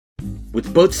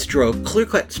with both stroke,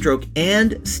 clear-cut stroke,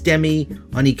 and STEMI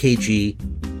on EKG,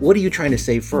 what are you trying to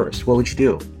say first? What would you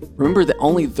do? Remember that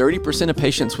only 30% of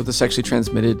patients with a sexually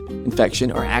transmitted infection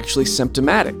are actually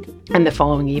symptomatic. And the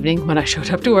following evening, when I showed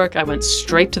up to work, I went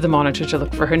straight to the monitor to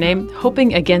look for her name,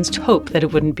 hoping against hope that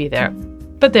it wouldn't be there.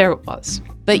 But there it was.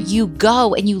 But you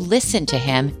go and you listen to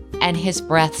him, and his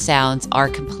breath sounds are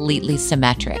completely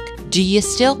symmetric. Do you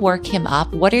still work him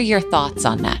up? What are your thoughts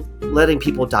on that? Letting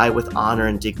people die with honor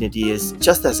and dignity is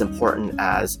just as important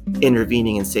as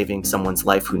intervening and saving someone's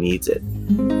life who needs it.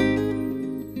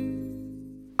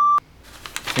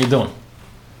 How you doing?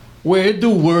 Where do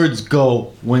words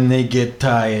go when they get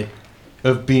tired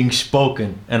of being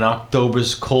spoken and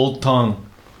October's cold tongue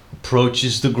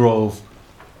approaches the grove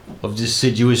of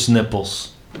deciduous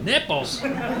nipples? Nipples?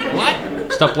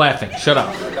 What? Stop laughing. Shut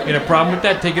up. You got a problem with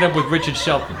that? Take it up with Richard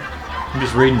Shelton. I'm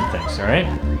just reading things, all right?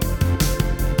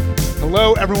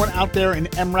 Hello, everyone out there in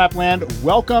MRAP land.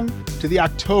 Welcome to the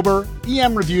October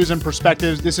EM Reviews and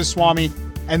Perspectives. This is Swami.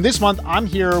 And this month, I'm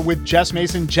here with Jess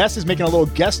Mason. Jess is making a little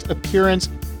guest appearance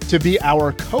to be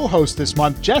our co-host this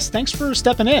month. Jess, thanks for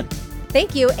stepping in.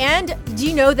 Thank you. And do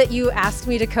you know that you asked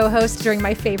me to co-host during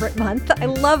my favorite month? I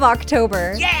love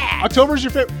October. Yeah! October's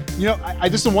your favorite. You know,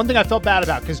 this is the one thing I felt bad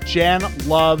about because Jan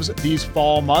loves these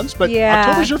fall months, but yeah.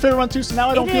 October's your favorite month too, so now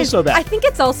I don't feel so bad. I think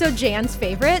it's also Jan's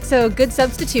favorite, so good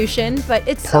substitution, but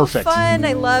it's perfect. So fun.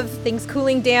 I love things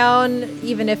cooling down,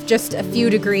 even if just a few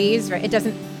degrees, right? It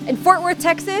doesn't, in Fort Worth,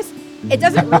 Texas, it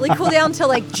doesn't really cool down until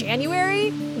like January,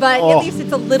 but at least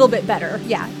it's a little bit better.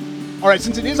 Yeah. All right,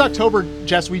 since it is October,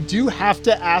 Jess, we do have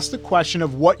to ask the question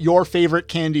of what your favorite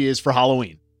candy is for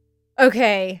Halloween.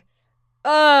 Okay.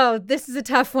 Oh, this is a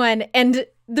tough one. And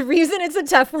the reason it's a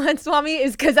tough one, Swami,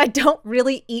 is because I don't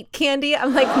really eat candy.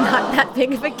 I'm like not that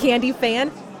big of a candy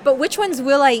fan. But which ones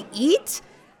will I eat?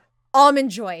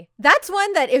 Almond Joy. That's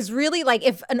one that is really like,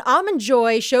 if an Almond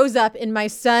Joy shows up in my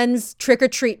son's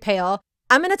trick-or-treat pail,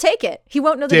 I'm going to take it. He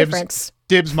won't know the difference.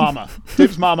 Dibs mama.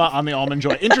 Dibs mama on the Almond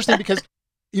Joy. Interesting because,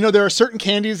 you know, there are certain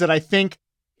candies that I think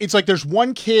it's like there's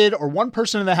one kid or one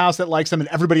person in the house that likes them and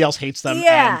everybody else hates them.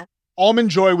 Yeah. And Almond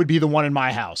Joy would be the one in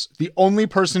my house. The only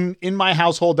person in my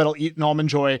household that'll eat an Almond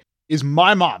Joy is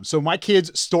my mom. So my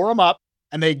kids store them up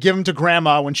and they give them to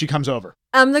grandma when she comes over.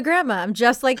 I'm the grandma. I'm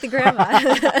just like the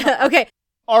grandma. Okay.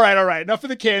 All right. Enough of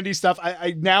the candy stuff.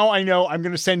 I know I'm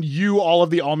going to send you all of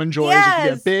the Almond Joys.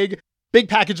 Yes. You get a big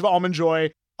package of Almond Joy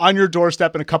on your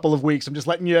doorstep in a couple of weeks. I'm just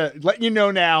letting you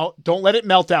know now. Don't let it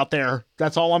melt out there.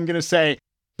 That's all I'm going to say.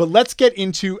 But let's get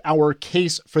into our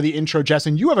case for the intro, Jess.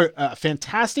 And you have a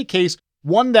fantastic case,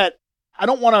 one that I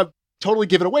don't want to totally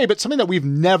give it away, but something that we've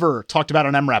never talked about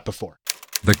on MRAP before.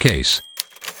 The case.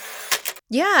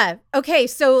 Yeah. Okay.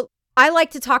 So I like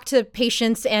to talk to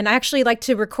patients and I actually like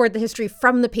to record the history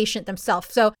from the patient themselves.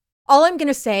 So all I'm going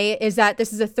to say is that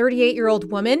this is a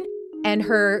 38-year-old woman and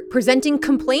her presenting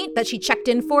complaint that she checked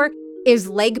in for is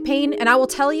leg pain. And I will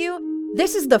tell you,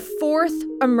 this is the 4th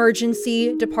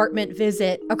emergency department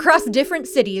visit across different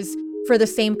cities for the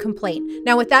same complaint.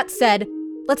 Now, with that said,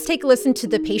 let's take a listen to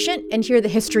the patient and hear the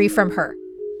history from her.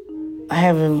 I'm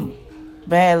having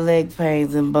bad leg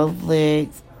pains in both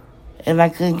legs, and I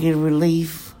couldn't get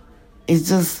relief. It's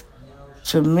just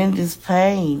tremendous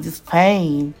pain, just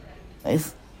pain. I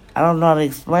don't know how to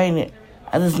explain it.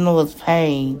 I just know it's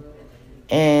pain,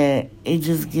 and it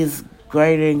just gets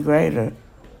greater and greater.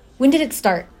 When did it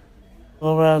start?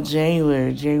 Around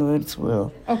January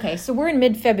 12th. Okay, so we're in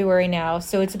mid-February now,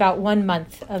 so it's about 1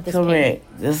 month of this Correct.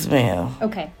 pain. Yes, ma'am.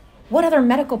 Okay. What other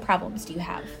medical problems do you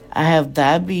have? I have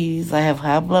diabetes. I have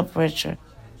high blood pressure.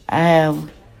 I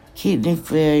have kidney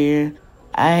failure.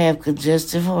 I have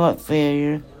congestive heart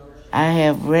failure. I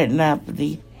have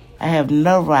retinopathy. I have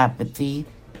neuropathy.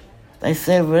 They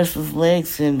say restless leg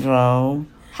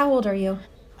syndrome. How old are you?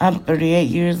 I'm 38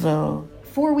 years old.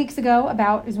 4 weeks ago,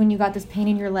 about, is when you got this pain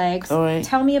in your legs. All right.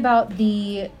 Tell me about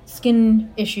the skin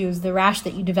issues, the rash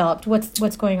that you developed.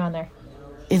 What's going on there?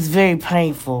 It's very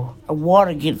painful.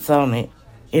 Water gets on it.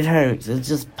 It hurts. It's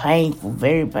just painful,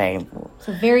 very painful.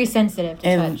 So very sensitive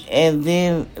to touch. And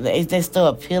then they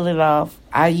start peeling off.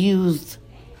 I used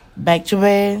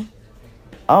Bactroban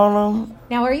on them.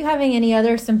 Now, are you having any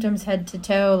other symptoms head to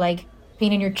toe, like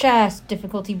pain in your chest,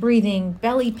 difficulty breathing,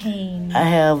 belly pain? I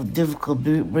have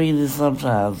difficulty breathing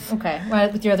sometimes. Okay, well,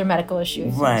 with your other medical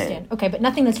issues, right. I understand. Okay, but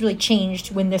nothing that's really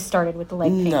changed when this started with the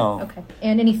leg pain? No. Okay.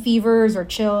 And any fevers or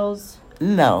chills?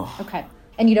 No. Okay.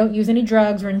 And you don't use any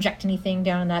drugs or inject anything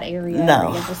down in that area? No. Where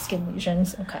you have the skin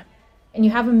lesions? Okay. And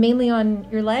you have them mainly on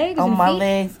your legs on and my feet?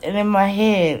 legs and in my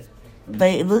head.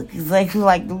 They look exactly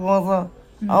like the ones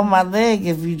on my leg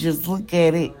if you just look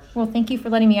at it. Well, thank you for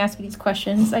letting me ask you these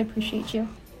questions. I appreciate you.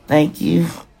 Thank you.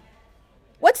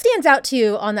 What stands out to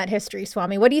you on that history,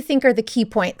 Swami? What do you think are the key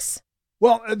points?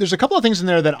 Well, there's a couple of things in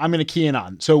there that I'm going to key in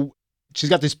on. So she's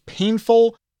got this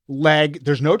painful leg.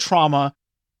 There's no trauma.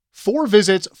 4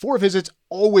 visits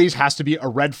always has to be a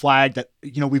red flag that,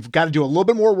 we've got to do a little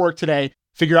bit more work today,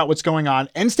 figure out what's going on.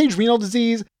 End-stage renal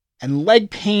disease and leg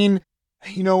pain,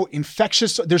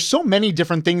 infectious. There's so many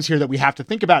different things here that we have to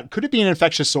think about. Could it be an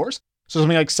infectious source? So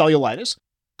something like cellulitis.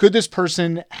 Could this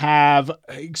person have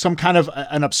some kind of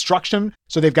an obstruction?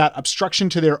 So they've got obstruction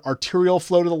to their arterial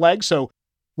flow to the leg. So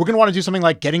we're going to want to do something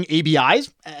like getting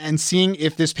ABIs and seeing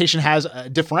if this patient has a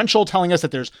differential telling us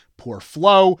that there's poor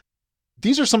flow.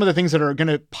 These are some of the things that are going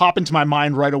to pop into my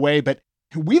mind right away, but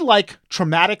we like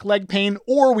traumatic leg pain,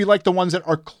 or we like the ones that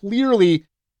are clearly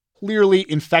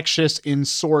infectious in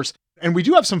source. And we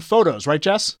do have some photos, right,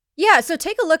 Jess? Yeah, so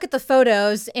take a look at the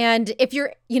photos, and if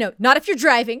you're, not if you're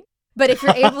driving, but if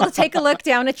you're able to take a look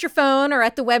down at your phone or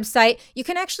at the website, you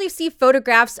can actually see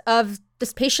photographs of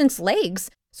this patient's legs.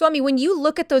 So, when you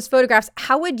look at those photographs,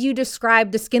 how would you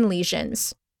describe the skin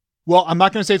lesions? Well, I'm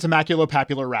not going to say it's a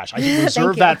maculopapular rash. I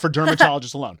reserve that for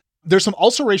dermatologists alone. There's some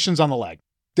ulcerations on the leg.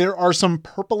 There are some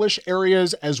purplish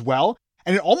areas as well.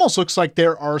 And it almost looks like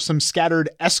there are some scattered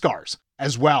eschars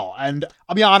as well. And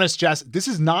I'll be honest, Jess, this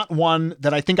is not one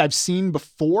that I think I've seen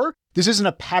before. This isn't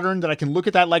a pattern that I can look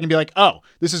at that leg and be like, oh,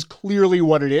 this is clearly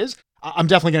what it is. I'm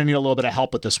definitely going to need a little bit of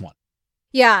help with this one.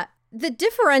 Yeah, the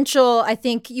differential, I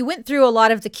think you went through a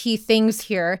lot of the key things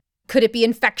here. Could it be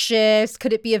infectious?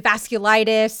 Could it be a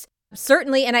vasculitis?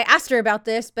 Certainly, and I asked her about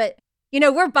this, but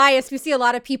we're biased. We see a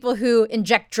lot of people who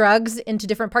inject drugs into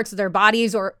different parts of their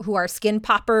bodies or who are skin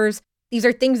poppers. These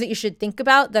are things that you should think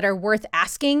about that are worth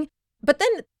asking. But then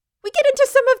we get into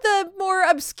some of the more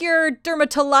obscure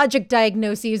dermatologic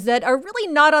diagnoses that are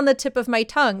really not on the tip of my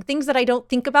tongue, things that I don't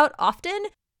think about often.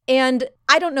 And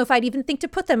I don't know if I'd even think to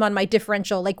put them on my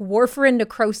differential, like warfarin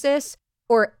necrosis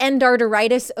or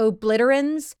endarteritis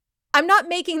obliterans. I'm not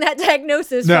making that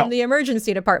diagnosis from the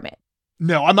emergency department.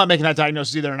 No, I'm not making that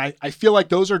diagnosis either. And I feel like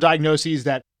those are diagnoses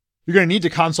that you're going to need to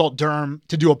consult derm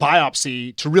to do a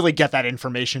biopsy to really get that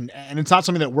information. And it's not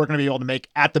something that we're going to be able to make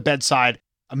at the bedside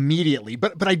immediately.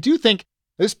 But I do think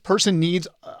this person needs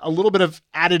a little bit of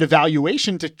added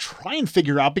evaluation to try and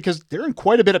figure out, because they're in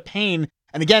quite a bit of pain.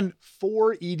 And again,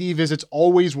 4 ED visits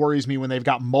always worries me when they've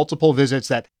got multiple visits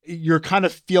that you kind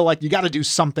of feel like you got to do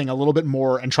something a little bit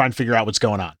more and try and figure out what's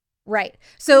going on. Right.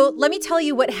 So let me tell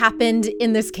you what happened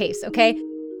in this case, okay?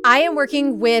 I am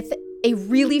working with a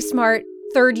really smart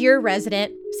 3rd-year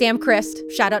resident, Sam Christ.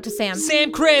 Shout out to Sam.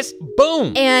 Sam Christ,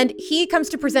 boom! And he comes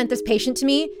to present this patient to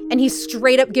me, and he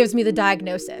straight up gives me the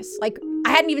diagnosis. Like,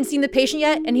 I hadn't even seen the patient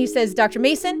yet, and he says, Dr.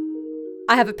 Mason,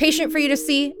 I have a patient for you to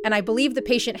see, and I believe the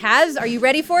patient has, are you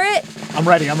ready for it? I'm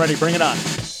ready. Bring it on.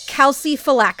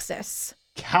 Calciphylaxis.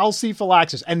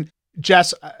 Calciphylaxis. And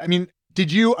Jess,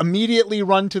 did you immediately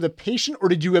run to the patient, or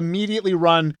did you immediately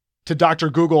run to Dr.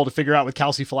 Google to figure out what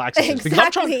calciphylaxis is?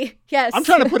 Exactly. Yes. I'm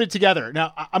trying to put it together.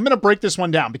 Now, I'm going to break this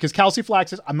one down because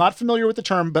calciphylaxis, I'm not familiar with the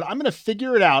term, but I'm going to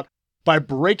figure it out by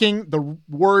breaking the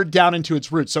word down into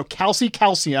its roots. So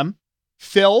calcium,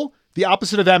 fill, the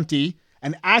opposite of empty,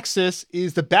 and Axis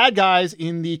is the bad guys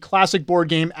in the classic board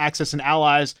game Axis and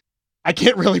Allies. I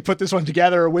can't really put this one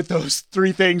together with those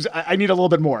 3 things. I need a little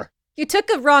bit more. You took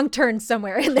a wrong turn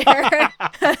somewhere in there.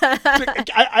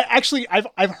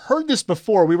 I've heard this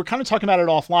before. We were kind of talking about it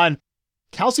offline.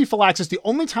 Calciphylaxis, the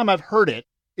only time I've heard it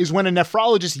is when a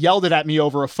nephrologist yelled it at me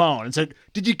over a phone and said,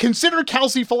 did you consider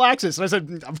calciphylaxis? And I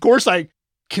said, of course I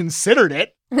considered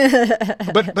it.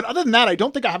 But other than that, I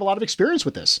don't think I have a lot of experience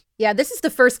with this. Yeah, this is the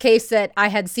first case that I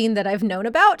had seen that I've known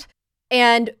about.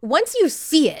 And once you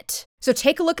see it, so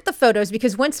take a look at the photos,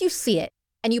 because once you see it,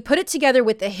 and you put it together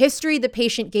with the history the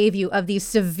patient gave you of these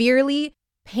severely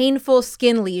painful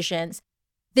skin lesions,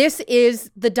 this is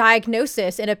the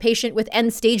diagnosis in a patient with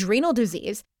end-stage renal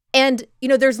disease. And,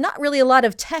 there's not really a lot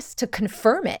of tests to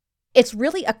confirm it. It's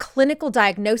really a clinical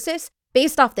diagnosis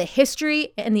based off the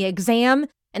history and the exam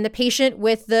and the patient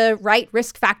with the right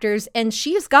risk factors, and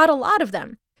she's got a lot of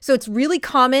them. So it's really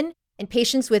common in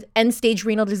patients with end-stage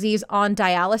renal disease on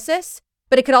dialysis,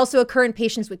 but it could also occur in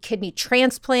patients with kidney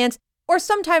transplants, or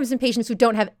sometimes in patients who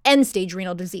don't have end-stage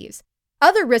renal disease.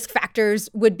 Other risk factors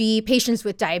would be patients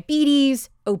with diabetes,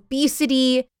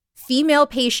 obesity, female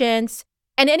patients,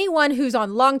 and anyone who's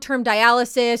on long-term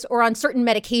dialysis or on certain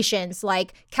medications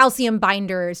like calcium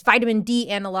binders, vitamin D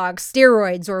analogs,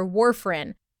 steroids, or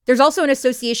warfarin. There's also an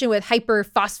association with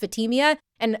hyperphosphatemia,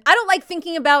 and I don't like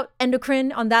thinking about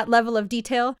endocrine on that level of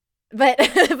detail, But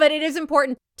but it is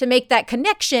important to make that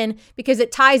connection because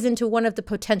it ties into one of the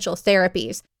potential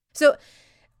therapies. So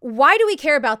why do we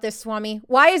care about this, Swami?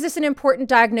 Why is this an important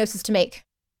diagnosis to make?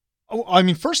 Oh, I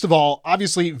mean, first of all,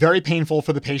 obviously very painful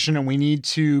for the patient, and we need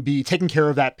to be taking care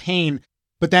of that pain.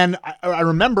 But then I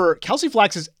remember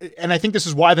calciphylaxis, and I think this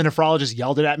is why the nephrologist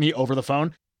yelled it at me over the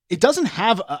phone. It doesn't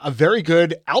have a very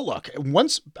good outlook.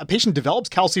 Once a patient develops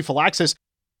calciphylaxis,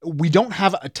 we don't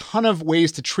have a ton of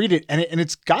ways to treat it, and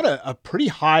it's got a pretty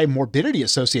high morbidity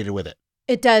associated with it.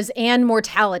 It does, and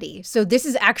mortality. So this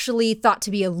is actually thought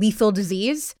to be a lethal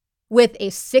disease with a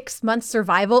 6-month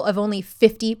survival of only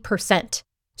 50%.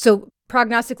 So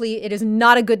prognostically, it is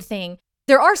not a good thing.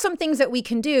 There are some things that we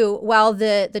can do while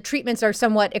the treatments are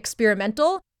somewhat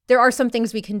experimental. There are some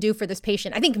things we can do for this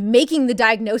patient. I think making the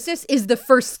diagnosis is the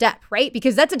first step, right?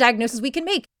 Because that's a diagnosis we can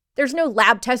make. There's no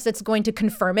lab test that's going to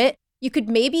confirm it. You could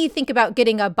maybe think about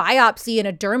getting a biopsy in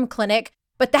a derm clinic,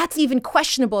 but that's even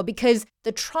questionable because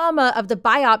the trauma of the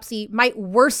biopsy might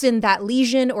worsen that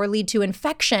lesion or lead to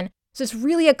infection. So it's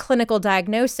really a clinical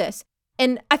diagnosis.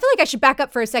 And I feel like I should back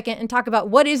up for a second and talk about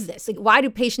what is this? Like, why do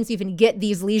patients even get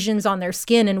these lesions on their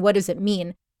skin and what does it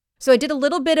mean? So I did a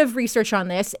little bit of research on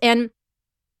this, and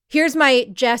here's my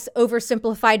Jess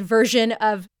oversimplified version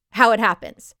of how it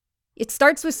happens. It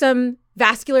starts with some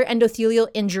vascular endothelial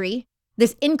injury.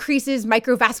 This increases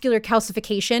microvascular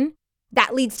calcification.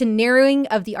 That leads to narrowing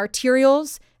of the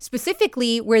arterioles,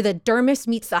 specifically where the dermis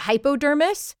meets the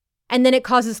hypodermis, and then it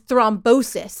causes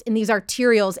thrombosis in these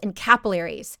arterioles and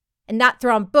capillaries. And that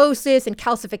thrombosis and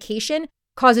calcification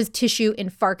causes tissue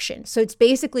infarction. So it's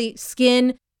basically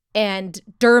skin and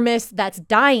dermis that's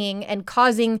dying and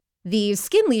causing these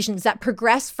skin lesions that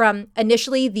progress from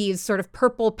initially these sort of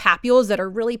purple papules that are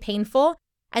really painful.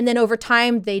 And then over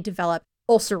time, they develop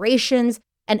ulcerations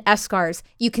and eschars.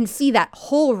 You can see that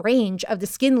whole range of the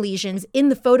skin lesions in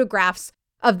the photographs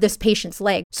of this patient's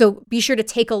leg. So be sure to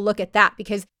take a look at that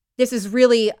because this is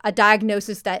really a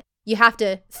diagnosis that you have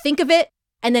to think of it.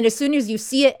 And then as soon as you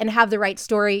see it and have the right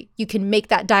story, you can make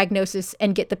that diagnosis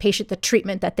and get the patient the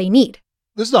treatment that they need.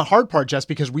 This is the hard part, Jess,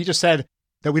 because we just said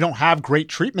that we don't have great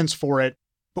treatments for it,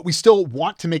 but we still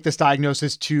want to make this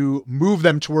diagnosis to move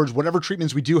them towards whatever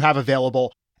treatments we do have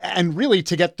available and really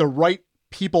to get the right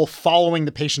people following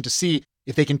the patient to see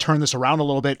if they can turn this around a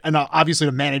little bit and obviously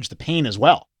to manage the pain as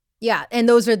well. Yeah, and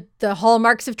those are the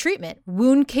hallmarks of treatment: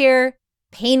 wound care,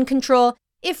 pain control.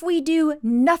 If we do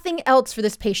nothing else for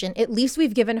this patient, at least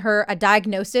we've given her a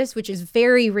diagnosis, which is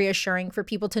very reassuring for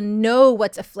people to know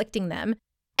what's afflicting them,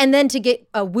 and then to get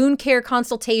a wound care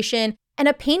consultation and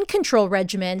a pain control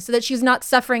regimen so that she's not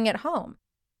suffering at home.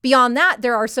 Beyond that,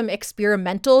 there are some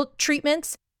experimental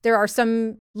treatments. There are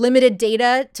some limited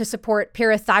data to support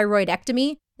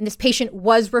parathyroidectomy, and this patient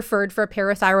was referred for a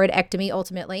parathyroidectomy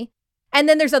ultimately. And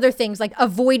then there's other things like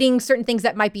avoiding certain things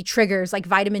that might be triggers, like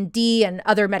vitamin D and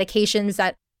other medications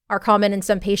that are common in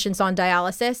some patients on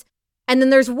dialysis. And then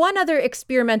there's one other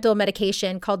experimental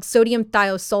medication called sodium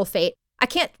thiosulfate. I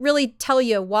can't really tell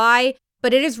you why,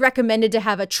 but it is recommended to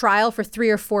have a trial for 3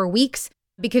 or 4 weeks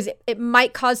because it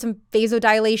might cause some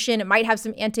vasodilation. It might have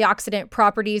some antioxidant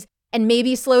properties and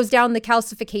maybe slows down the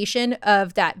calcification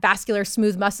of that vascular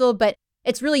smooth muscle, but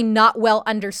it's really not well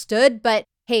understood. But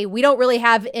hey, we don't really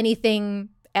have anything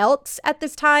else at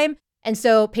this time. And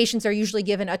so patients are usually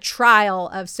given a trial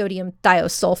of sodium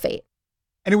thiosulfate.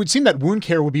 And it would seem that wound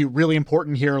care would be really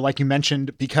important here, like you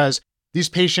mentioned, because these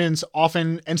patients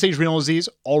often end-stage renal disease,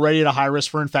 already at a high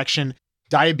risk for infection,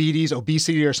 diabetes,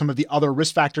 obesity are some of the other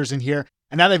risk factors in here.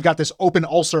 And now they've got this open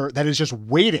ulcer that is just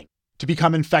waiting to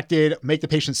become infected, make the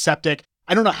patient septic.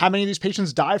 I don't know how many of these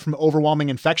patients die from overwhelming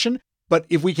infection, but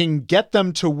if we can get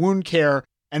them to wound care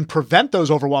and prevent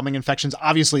those overwhelming infections,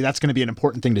 obviously that's going to be an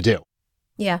important thing to do.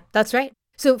 Yeah, that's right.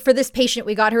 So for this patient,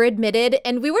 we got her admitted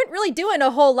and we weren't really doing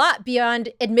a whole lot beyond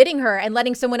admitting her and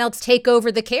letting someone else take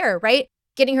over the care, right?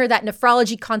 Getting her that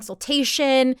nephrology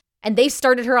consultation, and they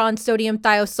started her on sodium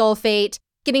thiosulfate,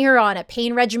 getting her on a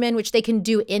pain regimen, which they can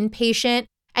do inpatient.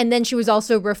 And then she was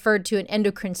also referred to an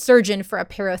endocrine surgeon for a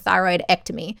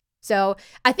parathyroidectomy. So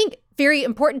I think very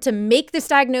important to make this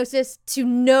diagnosis, to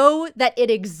know that it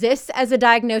exists as a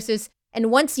diagnosis. And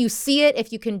once you see it,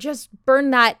 if you can just burn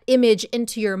that image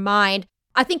into your mind,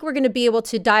 I think we're going to be able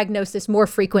to diagnose this more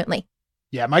frequently.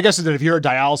 Yeah, my guess is that if you're a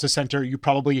dialysis center, you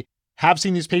probably have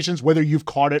seen these patients, whether you've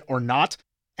caught it or not.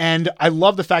 And I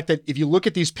love the fact that if you look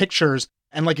at these pictures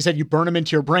and like you said, you burn them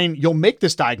into your brain, you'll make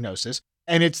this diagnosis.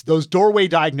 And it's those doorway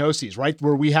diagnoses, right?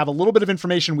 Where we have a little bit of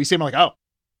information. We see them like, oh,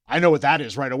 I know what that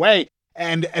is right away.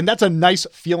 And that's a nice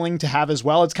feeling to have as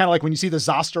well. It's kind of like when you see the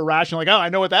zoster rash, you're like, oh, I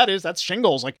know what that is. That's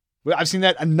shingles. Like I've seen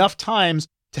that enough times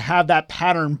to have that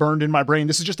pattern burned in my brain.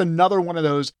 This is just another one of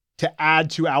those to add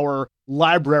to our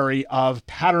library of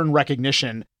pattern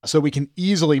recognition so we can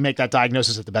easily make that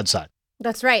diagnosis at the bedside.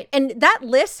 That's right. And that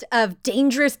list of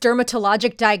dangerous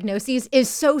dermatologic diagnoses is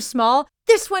so small.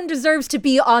 This one deserves to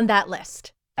be on that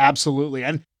list. Absolutely.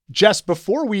 And Jess,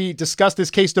 before we discuss this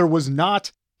case, there was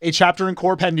not a chapter in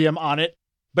Corpendium on it,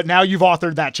 but now you've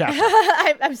authored that chapter.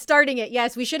 I'm starting it.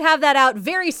 Yes, we should have that out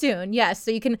very soon. Yes,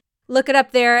 so you can look it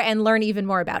up there and learn even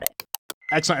more about it.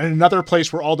 Excellent. And another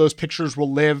place where all those pictures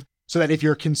will live so that if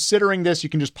you're considering this, you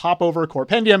can just pop over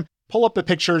Corpendium, pull up the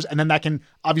pictures, and then that can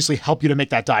obviously help you to make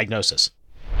that diagnosis.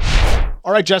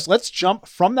 All right, Jess, let's jump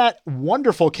from that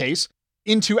wonderful case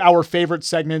into our favorite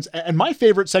segments. And my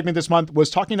favorite segment this month was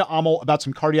talking to Amal about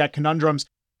some cardiac conundrums.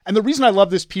 And the reason I love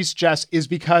this piece, Jess, is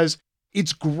because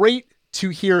it's great to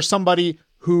hear somebody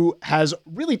who has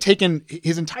really taken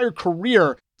his entire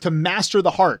career to master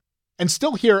the heart and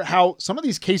still hear how some of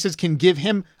these cases can give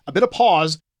him a bit of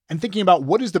pause and thinking about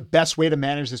what is the best way to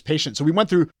manage this patient. So we went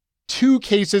through 2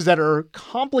 cases that are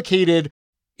complicated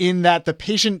in that the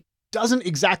patient doesn't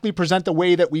exactly present the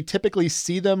way that we typically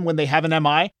see them when they have an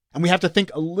MI. And we have to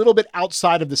think a little bit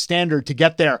outside of the standard to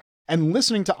get there. And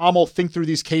listening to Amal think through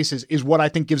these cases is what I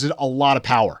think gives it a lot of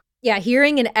power. Yeah,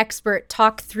 hearing an expert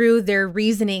talk through their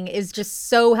reasoning is just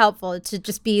so helpful to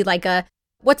just be like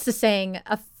what's the saying?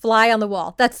 A fly on the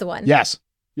wall. That's the one. Yes.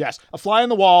 A fly on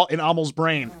the wall in Amal's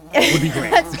brain would be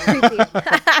great. That's creepy.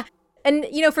 And,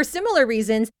 for similar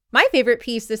reasons, my favorite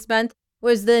piece this month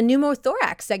was the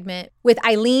pneumothorax segment with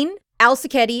Ilene, Al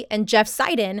Sacchetti, and Jeff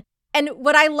Seiden. And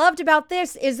what I loved about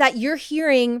this is that you're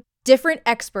hearing different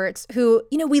experts who,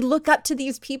 we look up to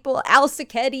these people. Al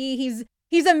Sacchetti,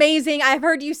 he's amazing. I've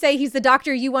heard you say he's the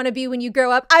doctor you want to be when you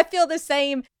grow up. I feel the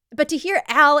same. But to hear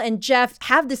Al and Jeff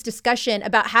have this discussion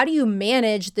about how do you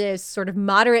manage this sort of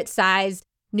moderate-sized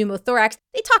pneumothorax,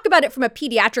 they talk about it from a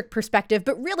pediatric perspective,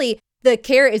 but really the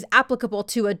care is applicable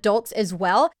to adults as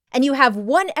well. And you have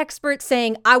one expert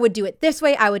saying, I would do it this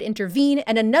way, I would intervene,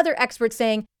 and another expert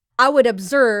saying, I would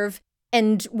observe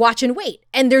and watch and wait.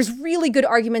 And there's really good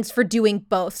arguments for doing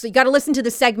both. So you got to listen to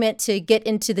the segment to get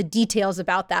into the details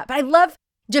about that. But I love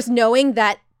just knowing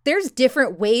that there's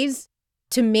different ways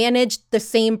to manage the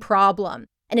same problem.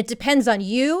 And it depends on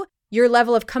you, your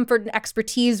level of comfort and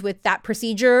expertise with that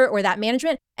procedure or that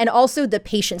management, and also the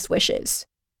patient's wishes.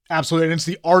 Absolutely. And it's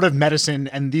the art of medicine.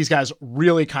 And these guys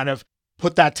really kind of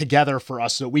put that together for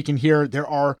us so we can hear there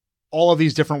are all of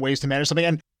these different ways to manage something.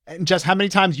 And just how many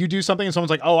times you do something and someone's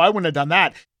like, oh, I wouldn't have done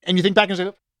that. And you think back and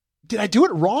say, did I do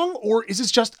it wrong? Or is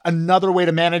this just another way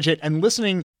to manage it? And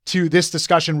listening to this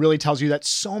discussion really tells you that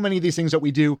so many of these things that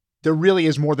we do, there really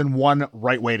is more than one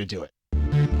right way to do it.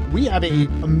 We have an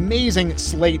amazing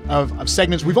slate of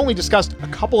segments. We've only discussed a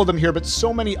couple of them here, but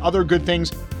so many other good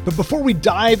things. But before we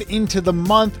dive into the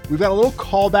month, we've got a little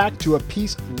callback to a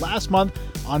piece last month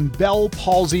on Bell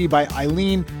palsy by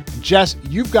Ilene. Jess,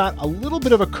 you've got a little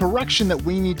bit of a correction that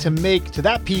we need to make to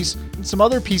that piece and some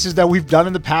other pieces that we've done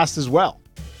in the past as well.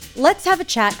 Let's have a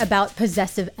chat about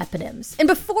possessive eponyms. And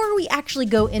before we actually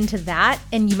go into that,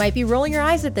 and you might be rolling your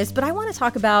eyes at this, but I want to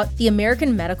talk about the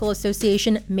American Medical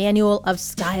Association Manual of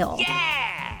Style.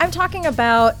 Yeah! I'm talking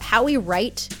about how we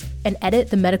write and edit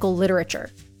the medical literature.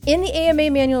 In the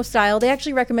AMA Manual of Style, they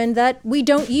actually recommend that we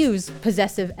don't use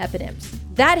possessive eponyms.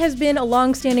 That has been a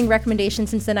long-standing recommendation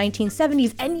since the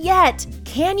 1970s, and yet,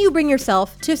 can you bring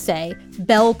yourself to say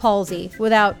Bell palsy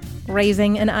without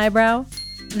raising an eyebrow?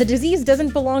 The disease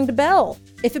doesn't belong to Bell.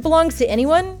 If it belongs to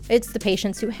anyone, it's the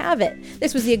patients who have it.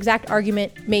 This was the exact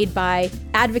argument made by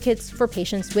advocates for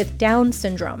patients with Down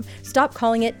syndrome. Stop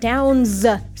calling it Down's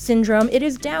syndrome. It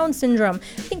is Down syndrome.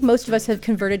 I think most of us have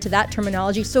converted to that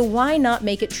terminology, so why not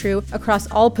make it true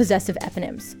across all possessive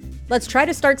eponyms? Let's try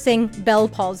to start saying Bell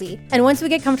palsy. And once we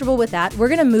get comfortable with that, we're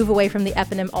going to move away from the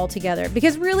eponym altogether,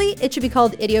 because really, it should be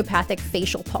called idiopathic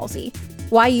facial palsy.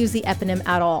 Why use the eponym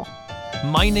at all?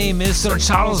 My name is Sir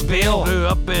Charles Bale. Grew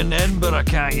up in Edinburgh,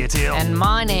 can't you tell? And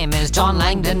my name is John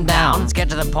Langdon Downs. Get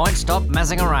to the point, stop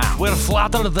messing around. We're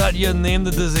flattered that you named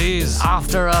the disease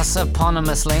after us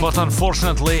eponymously. But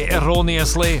unfortunately,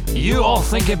 erroneously, you all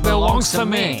think it belongs to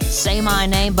me. Say my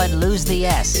name but lose the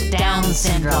S. Down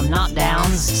syndrome, not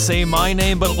Downs. Say my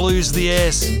name but lose the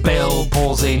S. Bell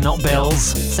palsy, not Bells.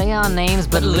 Say our names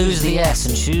but lose the S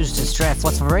and choose to stress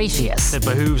what's veracious. It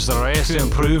behooves the rest to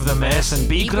improve the mess and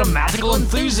be grammatical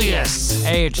enthusiasts.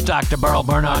 Hey, it's Dr. Burl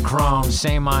Bernard Crone.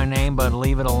 Say my name, but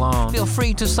leave it alone. Feel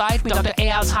free to cite me, Dr. A.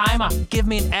 Alzheimer. Give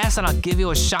me an S and I'll give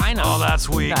you a shiner. Oh, that's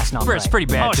weak. That's not It's pretty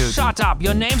bad, dude. Shut up.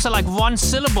 Your names are like one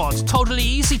syllable. It's totally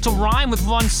easy to rhyme with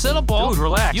one syllable. Dude,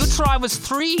 relax. You try with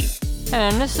 3.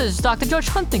 And this is Dr. George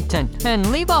Huntington.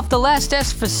 And leave off the last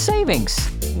S for savings.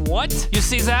 What? You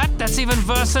see that? That's even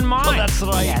worse than mine. Oh, that's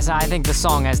right. Yes, I think the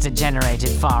song has degenerated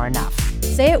far enough.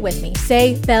 Say it with me.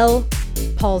 Say Bell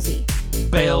palsy.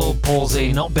 Bell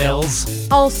palsy, not bells.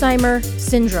 Alzheimer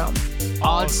syndrome.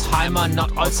 Alzheimer,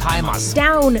 not Alzheimer's.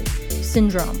 Down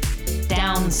syndrome.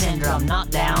 Down syndrome,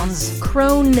 not Downs.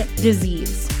 Crohn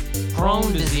disease.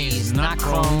 Crohn disease, not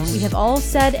Crohn's. We have all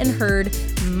said and heard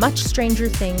much stranger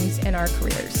things in our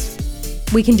careers.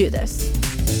 We can do this.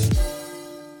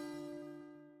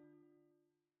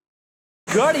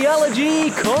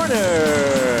 Cardiology Corner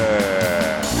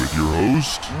with your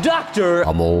host, Dr.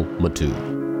 Amal Mattu.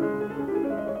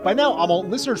 By now, Amal,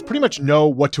 listeners pretty much know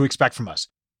what to expect from us.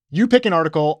 You pick an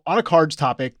article on a cards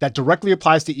topic that directly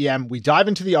applies to EM. We dive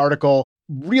into the article.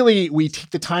 Really, we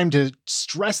take the time to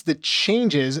stress the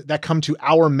changes that come to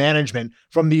our management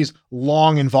from these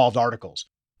long involved articles.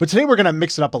 But today we're going to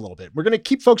mix it up a little bit. We're going to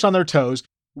keep folks on their toes.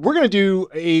 We're going to do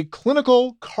a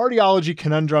clinical cardiology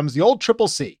conundrums, the old triple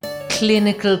C.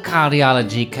 Clinical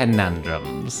cardiology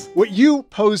conundrums. What you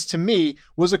posed to me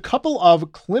was a couple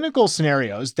of clinical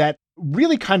scenarios that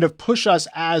really kind of push us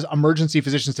as emergency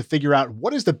physicians to figure out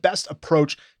what is the best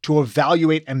approach to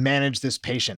evaluate and manage this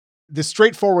patient. The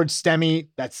straightforward STEMI,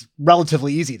 that's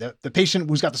relatively easy. The patient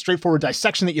who's got the straightforward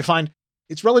dissection that you find,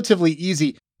 it's relatively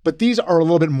easy, but these are a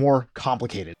little bit more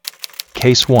complicated.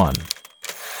 Case 1.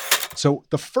 So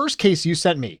the first case you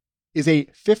sent me is a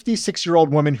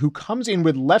 56-year-old woman who comes in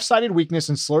with left-sided weakness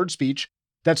and slurred speech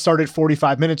that started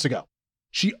 45 minutes ago.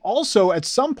 She also at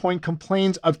some point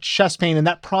complains of chest pain, and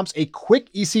that prompts a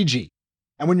quick ECG.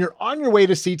 And when you're on your way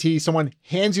to CT, someone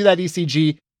hands you that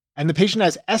ECG, and the patient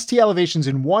has ST elevations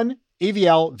in 1,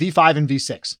 AVL, V5, and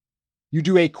V6. You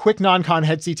do a quick non-con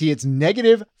head CT. It's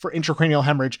negative for intracranial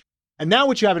hemorrhage. And now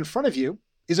what you have in front of you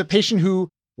is a patient who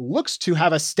looks to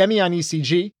have a STEMI on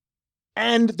ECG,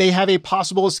 and they have a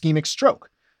possible ischemic stroke.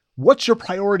 What's your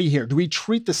priority here? Do we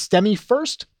treat the STEMI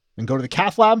first and go to the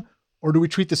cath lab? Or do we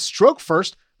treat the stroke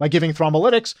first by giving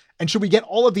thrombolytics? And should we get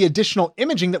all of the additional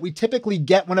imaging that we typically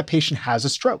get when a patient has a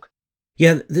stroke?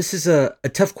 Yeah, this is a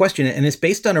tough question, and it's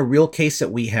based on a real case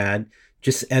that we had.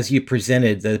 Just as you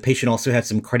presented, the patient also had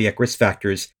some cardiac risk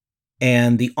factors,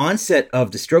 and the onset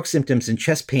of the stroke symptoms and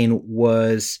chest pain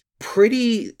was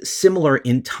pretty similar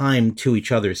in time to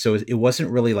each other. So it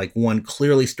wasn't really like one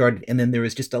clearly started, and then there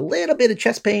was just a little bit of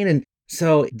chest pain, and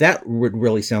so that would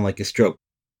really sound like a stroke.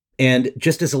 And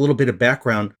just as a little bit of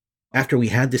background, after we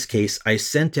had this case, I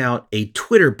sent out a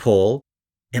Twitter poll.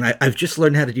 And I've just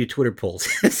learned how to do Twitter polls.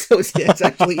 So it's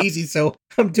actually easy. So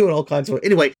I'm doing all kinds of...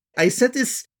 Anyway, I sent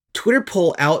this Twitter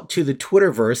poll out to the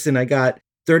Twitterverse, and I got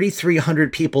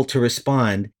 3,300 people to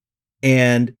respond.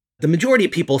 And the majority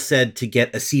of people said to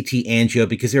get a CT angio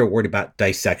because they were worried about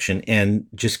dissection. And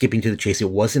just skipping to the chase, it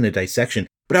wasn't a dissection.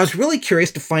 But I was really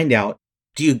curious to find out,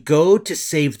 do you go to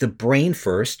save the brain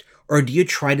first, or do you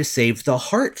try to save the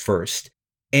heart first?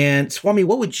 And Swami,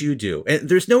 what would you do? And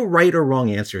there's no right or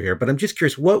wrong answer here, but I'm just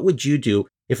curious, what would you do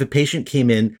if a patient came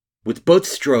in with both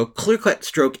stroke, clear-cut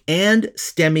stroke, and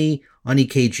STEMI on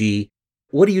EKG?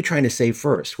 What are you trying to save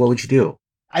first? What would you do?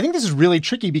 I think this is really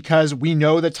tricky because we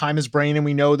know that time is brain and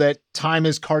we know that time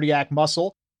is cardiac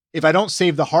muscle. If I don't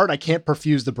save the heart, I can't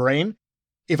perfuse the brain.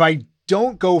 If I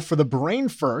don't go for the brain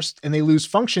first and they lose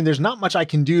function, there's not much I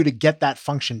can do to get that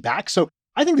function back. So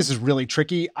I think this is really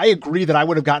tricky. I agree that I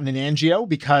would have gotten an angio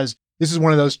because this is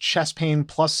one of those chest pain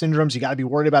plus syndromes. You got to be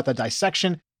worried about the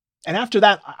dissection. And after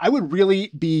that, I would really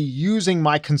be using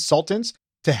my consultants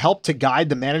to help to guide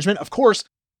the management. Of course,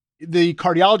 the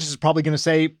cardiologist is probably going to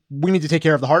say, we need to take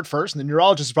care of the heart first. And the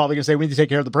neurologist is probably going to say, we need to take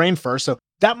care of the brain first. So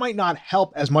that might not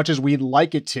help as much as we'd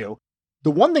like it to.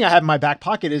 The one thing I have in my back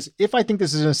pocket is if I think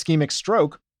this is an ischemic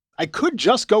stroke, I could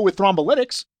just go with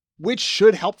thrombolytics, which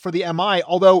should help for the MI,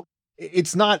 although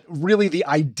it's not really the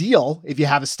ideal. If you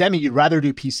have a STEMI, you'd rather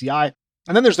do PCI.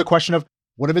 And then there's the question of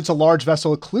what if it's a large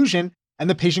vessel occlusion and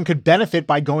the patient could benefit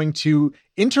by going to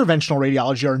interventional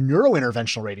radiology or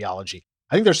neurointerventional radiology?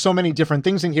 I think there's so many different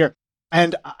things in here.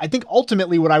 And I think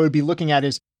ultimately what I would be looking at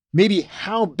is maybe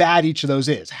how bad each of those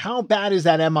is. How bad is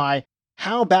that MI?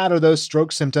 How bad are those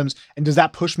stroke symptoms? And does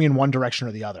that push me in one direction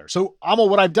or the other? So Amal,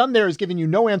 what I've done there is giving you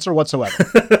no answer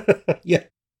whatsoever. Yeah.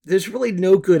 There's really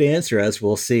no good answer, as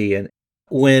we'll see. And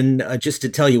when, just to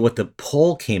tell you what the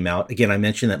poll came out, again, I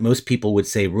mentioned that most people would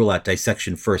say rule out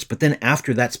dissection first, but then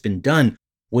after that's been done,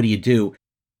 what do you do?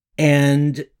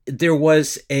 And there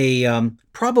was a,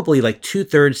 probably like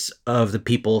 2/3 of the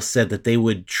people said that they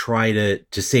would try to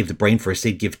save the brain first.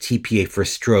 They'd give TPA for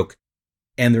stroke.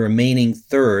 And the remaining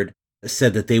third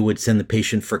said that they would send the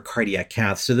patient for cardiac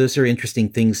cath. So those are interesting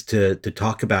things to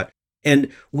talk about.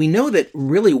 And we know that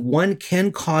really one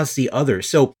can cause the other.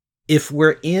 So if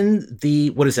we're in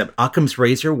the, Occam's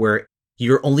razor, where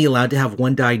you're only allowed to have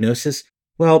one diagnosis,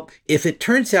 well, if it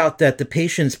turns out that the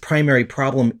patient's primary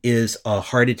problem is a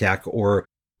heart attack or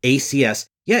ACS,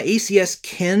 ACS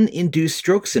can induce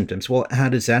stroke symptoms. Well, how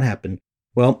does that happen?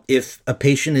 Well, if a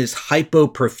patient is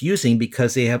hypoperfusing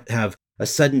because they have a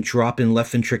sudden drop in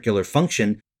left ventricular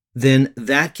function, then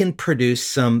that can produce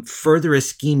some further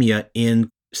ischemia in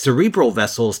cerebral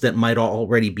vessels that might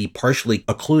already be partially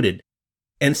occluded.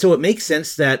 And so it makes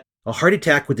sense that a heart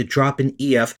attack with a drop in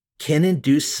EF can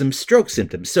induce some stroke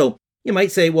symptoms. So you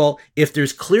might say, well, if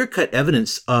there's clear-cut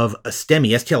evidence of a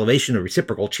STEMI, ST elevation or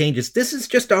reciprocal changes, this is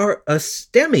just a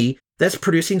STEMI that's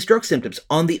producing stroke symptoms.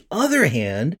 On the other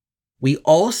hand, we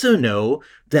also know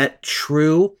that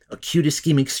true acute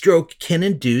ischemic stroke can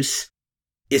induce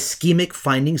ischemic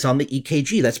findings on the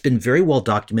EKG. That's been very well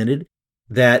documented,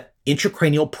 that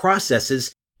intracranial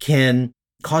processes can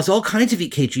cause all kinds of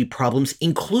EKG problems,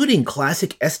 including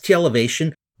classic ST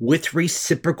elevation with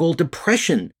reciprocal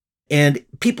depression. And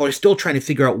people are still trying to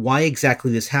figure out why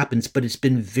exactly this happens, but it's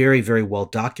been very, very well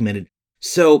documented.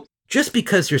 So just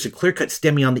because there's a clear-cut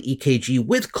STEMI on the EKG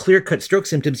with clear-cut stroke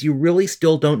symptoms, you really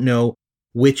still don't know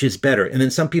which is better. And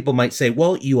then some people might say,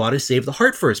 well, you ought to save the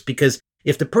heart first, because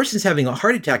if the person's having a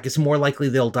heart attack, it's more likely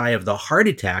they'll die of the heart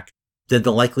attack than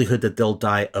the likelihood that they'll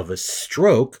die of a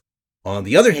stroke. On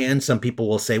the other hand, some people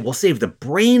will say, well, save the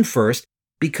brain first,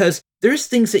 because there's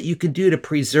things that you can do to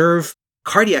preserve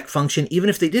cardiac function. Even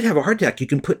if they did have a heart attack, you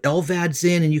can put LVADs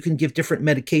in and you can give different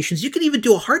medications. You can even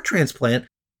do a heart transplant,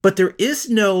 but there is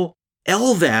no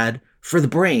LVAD for the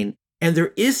brain, and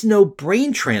there is no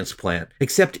brain transplant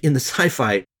except in the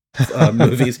sci-fi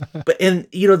movies.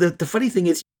 The funny thing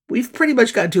is, we've pretty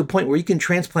much gotten to a point where you can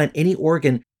transplant any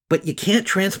organ, but you can't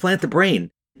transplant the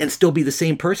brain and still be the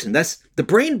same person. The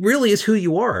brain really is who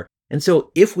you are. And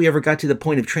so if we ever got to the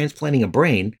point of transplanting a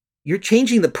brain, you're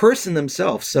changing the person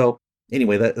themselves. So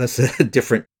anyway, that's a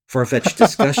different far-fetched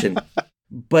discussion.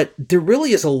 But there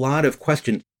really is a lot of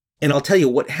question. And I'll tell you,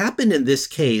 what happened in this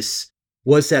case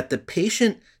was that the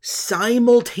patient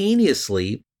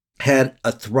simultaneously had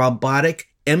a thrombotic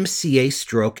MCA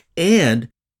stroke and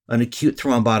an acute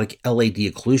thrombotic LAD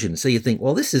occlusion. So you think,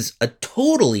 well, this is a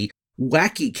totally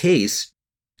wacky case.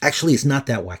 Actually, it's not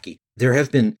that wacky. There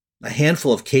have been a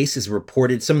handful of cases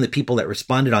reported. Some of the people that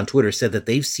responded on Twitter said that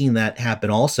they've seen that happen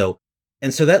also.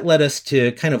 And so that led us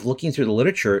to kind of looking through the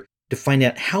literature to find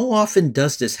out, how often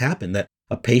does this happen, that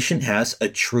a patient has a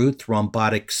true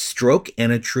thrombotic stroke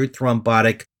and a true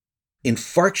thrombotic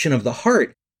infarction of the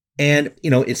heart? And,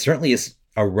 it certainly is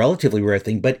a relatively rare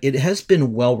thing, but it has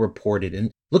been well reported.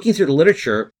 And looking through the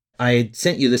literature, I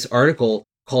sent you this article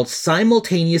called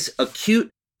Simultaneous Acute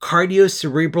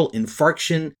Cardiocerebral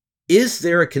Infarction. Is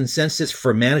there a consensus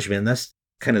for management? And that's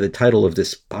kind of the title of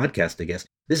this podcast, I guess.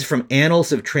 This is from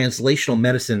Annals of Translational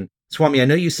Medicine. Swami, I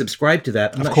know you subscribe to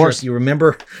that. I'm not sure if you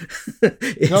remember. I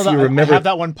have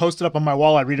that one posted up on my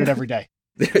wall. I read it every day.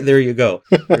 There you go.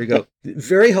 There you go.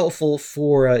 Very helpful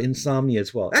for insomnia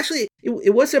as well. Actually,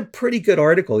 it was a pretty good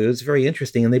article. It was very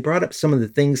interesting. And they brought up some of the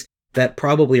things that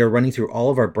probably are running through all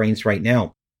of our brains right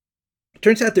now. It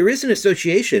turns out there is an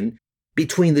association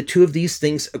between the two of these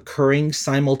things occurring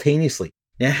simultaneously.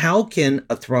 Now, how can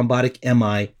a thrombotic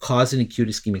MI cause an acute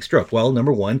ischemic stroke? Well,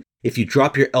 number one, if you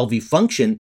drop your LV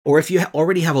function, or if you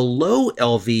already have a low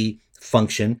LV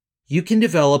function, you can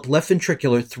develop left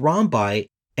ventricular thrombi.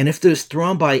 And if those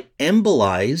thrombi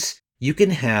embolize, you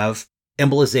can have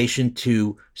embolization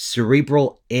to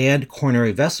cerebral and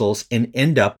coronary vessels and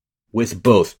end up with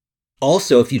both.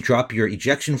 Also, if you drop your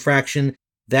ejection fraction,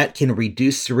 that can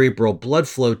reduce cerebral blood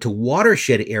flow to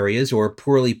watershed areas or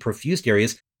poorly perfused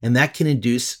areas, and that can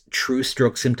induce true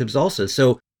stroke symptoms also.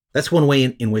 So that's one way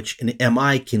in which an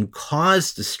MI can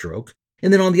cause the stroke.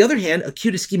 And then on the other hand,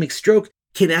 acute ischemic stroke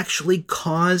can actually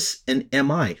cause an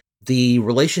MI. The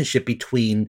relationship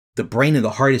between the brain and the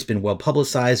heart has been well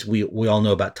publicized. We all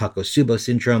know about Takotsubo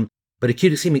syndrome, but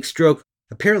acute ischemic stroke,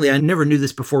 apparently, I never knew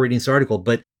this before reading this article,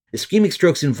 but ischemic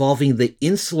strokes involving the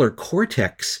insular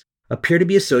cortex appear to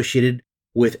be associated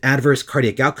with adverse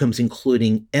cardiac outcomes,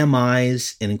 including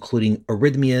MIs and including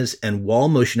arrhythmias and wall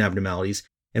motion abnormalities.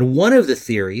 And one of the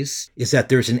theories is that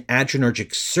there's an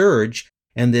adrenergic surge,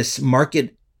 and this marked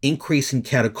increase in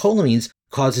catecholamines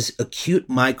causes acute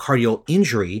myocardial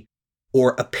injury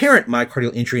or apparent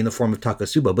myocardial injury in the form of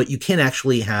Takotsubo, but you can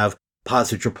actually have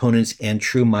positive troponins and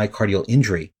true myocardial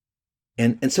injury.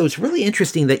 And so it's really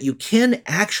interesting that you can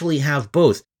actually have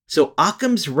both. So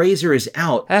Occam's razor is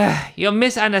out. You're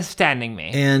misunderstanding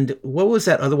me. And what was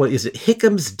that other one? Is it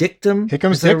Hickham's dictum?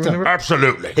 Hickham's dictum.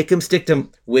 Absolutely. Hickham's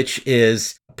dictum, which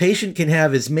is a patient can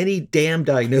have as many damn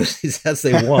diagnoses as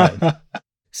they want.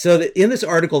 So in this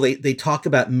article, they talk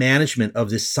about management of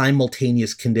this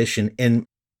simultaneous condition. And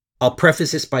I'll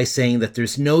preface this by saying that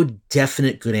there's no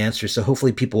definite good answer. So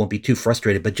hopefully people won't be too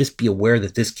frustrated, but just be aware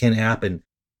that this can happen.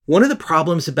 One of the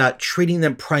problems about treating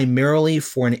them primarily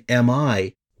for an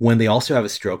MI when they also have a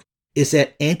stroke is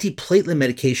that antiplatelet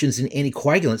medications and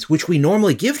anticoagulants, which we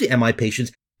normally give to MI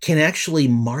patients, can actually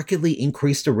markedly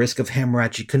increase the risk of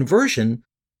hemorrhagic conversion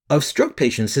of stroke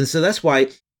patients. And so that's why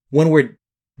when we're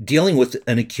dealing with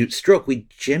an acute stroke, we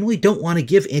generally don't want to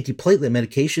give antiplatelet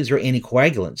medications or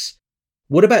anticoagulants.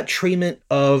 What about treatment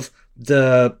of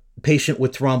the patient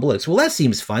with thrombolytics? Well, that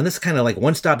seems fine. That's kind of like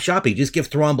one-stop shopping. Just give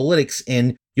thrombolytics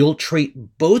and you'll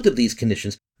treat both of these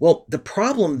conditions. Well, the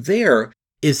problem there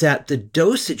is that the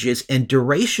dosages and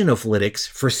duration of lytics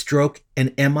for stroke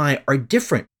and MI are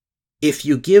different. If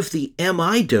you give the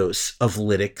MI dose of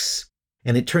lytics,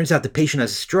 and it turns out the patient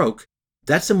has a stroke,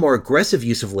 that's a more aggressive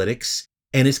use of lytics,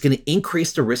 and it's going to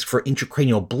increase the risk for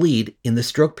intracranial bleed in the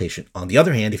stroke patient. On the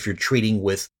other hand, if you're treating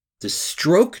with the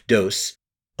stroke dose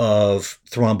of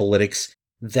thrombolytics,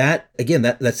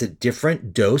 that's a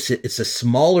different dose. It's a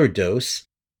smaller dose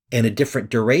and a different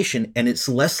duration, and it's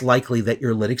less likely that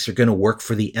your lytics are going to work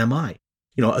for the MI.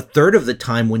 A third of the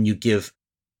time when you give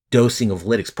dosing of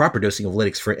lytics, proper dosing of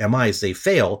lytics for MIs, they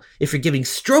fail. If you're giving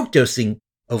stroke dosing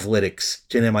of lytics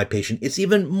to an MI patient, it's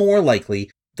even more likely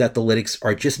that the lytics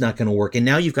are just not going to work. And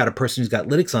now you've got a person who's got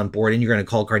lytics on board, and you're going to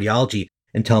call cardiology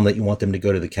and tell them that you want them to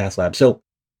go to the cath lab. So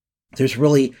there's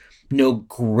really no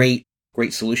great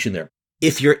solution there.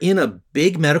 If you're in a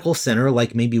big medical center,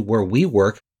 like maybe where we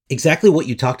work, exactly what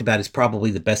you talked about is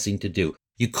probably the best thing to do.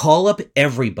 You call up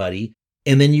everybody,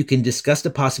 and then you can discuss the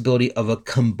possibility of a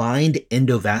combined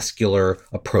endovascular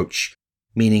approach,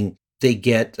 meaning they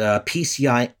get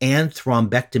PCI and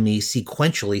thrombectomy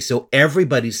sequentially, so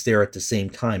everybody's there at the same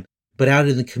time. But out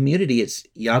in the community,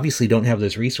 you obviously don't have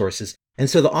those resources. And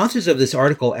so the authors of this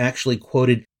article actually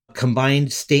quoted a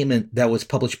combined statement that was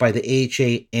published by the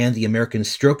AHA and the American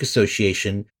Stroke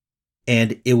Association.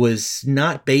 And it was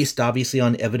not based, obviously,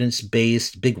 on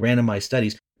evidence-based, big randomized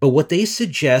studies. But what they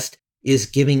suggest is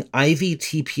giving IV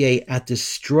TPA at the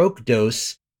stroke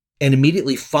dose and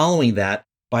immediately following that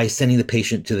by sending the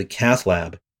patient to the cath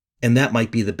lab. And that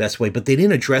might be the best way. But they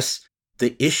didn't address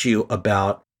the issue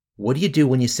about what do you do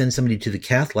when you send somebody to the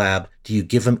cath lab? Do you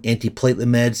give them antiplatelet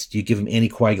meds? Do you give them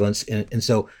anticoagulants? And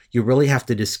so you really have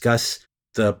to discuss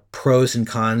the pros and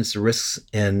cons, the risks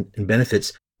and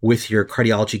benefits with your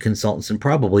cardiology consultants and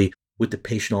probably with the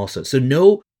patient also. So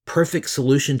no perfect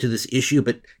solution to this issue,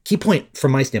 but key point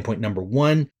from my standpoint, number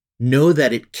one, know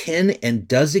that it can and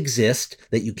does exist,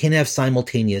 that you can have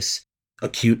simultaneous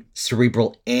acute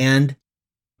cerebral and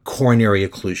coronary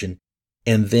occlusion.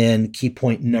 And then key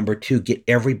point number two, get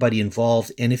everybody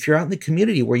involved. And if you're out in the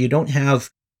community where you don't have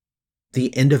the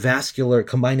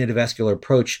combined endovascular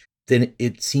approach, then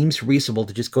it seems reasonable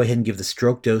to just go ahead and give the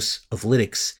stroke dose of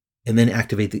lytics and then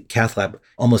activate the cath lab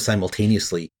almost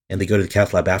simultaneously. And they go to the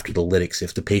cath lab after the lytics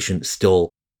if the patient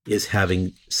still is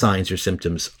having signs or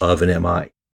symptoms of an MI.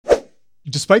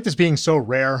 Despite this being so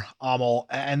rare, Amal,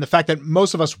 and the fact that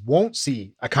most of us won't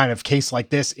see a kind of case like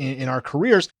this in our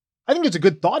careers, I think it's a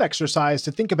good thought exercise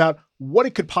to think about what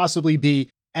it could possibly be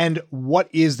and what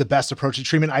is the best approach to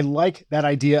treatment. I like that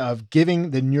idea of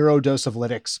giving the neuro dose of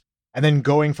lytics and then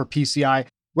going for PCI.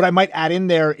 What I might add in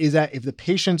there is that if the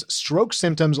patient's stroke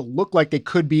symptoms look like they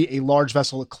could be a large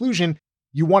vessel occlusion,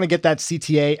 you want to get that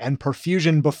CTA and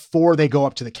perfusion before they go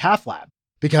up to the cath lab,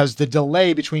 because the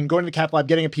delay between going to the cath lab,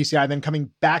 getting a PCI, then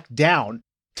coming back down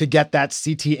to get that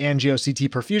CT angio, CT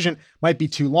perfusion might be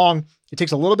too long. It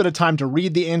takes a little bit of time to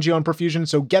read the angio and perfusion,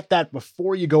 so get that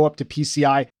before you go up to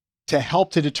PCI to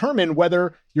help to determine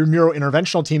whether your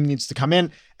neurointerventional team needs to come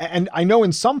in. And I know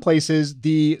in some places,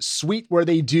 the suite where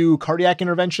they do cardiac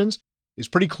interventions is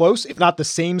pretty close, if not the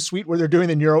same suite where they're doing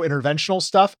the neurointerventional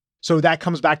stuff. So that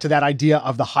comes back to that idea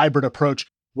of the hybrid approach.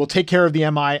 We'll take care of the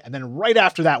MI, and then right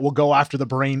after that, we'll go after the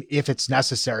brain if it's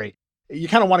necessary. You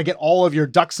kind of want to get all of your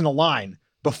ducks in a line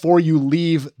before you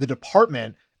leave the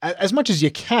department as much as you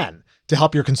can to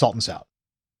help your consultants out.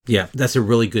 Yeah, that's a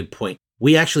really good point.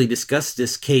 We actually discussed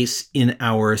this case in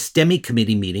our STEMI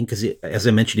committee meeting because, as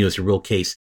I mentioned, it was a real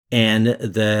case. And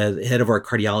the head of our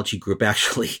cardiology group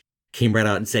actually came right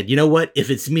out and said, you know what, if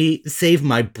it's me, save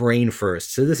my brain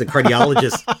first. So this is a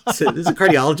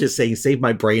cardiologist saying, save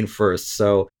my brain first.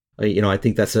 So, I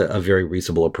think that's a very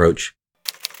reasonable approach.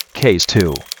 Case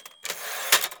 2.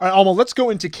 All right, Amal, let's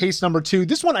go into case number 2.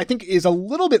 This one I think is a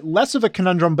little bit less of a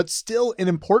conundrum, but still an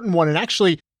important one, and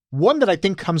actually one that I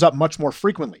think comes up much more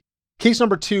frequently. Case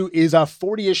number 2 is a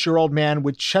 40-ish-year-old man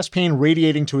with chest pain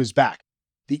radiating to his back.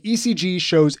 The ECG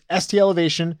shows ST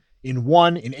elevation in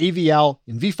 1, in AVL,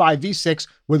 in V5, V6,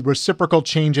 with reciprocal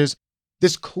changes.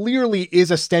 This clearly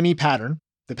is a STEMI pattern.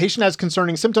 The patient has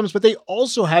concerning symptoms, but they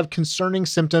also have concerning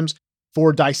symptoms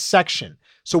for dissection.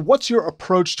 So what's your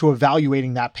approach to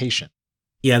evaluating that patient?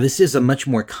 Yeah, this is a much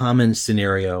more common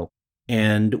scenario.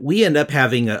 And we end up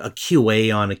having a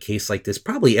QA on a case like this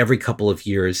probably every couple of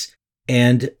years.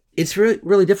 And it's really,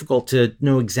 really difficult to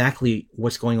know exactly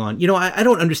what's going on. You know, I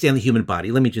don't understand the human body.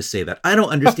 Let me just say that. I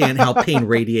don't understand how pain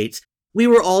radiates. We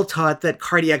were all taught that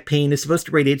cardiac pain is supposed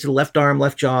to radiate to the left arm,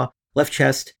 left jaw, left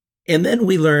chest. And then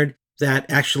we learned that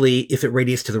actually, if it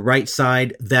radiates to the right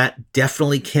side, that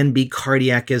definitely can be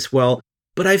cardiac as well.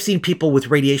 But I've seen people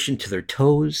with radiation to their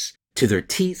toes, to their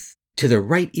teeth, to their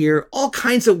right ear, all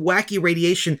kinds of wacky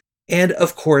radiation. And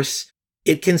of course,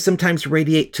 it can sometimes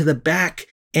radiate to the back.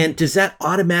 And does that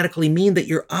automatically mean that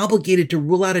you're obligated to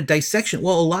rule out a dissection?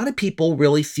 Well, a lot of people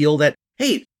really feel that,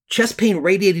 hey, chest pain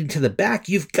radiating to the back,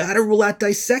 you've got to rule out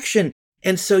dissection.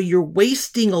 And so you're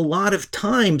wasting a lot of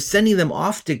time sending them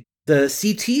off to the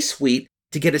CT suite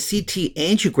to get a CT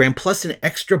angiogram plus an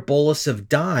extra bolus of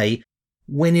dye,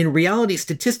 when in reality,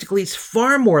 statistically, it's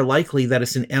far more likely that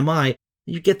it's an MI.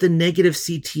 You get the negative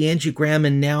CT angiogram,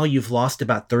 and now you've lost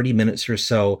about 30 minutes or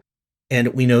so.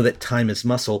 And we know that time is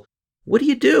muscle. What do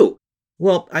you do?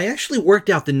 Well, I actually worked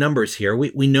out the numbers here.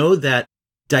 We know that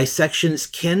dissections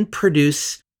can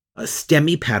produce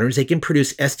STEMI patterns. They can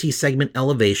produce ST segment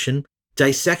elevation.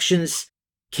 Dissections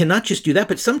cannot just do that,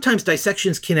 but sometimes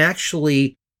dissections can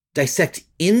actually dissect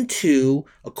into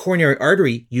a coronary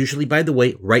artery, usually, by the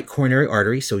way, right coronary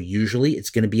artery. So usually it's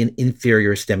going to be an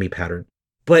inferior STEMI pattern.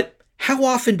 But how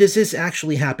often does this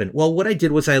actually happen? Well, what I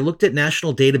did was I looked at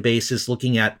national databases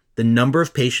looking at the number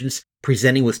of patients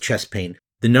presenting with chest pain,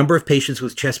 the number of patients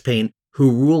with chest pain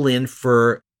who rule in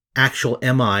for actual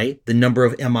MI, the number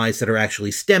of MIs that are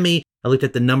actually STEMI. I looked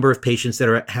at the number of patients that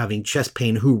are having chest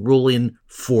pain who rule in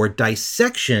for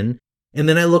dissection. And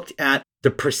then I looked at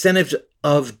the percentage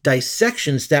of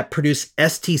dissections that produce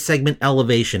ST segment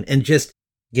elevation. And just,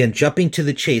 again, jumping to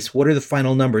the chase, what are the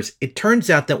final numbers? It turns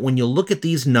out that when you look at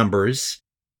these numbers,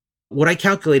 what I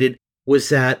calculated was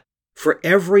that for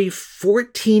every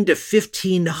 14 to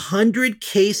 1,500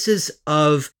 cases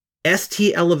of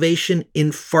ST elevation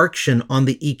infarction on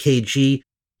the EKG,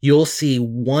 you'll see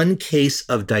 1 case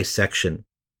of dissection.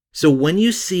 So when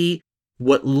you see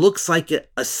what looks like a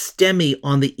STEMI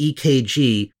on the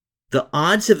EKG, the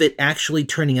odds of it actually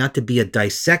turning out to be a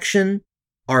dissection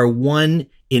are 1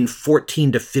 in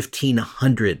 14 to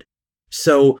 1,500.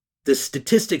 So the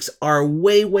statistics are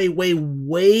way, way, way,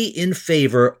 way in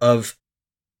favor of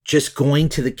just going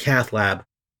to the cath lab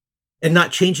and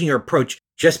not changing your approach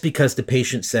just because the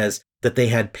patient says that they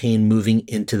had pain moving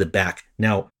into the back.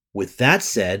 Now, with that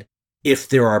said, if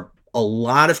there are a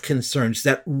lot of concerns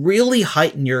that really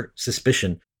heighten your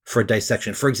suspicion for a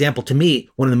dissection, for example, to me,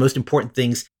 one of the most important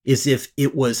things is if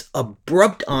it was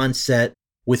abrupt onset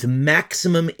with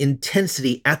maximum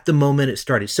intensity at the moment it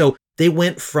started. So they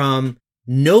went from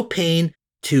no pain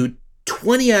to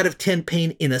 20 out of 10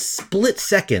 pain in a split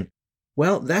second.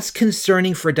 Well, that's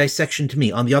concerning for a dissection to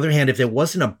me. On the other hand, if it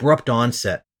wasn't abrupt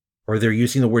onset, or they're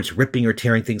using the words ripping or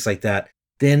tearing, things like that,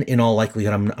 then in all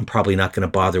likelihood, I'm probably not going to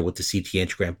bother with the CT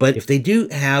angiogram. But if they do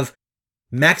have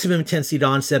maximum intensity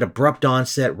onset, abrupt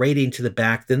onset, radiating to the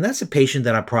back, then that's a patient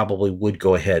that I probably would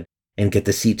go ahead and get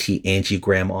the CT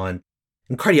angiogram on.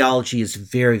 And cardiology is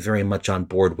very, very much on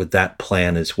board with that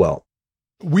plan as well.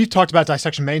 We've talked about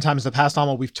dissection many times in the past,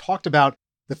 Amal. We've talked about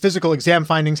the physical exam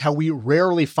findings, how we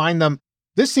rarely find them.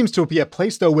 This seems to be a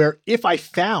place, though, where if I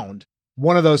found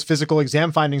one of those physical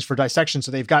exam findings for dissection,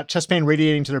 so they've got chest pain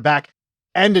radiating to their back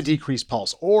and a decreased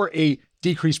pulse or a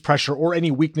decreased pressure or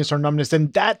any weakness or numbness, then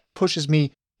that pushes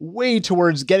me way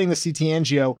towards getting the CT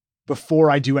angio before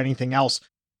I do anything else.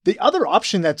 The other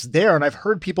option that's there, and I've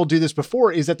heard people do this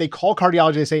before, is that they call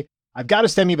cardiology. They say, I've got a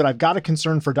STEMI, but I've got a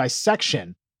concern for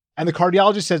dissection. And the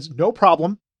cardiologist says, no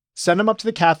problem. Send them up to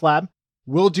the cath lab.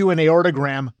 We'll do an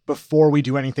aortogram before we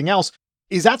do anything else.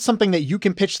 Is that something that you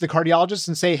can pitch to the cardiologist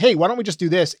and say, hey, why don't we just do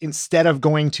this instead of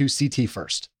going to CT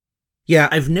first? Yeah,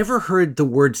 I've never heard the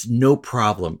words no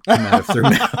problem come out of their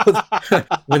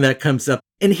mouth when that comes up.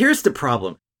 And here's the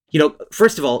problem. You know,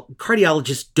 first of all,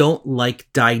 cardiologists don't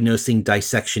like diagnosing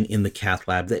dissection in the cath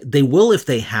lab. They will if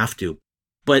they have to.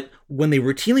 But when they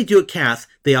routinely do a cath,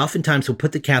 they oftentimes will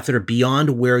put the catheter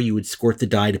beyond where you would squirt the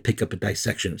dye to pick up a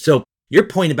dissection. So your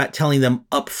point about telling them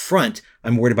up front,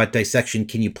 I'm worried about dissection.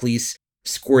 Can you please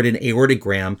squirt an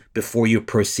aortogram before you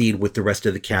proceed with the rest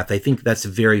of the cath? I think that's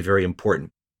very, very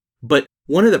important. But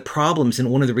one of the problems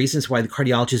and one of the reasons why the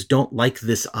cardiologists don't like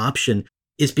this option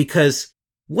is because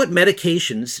what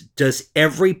medications does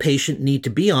every patient need to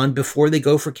be on before they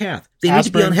go for cath? They need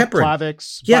to be on heparin.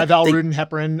 Plavix, bivalirudin,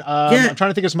 heparin. I'm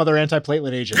trying to think of some other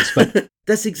antiplatelet agents. But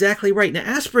that's exactly right. Now,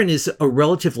 aspirin is a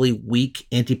relatively weak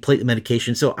antiplatelet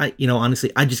medication. So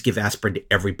honestly, I just give aspirin to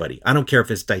everybody. I don't care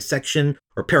if it's dissection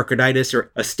or pericarditis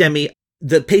or a STEMI.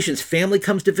 The patient's family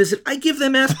comes to visit, I give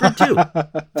them aspirin too.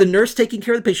 The nurse taking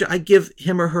care of the patient, I give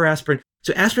him or her aspirin.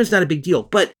 So aspirin's not a big deal.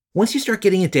 But once you start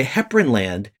getting into heparin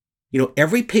land,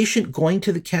 every patient going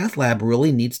to the cath lab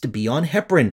really needs to be on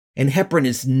heparin, and heparin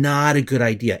is not a good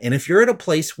idea. And if you're at a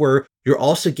place where you're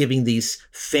also giving these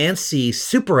fancy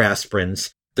super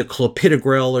aspirins, the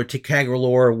clopidogrel or ticagrelor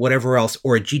or whatever else,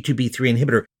 or a G2B3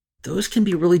 inhibitor, those can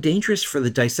be really dangerous for the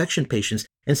dissection patients.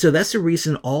 And so that's the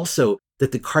reason also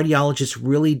that the cardiologists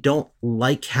really don't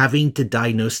like having to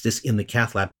diagnose this in the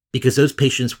cath lab, because those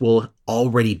patients will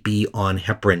already be on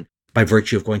heparin by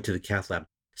virtue of going to the cath lab.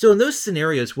 So in those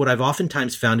scenarios, what I've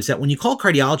oftentimes found is that when you call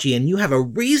cardiology and you have a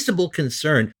reasonable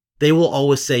concern, they will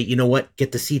always say, you know what,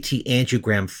 get the CT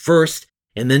angiogram first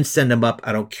and then send them up.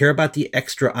 I don't care about the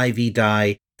extra IV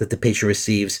dye that the patient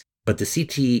receives, but the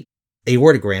CT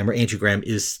aortogram or angiogram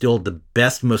is still the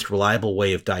best, most reliable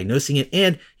way of diagnosing it.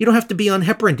 And you don't have to be on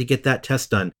heparin to get that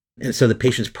test done. And so the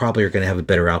patients probably are going to have a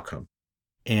better outcome.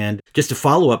 And just to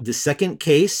follow up, the second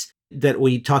case that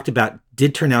we talked about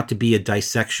did turn out to be a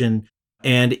dissection.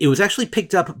 And it was actually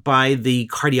picked up by the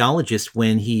cardiologist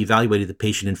when he evaluated the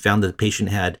patient and found that the patient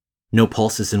had no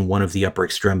pulses in one of the upper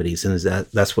extremities. And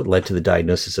that's what led to the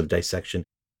diagnosis of dissection.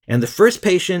 And the first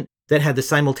patient that had the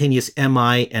simultaneous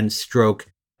MI and stroke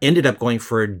ended up going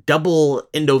for double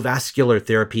endovascular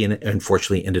therapy and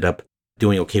unfortunately ended up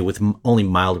doing okay with only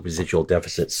mild residual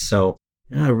deficits. So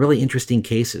really interesting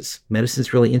cases.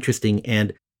 Medicine's really interesting.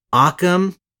 And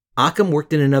Occam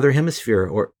worked in another hemisphere,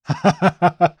 or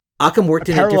Occam worked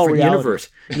in a different universe.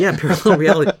 Yeah, parallel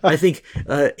reality. I think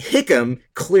Hickam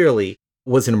clearly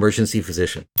was an emergency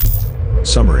physician.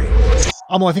 Summary.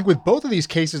 Amal, I think with both of these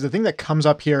cases, the thing that comes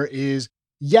up here is,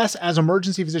 yes, as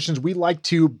emergency physicians, we like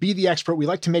to be the expert. We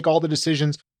like to make all the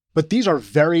decisions, but these are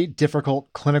very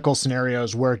difficult clinical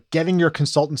scenarios where getting your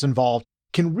consultants involved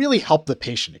can really help the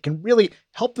patient. It can really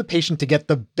help the patient to get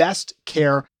the best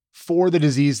care for the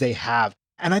disease they have.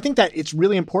 And I think that it's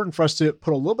really important for us to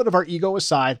put a little bit of our ego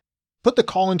aside, put the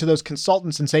call into those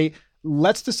consultants and say,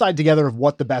 let's decide together of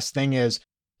what the best thing is.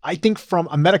 I think from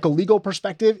a medical legal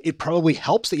perspective, it probably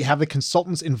helps that you have the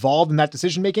consultants involved in that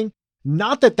decision-making.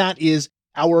 Not that that is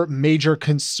our major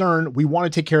concern. We want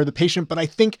to take care of the patient, but I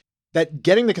think that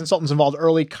getting the consultants involved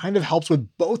early kind of helps with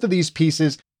both of these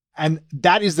pieces. And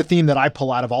that is the theme that I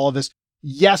pull out of all of this.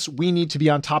 Yes, we need to be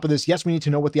on top of this. Yes, we need to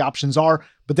know what the options are,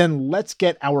 but then let's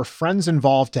get our friends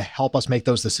involved to help us make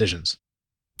those decisions.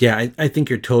 Yeah, I think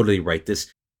you're totally right.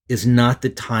 This is not the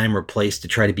time or place to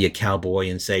try to be a cowboy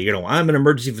and say, I'm an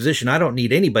emergency physician. I don't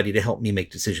need anybody to help me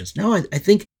make decisions. No, I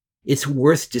think it's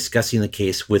worth discussing the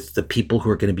case with the people who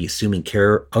are going to be assuming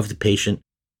care of the patient.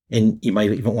 And you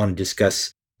might even want to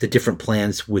discuss the different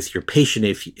plans with your patient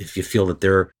if you feel that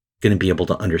they're going to be able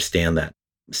to understand that.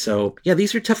 So yeah,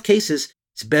 these are tough cases.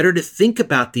 It's better to think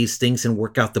about these things and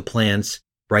work out the plans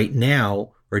right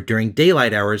now or during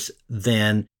daylight hours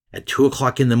than at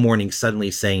 2:00 in the morning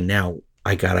suddenly saying, now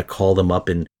I got to call them up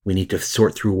and we need to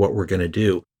sort through what we're going to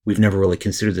do. We've never really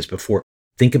considered this before.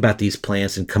 Think about these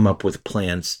plans and come up with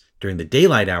plans during the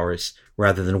daylight hours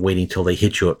rather than waiting till they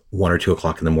hit you at 1 or 2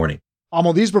 o'clock in the morning.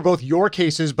 Amal, these were both your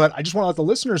cases, but I just want to let the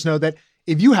listeners know that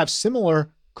if you have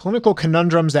similar clinical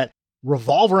conundrums that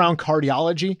revolve around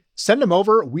cardiology, send them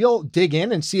over. We'll dig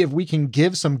in and see if we can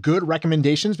give some good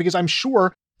recommendations, because I'm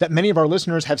sure that many of our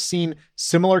listeners have seen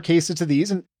similar cases to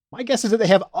these. And my guess is that they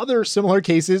have other similar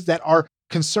cases that are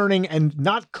concerning and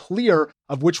not clear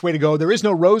of which way to go. There is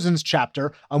no Rosen's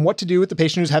chapter on what to do with the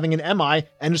patient who's having an MI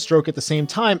and a stroke at the same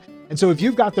time. And so if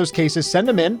you've got those cases, send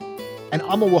them in and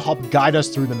Amal will help guide us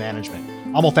through the management.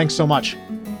 Amal, thanks so much.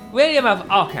 William of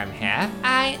Ockham here.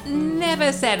 I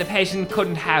never said a patient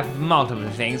couldn't have multiple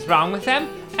things wrong with them,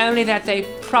 only that they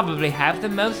probably have the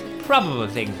most probable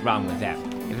things wrong with them.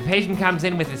 If a patient comes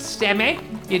in with a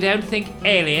STEMI, you don't think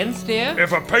aliens, do you?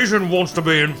 If a patient wants to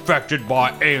be infected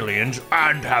by aliens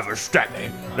and have a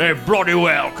STEMI, they bloody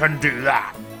well can do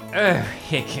that. Ugh,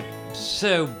 Hickam,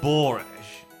 so boorish.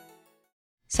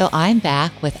 So I'm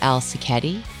back with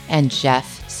Sacchetti and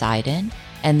Jeff Seiden,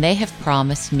 and they have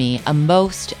promised me a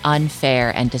most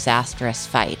unfair and disastrous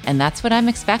fight, and that's what I'm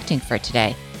expecting for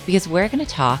today. because we're going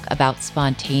to talk about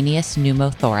spontaneous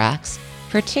pneumothorax,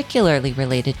 particularly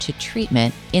related to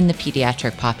treatment in the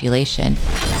pediatric population.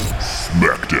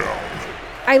 Smackdown.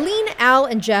 Ilene, Al,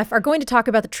 and Jeff are going to talk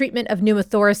about the treatment of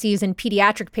pneumothoraces in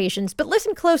pediatric patients, but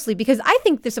listen closely because I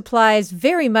think this applies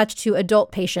very much to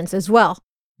adult patients as well.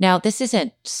 Now, this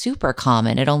isn't super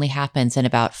common. It only happens in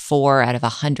about 4 out of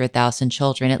 100,000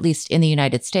 children, at least in the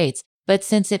United States. But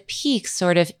since it peaks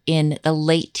sort of in the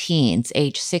late teens,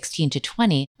 age 16 to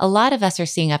 20, a lot of us are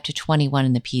seeing up to 21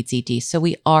 in the PEDS-ED, so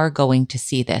we are going to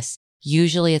see this.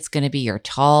 Usually it's going to be your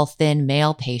tall, thin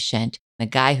male patient, the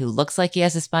guy who looks like he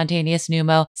has a spontaneous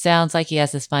pneumo, sounds like he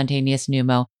has a spontaneous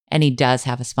pneumo, and he does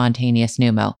have a spontaneous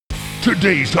pneumo.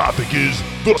 Today's topic is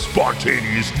the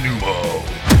spontaneous pneumo.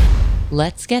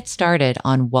 Let's get started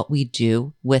on what we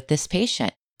do with this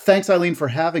patient. Thanks, Ilene, for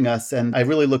having us, and I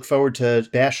really look forward to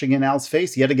bashing in Al's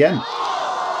face yet again.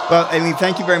 Well, Ilene,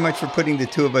 thank you very much for putting the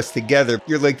two of us together.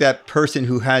 You're like that person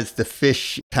who has the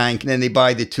fish tank, and then they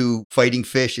buy the 2 fighting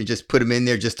fish and just put them in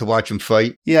there just to watch them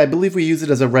fight. Yeah, I believe we use it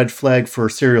as a red flag for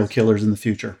serial killers in the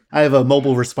future. I have a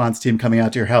mobile response team coming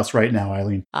out to your house right now,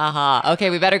 Ilene. Okay,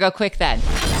 we better go quick then.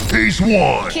 Case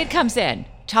 1. Kid comes in,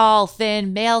 tall,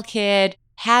 thin, male kid,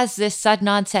 has this sudden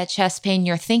onset chest pain.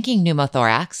 You're thinking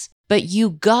pneumothorax, but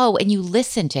you go and you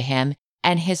listen to him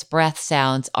and his breath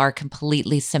sounds are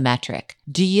completely symmetric.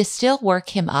 Do you still work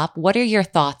him up? What are your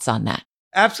thoughts on that?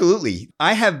 Absolutely.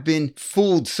 I have been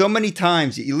fooled so many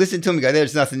times. You listen to him and go,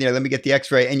 there's nothing there. Let me get the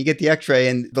x-ray. And you get the x-ray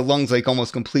and the lung's like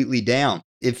almost completely down.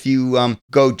 If you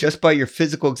go just by your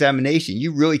physical examination,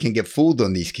 you really can get fooled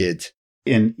on these kids.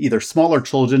 In either smaller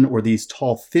children or these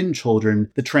tall, thin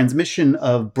children, the transmission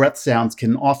of breath sounds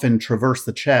can often traverse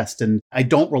the chest, and I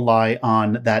don't rely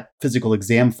on that physical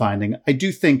exam finding. I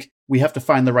do think we have to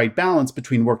find the right balance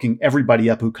between working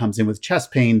everybody up who comes in with chest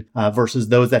pain versus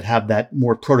those that have that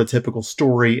more prototypical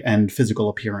story and physical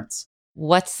appearance.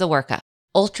 What's the workup?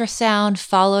 Ultrasound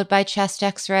followed by chest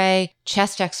x-ray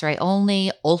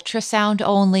only, ultrasound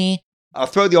only. I'll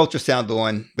throw the ultrasound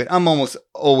on, but I'm almost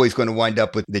always going to wind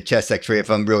up with the chest x-ray if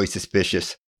I'm really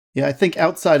suspicious. Yeah, I think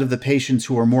outside of the patients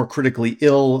who are more critically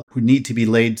ill, who need to be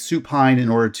laid supine in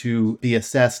order to be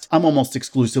assessed, I'm almost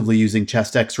exclusively using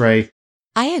chest x-ray.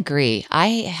 I agree. I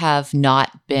have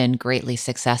not been greatly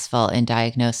successful in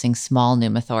diagnosing small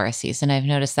pneumothoraces, and I've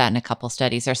noticed that in a couple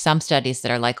studies. There are some studies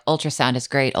that are like, ultrasound is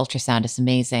great, ultrasound is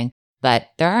amazing, but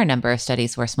there are a number of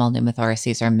studies where small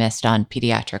pneumothoraces are missed on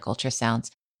pediatric ultrasounds.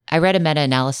 I read a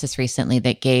meta-analysis recently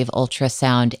that gave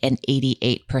ultrasound an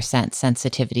 88%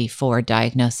 sensitivity for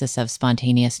diagnosis of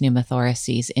spontaneous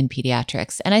pneumothoraces in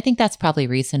pediatrics, and I think that's probably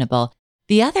reasonable.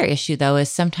 The other issue, though, is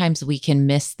sometimes we can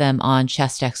miss them on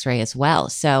chest x-ray as well.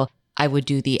 So I would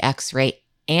do the x-ray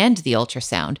and the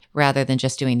ultrasound rather than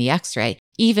just doing the x-ray,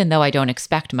 even though I don't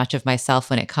expect much of myself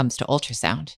when it comes to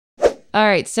ultrasound. All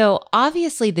right, so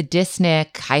obviously the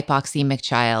dyspneic, hypoxemic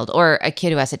child or a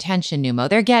kid who has a tension pneumo,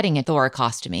 they're getting a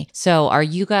thoracostomy. So are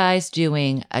you guys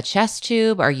doing a chest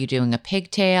tube? Are you doing a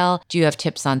pigtail? Do you have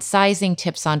tips on sizing,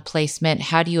 tips on placement?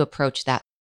 How do you approach that?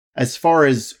 As far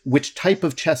as which type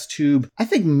of chest tube, I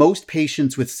think most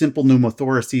patients with simple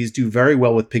pneumothoraces do very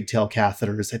well with pigtail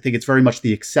catheters. I think it's very much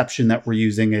the exception that we're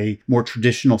using a more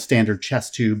traditional standard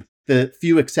chest tube. The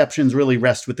few exceptions really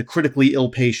rest with the critically ill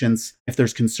patients, if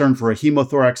there's concern for a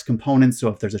hemothorax component, so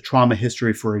if there's a trauma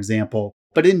history, for example.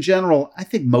 But in general, I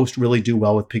think most really do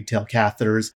well with pigtail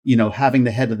catheters. You know, having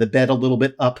the head of the bed a little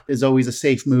bit up is always a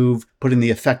safe move. Putting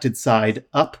the affected side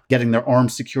up, getting their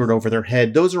arms secured over their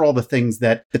head. Those are all the things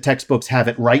that the textbooks have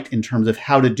it right in terms of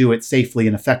how to do it safely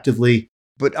and effectively.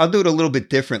 But I'll do it a little bit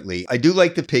differently. I do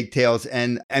like the pigtails,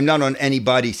 and I'm not on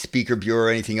anybody's speaker bureau or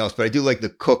anything else, but I do like the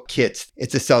Cook kits.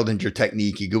 It's a Seldinger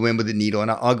technique. You go in with a needle, and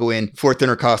I'll go in fourth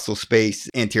intercostal space,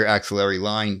 anterior axillary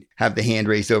line, have the hand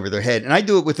raised over their head. And I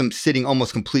do it with them sitting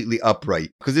almost completely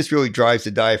upright because this really drives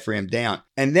the diaphragm down.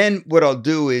 And then what I'll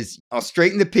do is I'll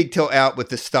straighten the pigtail out with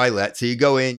the stylet. So you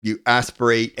go in, you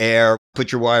aspirate air,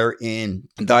 put your wire in,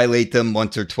 dilate them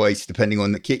once or twice, depending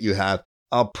on the kit you have.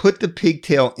 I'll put the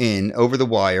pigtail in over the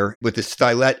wire with the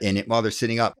stylet in it while they're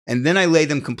sitting up. And then I lay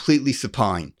them completely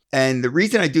supine. And the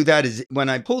reason I do that is when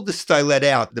I pull the stylet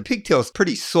out, the pigtail is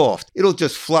pretty soft. It'll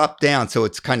just flop down, so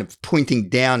it's kind of pointing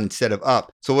down instead of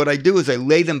up. So what I do is I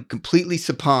lay them completely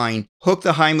supine, hook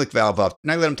the Heimlich valve up,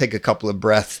 and I let them take a couple of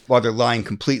breaths while they're lying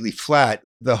completely flat.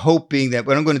 The hope being that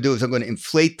what I'm going to do is I'm going to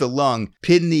inflate the lung,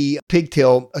 pin the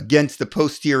pigtail against the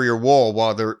posterior wall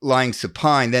while they're lying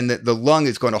supine. Then the lung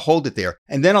is going to hold it there.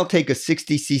 And then I'll take a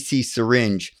 60 cc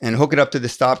syringe and hook it up to the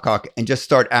stopcock and just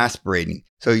start aspirating.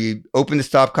 So you open the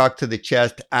stopcock to the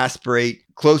chest, aspirate,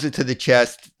 close it to the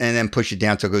chest, and then push it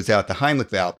down so it goes out the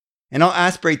Heimlich valve. And I'll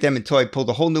aspirate them until I pull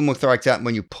the whole pneumothorax out. And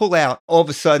when you pull out, all of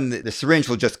a sudden the syringe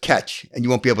will just catch and you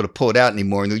won't be able to pull it out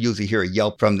anymore. And you'll usually hear a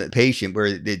yelp from the patient where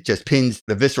it just pins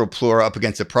the visceral pleura up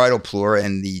against the parietal pleura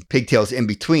and the pigtails in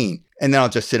between. And then I'll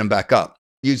just sit them back up.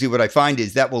 Usually what I find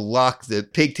is that will lock the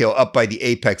pigtail up by the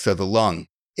apex of the lung.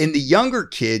 In the younger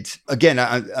kids, again,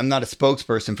 I'm not a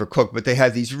spokesperson for Cook, but they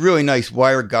have these really nice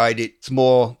wire-guided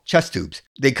small chest tubes.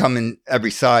 They come in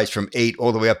every size from 8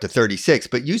 all the way up to 36.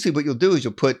 But usually what you'll do is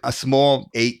you'll put a small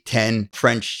 8, 10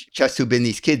 French chest tube in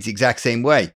these kids the exact same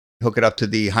way. Hook it up to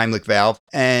the Heimlich valve,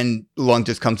 and the lung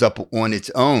just comes up on its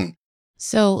own.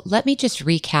 So let me just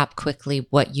recap quickly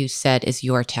what you said is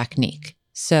your technique.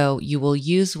 So you will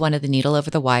use one of the needle over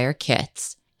the wire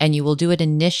kits, and you will do it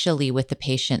initially with the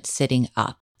patient sitting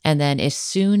up. And then as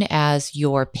soon as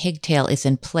your pigtail is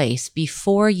in place,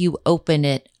 before you open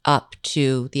it up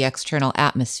to the external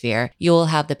atmosphere, you will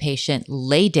have the patient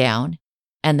lay down.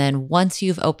 And then once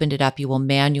you've opened it up, you will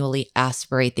manually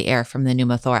aspirate the air from the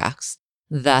pneumothorax,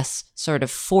 thus sort of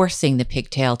forcing the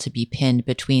pigtail to be pinned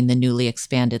between the newly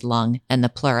expanded lung and the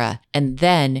pleura. And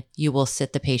then you will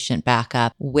sit the patient back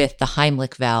up with the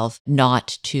Heimlich valve,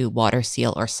 not to water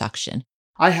seal or suction.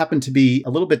 I happen to be a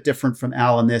little bit different from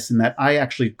Al in this, in that I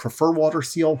actually prefer water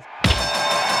seal.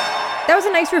 That was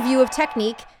a nice review of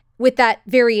technique with that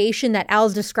variation that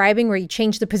Al's describing, where you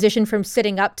change the position from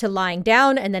sitting up to lying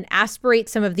down and then aspirate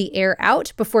some of the air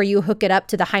out before you hook it up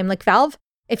to the Heimlich valve.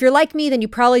 If you're like me, then you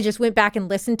probably just went back and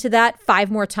listened to that 5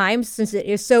 more times, since it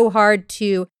is so hard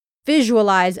to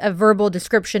visualize a verbal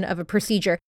description of a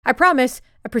procedure. I promise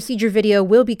a procedure video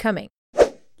will be coming.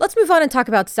 Let's move on and talk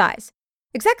about size.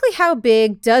 Exactly how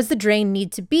big does the drain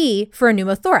need to be for a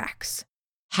pneumothorax?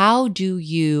 How do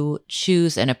you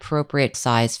choose an appropriate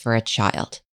size for a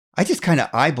child? I just kind of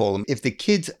eyeball them. If the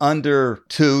kid's under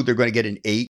 2, they're going to get an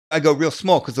 8. I go real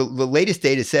small because the latest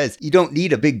data says you don't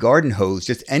need a big garden hose.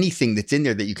 Just anything that's in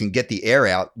there that you can get the air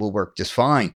out will work just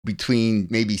fine. Between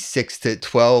maybe 6 to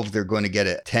 12, they're going to get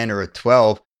a 10 or a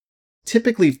 12.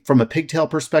 Typically, from a pigtail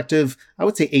perspective, I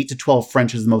would say 8 to 12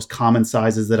 French is the most common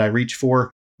sizes that I reach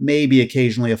for. Maybe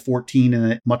occasionally a 14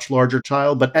 in a much larger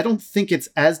child, but I don't think it's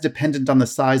as dependent on the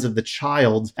size of the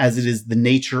child as it is the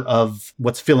nature of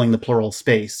what's filling the pleural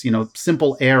space.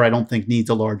 Simple air I don't think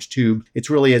needs a large tube. It's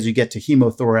really as you get to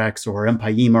hemothorax or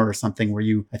empyema or something where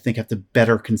you, I think, have to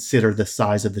better consider the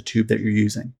size of the tube that you're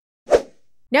using.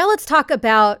 Now let's talk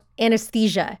about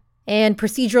anesthesia and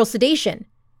procedural sedation.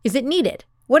 Is it needed?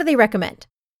 What do they recommend?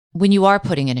 When you are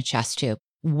putting in a chest tube,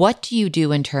 what do you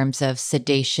do in terms of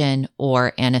sedation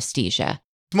or anesthesia?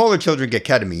 Smaller children get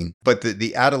ketamine, but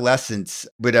the adolescents,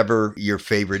 whatever your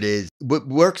favorite is, what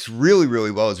works really,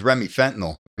 really well is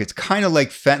remifentanil. It's kind of like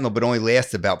fentanyl, but only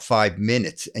lasts about 5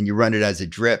 minutes, and you run it as a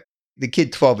drip. The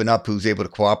kid 12 and up who's able to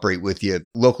cooperate with you,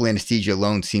 local anesthesia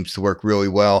alone seems to work really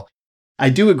well. I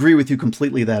do agree with you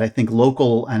completely that I think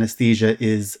local anesthesia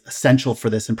is essential for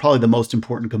this and probably the most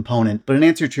important component. But in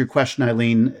answer to your question,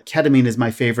 Ilene, ketamine is my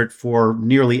favorite for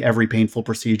nearly every painful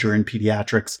procedure in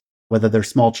pediatrics, whether they're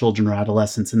small children or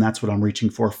adolescents, and that's what I'm reaching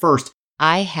for first.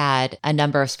 I had a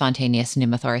number of spontaneous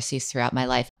pneumothoraces throughout my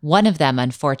life. One of them,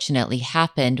 unfortunately,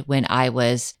 happened when I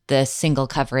was the single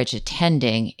coverage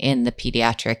attending in the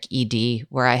pediatric ED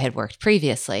where I had worked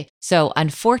previously. So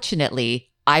unfortunately,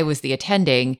 I was the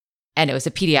attending. And it was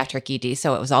a pediatric ED,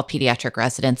 so it was all pediatric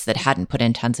residents that hadn't put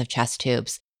in tons of chest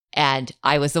tubes. And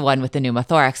I was the one with the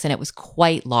pneumothorax, and it was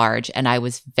quite large, and I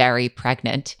was very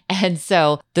pregnant. And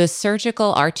so the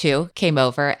surgical R2 came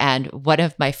over, and one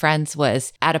of my friends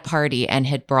was at a party and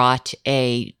had brought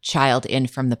a child in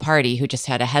from the party who just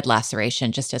had a head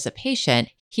laceration just as a patient.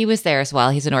 He was there as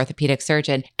well. He's an orthopedic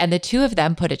surgeon. And the two of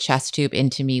them put a chest tube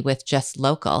into me with just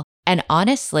local. And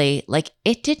honestly,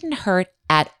 it didn't hurt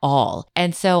at all.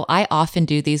 And so I often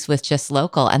do these with just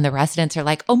local, and the residents are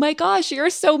like, oh my gosh, you're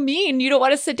so mean. You don't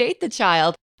want to sedate the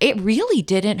child. It really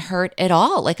didn't hurt at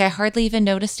all. I hardly even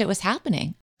noticed it was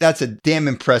happening. That's a damn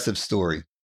impressive story.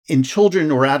 In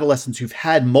children or adolescents who've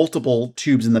had multiple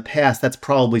tubes in the past, that's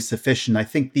probably sufficient. I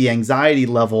think the anxiety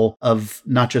level of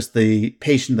not just the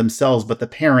patient themselves, but the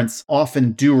parents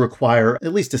often do require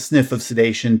at least a sniff of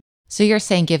sedation. So you're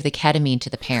saying give the ketamine to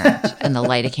the parent and the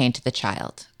lidocaine to the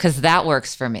child, because that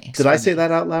works for me. Did I say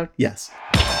that out loud? Yes.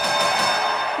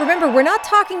 Remember, we're not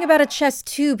talking about a chest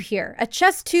tube here. A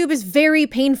chest tube is very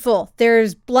painful.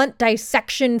 There's blunt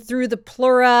dissection through the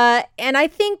pleura, and I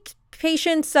think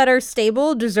patients that are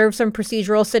stable deserve some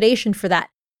procedural sedation for that.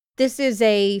 This is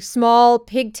a small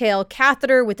pigtail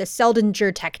catheter with a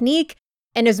Seldinger technique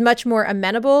and is much more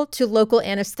amenable to local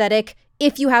anesthetic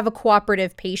if you have a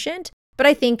cooperative patient. But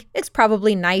I think it's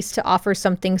probably nice to offer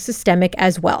something systemic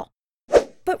as well.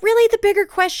 But really the bigger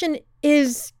question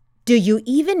is, do you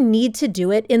even need to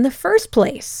do it in the first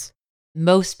place?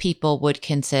 Most people would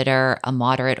consider a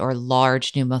moderate or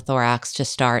large pneumothorax to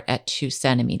start at 2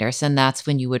 centimeters, and that's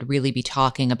when you would really be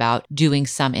talking about doing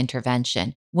some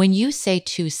intervention. When you say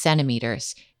 2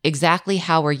 centimeters, exactly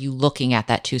how are you looking at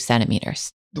that 2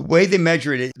 centimeters? The way they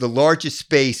measure it, the largest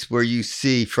space where you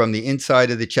see from the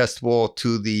inside of the chest wall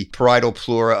to the parietal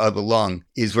pleura of the lung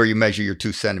is where you measure your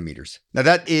 2 centimeters. Now,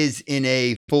 that is in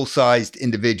a full-sized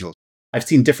individual. I've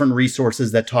seen different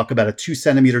resources that talk about a 2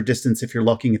 centimeter distance if you're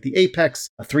looking at the apex,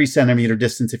 a 3 centimeter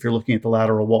distance if you're looking at the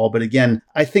lateral wall. But again,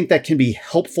 I think that can be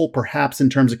helpful perhaps in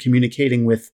terms of communicating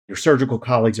with your surgical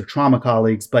colleagues or trauma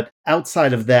colleagues. But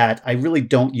outside of that, I really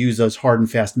don't use those hard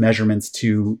and fast measurements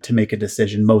to make a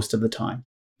decision most of the time.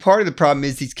 Part of the problem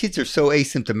is these kids are so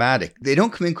asymptomatic. They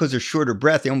don't come in because they're short of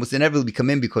breath. They almost inevitably come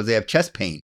in because they have chest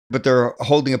pain. But they're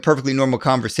holding a perfectly normal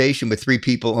conversation with 3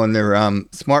 people on their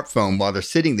smartphone while they're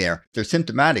sitting there. They're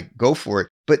symptomatic. Go for it.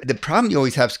 But the problem you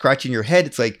always have scratching your head,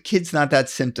 it's like, kid's not that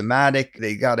symptomatic.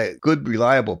 They got a good,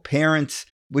 reliable parents.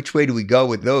 Which way do we go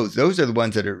with those? Those are the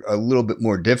ones that are a little bit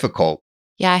more difficult.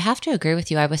 Yeah, I have to agree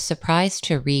with you. I was surprised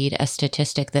to read a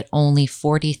statistic that only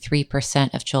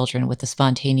 43% of children with a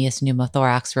spontaneous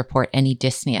pneumothorax report any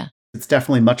dyspnea. It's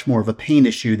definitely much more of a pain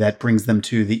issue that brings them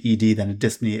to the ED than a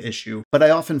dyspnea issue. But I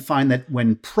often find that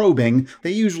when probing,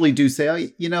 they usually do say,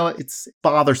 oh, it's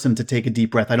bothersome to take a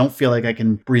deep breath. I don't feel like I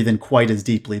can breathe in quite as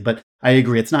deeply. But I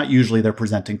agree, it's not usually their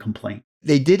presenting complaint.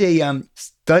 They did a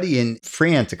study in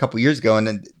France a couple years ago, and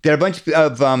they had a bunch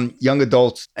of young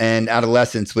adults and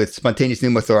adolescents with spontaneous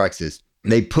pneumothoraxes.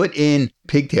 They put in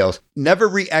pigtails, never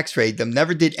re-x-rayed them,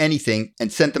 never did anything,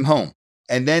 and sent them home.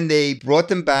 And then they brought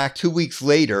them back 2 weeks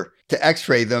later to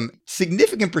x-ray them.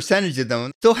 Significant percentage of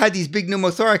them still had these big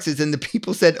pneumothoraxes, and the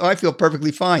people said, oh, I feel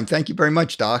perfectly fine. Thank you very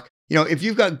much, doc. If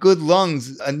you've got good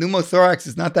lungs, a pneumothorax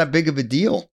is not that big of a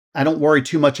deal. I don't worry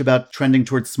too much about trending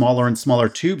towards smaller and smaller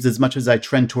tubes as much as I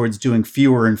trend towards doing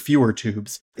fewer and fewer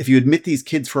tubes. If you admit these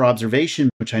kids for observation,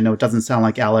 which I know it doesn't sound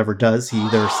like Al ever does, he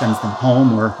either sends them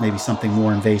home or maybe something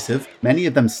more invasive. Many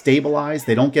of them stabilize,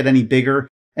 they don't get any bigger,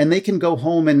 and they can go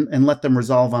home and let them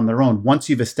resolve on their own once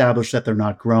you've established that they're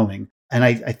not growing. And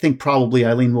I think probably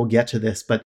Ilene will get to this,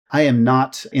 but I am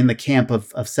not in the camp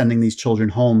of sending these children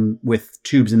home with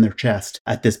tubes in their chest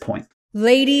at this point.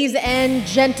 Ladies and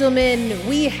gentlemen,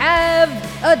 we have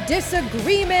a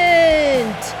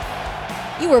disagreement.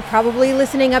 You were probably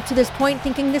listening up to this point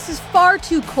thinking this is far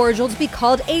too cordial to be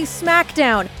called a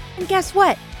Smackdown. And guess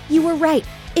what? You were right.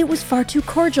 It was far too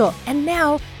cordial. And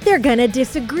now they're gonna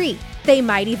disagree. They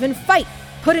might even fight.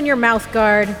 Put in your mouth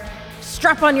guard.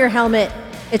 Strap on your helmet.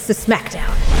 It's the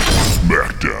Smackdown.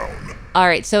 Smackdown. All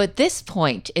right, so at this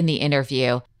point in the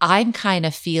interview, I'm kind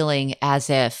of feeling as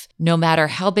if no matter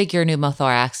how big your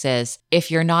pneumothorax is,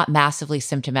 if you're not massively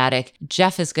symptomatic,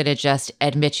 Jeff is going to just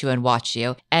admit you and watch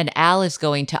you, and Al is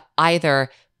going to either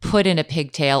put in a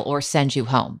pigtail or send you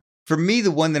home. For me, the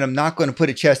one that I'm not going to put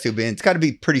a chest tube in, it's got to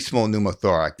be pretty small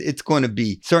pneumothorax. It's going to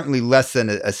be certainly less than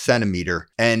a centimeter.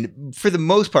 And for the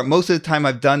most part, most of the time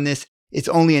I've done this, it's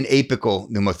only an apical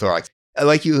pneumothorax.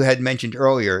 Like you had mentioned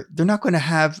earlier, they're not going to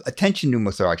have a tension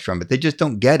pneumothorax from it. They just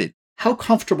don't get it. How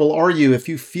comfortable are you if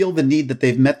you feel the need that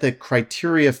they've met the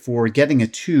criteria for getting a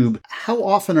tube? How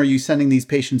often are you sending these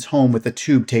patients home with a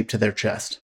tube taped to their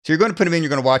chest? So you're going to put them in, you're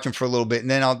going to watch them for a little bit,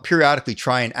 and then I'll periodically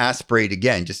try and aspirate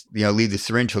again. Just, leave the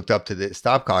syringe hooked up to the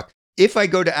stopcock. If I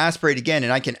go to aspirate again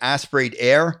and I can aspirate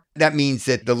air, that means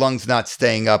that the lung's not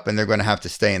staying up and they're going to have to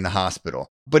stay in the hospital.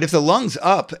 But if the lung's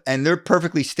up and they're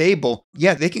perfectly stable,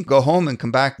 yeah, they can go home and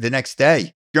come back the next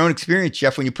day. Your own experience,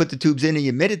 Jeff, when you put the tubes in and you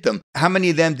admitted them, how many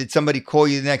of them did somebody call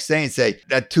you the next day and say,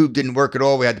 that tube didn't work at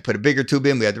all, we had to put a bigger tube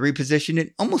in, we had to reposition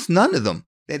it? Almost none of them.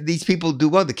 These people do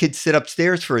well. The kids sit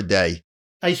upstairs for a day.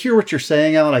 I hear what you're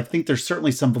saying, Alan. I think there's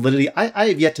certainly some validity. I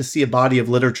have yet to see a body of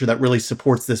literature that really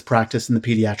supports this practice in the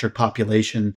pediatric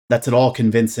population that's at all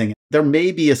convincing. There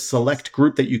may be a select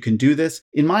group that you can do this.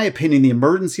 In my opinion, the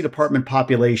emergency department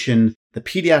population, the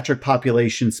pediatric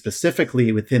population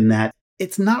specifically within that,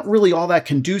 it's not really all that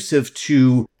conducive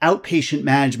to outpatient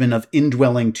management of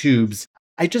indwelling tubes.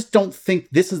 I just don't think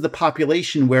this is the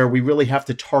population where we really have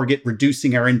to target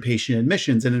reducing our inpatient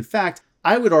admissions. And in fact,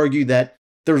 I would argue that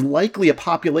there's likely a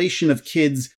population of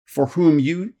kids for whom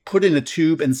you put in a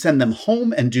tube and send them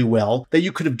home and do well, that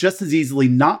you could have just as easily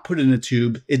not put in a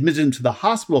tube, admitted them to the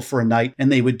hospital for a night,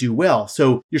 and they would do well.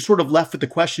 So you're sort of left with the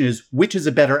question is, which is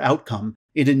a better outcome?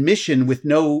 An admission with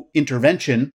no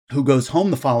intervention who goes home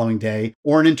the following day,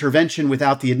 or an intervention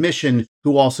without the admission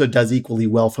who also does equally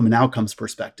well from an outcomes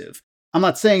perspective? I'm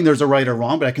not saying there's a right or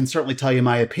wrong, but I can certainly tell you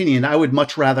my opinion. I would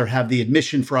much rather have the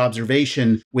admission for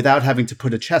observation without having to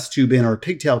put a chest tube in or a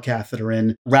pigtail catheter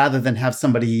in, rather than have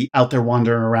somebody out there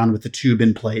wandering around with the tube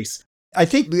in place. I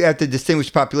think we have to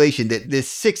distinguish population that this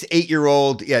 6,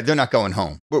 8-year-old, they're not going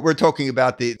home. We're talking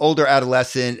about the older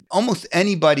adolescent, almost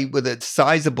anybody with a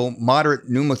sizable, moderate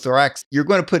pneumothorax. You're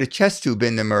going to put a chest tube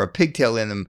in them or a pigtail in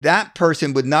them. That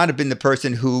person would not have been the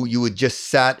person who you would just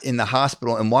sat in the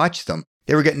hospital and watch them.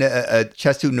 They were getting a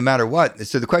chest tube no matter what.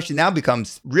 So the question now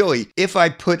becomes, really, if I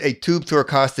put a tube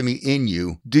thoracostomy in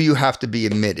you, do you have to be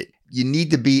admitted? You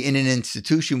need to be in an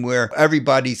institution where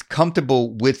everybody's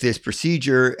comfortable with this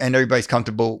procedure and everybody's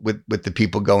comfortable with the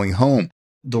people going home.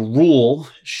 The rule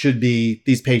should be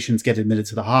these patients get admitted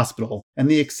to the hospital. And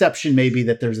the exception may be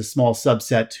that there's a small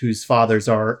subset whose fathers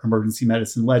are emergency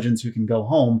medicine legends who can go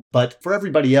home. But for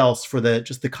everybody else, for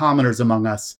just the commoners among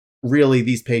us, really,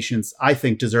 these patients, I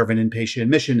think, deserve an inpatient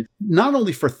admission, not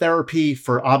only for therapy,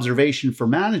 for observation, for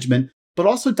management, but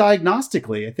also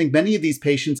diagnostically. I think many of these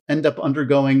patients end up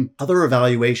undergoing other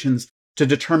evaluations to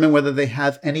determine whether they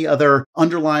have any other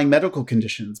underlying medical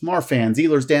conditions, Marfan's,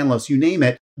 Ehlers-Danlos, you name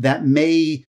it, that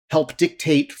may help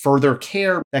dictate further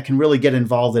care that can really get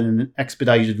involved in an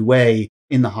expedited way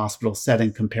in the hospital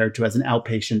setting compared to as an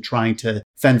outpatient trying to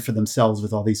fend for themselves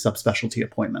with all these subspecialty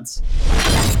appointments.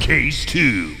 Case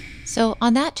 2. So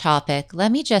on that topic,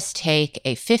 let me just take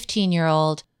a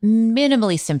 15-year-old,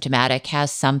 minimally symptomatic,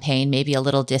 has some pain, maybe a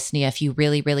little dyspnea if you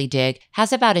really, really dig,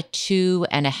 has about a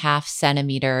 2.5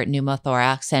 centimeter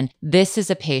pneumothorax. And this is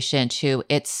a patient who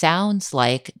it sounds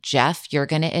like, Jeff, you're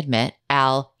going to admit,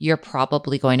 Al, you're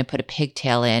probably going to put a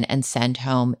pigtail in and send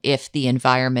home if the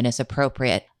environment is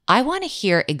appropriate. I want to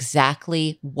hear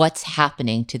exactly what's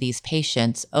happening to these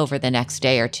patients over the next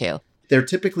day or two. They're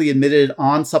typically admitted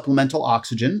on supplemental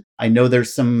oxygen. I know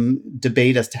there's some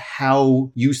debate as to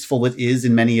how useful it is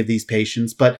in many of these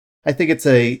patients, but I think it's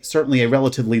certainly a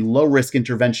relatively low-risk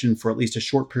intervention for at least a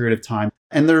short period of time.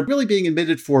 And they're really being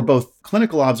admitted for both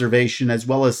clinical observation as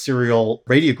well as serial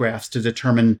radiographs to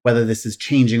determine whether this is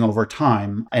changing over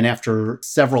time. And after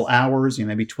several hours,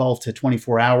 maybe 12 to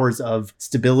 24 hours of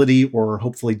stability or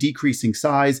hopefully decreasing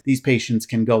size, these patients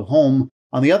can go home.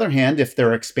 On the other hand, if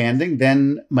they're expanding,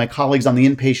 then my colleagues on the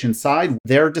inpatient side,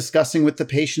 they're discussing with the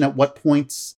patient at what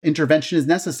points intervention is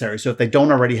necessary. So if they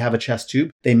don't already have a chest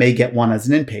tube, they may get one as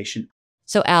an inpatient.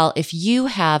 So Al, if you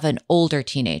have an older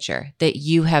teenager that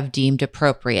you have deemed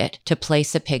appropriate to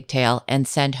place a pigtail and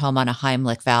send home on a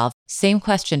Heimlich valve, same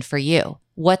question for you.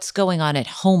 What's going on at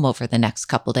home over the next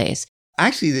couple days?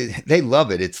 Actually, they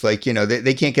love it. It's like,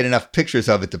 they can't get enough pictures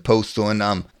of it to post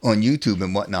on YouTube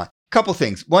and whatnot. Couple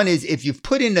things. One is if you've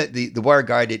put in the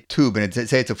wire-guided tube, and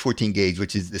say it's a 14 gauge,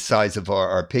 which is the size of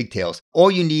our pigtails,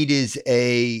 all you need is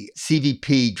a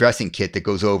CVP dressing kit that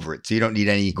goes over it. So you don't need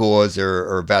any gauze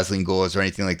or Vaseline gauze or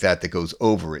anything like that goes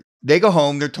over it. They go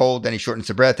home, they're told any shortness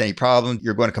of breath, any problem,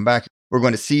 you're going to come back. We're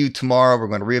going to see you tomorrow. We're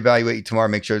going to reevaluate you tomorrow,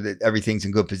 make sure that everything's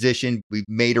in good position. We've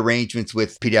made arrangements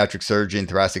with pediatric surgeon,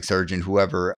 thoracic surgeon,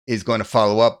 whoever is going to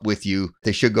follow up with you.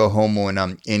 They should go home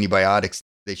on antibiotics.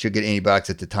 They should get antibiotics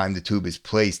at the time the tube is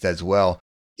placed as well.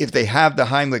 If they have the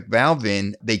Heimlich valve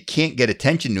in, they can't get a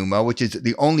tension pneumo, which is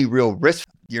the only real risk.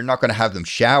 You're not going to have them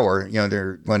shower.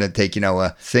 They're going to take,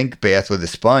 a sink bath with a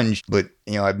sponge. But,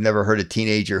 I've never heard a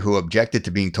teenager who objected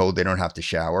to being told they don't have to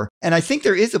shower. And I think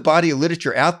there is a body of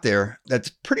literature out there that's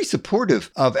pretty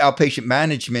supportive of outpatient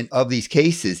management of these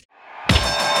cases.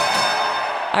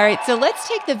 All right, so let's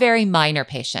take the very minor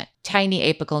patient,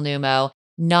 tiny apical pneumo.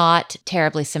 Not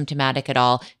terribly symptomatic at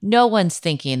all. No one's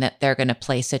thinking that they're going to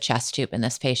place a chest tube in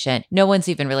this patient. No one's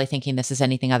even really thinking this is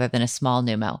anything other than a small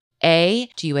pneumo. A,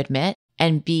 do you admit?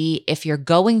 And B, if you're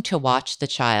going to watch the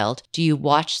child, do you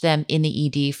watch them in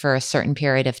the ED for a certain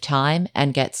period of time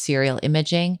and get serial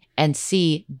imaging? And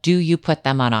C, do you put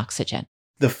them on oxygen?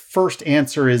 The first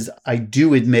answer is I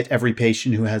do admit every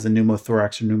patient who has a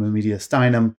pneumothorax or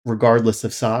pneumomediastinum, regardless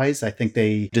of size. I think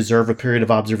they deserve a period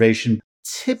of observation.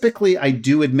 Typically, I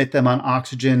do admit them on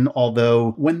oxygen,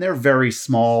 although when they're very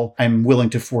small, I'm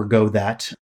willing to forego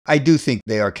that. I do think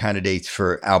they are candidates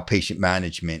for outpatient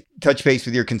management. Touch base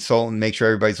with your consultant, make sure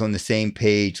everybody's on the same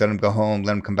page, let them go home,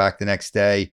 let them come back the next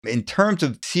day. In terms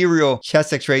of serial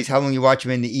chest x-rays, how long you watch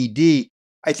them in the ED,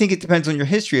 I think it depends on your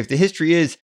history. If the history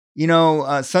is,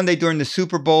 Sunday during the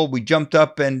Super Bowl, we jumped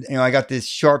up and, I got this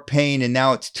sharp pain and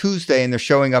now it's Tuesday and they're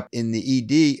showing up in the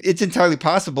ED. It's entirely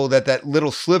possible that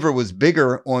little sliver was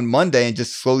bigger on Monday and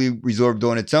just slowly resorbed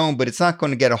on its own, but it's not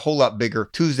going to get a whole lot bigger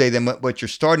Tuesday than what you're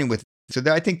starting with. So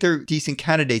I think they're decent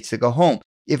candidates to go home.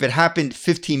 If it happened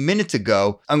 15 minutes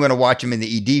ago, I'm going to watch them in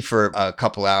the ED for a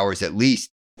couple hours at least.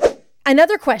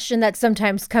 Another question that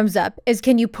sometimes comes up is,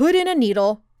 can you put in a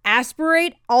needle,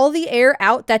 aspirate all the air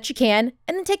out that you can,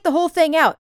 and then take the whole thing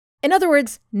out? In other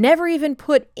words, never even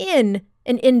put in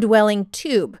an indwelling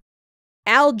tube.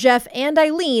 Al, Jeff, and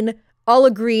Ilene all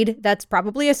agreed that's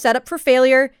probably a setup for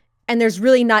failure, and there's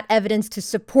really not evidence to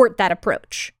support that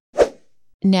approach.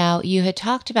 Now, you had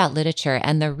talked about literature,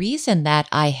 and the reason that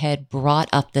I had brought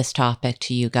up this topic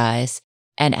to you guys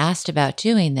and asked about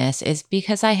doing this is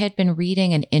because I had been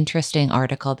reading an interesting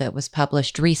article that was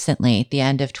published recently at the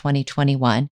end of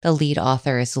 2021. The lead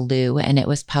author is Lou, and it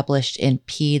was published in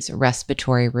Peds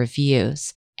Respiratory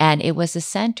Reviews. And it was a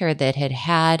center that had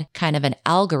had kind of an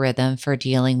algorithm for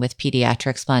dealing with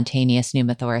pediatric spontaneous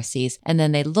pneumothoraces. And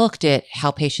then they looked at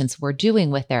how patients were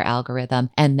doing with their algorithm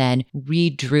and then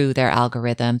redrew their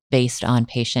algorithm based on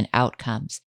patient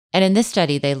outcomes. And in this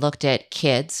study, they looked at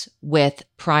kids with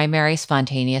primary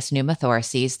spontaneous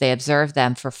pneumothoraces. They observed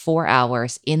them for 4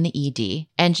 hours in the ED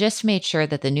and just made sure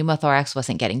that the pneumothorax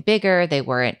wasn't getting bigger. They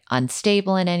weren't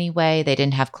unstable in any way. They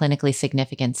didn't have clinically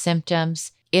significant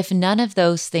symptoms. If none of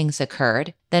those things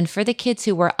occurred, then for the kids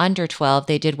who were under 12,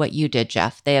 they did what you did,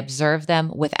 Jeff. They observed them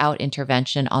without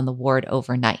intervention on the ward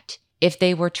overnight. If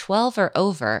they were 12 or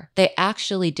over, they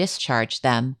actually discharged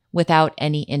them without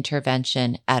any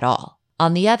intervention at all.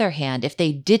 On the other hand, if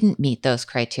they didn't meet those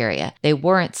criteria, they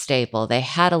weren't stable, they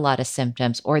had a lot of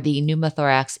symptoms, or the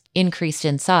pneumothorax increased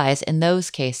in size, in those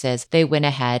cases, they went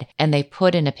ahead and they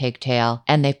put in a pigtail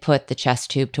and they put the chest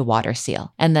tube to water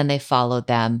seal. And then they followed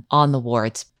them on the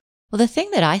wards. Well, the thing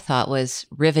that I thought was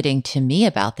riveting to me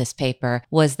about this paper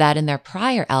was that in their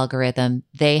prior algorithm,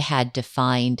 they had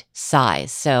defined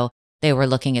size. So they were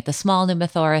looking at the small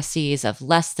pneumothoraces of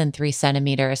less than 3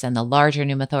 centimeters and the larger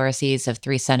pneumothoraces of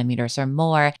 3 centimeters or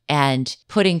more, and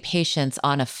putting patients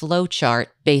on a flow chart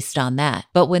based on that.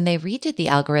 But when they redid the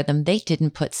algorithm, they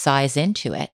didn't put size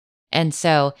into it. And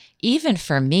so even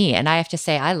for me, and I have to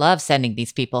say, I love sending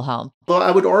these people home. Well,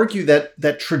 I would argue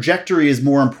that trajectory is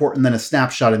more important than a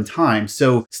snapshot in time.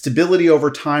 So stability over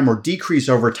time or decrease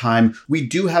over time, we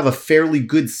do have a fairly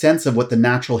good sense of what the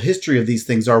natural history of these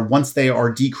things are once they are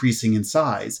decreasing in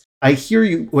size. I hear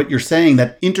you, what you're saying,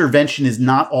 that intervention is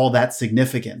not all that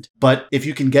significant. But if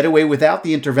you can get away without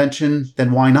the intervention,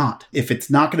 then why not? If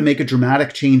it's not going to make a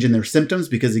dramatic change in their symptoms,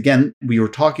 because again, we were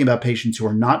talking about patients who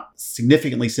are not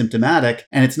significantly symptomatic,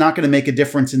 and it's not going to make a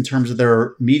difference in terms of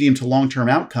their medium to long-term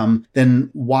outcome,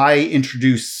 then why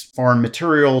introduce foreign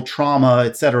material, trauma,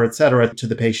 et cetera, to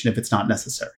the patient if it's not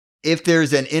necessary? If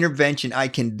there's an intervention I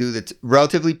can do that's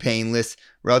relatively painless,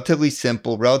 relatively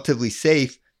simple, relatively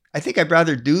safe, I think I'd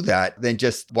rather do that than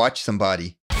just watch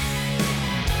somebody.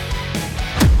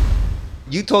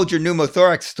 You told your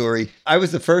pneumothorax story. I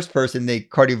was the first person they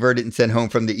cardioverted and sent home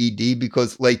from the ED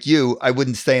because, like you, I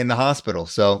wouldn't stay in the hospital.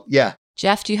 So, yeah.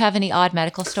 Jeff, do you have any odd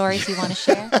medical stories you want to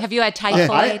share? Have you had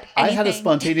typhoid? I had a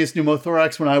spontaneous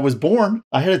pneumothorax when I was born.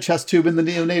 I had a chest tube in the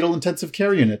neonatal intensive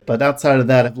care unit. But outside of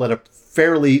that, I've led a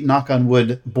fairly, knock on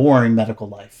wood, boring medical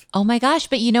life. Oh my gosh.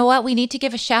 But you know what? We need to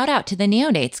give a shout out to the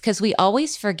neonates because we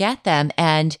always forget them.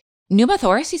 And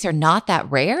pneumothoraces are not that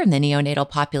rare in the neonatal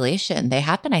population. They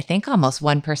happen, I think, almost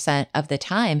 1% of the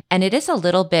time. And it is a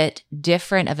little bit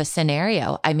different of a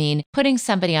scenario. I mean, putting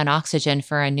somebody on oxygen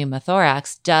for a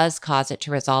pneumothorax does cause it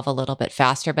to resolve a little bit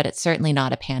faster, but it's certainly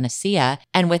not a panacea.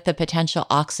 And with the potential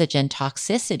oxygen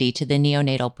toxicity to the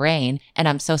neonatal brain, and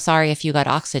I'm so sorry if you got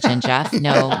oxygen, Jeff.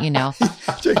 No,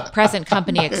 present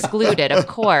company excluded, of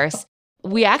course.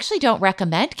 We actually don't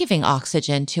recommend giving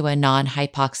oxygen to a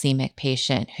non-hypoxemic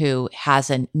patient who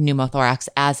has a pneumothorax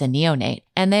as a neonate.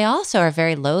 And they also are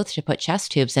very loath to put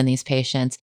chest tubes in these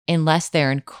patients unless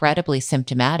they're incredibly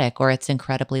symptomatic or it's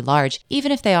incredibly large,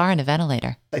 even if they are in a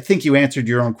ventilator. I think you answered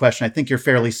your own question. I think you're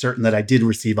fairly certain that I did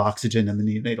receive oxygen in the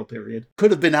neonatal period.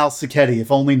 Could have been Al Sacchetti,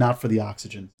 if only not for the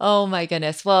oxygen. Oh my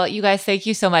goodness. Well, you guys, thank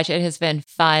you so much. It has been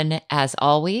fun as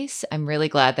always. I'm really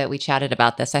glad that we chatted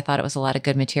about this. I thought it was a lot of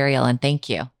good material, and thank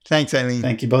you. Thanks, Eileen.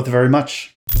 Thank you both very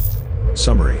much.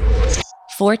 Summary.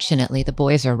 Fortunately, the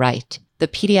boys are right. The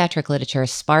pediatric literature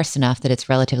is sparse enough that it's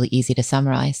relatively easy to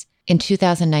summarize. In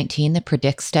 2019, the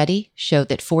PREDICT study showed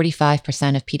that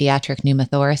 45% of pediatric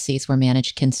pneumothoraces were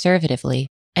managed conservatively,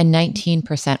 and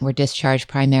 19% were discharged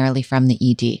primarily from the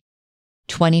ED.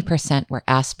 20% were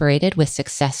aspirated with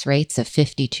success rates of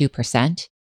 52%,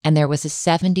 and there was a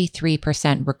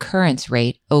 73% recurrence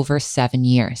rate over 7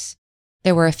 years.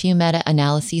 There were a few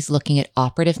meta-analyses looking at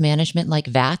operative management like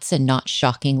VATS, and not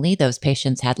shockingly, those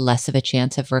patients had less of a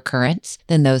chance of recurrence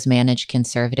than those managed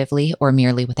conservatively or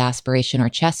merely with aspiration or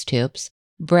chest tubes.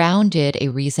 Brown did a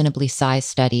reasonably sized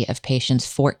study of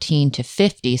patients 14 to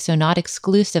 50, so not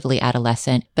exclusively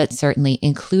adolescent, but certainly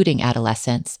including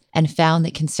adolescents, and found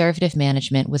that conservative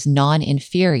management was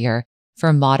non-inferior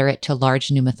for moderate to large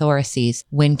pneumothoraces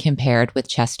when compared with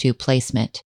chest tube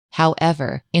placement.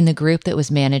 However, in the group that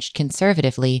was managed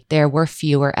conservatively, there were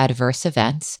fewer adverse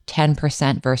events,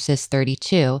 10% versus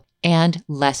 32, and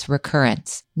less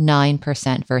recurrence,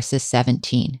 9% versus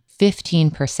 17.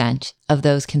 15% of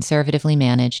those conservatively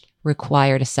managed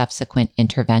required a subsequent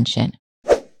intervention.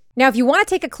 Now, if you want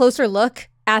to take a closer look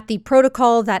at the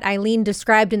protocol that Ilene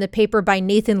described in the paper by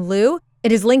Nathan Liu,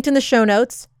 it is linked in the show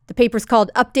notes. The paper is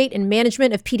called Update and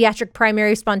Management of Pediatric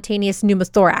Primary Spontaneous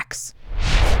Pneumothorax.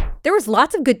 There was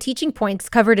lots of good teaching points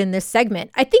covered in this segment.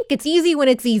 I think it's easy when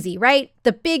it's easy, right?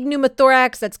 The big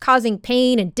pneumothorax that's causing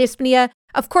pain and dyspnea,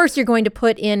 of course you're going to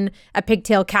put in a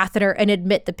pigtail catheter and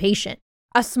admit the patient.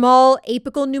 A small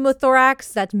apical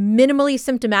pneumothorax that's minimally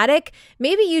symptomatic,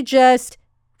 maybe you just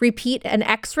repeat an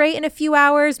x-ray in a few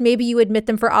hours, maybe you admit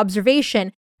them for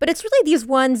observation, but it's really these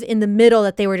ones in the middle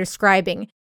that they were describing.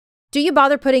 Do you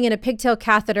bother putting in a pigtail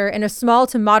catheter in a small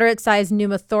to moderate-sized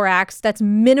pneumothorax that's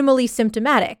minimally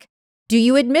symptomatic? Do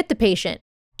you admit the patient?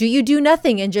 Do you do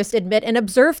nothing and just admit and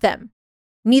observe them?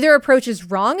 Neither approach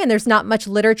is wrong, and there's not much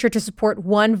literature to support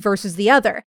one versus the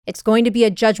other. It's going to be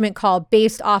a judgment call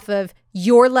based off of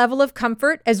your level of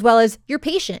comfort as well as your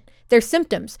patient, their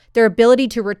symptoms, their ability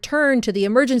to return to the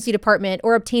emergency department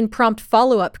or obtain prompt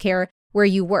follow-up care where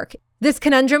you work. This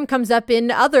conundrum comes up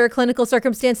in other clinical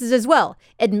circumstances as well.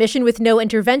 Admission with no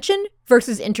intervention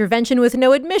versus intervention with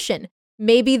no admission.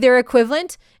 Maybe they're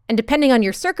equivalent, and depending on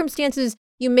your circumstances,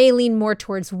 you may lean more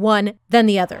towards one than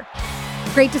the other.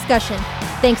 Great discussion.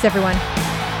 Thanks, everyone.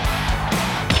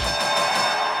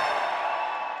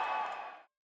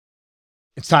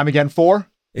 It's time again for...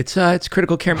 It's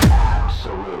critical care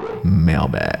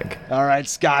mailbag. All right,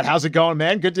 Scott, how's it going,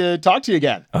 man? Good to talk to you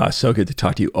again. So good to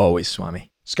talk to you always, Swami.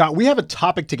 Scott, we have a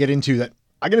topic to get into that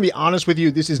I'm going to be honest with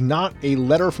you. This is not a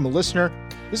letter from a listener.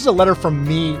 This is a letter from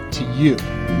me to you.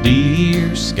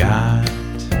 Dear Scott,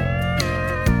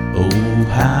 oh,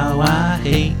 how I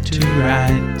hate to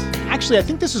write. Actually, I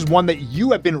think this is one that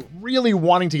you have been really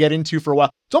wanting to get into for a while.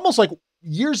 It's almost like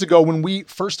years ago when we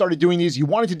first started doing these, you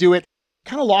wanted to do it,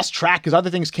 kind of lost track because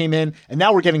other things came in, and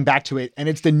now we're getting back to it, and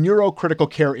it's the neurocritical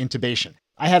care intubation.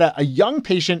 I had a young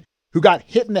patient who got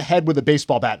hit in the head with a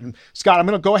baseball bat. And Scott, I'm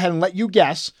going to go ahead and let you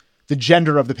guess the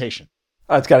gender of the patient.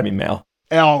 It's got to be male.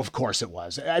 Oh, of course it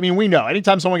was. I mean, we know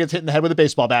anytime someone gets hit in the head with a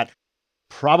baseball bat,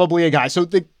 probably a guy. So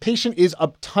the patient is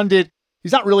obtunded.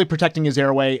 He's not really protecting his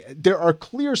airway. There are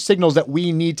clear signals that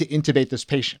we need to intubate this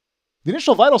patient. The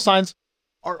initial vital signs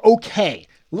are okay.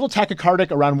 A little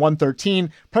tachycardic around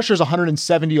 113. Pressure is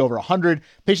 170 over 100.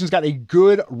 Patient's got a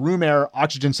good room air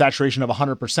oxygen saturation of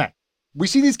 100%. We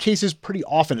see these cases pretty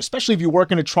often, especially if you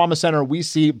work in a trauma center. We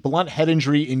see blunt head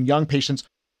injury in young patients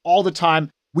all the time.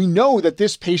 We know that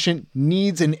this patient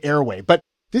needs an airway, but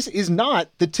this is not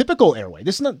the typical airway.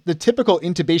 This is not the typical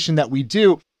intubation that we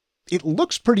do. It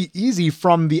looks pretty easy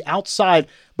from the outside,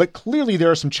 but clearly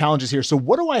there are some challenges here. So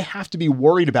what do I have to be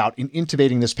worried about in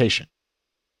intubating this patient?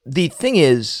 The thing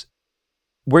is,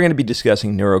 we're going to be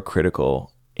discussing neurocritical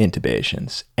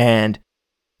intubations, and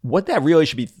what that really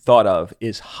should be thought of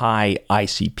is high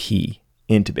ICP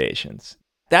intubations.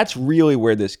 That's really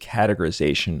where this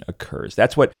categorization occurs.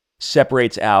 That's what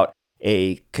separates out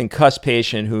a concussed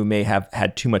patient who may have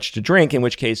had too much to drink, in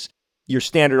which case your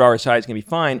standard RSI is going to be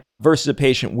fine, versus a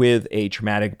patient with a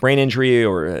traumatic brain injury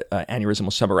or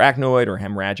aneurysmal subarachnoid or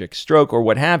hemorrhagic stroke or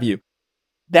what have you.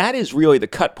 That is really the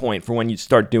cut point for when you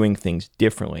start doing things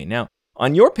differently. Now,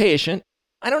 on your patient,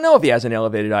 I don't know if he has an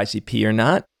elevated ICP or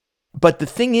not, but the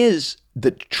thing is,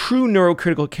 the true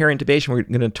neurocritical care intubation we're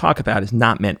going to talk about is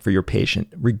not meant for your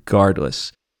patient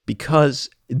regardless, because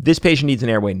this patient needs an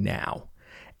airway now.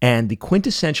 And the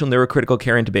quintessential neurocritical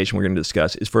care intubation we're going to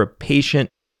discuss is for a patient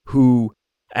who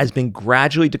has been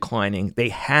gradually declining. They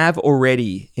have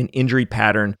already an injury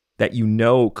pattern that you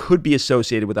know could be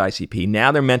associated with ICP.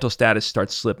 Now their mental status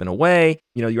starts slipping away.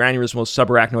 You know, your aneurysmal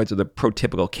subarachnoids are the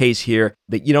prototypical case here,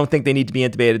 that you don't think they need to be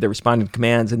intubated. They're responding to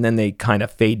commands, and then they kind of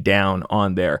fade down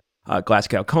on their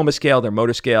Glasgow Coma scale, their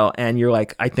motor scale, and you're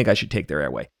like, I think I should take their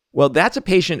airway. Well, that's a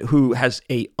patient who has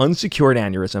a unsecured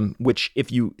aneurysm, which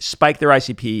if you spike their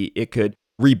ICP, it could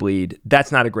rebleed.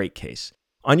 That's not a great case.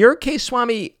 On your case,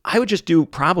 Swami, I would just do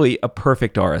probably a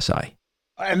perfect RSI.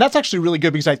 And that's actually really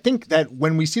good, because I think that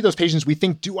when we see those patients, we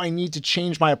think, do I need to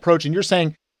change my approach? And you're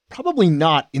saying probably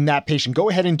not in that patient. Go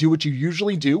ahead and do what you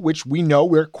usually do, which we know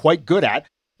we're quite good at.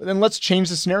 But then let's change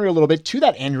the scenario a little bit to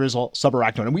that aneurysmal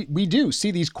subarachnoid. And we do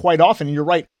see these quite often. And you're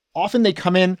right, Often they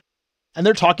come in and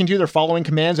they're talking to you, they're following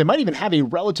commands. They might even have a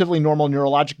relatively normal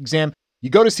neurologic exam. You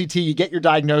go to CT, you get your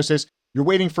diagnosis, you're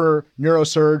waiting for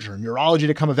neurosurge or neurology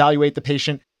to come evaluate the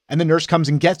patient, and the nurse comes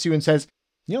and gets you and says,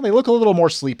 they look a little more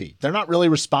sleepy. They're not really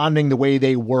responding the way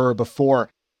they were before.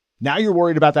 Now you're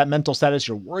worried about that mental status,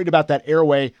 you're worried about that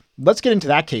airway. Let's get into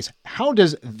that case. How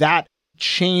does that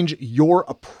change your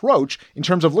approach in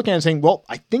terms of looking at it and saying, well,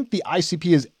 I think the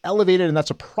ICP is elevated and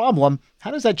that's a problem.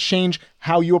 How does that change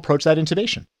how you approach that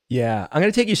intubation? Yeah, I'm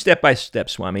going to take you step by step,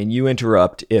 Swami, and you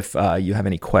interrupt if you have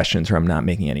any questions or I'm not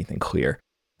making anything clear.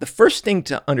 The first thing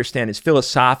to understand is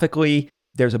philosophically,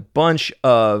 there's a bunch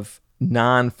of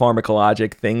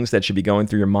non-pharmacologic things that should be going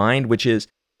through your mind, which is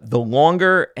the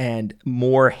longer and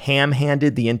more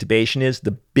ham-handed the intubation is,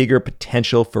 the bigger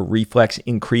potential for reflex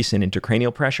increase in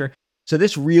intracranial pressure. So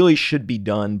this really should be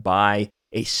done by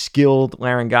a skilled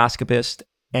laryngoscopist,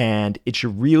 and it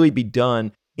should really be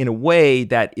done in a way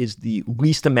that is the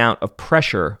least amount of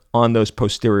pressure on those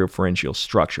posterior pharyngeal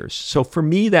structures. So for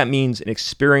me, that means an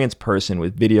experienced person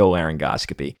with video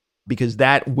laryngoscopy, because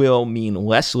that will mean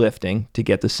less lifting to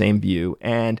get the same view.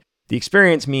 And the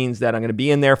experience means that I'm going to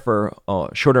be in there for a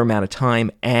shorter amount of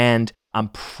time, and I'm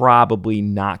probably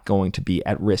not going to be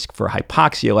at risk for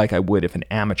hypoxia like I would if an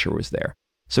amateur was there.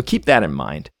 So keep that in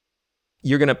mind.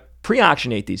 You're going to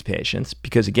pre-oxygenate these patients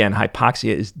because, again,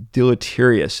 hypoxia is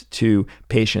deleterious to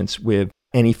patients with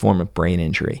any form of brain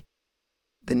injury.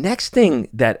 The next thing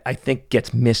that I think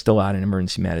gets missed a lot in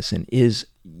emergency medicine is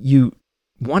you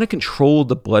want to control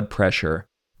the blood pressure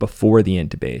before the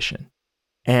intubation.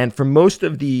 And for most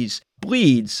of these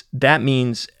bleeds, that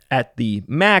means at the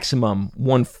maximum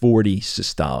 140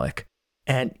 systolic.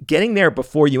 And getting there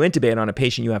before you intubate on a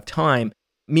patient you have time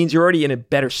means you're already in a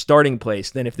better starting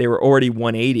place than if they were already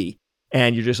 180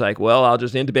 and you're just like, well, I'll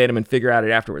just intubate them and figure out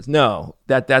it afterwards. No,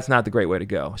 that's not the great way to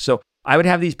go. So I would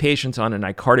have these patients on a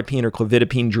nicardipine or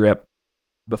clofidipine drip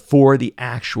before the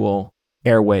actual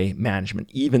airway management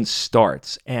even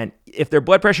starts. And if their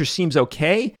blood pressure seems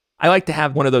okay, I like to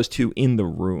have one of those two in the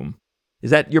room.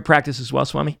 Is that your practice as well,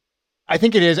 Swami? I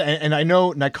think it is. And I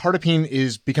know nicardipine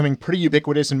is becoming pretty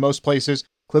ubiquitous in most places.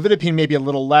 Clofidipine maybe a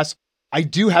little less. I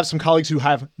do have some colleagues who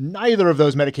have neither of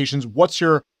those medications. What's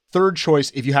your third choice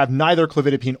if you have neither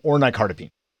clofidipine or nicardipine?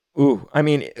 Ooh, I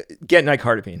mean, get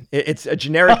nicardipine. It's a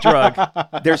generic drug.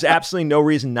 There's absolutely no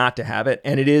reason not to have it.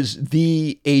 And it is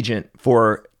the agent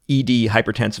for ED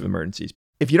hypertensive emergencies.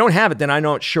 If you don't have it, then I'm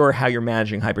not sure how you're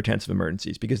managing hypertensive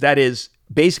emergencies, because that is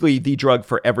basically the drug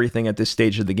for everything at this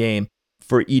stage of the game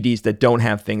for EDs that don't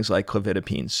have things like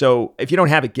clofidipine. So if you don't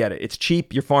have it, get it. It's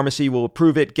cheap. Your pharmacy will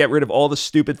approve it. Get rid of all the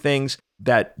stupid things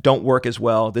that don't work as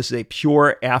well. This is a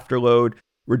pure afterload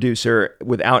reducer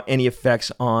without any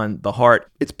effects on the heart.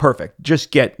 It's perfect. Just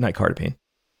get nicardipine.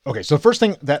 Okay, so first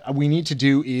thing that we need to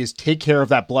do is take care of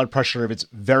that blood pressure if it's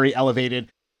very elevated.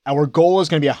 Our goal is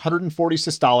going to be 140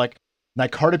 systolic.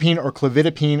 Nicardipine or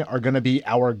clofidipine are going to be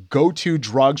our go-to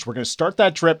drugs. We're going to start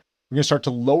that drip. We're going to start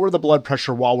to lower the blood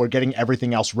pressure while we're getting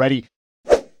everything else ready.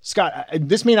 Scott,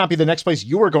 this may not be the next place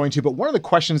you are going to, but one of the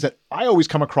questions that I always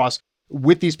come across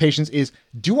with these patients is,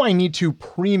 do I need to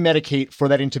pre-medicate for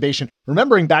that intubation?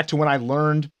 Remembering back to when I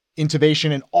learned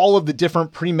intubation and all of the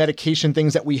different pre-medication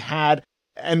things that we had,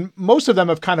 and most of them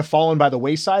have kind of fallen by the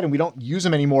wayside and we don't use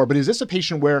them anymore. But is this a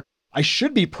patient where I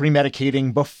should be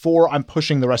pre-medicating before I'm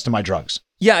pushing the rest of my drugs?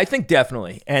 Yeah, I think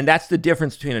definitely. And that's the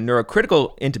difference between a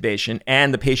neurocritical intubation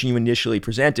and the patient you initially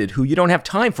presented, who you don't have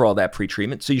time for all that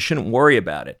pre-treatment, so you shouldn't worry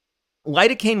about it.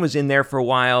 Lidocaine was in there for a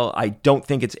while. I don't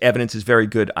think its evidence is very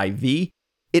good IV.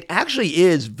 It actually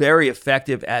is very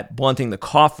effective at blunting the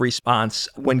cough response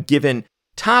when given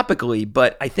topically,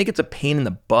 but I think it's a pain in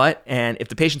the butt. And if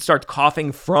the patient starts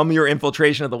coughing from your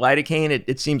infiltration of the lidocaine,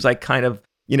 it seems like kind of,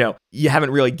 you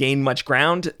haven't really gained much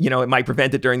ground. It might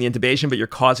prevent it during the intubation, but you're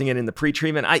causing it in the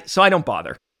pre-treatment. So I don't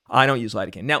bother. I don't use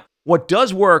lidocaine. Now, what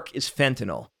does work is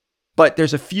fentanyl, but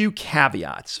there's a few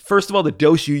caveats. First of all, the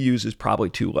dose you use is probably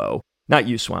too low. Not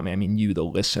you, Swami. I mean, you, the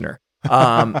listener.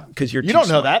 Because you're you don't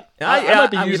know that. I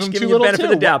might be I'm using just giving too you the little benefit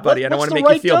too. of the doubt, buddy. I don't want to make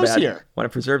you feel bad. Here? I want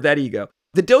to preserve that ego.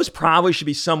 The dose probably should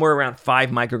be somewhere around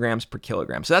 5 micrograms per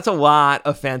kilogram. So that's a lot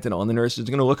of fentanyl. And the nurse is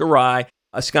going to look awry,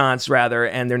 askance rather,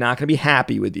 and they're not going to be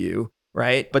happy with you,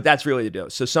 right? But that's really the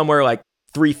dose. So somewhere like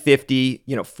 350,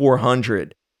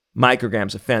 400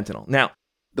 micrograms of fentanyl. Now,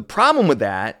 the problem with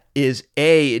that is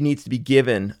it needs to be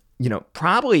given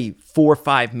probably 4 or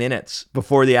 5 minutes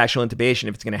before the actual intubation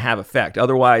if it's going to have effect.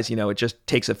 Otherwise, it just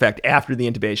takes effect after the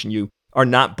intubation. You are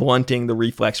not blunting the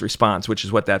reflex response, which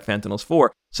is what that fentanyl's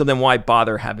for. So then why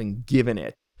bother having given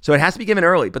it? So it has to be given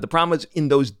early. But the problem is in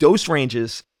those dose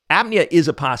ranges, apnea is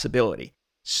a possibility.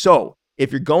 So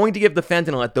if you're going to give the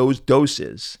fentanyl at those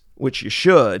doses, which you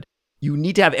should, you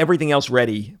need to have everything else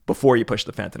ready before you push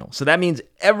the fentanyl. So that means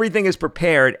everything is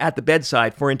prepared at the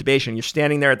bedside for intubation. You're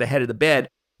standing there at the head of the bed,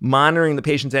 monitoring the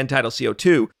patient's end-tidal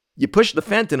CO2. You push the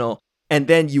fentanyl, and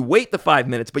then you wait the 5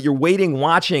 minutes, but you're waiting,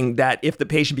 watching that if the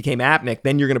patient became apneic,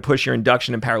 then you're going to push your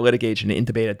induction and paralytic agent to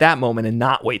intubate at that moment and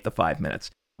not wait the 5 minutes.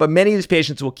 But many of these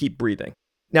patients will keep breathing.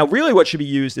 Now, really what should be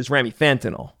used is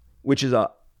remifentanil, which is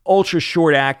a ultra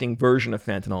short-acting version of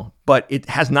fentanyl, but it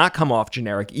has not come off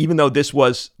generic, even though this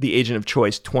was the agent of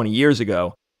choice 20 years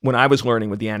ago when I was learning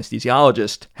with the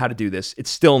anesthesiologist how to do this. It's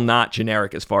still not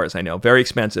generic as far as I know. Very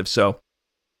expensive, so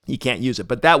you can't use it.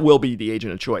 But that will be the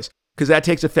agent of choice because that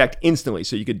takes effect instantly.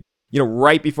 So you could,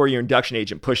 right before your induction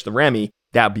agent, push the Remi.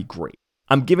 That would be great.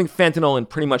 I'm giving fentanyl in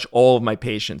pretty much all of my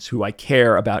patients who I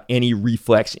care about any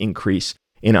reflex increase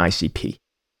in ICP.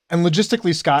 And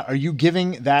logistically, Scott, are you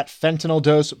giving that fentanyl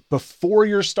dose before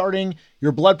you're starting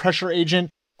your blood pressure agent,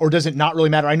 or does it not really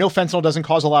matter? I know fentanyl doesn't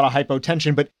cause a lot of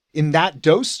hypotension, but in that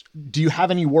dose, do you have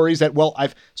any worries that, well,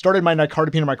 I've started my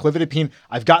nicardipine or my clofidipine,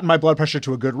 I've gotten my blood pressure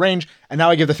to a good range, and now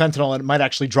I give the fentanyl and it might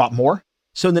actually drop more?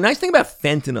 So the nice thing about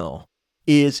fentanyl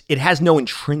is it has no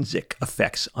intrinsic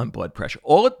effects on blood pressure.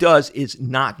 All it does is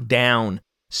knock down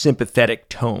sympathetic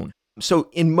tone. So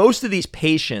in most of these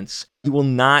patients, you will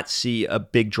not see a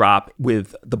big drop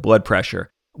with the blood pressure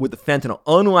with the fentanyl,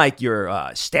 unlike your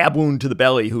stab wound to the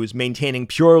belly who is maintaining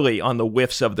purely on the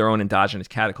whiffs of their own endogenous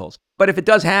catechol. But if it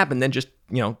does happen, then just,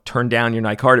 turn down your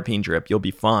nicardipine drip. You'll be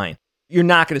fine. You're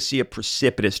not going to see a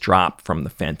precipitous drop from the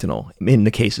fentanyl in the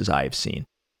cases I have seen.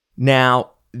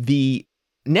 Now, the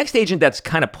next agent that's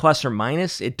kind of plus or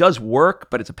minus, it does work,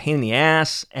 but it's a pain in the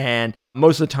ass. And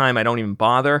most of the time I don't even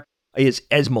bother, is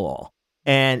esmolol.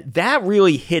 And that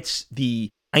really hits the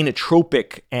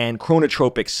inotropic and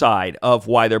chronotropic side of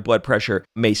why their blood pressure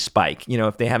may spike.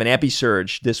 If they have an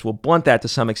episurge, this will blunt that to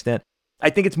some extent. I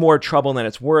think it's more trouble than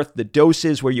it's worth. The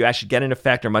doses where you actually get an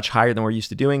effect are much higher than we're used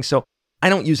to doing. So I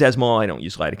don't use esmolol, I don't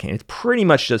use lidocaine. It's pretty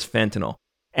much just fentanyl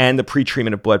and the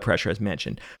pretreatment of blood pressure as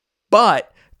mentioned.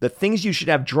 But the things you should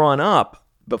have drawn up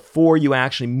before you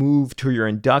actually move to your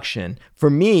induction, for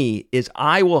me, is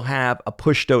I will have a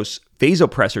push dose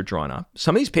vasopressor drawn up.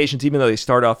 Some of these patients, even though they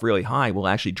start off really high, will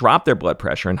actually drop their blood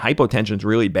pressure, and hypotension is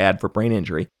really bad for brain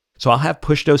injury. So I'll have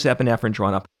push dose epinephrine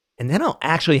drawn up, and then I'll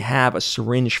actually have a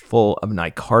syringe full of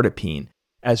nicardipine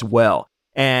as well.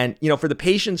 And, for the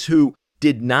patients who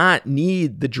did not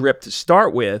need the drip to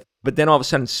start with, but then all of a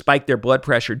sudden spiked their blood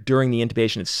pressure during the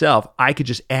intubation itself, I could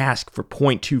just ask for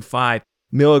 0.25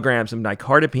 milligrams of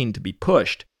nicardipine to be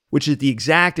pushed, which is the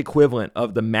exact equivalent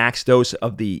of the max dose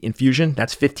of the infusion.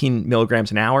 That's 15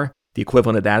 milligrams an hour. The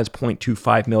equivalent of that is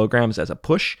 0.25 milligrams as a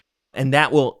push. And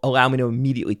that will allow me to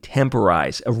immediately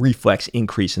temporize a reflex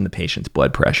increase in the patient's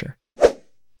blood pressure.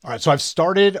 All right, so I've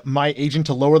started my agent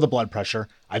to lower the blood pressure.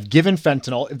 I've given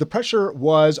fentanyl. If the pressure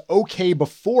was okay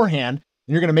beforehand,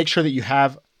 then you're going to make sure that you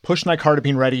have push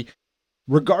nicardipine ready.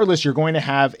 Regardless, you're going to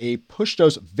have a push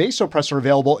dose vasopressor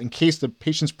available in case the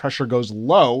patient's pressure goes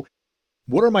low.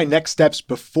 What are my next steps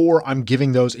before I'm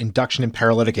giving those induction and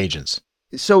paralytic agents?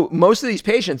 So most of these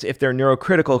patients, if they're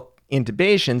neurocritical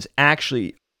intubations,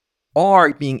 actually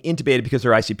are being intubated because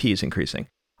their ICP is increasing.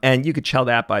 And you could tell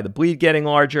that by the bleed getting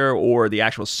larger or the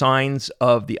actual signs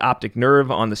of the optic nerve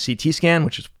on the CT scan,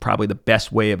 which is probably the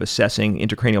best way of assessing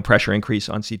intracranial pressure increase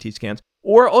on CT scans,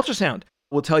 or ultrasound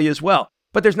will tell you as well.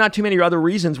 But there's not too many other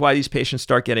reasons why these patients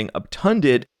start getting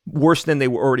obtunded worse than they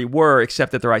already were,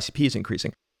 except that their ICP is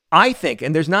increasing. I think,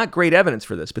 and there's not great evidence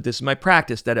for this, but this is my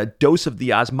practice, that a dose of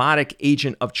the osmotic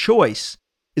agent of choice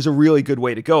is a really good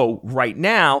way to go right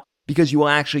now because you will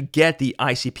actually get the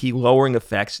ICP lowering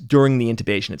effects during the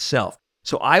intubation itself.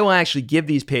 So I will actually give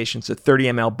these patients a 30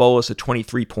 ml bolus of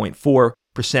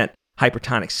 23.4%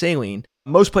 hypertonic saline.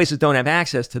 Most places don't have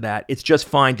access to that. It's just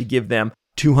fine to give them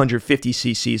 250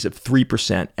 cc's of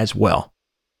 3% as well.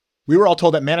 We were all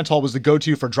told that mannitol was the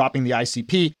go-to for dropping the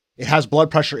ICP. It has blood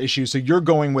pressure issues, so you're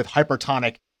going with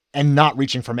hypertonic and not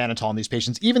reaching for mannitol in these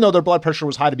patients, even though their blood pressure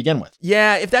was high to begin with.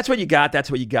 Yeah, if that's what you got,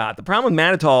 that's what you got. The problem with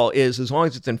mannitol is as long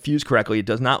as it's infused correctly, it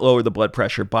does not lower the blood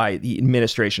pressure by the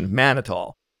administration of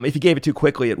mannitol. If you gave it too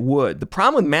quickly, it would. The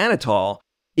problem with mannitol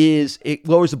is it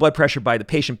lowers the blood pressure by the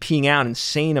patient peeing out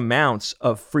insane amounts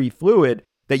of free fluid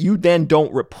that you then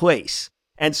don't replace.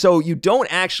 And so you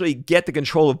don't actually get the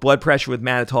control of blood pressure with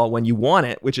mannitol when you want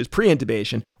it, which is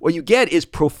pre-intubation. What you get is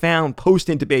profound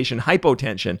post-intubation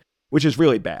hypotension, which is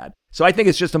really bad. So I think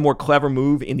it's just a more clever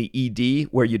move in the ED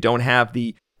where you don't have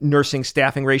the nursing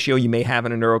staffing ratio you may have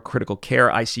in a neurocritical care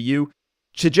ICU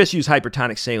to just use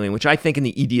hypertonic saline, which I think in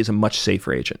the ED is a much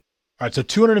safer agent. All right, so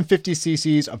 250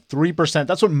 cc's of 3%.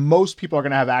 That's what most people are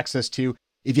going to have access to.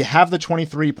 If you have the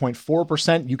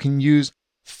 23.4%, you can use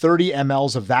 30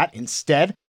 mLs of that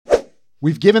instead.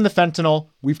 We've given the fentanyl.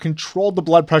 We've controlled the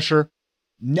blood pressure.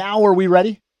 Now are we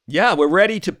ready? Yeah, we're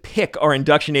ready to pick our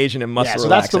induction agent and muscle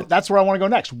relaxant. So that's where I want to go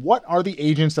next. What are the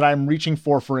agents that I'm reaching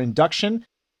for induction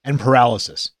and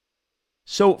paralysis?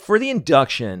 So for the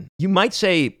induction, you might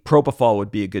say propofol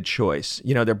would be a good choice.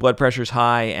 You know, their blood pressure is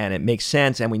high and it makes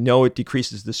sense, and we know it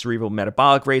decreases the cerebral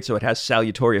metabolic rate, so it has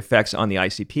salutary effects on the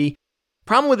ICP.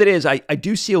 Problem with it is I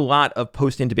do see a lot of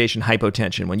post-intubation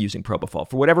hypotension when using propofol.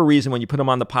 For whatever reason, when you put them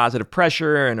on the positive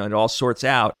pressure and it all sorts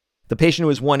out, the patient who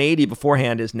was 180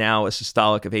 beforehand is now a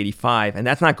systolic of 85, and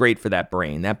that's not great for that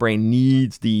brain. That brain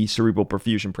needs the cerebral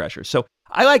perfusion pressure. So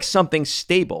I like something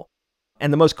stable.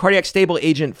 And the most cardiac stable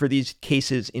agent for these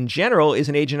cases in general is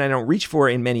an agent I don't reach for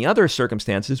in many other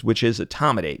circumstances, which is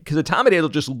etomidate. Because etomidate will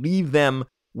just leave them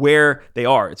where they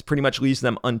are. It's pretty much leaves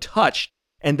them untouched.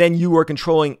 And then you are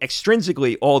controlling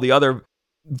extrinsically all the other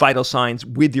vital signs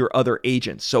with your other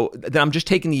agents. So then I'm just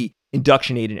taking the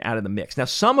induction agent out of the mix. Now,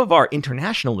 some of our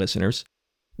international listeners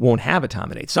won't have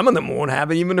etomidate. Some of them won't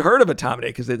have even heard of etomidate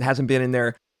because it hasn't been in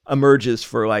their emerges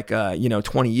for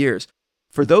 20 years.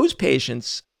 For those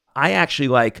patients, I actually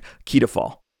like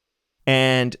ketofol.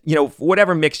 And,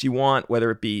 whatever mix you want, whether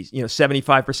it be, 75%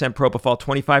 propofol,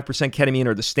 25% ketamine,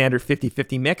 or the standard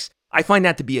 50-50 mix, I find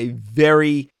that to be a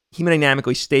very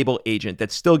hemodynamically stable agent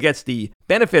that still gets the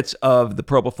benefits of the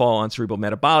propofol on cerebral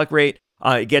metabolic rate.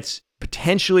 It gets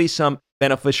potentially some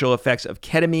beneficial effects of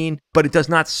ketamine, but it does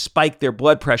not spike their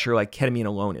blood pressure like ketamine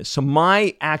alone is. So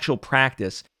my actual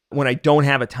practice when I don't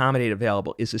have etomidate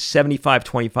available is a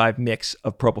 75-25 mix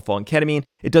of propofol and ketamine.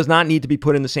 It does not need to be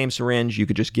put in the same syringe. You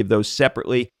could just give those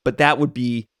separately, but that would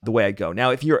be the way I go. Now,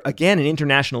 if you're, again, an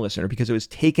international listener, because it was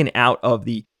taken out of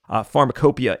the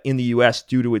pharmacopoeia in the US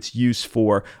due to its use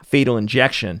for fatal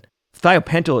injection,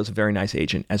 thiopental is a very nice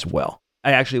agent as well.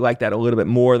 I actually like that a little bit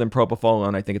more than propofol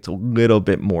alone. I think it's a little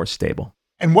bit more stable.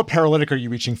 And what paralytic are you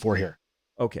reaching for here?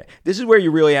 Okay, this is where you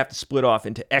really have to split off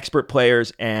into expert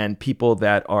players and people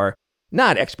that are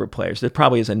not expert players. That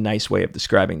probably is a nice way of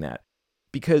describing that.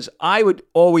 Because I would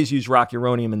always use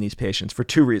rocuronium in these patients for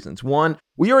two reasons. One,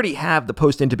 we already have the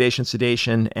post-intubation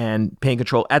sedation and pain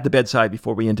control at the bedside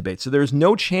before we intubate. So there's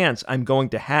no chance I'm going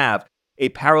to have a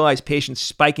paralyzed patient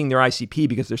spiking their ICP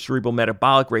because their cerebral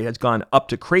metabolic rate has gone up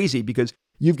to crazy because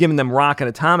you've given them rock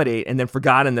and etomidate and then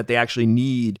forgotten that they actually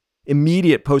need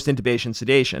immediate post-intubation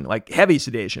sedation, like heavy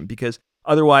sedation, because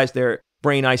otherwise their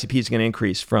brain ICP is going to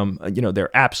increase from their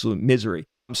absolute misery.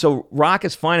 So rock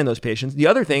is fine in those patients. The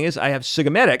other thing is I have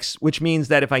sigomedics, which means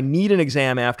that if I need an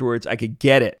exam afterwards, I could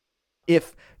get it.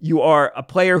 If you are a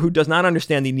player who does not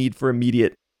understand the need for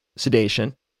immediate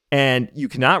sedation and you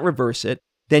cannot reverse it,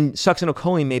 then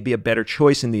succinylcholine may be a better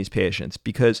choice in these patients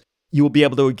because you will be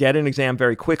able to get an exam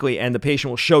very quickly and the patient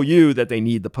will show you that they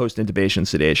need the post-intubation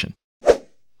sedation.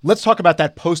 Let's talk about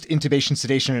that post-intubation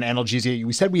sedation and analgesia.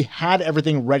 We said we had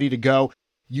everything ready to go.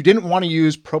 You didn't want to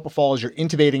use propofol as your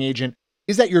intubating agent.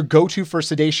 Is that your go-to for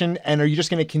sedation? And are you just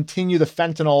going to continue the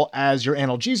fentanyl as your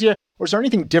analgesia? Or is there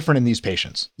anything different in these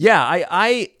patients? Yeah,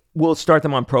 I will start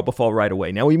them on propofol right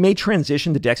away. Now, we may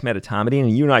transition to dexmedetomidine,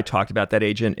 and you and I talked about that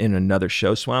agent in another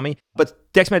show, Swami.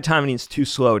 But dexmedetomidine is too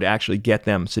slow to actually get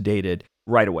them sedated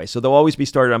right away. So they'll always be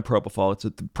started on propofol.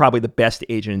 It's probably the best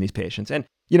agent in these patients. And,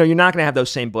 you're not going to have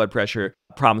those same blood pressure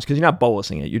problems because you're not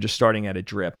bolusing it. You're just starting at a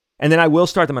drip. And then I will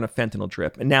start them on a fentanyl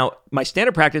drip. And now my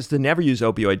standard practice is to never use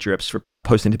opioid drips for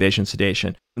post-intubation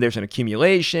sedation. There's an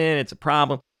accumulation, it's a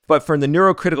problem. But for the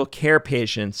neurocritical care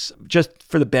patients, just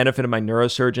for the benefit of my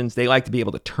neurosurgeons, they like to be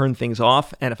able to turn things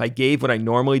off. And if I gave what I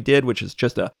normally did, which is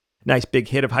just a nice big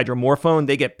hit of hydromorphone,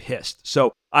 they get pissed.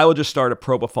 So I will just start a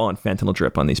propofol and fentanyl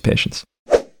drip on these patients.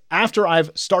 After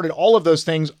I've started all of those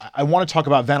things, I want to talk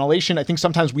about ventilation. I think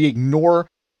sometimes we ignore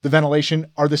the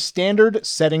ventilation. Are the standard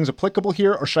settings applicable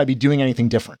here, or should I be doing anything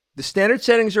different? The standard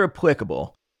settings are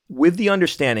applicable with the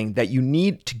understanding that you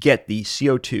need to get the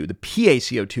CO2, the PA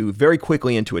CO2, very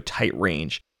quickly into a tight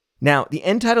range. Now, the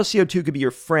end-tidal CO2 could be your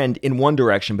friend in one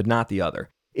direction, but not the other.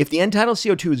 If the end-tidal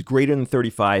CO2 is greater than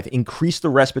 35, increase the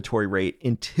respiratory rate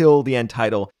until the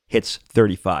end-tidal hits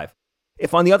 35.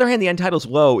 If, on the other hand, the end-tidal is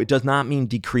low, it does not mean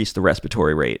decrease the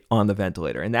respiratory rate on the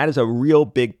ventilator. And that is a real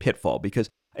big pitfall because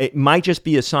it might just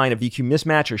be a sign of VQ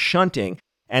mismatch or shunting,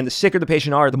 and the sicker the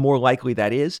patient are, the more likely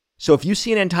that is. So if you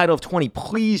see an end-tidal of 20,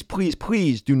 please, please,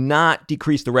 please do not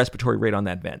decrease the respiratory rate on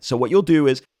that vent. So what you'll do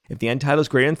is, if the end-tidal is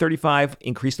greater than 35,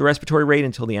 increase the respiratory rate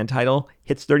until the end-tidal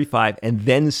hits 35, and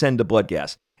then send a blood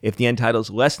gas. If the end-tidal is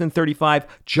less than 35,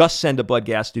 just send a blood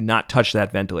gas. Do not touch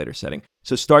that ventilator setting.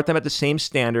 So start them at the same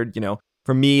standard.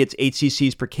 For me, it's 8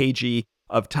 cc's per kg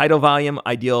of tidal volume,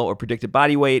 ideal or predicted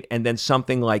body weight, and then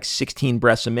something like 16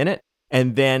 breaths a minute.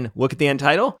 And then look at the end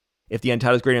tidal. If the end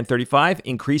tidal is greater than 35,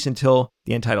 increase until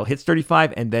the end tidal hits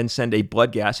 35, and then send a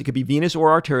blood gas. It could be venous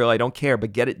or arterial, I don't care,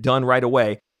 but get it done right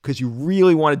away because you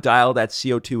really want to dial that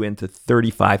CO2 into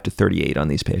 35 to 38 on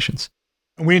these patients.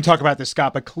 And we didn't talk about this,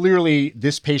 Scott, but clearly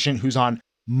this patient who's on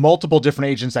multiple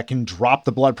different agents that can drop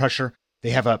the blood pressure,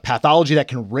 they have a pathology that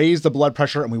can raise the blood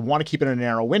pressure, and we want to keep it in a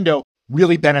narrow window,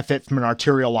 really benefit from an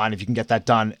arterial line if you can get that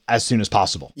done as soon as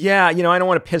possible. Yeah, I don't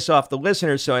want to piss off the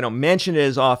listeners, so I don't mention it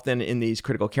as often in these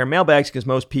critical care mailbags because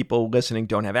most people listening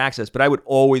don't have access, but I would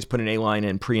always put an A-line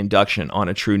in pre-induction on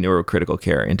a true neurocritical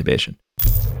care intubation.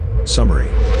 Summary.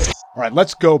 All right,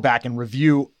 let's go back and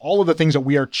review all of the things that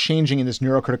we are changing in this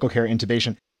neurocritical care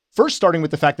intubation. First, starting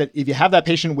with the fact that if you have that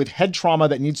patient with head trauma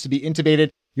that needs to be intubated,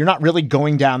 you're not really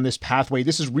going down this pathway.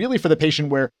 This is really for the patient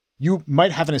where you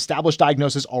might have an established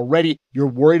diagnosis already. You're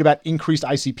worried about increased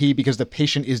ICP because the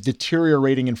patient is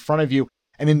deteriorating in front of you.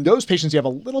 And in those patients, you have a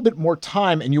little bit more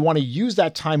time and you want to use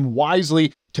that time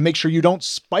wisely to make sure you don't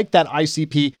spike that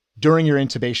ICP during your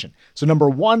intubation. So number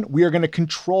one, we are going to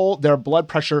control their blood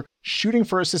pressure, shooting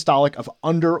for a systolic of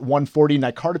under 140.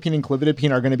 Nicardipine and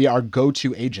clofidipine are going to be our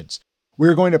go-to agents.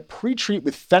 We're going to pre-treat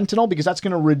with fentanyl because that's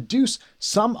going to reduce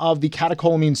some of the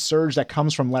catecholamine surge that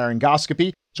comes from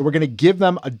laryngoscopy. So we're going to give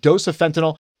them a dose of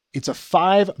fentanyl. It's a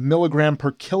 5 milligram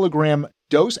per kilogram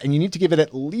dose, and you need to give it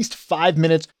at least 5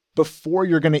 minutes before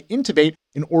you're going to intubate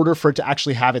in order for it to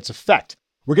actually have its effect.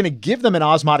 We're going to give them an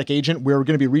osmotic agent where we're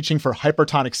going to be reaching for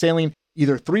hypertonic saline,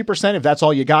 either 3% if that's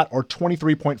all you got, or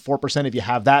 23.4% if you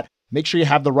have that. Make sure you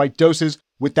have the right doses.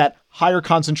 With that higher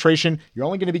concentration, you're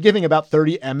only going to be giving about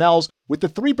 30 mLs. With the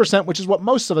 3%, which is what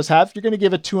most of us have, you're going to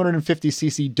give a 250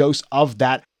 cc dose of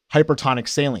that hypertonic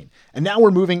saline. And now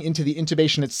we're moving into the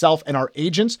intubation itself and our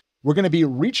agents. We're going to be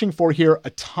reaching for here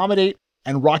etomidate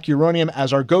and rocuronium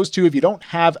as our goes-to. If you don't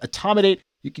have etomidate,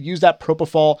 you could use that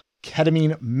propofol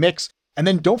ketamine mix. And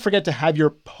then don't forget to have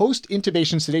your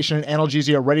post-intubation sedation and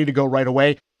analgesia ready to go right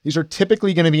away. These are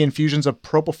typically going to be infusions of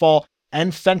propofol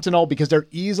and fentanyl because they're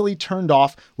easily turned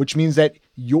off, which means that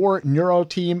your neuro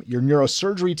team, your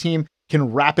neurosurgery team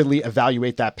can rapidly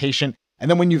evaluate that patient. And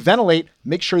then when you ventilate,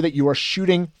 make sure that you are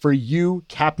shooting for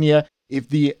eucapnia. If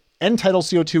the end tidal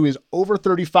CO2 is over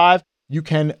 35, you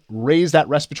can raise that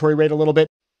respiratory rate a little bit.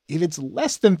 If it's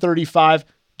less than 35,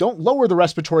 don't lower the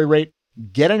respiratory rate.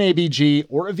 Get an ABG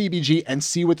or a VBG and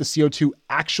see what the CO2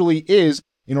 actually is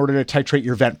in order to titrate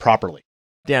your vent properly.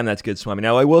 Damn, that's good, Swami.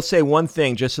 Now, I will say one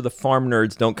thing, just so the farm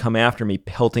nerds don't come after me,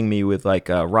 pelting me with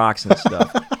rocks and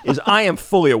stuff, is I am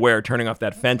fully aware turning off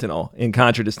that fentanyl, in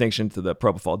contradistinction to the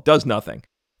propofol, does nothing.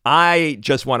 I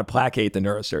just want to placate the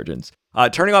neurosurgeons.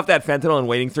 Turning off that fentanyl and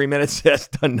waiting 3 minutes has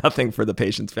done nothing for the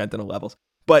patient's fentanyl levels.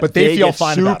 But they feel get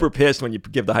fine super pissed when you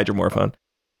give the hydromorphone.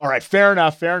 All right, fair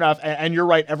enough. And you're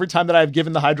right. Every time that I've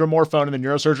given the hydromorphone and the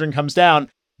neurosurgeon comes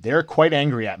down, they're quite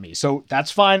angry at me. So that's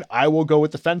fine. I will go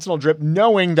with the fentanyl drip,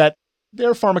 knowing that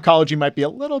their pharmacology might be a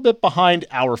little bit behind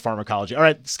our pharmacology. All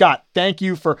right, Scott, thank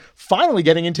you for finally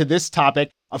getting into this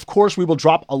topic. Of course, we will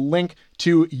drop a link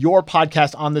to your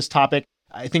podcast on this topic.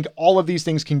 I think all of these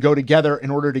things can go together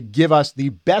in order to give us the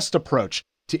best approach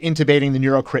to intubating the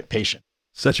neurocrit patient.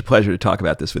 Such a pleasure to talk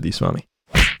about this with you, Swami.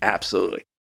 Absolutely.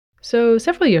 So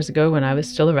several years ago, when I was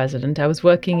still a resident, I was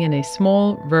working in a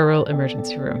small rural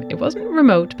emergency room. It wasn't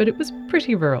remote, but it was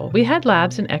pretty rural. We had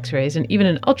labs and x-rays and even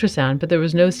an ultrasound, but there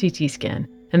was no CT scan,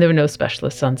 and there were no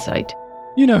specialists on site.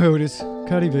 You know who it is,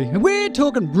 Cardi V. And we're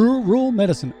talking rural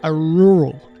medicine. A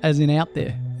rural, as in out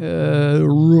there.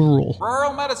 Rural.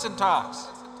 Rural medicine talks.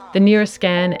 The nearest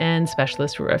scan and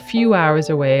specialist were a few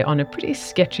hours away on a pretty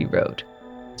sketchy road.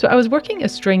 So I was working a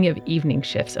string of evening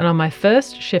shifts, and on my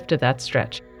first shift of that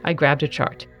stretch, I grabbed a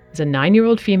chart. It was a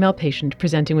 9-year-old female patient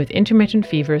presenting with intermittent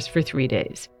fevers for 3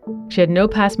 days. She had no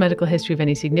past medical history of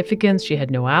any significance, she had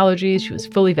no allergies, she was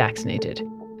fully vaccinated.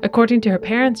 According to her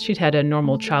parents, she'd had a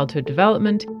normal childhood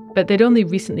development, but they'd only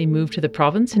recently moved to the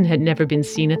province and had never been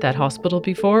seen at that hospital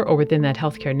before or within that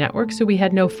healthcare network, so we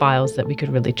had no files that we could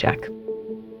really check.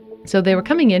 So they were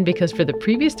coming in because for the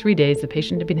previous 3 days, the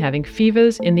patient had been having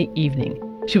fevers in the evening.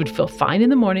 She would feel fine in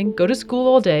the morning, go to school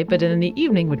all day, but in the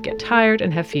evening would get tired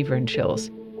and have fever and chills.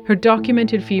 Her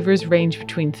documented fevers range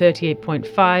between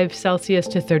 38.5 Celsius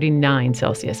to 39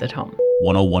 Celsius at home.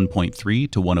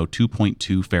 101.3 to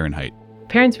 102.2 Fahrenheit.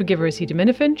 Parents would give her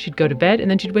acetaminophen, she'd go to bed,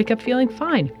 and then she'd wake up feeling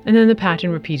fine. And then the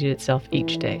pattern repeated itself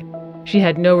each day. She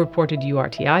had no reported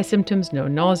URTI symptoms, no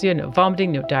nausea, no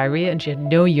vomiting, no diarrhea, and she had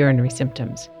no urinary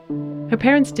symptoms. Her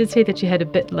parents did say that she had a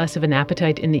bit less of an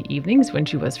appetite in the evenings when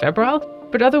she was febrile,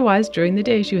 but otherwise during the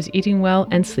day she was eating well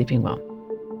and sleeping well.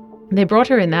 They brought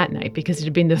her in that night because it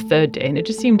had been the third day and it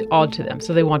just seemed odd to them,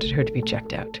 so they wanted her to be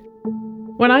checked out.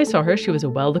 When I saw her, she was a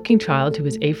well-looking child who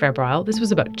was afebrile. This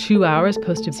was about 2 hours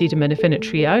post-acetaminophen at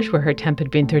triage, where her temp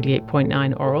had been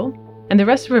 38.9 oral, and the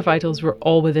rest of her vitals were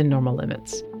all within normal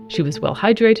limits. She was well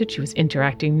hydrated, she was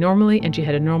interacting normally, and she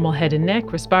had a normal head and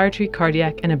neck, respiratory,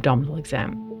 cardiac, and abdominal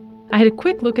exam. I had a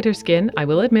quick look at her skin. I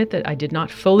will admit that I did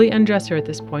not fully undress her at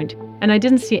this point, and I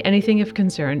didn't see anything of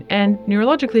concern, and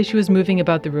neurologically she was moving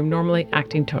about the room normally,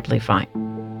 acting totally fine.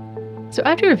 So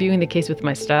after reviewing the case with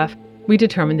my staff, we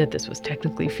determined that this was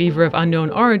technically fever of unknown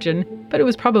origin, but it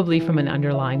was probably from an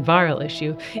underlying viral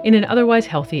issue in an otherwise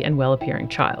healthy and well-appearing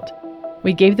child.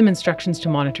 We gave them instructions to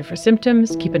monitor for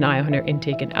symptoms, keep an eye on her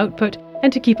intake and output,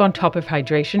 and to keep on top of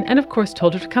hydration, and of course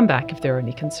told her to come back if there were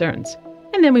any concerns.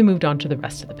 And then we moved on to the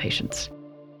rest of the patients.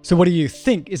 So what do you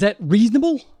think? Is that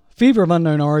reasonable? Fever of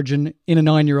unknown origin in a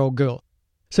 9-year-old girl.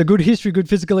 So good history, good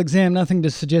physical exam, nothing to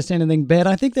suggest anything bad.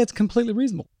 I think that's completely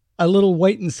reasonable. A little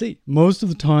wait and see. Most of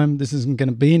the time, this isn't going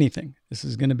to be anything. This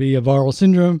is going to be a viral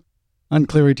syndrome,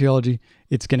 unclear etiology.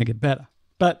 It's going to get better.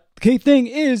 But the key thing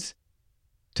is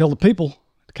tell the people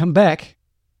to come back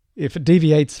if it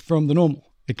deviates from the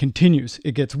normal. It continues.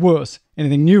 It gets worse.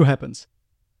 Anything new happens.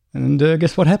 And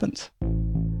guess what happens?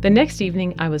 The next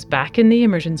evening, I was back in the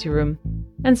emergency room,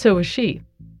 and so was she.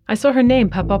 I saw her name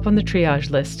pop up on the triage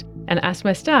list and asked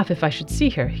my staff if I should see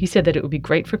her. He said that it would be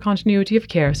great for continuity of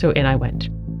care, so in I went.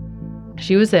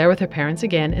 She was there with her parents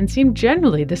again and seemed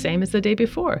generally the same as the day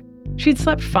before. She'd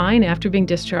slept fine after being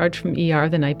discharged from ER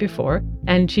the night before,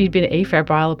 and she'd been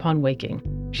afebrile upon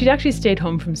waking. She'd actually stayed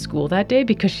home from school that day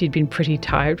because she'd been pretty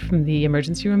tired from the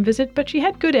emergency room visit, but she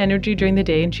had good energy during the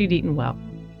day and she'd eaten well.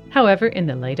 However, in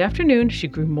the late afternoon, she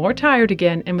grew more tired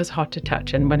again and was hot to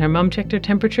touch, and when her mum checked her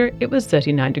temperature, it was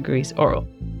 39 degrees oral.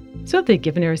 So they'd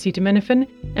given her acetaminophen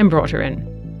and brought her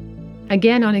in.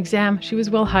 Again, on exam, she was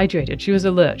well hydrated, she was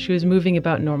alert, she was moving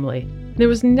about normally. There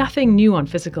was nothing new on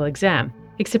physical exam,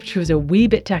 except she was a wee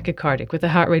bit tachycardic with a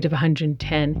heart rate of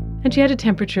 110, and she had a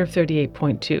temperature of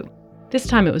 38.2. This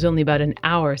time it was only about an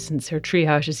hour since her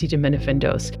triage acetaminophen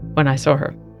dose when I saw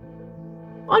her.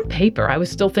 On paper, I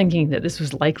was still thinking that this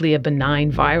was likely a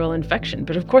benign viral infection,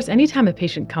 but of course, anytime a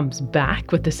patient comes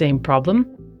back with the same problem,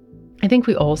 I think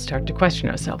we all start to question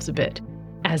ourselves a bit.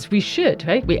 As we should,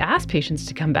 right? We ask patients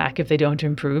to come back if they don't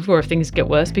improve or if things get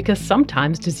worse, because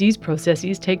sometimes disease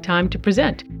processes take time to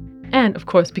present. And of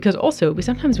course, because also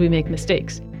sometimes we make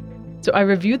mistakes. So I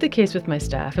reviewed the case with my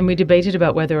staff and we debated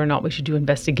about whether or not we should do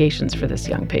investigations for this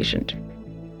young patient.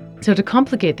 So to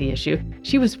complicate the issue,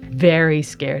 she was very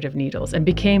scared of needles and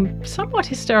became somewhat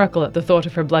hysterical at the thought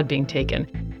of her blood being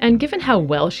taken. And given how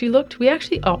well she looked, we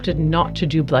actually opted not to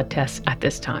do blood tests at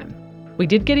this time. We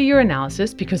did get a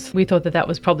urinalysis because we thought that that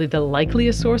was probably the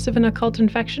likeliest source of an occult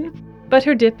infection, but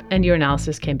her dip and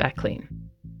urinalysis came back clean.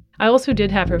 I also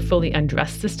did have her fully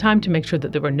undressed this time to make sure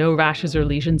that there were no rashes or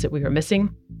lesions that we were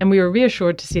missing, and we were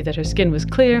reassured to see that her skin was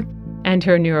clear and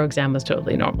her neuroexam was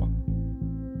totally normal.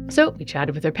 So we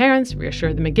chatted with her parents,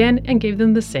 reassured them again, and gave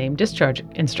them the same discharge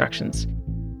instructions.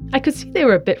 I could see they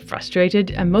were a bit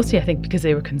frustrated, and mostly I think because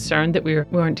they were concerned that we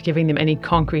weren't giving them any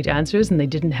concrete answers and they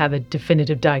didn't have a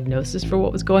definitive diagnosis for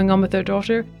what was going on with their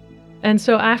daughter. And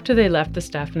so after they left, the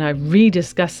staff and I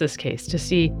rediscussed this case to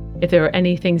see if there were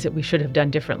any things that we should have done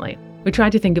differently. We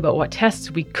tried to think about what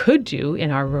tests we could do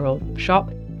in our rural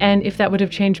shop and if that would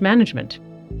have changed management.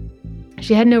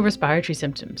 She had no respiratory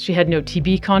symptoms, she had no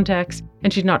TB contacts,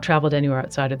 and she'd not traveled anywhere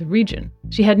outside of the region.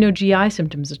 She had no GI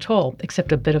symptoms at all,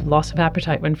 except a bit of loss of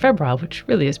appetite when febrile, which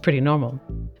really is pretty normal.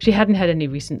 She hadn't had any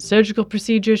recent surgical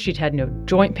procedures, she'd had no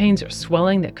joint pains or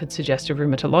swelling that could suggest a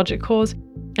rheumatologic cause,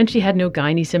 and she had no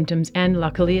gynae symptoms, and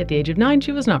luckily at the age of 9,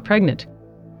 she was not pregnant.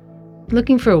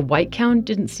 Looking for a white count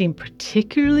didn't seem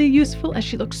particularly useful as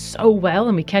she looked so well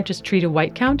and we can't just treat a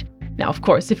white count. Now, of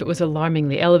course, if it was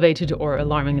alarmingly elevated or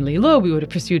alarmingly low, we would have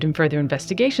pursued in further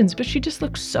investigations, but she just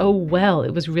looked so well,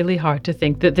 it was really hard to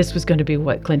think that this was going to be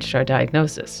what clinched our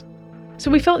diagnosis.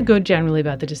 So we felt good generally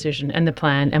about the decision and the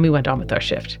plan, and we went on with our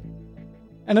shift.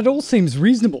 And it all seems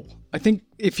reasonable. I think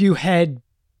if you had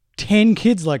 10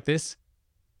 kids like this,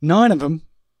 9 of them,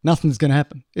 nothing's going to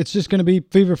happen. It's just going to be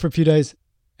fever for a few days,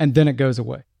 and then it goes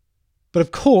away. But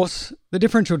of course, the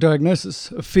differential diagnosis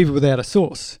of fever without a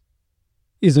source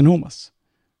is enormous,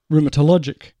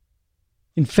 rheumatologic,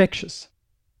 infectious,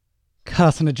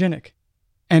 carcinogenic,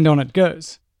 and on it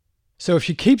goes. So if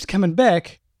she keeps coming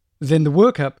back, then the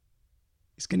workup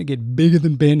is going to get bigger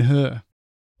than Ben-Hur.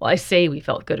 Well, I say we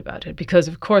felt good about it because,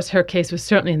 of course, her case was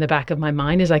certainly in the back of my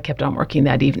mind as I kept on working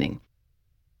that evening.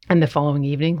 And the following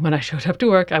evening, when I showed up to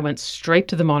work, I went straight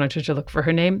to the monitor to look for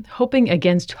her name, hoping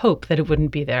against hope that it wouldn't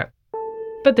be there.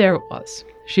 But there it was.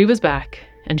 She was back,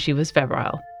 and she was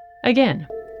febrile. Again,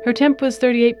 her temp was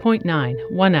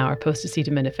 38.9, 1 hour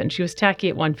post-acetaminophen. She was tachy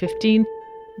at 1:15.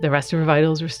 The rest of her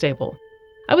vitals were stable.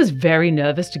 I was very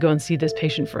nervous to go and see this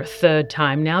patient for a third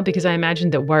time now because I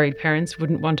imagined that worried parents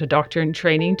wouldn't want a doctor in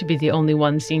training to be the only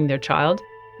one seeing their child.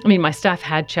 I mean, my staff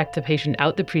had checked the patient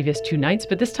out the previous 2 nights,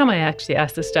 but this time I actually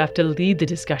asked the staff to lead the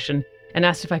discussion and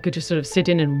asked if I could just sort of sit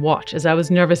in and watch, as I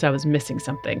was nervous I was missing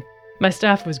something. My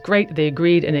staff was great, they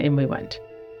agreed, and in we went.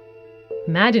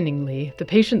 Maddeningly, the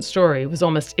patient's story was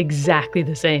almost exactly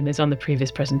the same as on the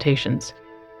previous presentations.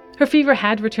 Her fever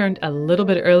had returned a little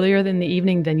bit earlier in the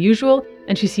evening than usual,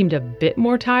 and she seemed a bit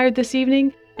more tired this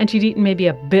evening, and she'd eaten maybe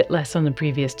a bit less on the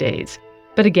previous days.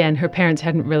 But again, her parents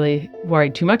hadn't really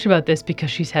worried too much about this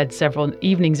because she's had several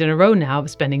evenings in a row now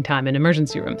of spending time in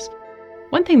emergency rooms.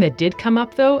 One thing that did come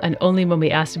up though, and only when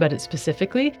we asked about it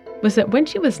specifically, was that when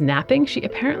she was napping, she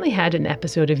apparently had an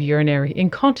episode of urinary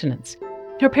incontinence.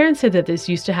 Her parents said that this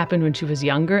used to happen when she was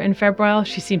younger and febrile.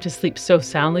 She seemed to sleep so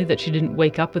soundly that she didn't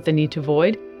wake up with the need to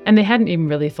void, and they hadn't even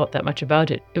really thought that much about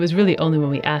it. It was really only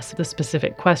when we asked the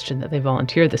specific question that they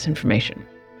volunteered this information.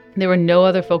 There were no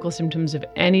other focal symptoms of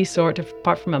any sort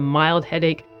apart from a mild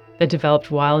headache that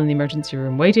developed while in the emergency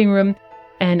room waiting room,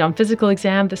 and on physical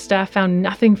exam, the staff found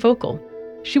nothing focal.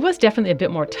 She was definitely a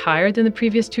bit more tired than the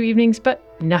previous 2 evenings,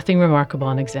 but nothing remarkable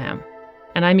on exam.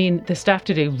 And I mean, the staff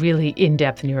did a really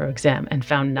in-depth neuro exam and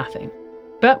found nothing.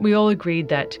 But we all agreed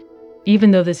that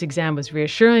even though this exam was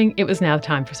reassuring, it was now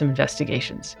time for some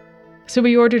investigations. So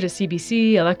we ordered a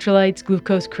CBC, electrolytes,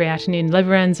 glucose, creatinine,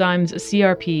 liver enzymes, a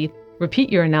CRP, repeat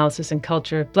urinalysis and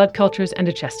culture, blood cultures, and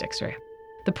a chest x-ray.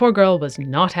 The poor girl was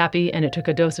not happy, and it took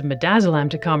a dose of midazolam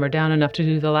to calm her down enough to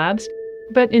do the labs.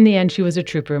 But in the end, she was a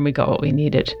trooper and we got what we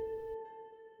needed.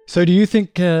 So do you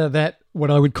think that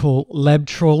what I would call lab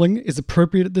trawling is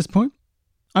appropriate at this point?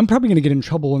 I'm probably going to get in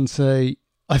trouble and say,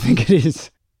 I think it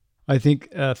is. I think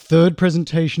third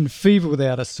presentation, fever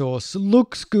without a source,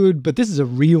 looks good, but this is a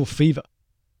real fever.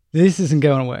 This isn't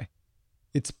going away.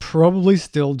 It's probably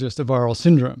still just a viral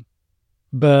syndrome.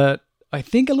 But I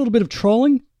think a little bit of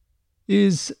trolling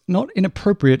is not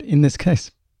inappropriate in this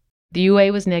case. The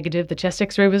UA was negative, the chest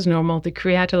x-ray was normal, the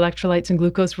creat, electrolytes, and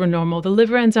glucose were normal, the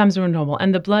liver enzymes were normal,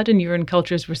 and the blood and urine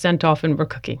cultures were sent off and were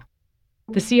cooking.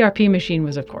 The CRP machine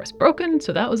was, of course, broken,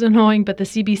 so that was annoying, but the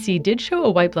CBC did show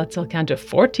a white blood cell count of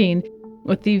 14,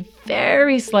 with the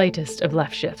very slightest of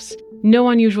left shifts. No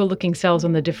unusual looking cells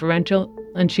on the differential,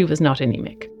 and she was not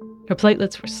anemic. Her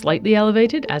platelets were slightly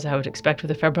elevated, as I would expect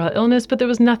with a febrile illness, but there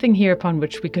was nothing here upon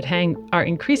which we could hang our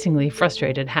increasingly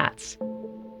frustrated hats.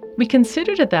 We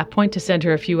considered at that point to send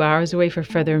her a few hours away for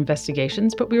further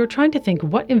investigations, but we were trying to think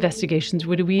what investigations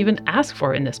would we even ask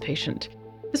for in this patient.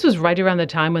 This was right around the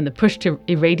time when the push to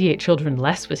irradiate children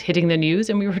less was hitting the news,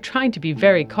 and we were trying to be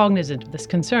very cognizant of this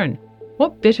concern.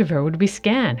 What bit of her would we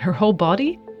scan? Her whole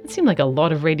body? It seemed like a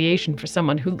lot of radiation for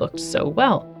someone who looked so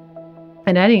well.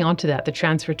 And adding on to that, the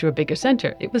transfer to a bigger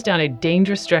center. It was down a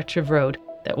dangerous stretch of road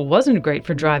that wasn't great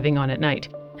for driving on at night.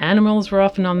 Animals were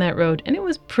often on that road, and it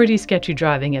was pretty sketchy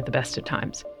driving at the best of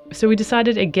times. So we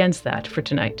decided against that for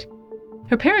tonight.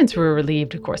 Her parents were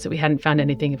relieved, of course, that we hadn't found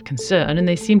anything of concern, and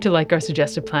they seemed to like our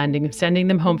suggested planning of sending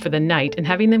them home for the night and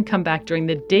having them come back during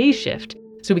the day shift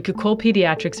so we could call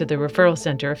pediatrics at the referral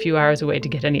center a few hours away to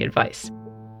get any advice.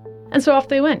 And so off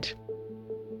they went.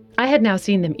 I had now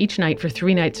seen them each night for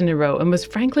 3 nights in a row and was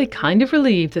frankly kind of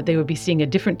relieved that they would be seeing a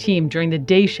different team during the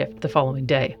day shift the following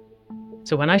day.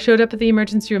 So when I showed up at the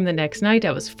emergency room the next night,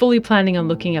 I was fully planning on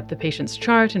looking up the patient's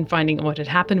chart and finding what had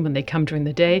happened when they come during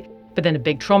the day, but then a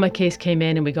big trauma case came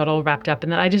in and we got all wrapped up,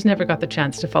 and then I just never got the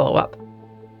chance to follow up.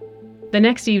 The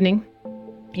next evening,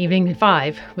 evening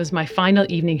 5, was my final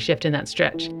evening shift in that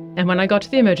stretch, and when I got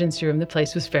to the emergency room, the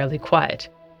place was fairly quiet.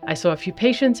 I saw a few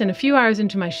patients, and a few hours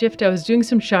into my shift, I was doing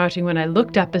some charting when I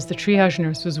looked up as the triage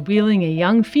nurse was wheeling a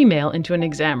young female into an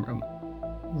exam room.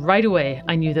 Right away,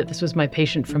 I knew that this was my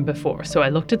patient from before, so I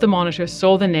looked at the monitor,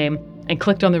 saw the name, and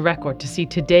clicked on the record to see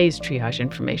today's triage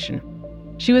information.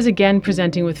 She was again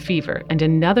presenting with fever and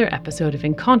another episode of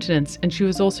incontinence, and she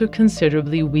was also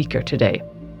considerably weaker today.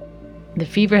 The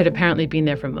fever had apparently been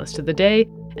there for most of the day,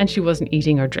 and she wasn't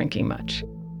eating or drinking much.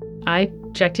 I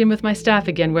checked in with my staff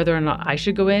again whether or not I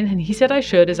should go in, and he said I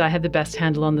should as I had the best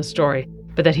handle on the story,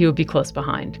 but that he would be close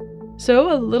behind.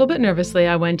 So, a little bit nervously,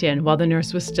 I went in while the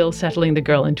nurse was still settling the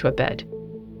girl into a bed.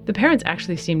 The parents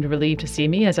actually seemed relieved to see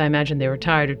me, as I imagined they were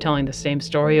tired of telling the same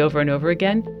story over and over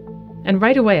again. And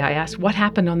right away I asked what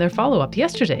happened on their follow-up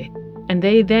yesterday. And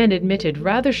they then admitted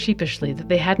rather sheepishly that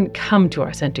they hadn't come to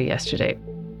our center yesterday.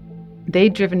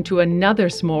 They'd driven to another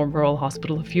small rural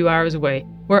hospital a few hours away,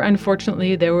 where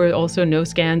unfortunately there were also no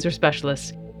scans or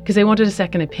specialists, because they wanted a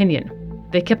second opinion.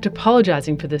 They kept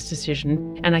apologizing for this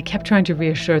decision, and I kept trying to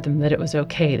reassure them that it was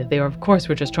okay, that they of course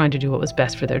were just trying to do what was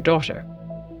best for their daughter.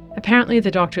 Apparently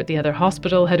the doctor at the other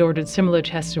hospital had ordered similar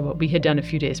tests to what we had done a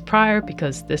few days prior,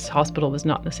 because this hospital was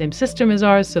not in the same system as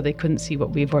ours, so they couldn't see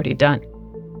what we've already done.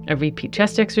 A repeat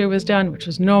chest x-ray was done, which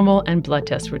was normal, and blood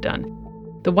tests were done.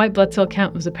 The white blood cell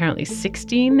count was apparently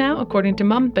 16 now, according to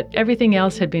Mum, but everything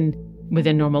else had been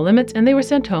within normal limits, and they were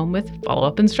sent home with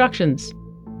follow-up instructions.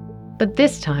 But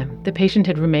this time, the patient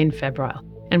had remained febrile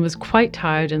and was quite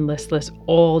tired and listless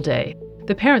all day.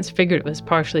 The parents figured it was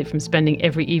partially from spending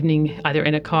every evening either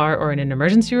in a car or in an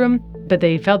emergency room, but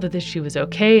they felt that she was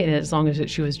okay, and as long as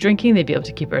she was drinking, they'd be able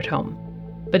to keep her at home.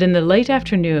 But in the late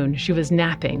afternoon, she was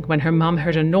napping when her mum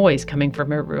heard a noise coming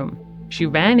from her room. She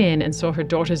ran in and saw her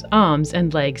daughter's arms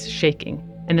and legs shaking.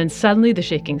 And then suddenly the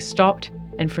shaking stopped,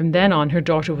 and from then on, her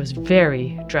daughter was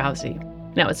very drowsy.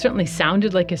 Now, it certainly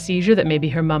sounded like a seizure that maybe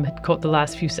her mum had caught the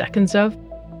last few seconds of.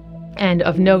 And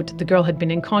of note, the girl had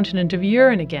been incontinent of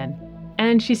urine again,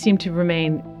 and she seemed to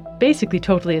remain basically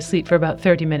totally asleep for about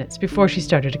 30 minutes before she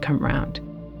started to come around.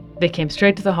 They came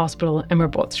straight to the hospital and were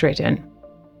brought straight in.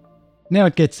 Now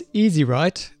it gets easy,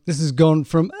 right? This has gone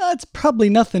from, it's probably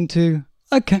nothing to,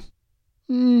 okay,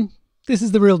 this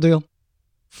is the real deal.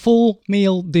 Full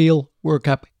meal deal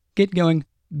workup. Get going.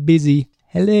 Busy.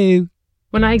 Hello.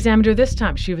 When I examined her this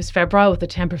time, she was febrile with a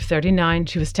temp of 39,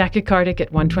 she was tachycardic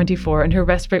at 124, and her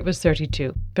rest rate was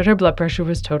 32, but her blood pressure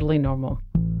was totally normal.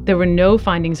 There were no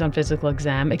findings on physical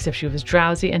exam, except she was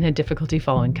drowsy and had difficulty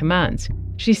following commands.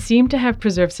 She seemed to have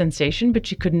preserved sensation, but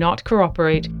she could not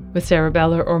cooperate with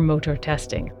cerebellar or motor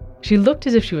testing. She looked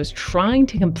as if she was trying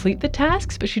to complete the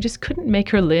tasks, but she just couldn't make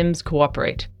her limbs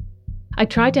cooperate. I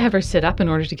tried to have her sit up in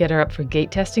order to get her up for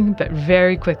gait testing, but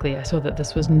very quickly I saw that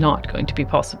this was not going to be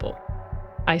possible.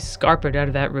 I scarpered out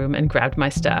of that room and grabbed my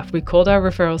staff. We called our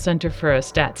referral center for a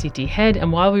stat CT head,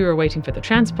 and while we were waiting for the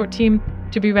transport team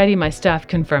to be ready, my staff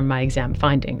confirmed my exam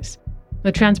findings.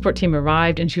 The transport team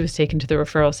arrived and she was taken to the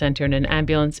referral center in an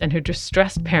ambulance, and her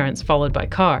distressed parents followed by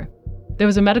car. There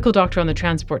was a medical doctor on the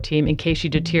transport team in case she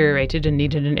deteriorated and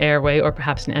needed an airway or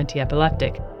perhaps an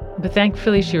anti-epileptic, but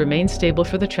thankfully she remained stable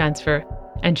for the transfer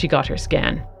and she got her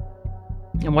scan.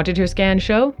 And what did her scan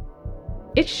show?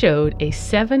 It showed a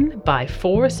 7 by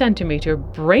 4 centimeter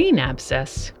brain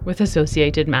abscess with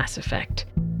associated mass effect.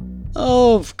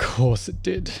 Of course it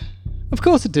did. Of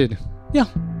course it did. Yeah,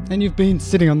 and you've been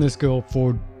sitting on this girl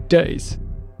for days.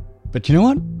 But you know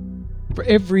what? For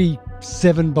every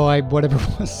 7 by whatever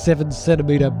it was, 7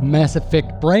 centimeter mass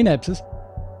effect brain abscess,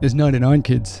 there's 99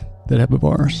 kids that have a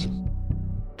virus.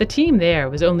 The team there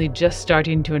was only just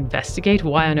starting to investigate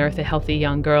why on earth a healthy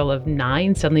young girl of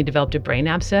 9 suddenly developed a brain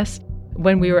abscess,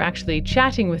 when we were actually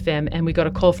chatting with them and we got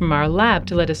a call from our lab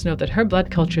to let us know that her blood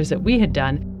cultures that we had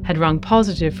done had rung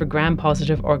positive for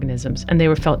gram-positive organisms, and they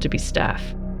were felt to be staph.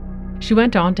 She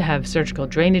went on to have surgical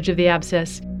drainage of the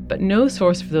abscess, but no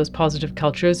source for those positive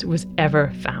cultures was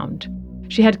ever found.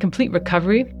 She had complete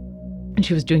recovery, and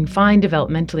she was doing fine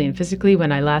developmentally and physically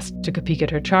when I last took a peek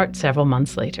at her chart several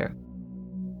months later.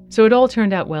 So it all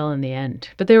turned out well in the end,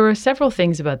 but there were several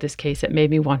things about this case that made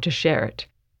me want to share it.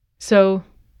 So,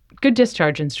 good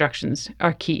discharge instructions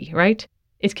are key, right?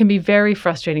 It can be very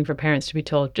frustrating for parents to be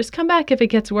told, just come back if it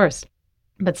gets worse.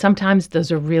 But sometimes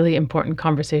those are really important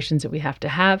conversations that we have to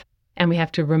have, and we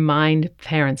have to remind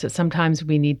parents that sometimes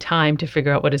we need time to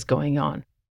figure out what is going on.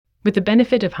 With the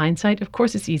benefit of hindsight, of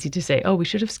course it's easy to say, oh, we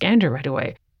should have scanned her right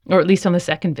away, or at least on the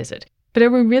second visit. But are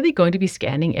we really going to be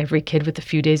scanning every kid with a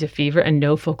few days of fever and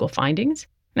no focal findings?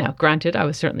 Now, granted, I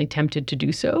was certainly tempted to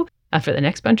do so for the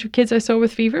next bunch of kids I saw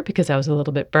with fever because I was a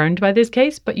little bit burned by this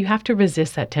case, but you have to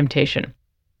resist that temptation.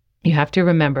 You have to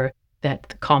remember that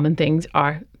the common things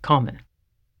are common.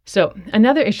 So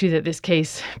another issue that this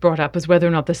case brought up was whether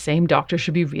or not the same doctor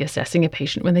should be reassessing a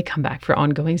patient when they come back for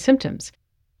ongoing symptoms.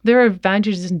 There are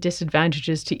advantages and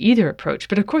disadvantages to either approach,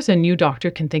 but of course a new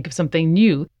doctor can think of something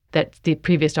new that the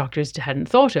previous doctors hadn't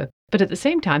thought of. But at the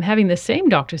same time, having the same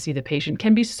doctor see the patient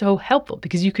can be so helpful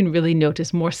because you can really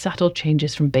notice more subtle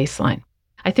changes from baseline.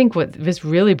 I think what this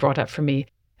really brought up for me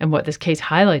and what this case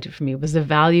highlighted for me was the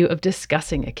value of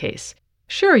discussing a case.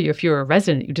 Sure, if you're a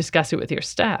resident, you discuss it with your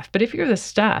staff, but if you're the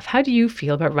staff, how do you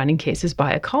feel about running cases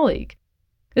by a colleague?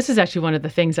 This is actually one of the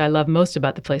things I love most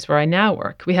about the place where I now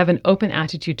work. We have an open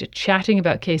attitude to chatting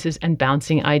about cases and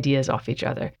bouncing ideas off each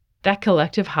other. That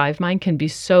collective hive mind can be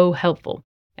so helpful.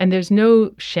 and there's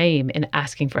no shame in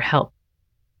asking for help.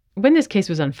 When this case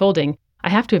was unfolding, I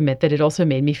have to admit that it also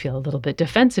made me feel a little bit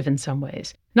defensive in some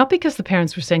ways. Not because the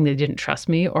parents were saying they didn't trust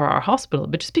me or our hospital,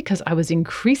 but just because I was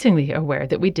increasingly aware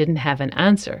that we didn't have an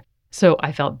answer. So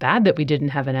I felt bad that we didn't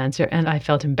have an answer, and I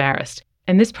felt embarrassed.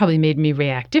 And this probably made me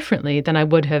react differently than I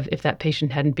would have if that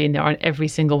patient hadn't been there on every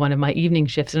single one of my evening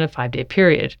shifts in a 5-day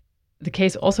period. The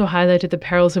case also highlighted the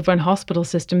perils of when hospital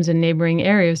systems in neighboring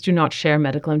areas do not share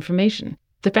medical information.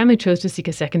 The family chose to seek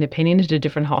a second opinion at a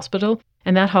different hospital,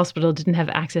 and that hospital didn't have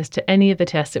access to any of the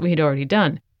tests that we had already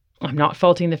done. I'm not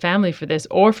faulting the family for this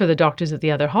or for the doctors at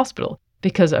the other hospital,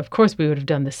 because of course we would have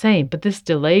done the same, but this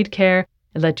delayed care.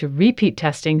 It led to repeat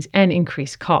testings and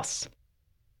increased costs.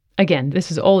 Again,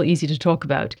 this is all easy to talk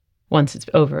about once it's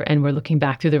over and we're looking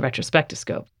back through the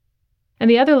retrospectoscope. And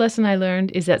the other lesson I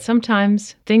learned is that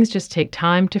sometimes things just take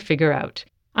time to figure out.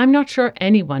 I'm not sure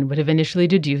anyone would have initially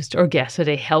deduced or guessed that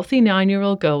a healthy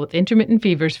 9-year-old girl with intermittent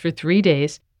fevers for 3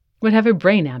 days would have a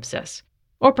brain abscess.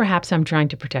 Or perhaps I'm trying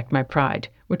to protect my pride,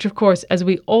 which of course, as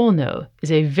we all know,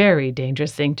 is a very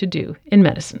dangerous thing to do in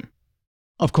medicine.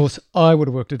 Of course, I would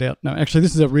have worked it out. No, actually,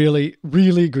 this is a really,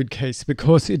 really good case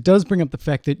because it does bring up the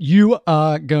fact that you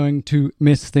are going to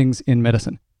miss things in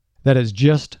medicine. That is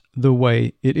just the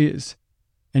way it is.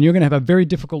 And you're going to have a very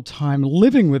difficult time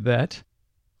living with that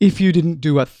if you didn't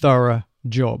do a thorough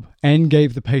job and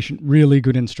gave the patient really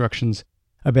good instructions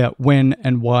about when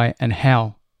and why and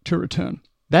how to return.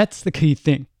 That's the key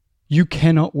thing. You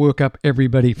cannot work up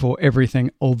everybody for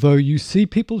everything, although you see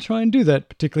people try and do that,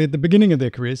 particularly at the beginning of their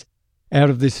careers, out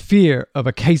of this fear of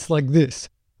a case like this,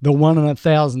 the 1 in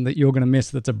 1,000 that you're going to miss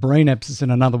that's a brain abscess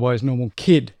in an otherwise normal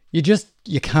kid.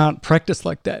 You can't practice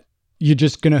like that. You're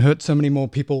just going to hurt so many more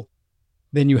people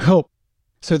than you help.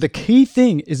 So the key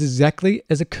thing is exactly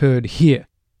as occurred here.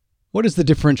 What is the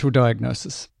differential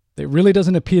diagnosis? There really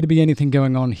doesn't appear to be anything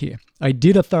going on here. I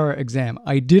did a thorough exam.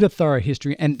 I did a thorough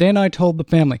history. And then I told the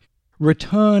family,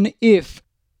 return if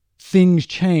things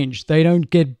change. They don't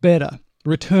get better.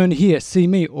 Return here, see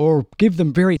me, or give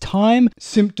them very time,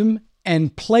 symptom,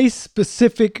 and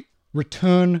place-specific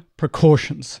return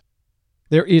precautions.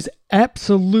 There is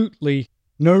absolutely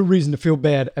no reason to feel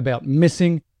bad about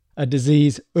missing a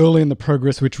disease early in the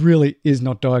progress, which really is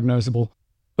not diagnosable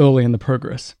early in the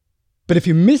progress. But if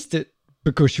you missed it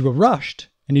because you were rushed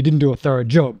and you didn't do a thorough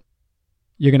job,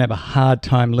 you're going to have a hard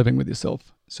time living with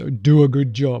yourself. So do a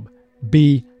good job.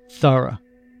 Be thorough.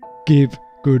 Give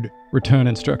good return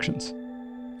instructions.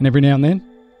 And every now and then,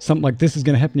 something like this is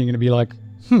going to happen. You're going to be like,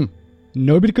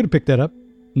 nobody could have picked that up.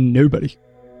 Nobody.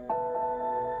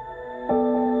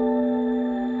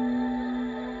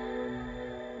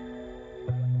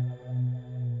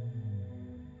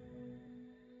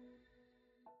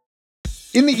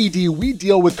 In the ED, we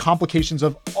deal with complications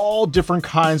of all different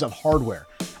kinds of hardware,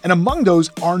 and among those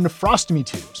are nephrostomy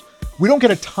tubes. We don't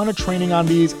get a ton of training on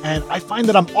these, and I find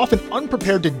that I'm often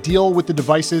unprepared to deal with the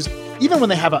devices, even when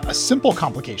they have a simple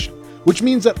complication, which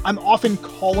means that I'm often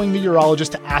calling the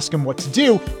urologist to ask him what to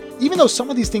do. Even though some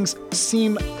of these things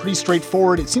seem pretty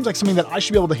straightforward, it seems like something that I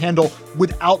should be able to handle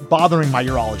without bothering my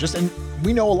urologist, and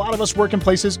we know a lot of us work in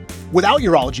places without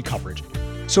urology coverage.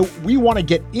 So we want to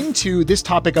get into this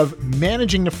topic of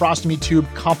managing nephrostomy tube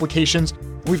complications.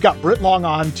 We've got Brit Long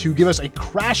on to give us a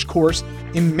crash course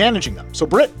in managing them. So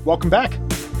Brit, welcome back.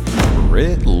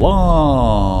 Brit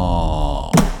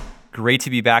Long. Great to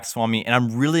be back, Swami, and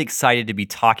I'm really excited to be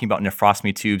talking about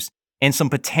nephrostomy tubes and some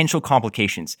potential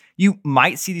complications. You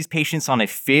might see these patients on a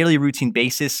fairly routine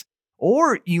basis,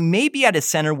 or you may be at a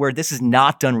center where this is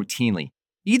not done routinely.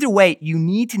 Either way, you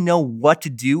need to know what to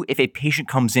do if a patient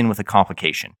comes in with a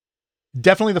complication.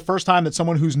 Definitely the first time that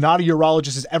someone who's not a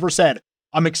urologist has ever said,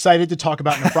 I'm excited to talk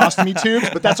about nephrostomy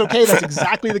tubes, but that's okay. That's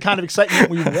exactly the kind of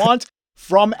excitement we want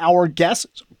from our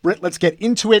guests. Brit, let's get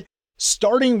into it,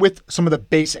 starting with some of the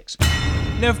basics.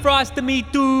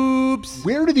 Nephrostomy tubes!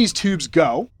 Where do these tubes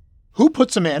go? Who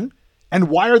puts them in? And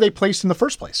why are they placed in the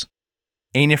first place?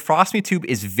 A nephrostomy tube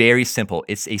is very simple.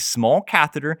 It's a small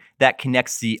catheter that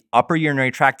connects the upper urinary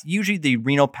tract, usually the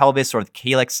renal pelvis or the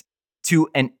calyx, to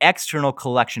an external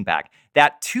collection bag.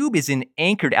 That tube is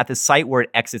anchored at the site where it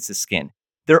exits the skin.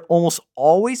 They're almost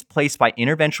always placed by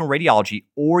interventional radiology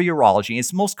or urology, and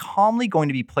it's most commonly going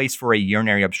to be placed for a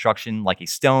urinary obstruction like a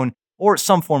stone or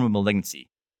some form of malignancy.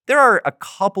 There are a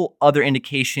couple other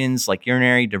indications like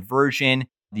urinary diversion.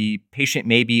 The patient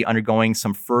may be undergoing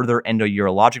some further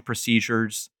endourologic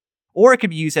procedures, or it could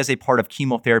be used as a part of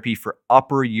chemotherapy for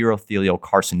upper urothelial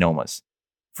carcinomas.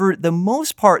 For the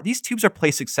most part, these tubes are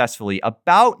placed successfully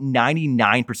about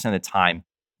 99% of the time,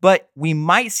 but we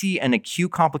might see an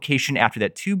acute complication after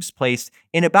that tube's placed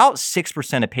in about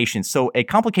 6% of patients, so a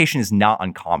complication is not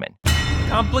uncommon.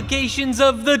 Complications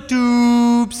of the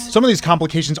tubes. Some of these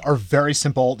complications are very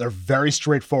simple. They're very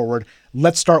straightforward.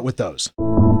 Let's start with those.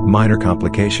 Minor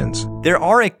complications. There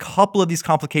are a couple of these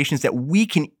complications that we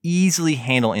can easily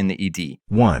handle in the ED.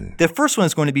 1. The first one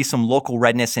is going to be some local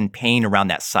redness and pain around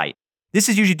that site. This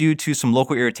is usually due to some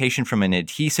local irritation from an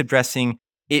adhesive dressing.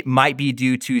 It might be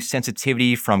due to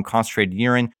sensitivity from concentrated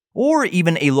urine or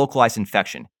even a localized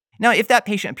infection. Now, if that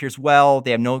patient appears well,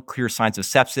 they have no clear signs of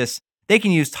sepsis, they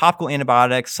can use topical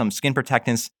antibiotics, some skin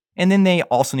protectants, and then they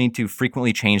also need to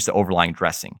frequently change the overlying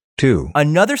dressing. 2.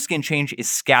 Another skin change is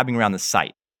scabbing around the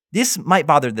site. This might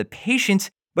bother the patient,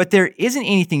 but there isn't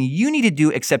anything you need to do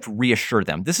except reassure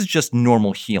them. This is just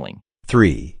normal healing.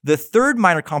 3. The third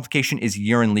minor complication is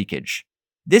urine leakage.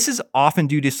 This is often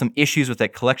due to some issues with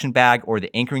that collection bag or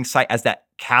the anchoring site as that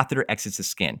catheter exits the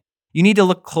skin. You need to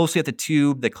look closely at the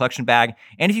tube, the collection bag,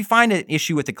 and if you find an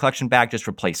issue with the collection bag, just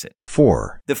replace it.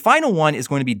 4. The final one is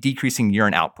going to be decreasing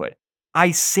urine output.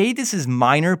 I say this is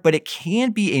minor, but it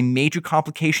can be a major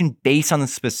complication based on the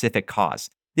specific cause.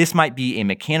 This might be a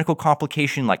mechanical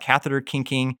complication like catheter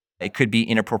kinking. It could be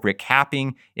inappropriate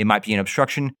capping. It might be an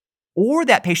obstruction. Or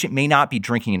that patient may not be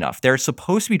drinking enough. They're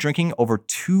supposed to be drinking over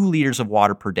 2 liters of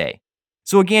water per day.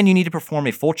 So again, you need to perform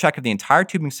a full check of the entire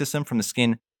tubing system from the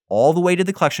skin all the way to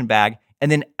the collection bag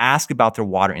and then ask about their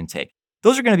water intake.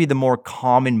 Those are going to be the more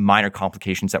common minor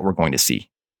complications that we're going to see.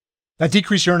 That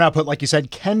decreased urine output, like you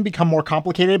said, can become more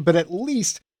complicated, but at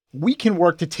least we can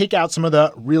work to take out some of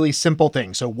the really simple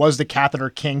things. So was the catheter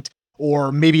kinked,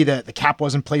 or maybe the cap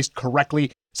wasn't placed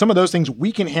correctly? Some of those things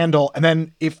we can handle. And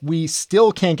then if we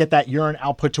still can't get that urine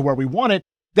output to where we want it,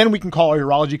 then we can call our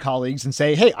urology colleagues and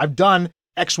say, hey, I've done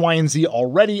X, Y, and Z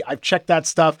already. I've checked that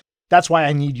stuff. That's why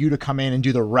I need you to come in and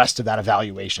do the rest of that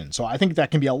evaluation. So I think that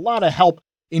can be a lot of help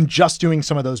in just doing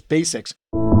some of those basics.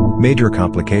 Major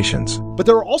complications. But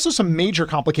there are also some major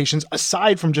complications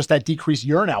aside from just that decreased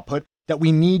urine output that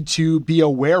we need to be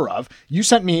aware of. You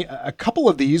sent me a couple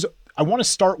of these. I want to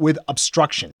start with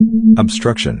obstruction.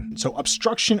 Obstruction. So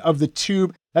obstruction of the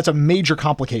tube, that's a major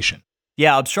complication.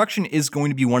 Yeah, obstruction is going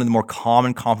to be one of the more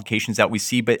common complications that we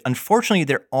see, but unfortunately,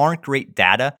 there aren't great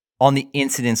data on the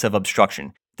incidence of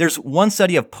obstruction. There's one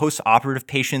study of post-operative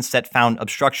patients that found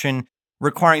obstruction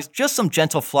requiring just some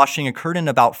gentle flushing occurred in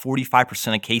about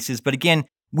 45% of cases, but again,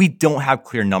 we don't have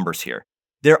clear numbers here.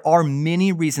 There are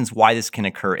many reasons why this can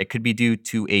occur. It could be due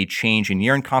to a change in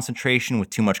urine concentration with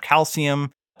too much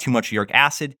calcium, too much uric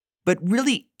acid, but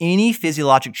really any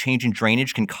physiologic change in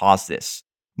drainage can cause this.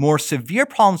 More severe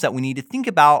problems that we need to think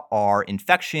about are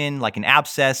infection, like an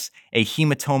abscess, a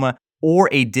hematoma, or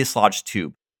a dislodged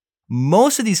tube.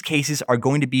 Most of these cases are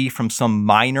going to be from some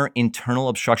minor internal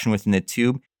obstruction within the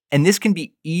tube, and this can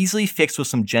be easily fixed with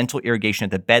some gentle irrigation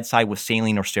at the bedside with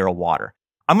saline or sterile water.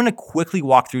 I'm going to quickly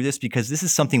walk through this because this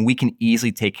is something we can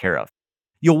easily take care of.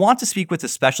 You'll want to speak with the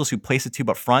specialist who placed the tube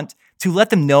up front to let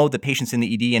them know the patient's in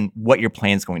the ED and what your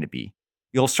plan is going to be.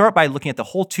 You'll start by looking at the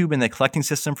whole tube and the collecting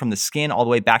system from the skin all the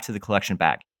way back to the collection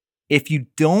bag. If you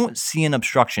don't see an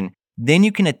obstruction, then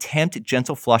you can attempt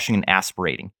gentle flushing and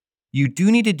aspirating. You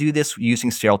do need to do this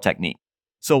using sterile technique.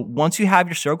 So once you have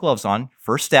your sterile gloves on,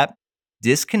 first step,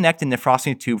 disconnect the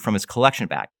nephrostomy tube from its collection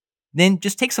bag. Then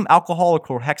just take some alcohol or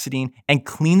chlorhexidine and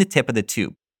clean the tip of the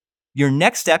tube. Your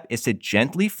next step is to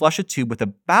gently flush a tube with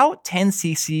about 10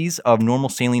 cc's of normal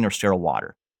saline or sterile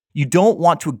water. You don't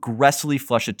want to aggressively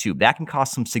flush a tube. That can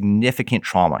cause some significant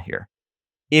trauma here.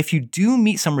 If you do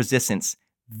meet some resistance,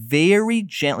 very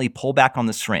gently pull back on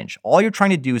the syringe. All you're trying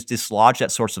to do is dislodge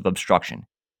that source of obstruction.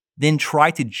 Then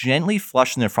try to gently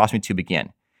flush the nephrostomy tube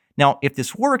again. Now, if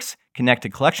this works, connect a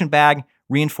collection bag,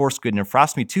 reinforce good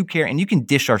nephrostomy tube care, and you can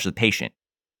discharge the patient.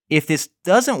 If this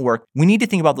doesn't work, we need to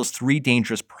think about those 3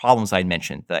 dangerous problems I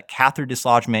mentioned, the catheter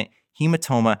dislodgement,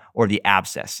 hematoma, or the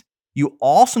abscess. You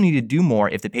also need to do more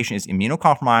if the patient is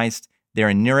immunocompromised, they're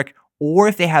anuric, or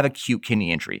if they have acute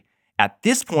kidney injury. At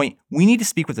this point, we need to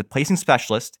speak with the placing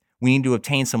specialist. We need to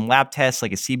obtain some lab tests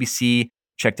like a CBC,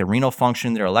 check their renal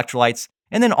function, their electrolytes,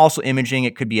 and then also imaging.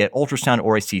 It could be an ultrasound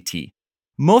or a CT.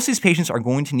 Most of these patients are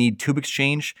going to need tube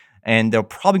exchange, and they're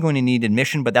probably going to need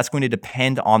admission, but that's going to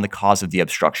depend on the cause of the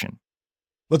obstruction.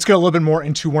 Let's get a little bit more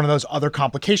into one of those other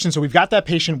complications. So we've got that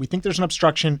patient. We think there's an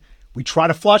obstruction. We try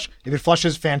to flush. If it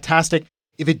flushes, fantastic.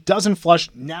 If it doesn't flush,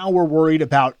 now we're worried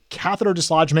about catheter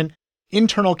dislodgement,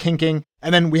 internal kinking,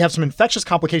 and then we have some infectious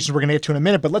complications we're going to get to in a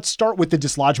minute, but let's start with the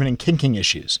dislodgement and kinking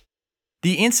issues.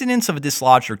 The incidence of a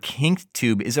dislodged or kinked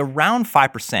tube is around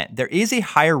 5%. There is a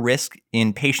higher risk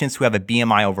in patients who have a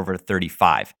BMI over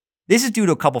 35. This is due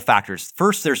to a couple factors.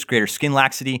 First, there's greater skin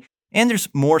laxity, and there's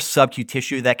more subcutaneous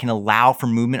tissue that can allow for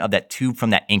movement of that tube from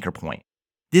that anchor point.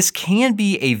 This can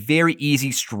be a very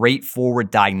easy,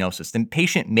 straightforward diagnosis. The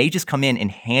patient may just come in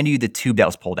and hand you the tube that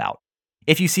was pulled out.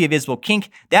 If you see a visible kink,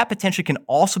 that potentially can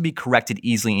also be corrected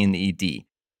easily in the ED.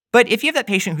 But if you have that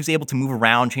patient who's able to move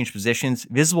around, change positions,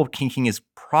 visible kinking is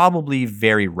probably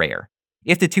very rare.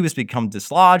 If the tube has become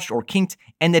dislodged or kinked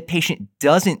and the patient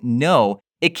doesn't know,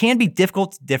 it can be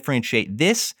difficult to differentiate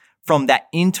this from that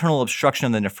internal obstruction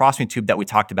of the nephrostomy tube that we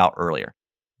talked about earlier.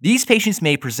 These patients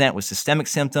may present with systemic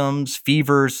symptoms,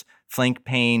 fevers, flank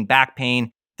pain, back pain.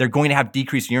 They're going to have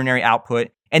decreased urinary output,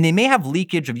 and they may have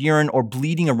leakage of urine or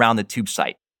bleeding around the tube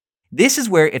site. This is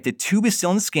where if the tube is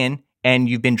still in the skin and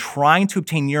you've been trying to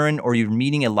obtain urine or you're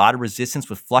meeting a lot of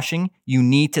resistance with flushing, you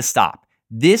need to stop.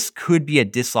 This could be a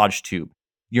dislodged tube.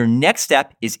 Your next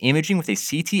step is imaging with a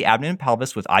CT abdomen and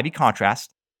pelvis with IV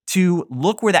contrast to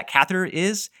look where that catheter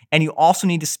is, and you also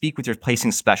need to speak with your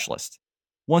placing specialist.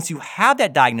 Once you have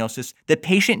that diagnosis, the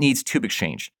patient needs tube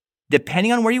exchange.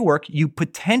 Depending on where you work, you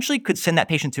potentially could send that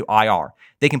patient to IR.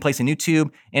 They can place a new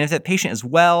tube, and if that patient is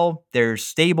well, they're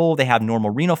stable, they have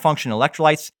normal renal function,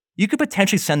 electrolytes, you could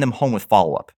potentially send them home with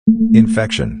follow-up.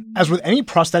 Infection. As with any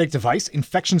prosthetic device,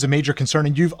 infection's a major concern,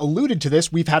 and you've alluded to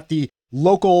this. We've had the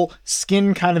local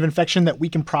skin kind of infection that we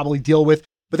can probably deal with,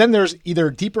 but then there's either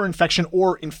deeper infection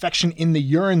or infection in the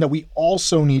urine that we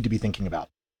also need to be thinking about.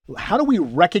 How do we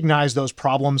recognize those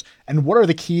problems, and what are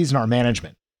the keys in our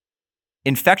management?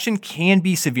 Infection can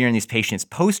be severe in these patients.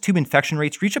 Post-tube infection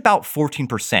rates reach about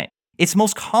 14%. It's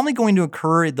most commonly going to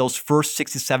occur in those first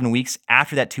 6 to 7 weeks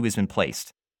after that tube has been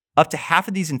placed. Up to half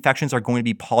of these infections are going to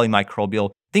be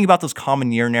polymicrobial. Think about those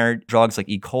common urinary drugs like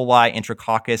E. coli,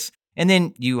 Enterococcus, and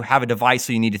then you have a device,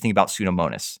 so you need to think about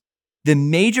Pseudomonas. The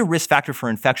major risk factor for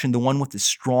infection, the one with the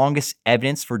strongest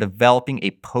evidence for developing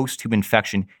a post-tube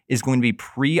infection, is going to be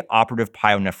preoperative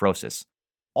pyonephrosis.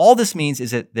 All this means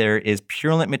is that there is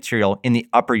purulent material in the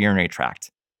upper urinary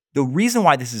tract. The reason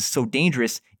why this is so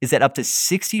dangerous is that up to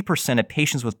 60% of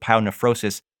patients with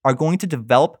pyonephrosis are going to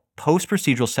develop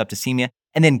post-procedural septicemia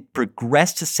and then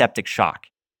progress to septic shock.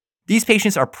 These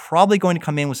patients are probably going to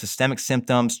come in with systemic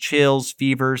symptoms, chills,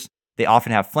 fevers. They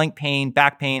often have flank pain,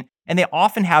 back pain, and they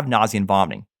often have nausea and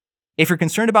vomiting. If you're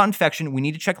concerned about infection, we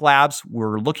need to check labs.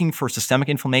 We're looking for systemic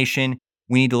inflammation.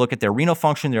 We need to look at their renal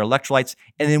function, their electrolytes,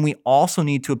 and then we also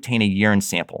need to obtain a urine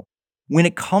sample. When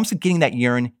it comes to getting that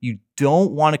urine, you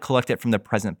don't want to collect it from the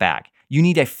present bag. You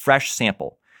need a fresh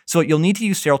sample. So you'll need to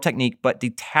use sterile technique, but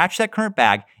detach that current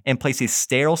bag and place a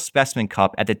sterile specimen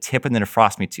cup at the tip of the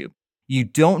nephrostomy tube. You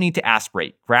don't need to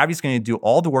aspirate. Gravity's going to do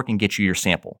all the work and get you your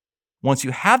sample. Once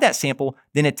you have that sample,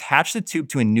 then attach the tube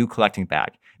to a new collecting bag.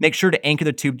 Make sure to anchor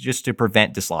the tube just to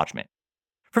prevent dislodgement.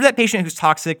 For that patient who's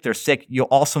toxic, they're sick, you'll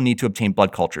also need to obtain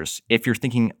blood cultures. If you're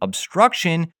thinking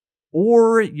obstruction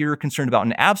or you're concerned about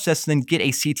an abscess, then get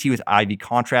a CT with IV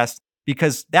contrast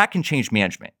because that can change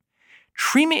management.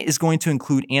 Treatment is going to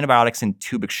include antibiotics and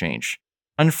tube exchange.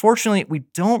 Unfortunately, we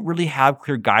don't really have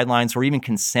clear guidelines or even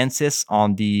consensus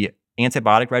on the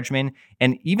antibiotic regimen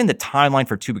and even the timeline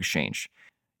for tube exchange.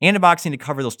 Antibiotics need to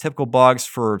cover those typical bugs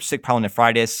for sick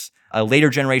pyelonephritis. A later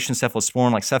generation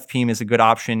cephalosporin like cefepime is a good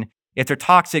option. If they're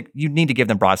toxic, you need to give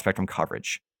them broad spectrum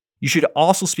coverage. You should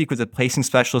also speak with a placing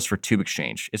specialist for tube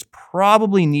exchange. It's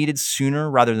probably needed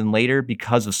sooner rather than later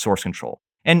because of source control.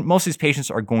 And most of these patients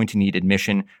are going to need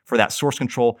admission for that source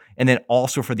control and then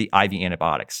also for the IV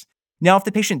antibiotics. Now, if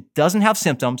the patient doesn't have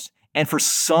symptoms and for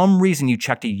some reason you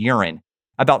checked a urine,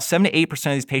 about 7 to 8%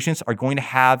 of these patients are going to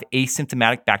have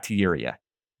asymptomatic bacteriuria.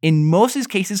 In most of these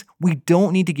cases, we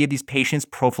don't need to give these patients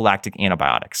prophylactic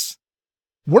antibiotics.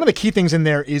 One of the key things in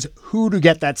there is who to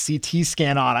get that CT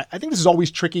scan on. I think this is always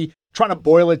tricky, trying to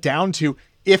boil it down to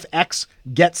if X,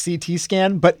 get CT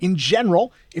scan. But in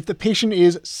general, if the patient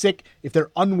is sick, if they're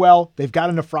unwell, they've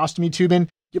got a nephrostomy tube in,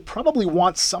 you probably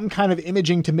want some kind of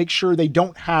imaging to make sure they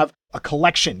don't have a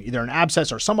collection, either an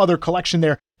abscess or some other collection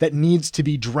there that needs to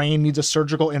be drained, needs a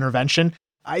surgical intervention.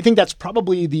 I think that's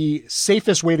probably the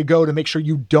safest way to go to make sure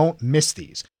you don't miss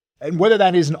these. And whether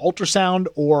that is an ultrasound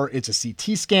or it's a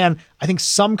CT scan, I think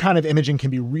some kind of imaging can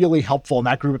be really helpful in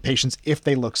that group of patients if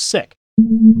they look sick.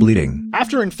 Bleeding.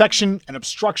 After infection and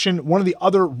obstruction, one of the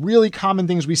other really common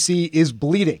things we see is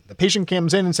bleeding. The patient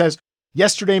comes in and says,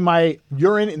 yesterday my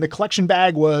urine in the collection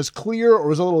bag was clear or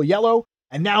was a little yellow,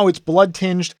 and now it's blood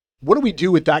tinged. What do we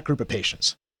do with that group of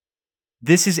patients?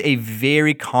 This is a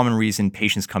very common reason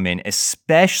patients come in,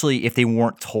 especially if they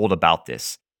weren't told about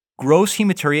this. Gross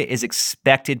hematuria is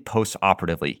expected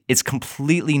post-operatively. It's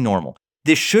completely normal.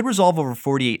 This should resolve over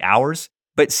 48 hours,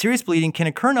 but serious bleeding can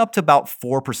occur in up to about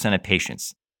 4% of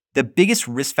patients. The biggest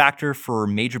risk factor for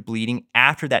major bleeding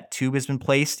after that tube has been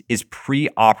placed is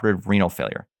preoperative renal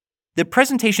failure. The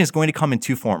presentation is going to come in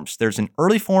two forms. There's an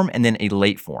early form and then a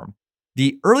late form.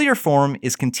 The earlier form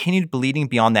is continued bleeding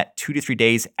beyond that 2 to 3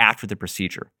 days after the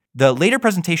procedure. The later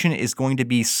presentation is going to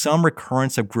be some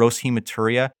recurrence of gross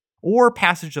hematuria or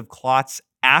passage of clots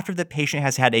after the patient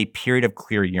has had a period of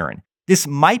clear urine. This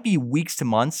might be weeks to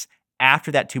months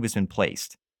after that tube has been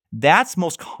placed. That's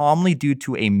most commonly due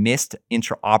to a missed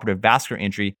intraoperative vascular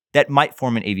injury that might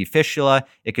form an AV fistula,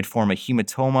 it could form a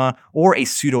hematoma, or a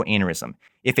pseudoaneurysm.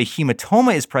 If a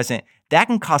hematoma is present, that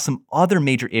can cause some other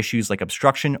major issues like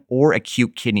obstruction or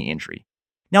acute kidney injury.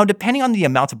 Now, depending on the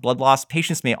amount of blood loss,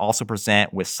 patients may also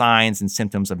present with signs and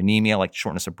symptoms of anemia like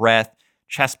shortness of breath,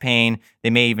 chest pain. They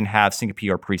may even have syncope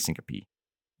or presyncope.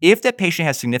 If that patient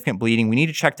has significant bleeding, we need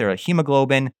to check their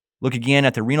hemoglobin, look again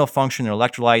at the renal function, their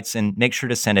electrolytes, and make sure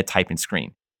to send a type-in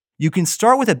screen. You can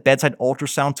start with a bedside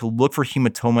ultrasound to look for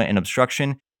hematoma and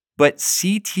obstruction, but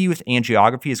CT with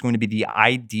angiography is going to be the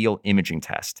ideal imaging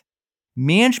test.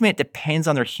 Management depends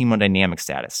on their hemodynamic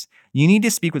status. You need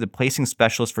to speak with a placing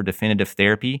specialist for definitive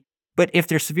therapy, but if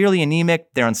they're severely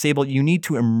anemic, they're unstable, you need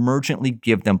to emergently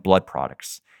give them blood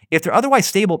products. If they're otherwise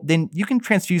stable, then you can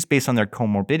transfuse based on their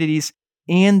comorbidities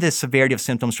and the severity of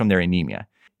symptoms from their anemia.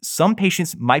 Some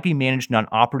patients might be managed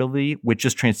non-operatively with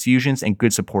just transfusions and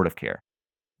good supportive care.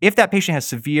 If that patient has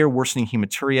severe worsening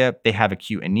hematuria, they have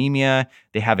acute anemia,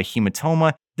 they have a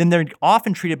hematoma, then they're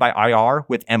often treated by IR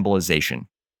with embolization.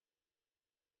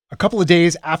 A couple of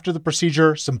days after the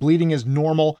procedure, some bleeding is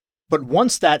normal, but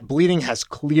once that bleeding has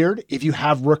cleared, if you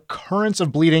have recurrence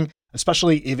of bleeding,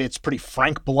 especially if it's pretty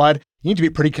frank blood, you need to be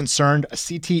pretty concerned. A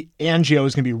CT angio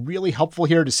is going to be really helpful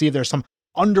here to see if there's some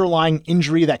underlying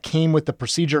injury that came with the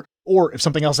procedure, or if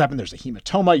something else happened, there's a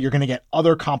hematoma, you're going to get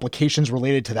other complications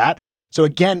related to that. So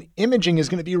again, imaging is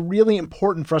going to be really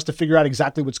important for us to figure out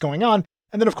exactly what's going on.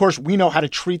 And then of course, we know how to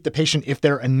treat the patient if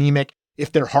they're anemic,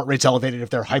 if their heart rate's elevated, if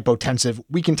they're hypotensive.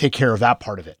 We can take care of that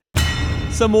part of it.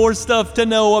 Some more stuff to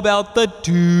know about the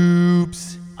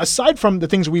tubes. Aside from the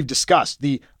things we've discussed,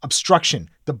 the obstruction,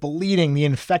 the bleeding, the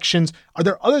infections, are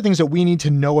there other things that we need to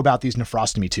know about these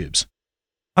nephrostomy tubes?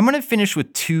 I'm going to finish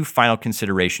with two final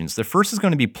considerations. The first is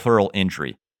going to be pleural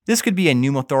injury. This could be a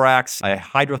pneumothorax, a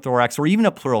hydrothorax, or even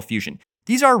a pleural fusion.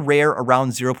 These are rare, around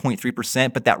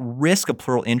 0.3%, but that risk of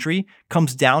pleural injury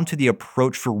comes down to the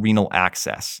approach for renal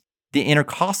access. The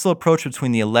intercostal approach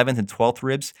between the 11th and 12th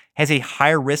ribs has a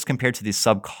higher risk compared to the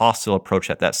subcostal approach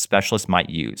that specialist might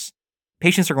use.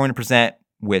 Patients are going to present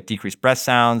with decreased breath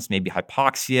sounds, maybe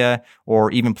hypoxia, or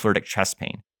even pleuritic chest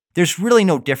pain. There's really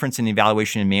no difference in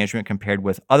evaluation and management compared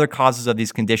with other causes of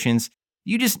these conditions.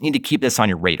 You just need to keep this on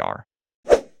your radar.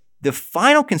 The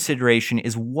final consideration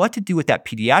is what to do with that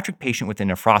pediatric patient with a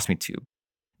nephrostomy tube.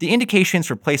 The indications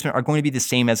for placement are going to be the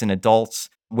same as in adults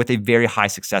with a very high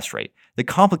success rate. The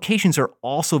complications are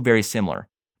also very similar.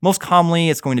 Most commonly,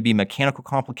 it's going to be mechanical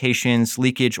complications,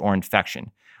 leakage, or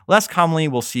infection. Less commonly,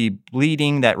 we'll see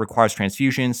bleeding that requires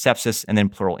transfusion, sepsis, and then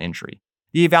pleural injury.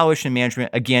 The evaluation and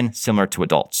management, again, similar to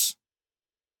adults.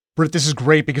 Brit, this is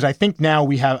great because I think now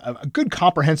we have a good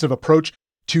comprehensive approach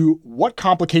to what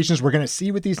complications we're going to see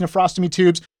with these nephrostomy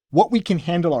tubes, what we can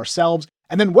handle ourselves,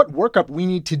 and then what workup we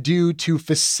need to do to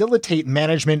facilitate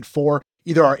management for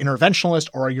either our interventionalist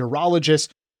or our urologist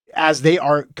as they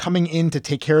are coming in to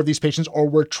take care of these patients, or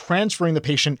we're transferring the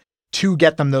patient to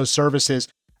get them those services.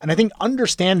 And I think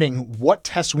understanding what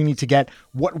tests we need to get,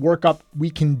 what workup we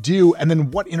can do, and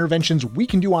then what interventions we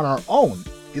can do on our own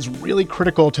is really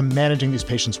critical to managing these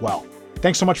patients well.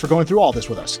 Thanks so much for going through all this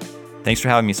with us. Thanks for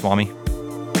having me, Swami.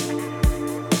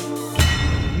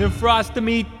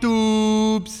 Nephrostomy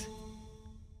tubes.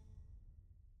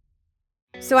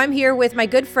 So I'm here with my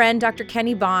good friend, Dr.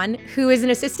 Kenny Banh, who is an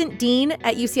assistant dean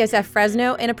at UCSF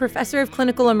Fresno and a professor of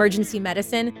clinical emergency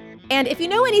medicine. And if you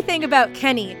know anything about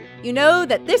Kenny, you know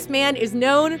that this man is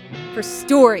known for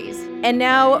stories. And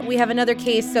now we have another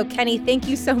case. So Kenny, thank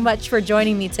you so much for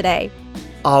joining me today.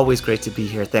 Always great to be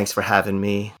here. Thanks for having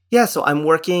me. Yeah, so I'm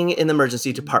working in the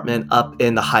emergency department up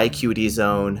in the high acuity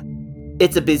zone.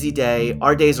 It's a busy day.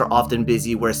 Our days are often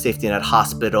busy. We're a safety net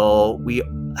hospital. We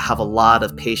have a lot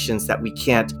of patients that we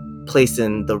can't place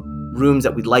in the rooms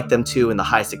that we'd like them to in the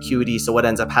highest acuity. So what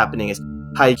ends up happening is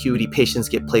high acuity patients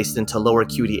get placed into lower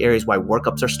acuity areas while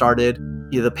workups are started.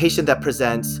 The patient that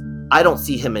presents, I don't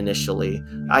see him initially.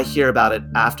 I hear about it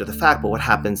after the fact, but what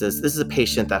happens is this is a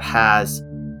patient that has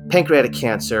pancreatic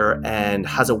cancer and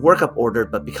has a workup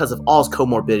ordered, but because of all his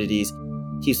comorbidities,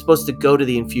 he's supposed to go to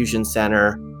the infusion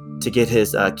center to get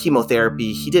his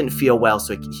chemotherapy. He didn't feel well,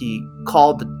 so he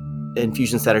called the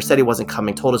infusion center, said he wasn't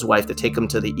coming, told his wife to take him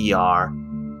to the ER.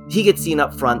 He gets seen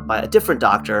up front by a different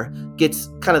doctor, gets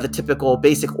kind of the typical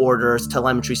basic orders,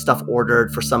 telemetry stuff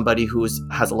ordered for somebody who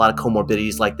has a lot of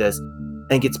comorbidities like this,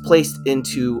 and gets placed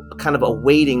into kind of a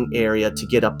waiting area to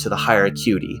get up to the higher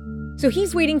acuity. So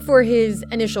he's waiting for his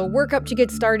initial workup to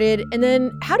get started, and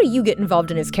then how do you get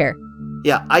involved in his care?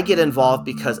 Yeah, I get involved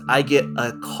because I get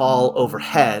a call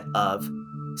overhead of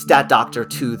stat doctor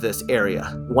to this area.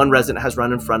 One resident has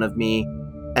run in front of me,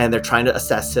 and they're trying to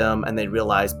assess him, and they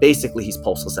realize basically he's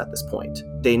pulseless at this point.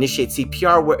 They initiate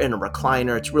CPR. We're in a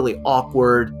recliner. It's really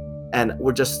awkward, and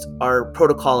our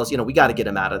protocol is, we got to get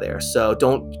him out of there. So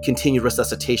don't continue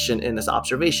resuscitation in this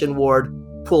observation ward.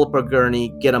 Pull up a gurney,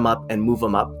 get him up, and move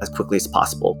him up as quickly as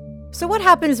possible. So what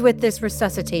happens with this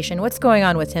resuscitation? What's going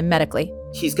on with him medically?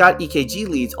 He's got EKG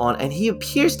leads on, and he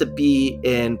appears to be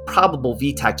in probable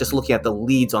VTAC, just looking at the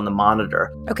leads on the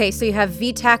monitor. Okay, so you have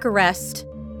VTAC arrest.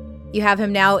 You have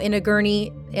him now in a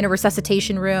gurney in a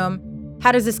resuscitation room.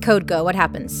 How does this code go? What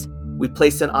happens? We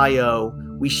place an IO.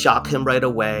 We shock him right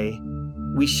away.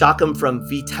 We shock him from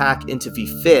VTAC into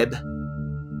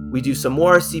VFib. We do some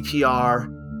more CPR.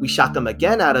 We shock him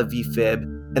again out of VFib,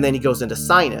 and then he goes into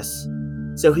sinus.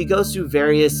 So he goes through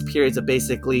various periods of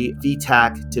basically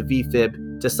VTAC to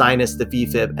VFib to sinus to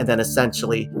VFib, and then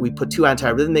essentially we put 2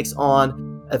 antiarrhythmics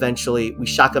on. Eventually, we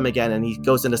shock him again, and he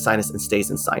goes into sinus and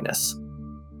stays in sinus.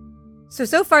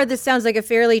 So far, this sounds like a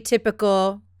fairly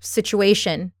typical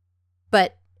situation,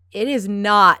 but it is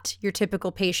not your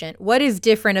typical patient. What is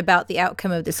different about the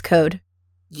outcome of this code?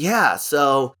 Yeah,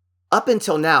 so up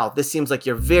until now, this seems like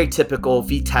your very typical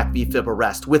VTAC VFib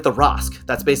arrest with the ROSC.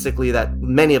 That's basically that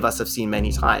many of us have seen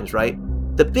many times, right?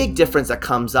 The big difference that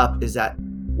comes up is that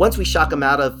once we shock him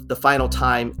out of the final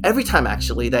time, every time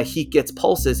actually that he gets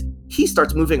pulses, he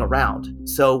starts moving around.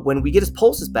 So when we get his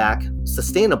pulses back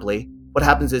sustainably, what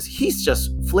happens is he's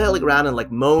just flailing around and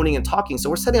like moaning and talking. So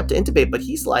we're setting up to intubate, but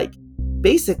he's like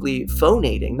basically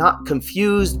phonating, not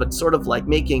confused, but sort of like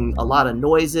making a lot of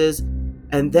noises.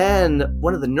 And then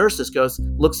one of the nurses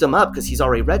looks him up because he's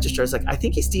already registered. It's like, I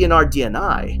think he's DNR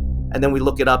DNI. And then we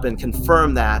look it up and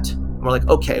confirm that. And we're like,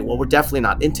 okay, well, we're definitely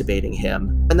not intubating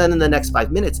him. And then in the next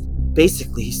 5 minutes,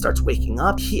 basically he starts waking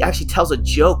up. He actually tells a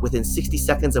joke within 60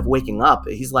 seconds of waking up.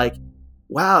 He's like,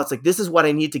 wow, it's like, this is what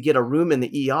I need to get a room in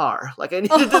the ER. Like I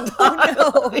needed to die.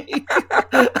 No.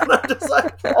 And I'm just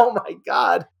like, oh my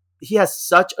God. He has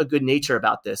such a good nature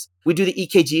about this. We do the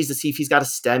EKGs to see if he's got a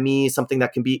STEMI, something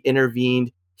that can be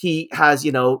intervened. He has,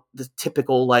 the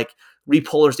typical like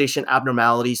repolarization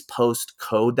abnormalities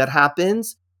post-code that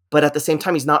happens. But at the same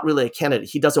time, he's not really a candidate.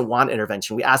 He doesn't want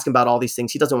intervention. We ask him about all these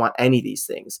things. He doesn't want any of these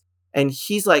things. And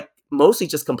he's like mostly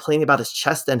just complaining about his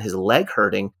chest and his leg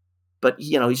hurting. But,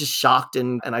 he's just shocked.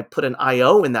 And I put an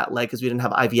IO in that leg because we didn't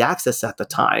have IV access at the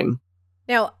time.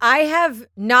 Now, I have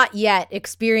not yet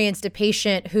experienced a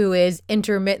patient who is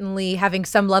intermittently having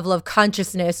some level of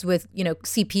consciousness with,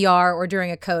 CPR or during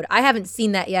a code. I haven't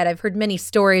seen that yet. I've heard many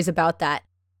stories about that.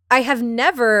 I have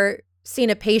never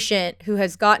seen a patient who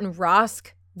has gotten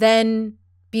ROSC then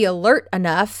be alert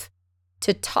enough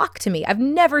to talk to me. I've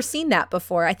never seen that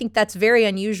before. I think that's very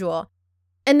unusual.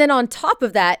 And then on top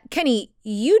of that, Kenny,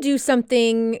 you do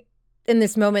something in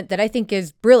this moment that I think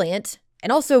is brilliant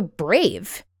and also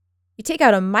brave. You take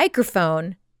out a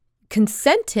microphone,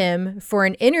 consent him for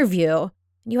an interview,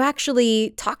 and you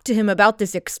actually talk to him about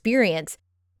this experience.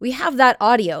 We have that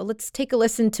audio. Let's take a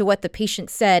listen to what the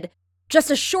patient said just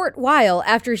a short while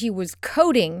after he was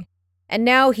coding, and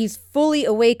now he's fully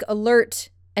awake, alert,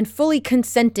 and fully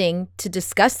consenting to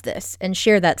discuss this and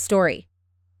share that story.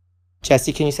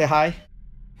 Jessie, can you say hi?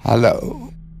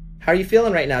 Hello. How are you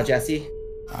feeling right now, Jessie?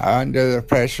 Under the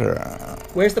pressure.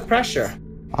 Where's the pressure?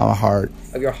 On my heart.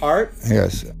 Of your heart?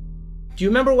 Yes. Do you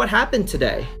remember what happened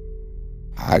today?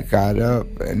 I got up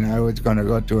and I was going to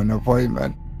go to an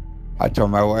appointment. I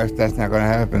told my wife that's not going to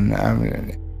happen.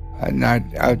 I'm not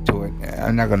out to it.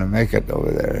 I'm not going to make it over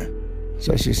there.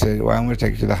 So she said, well, I'm going to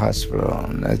take you to the hospital.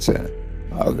 And that's it.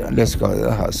 Okay, let's go to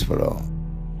the hospital.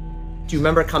 Do you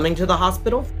remember coming to the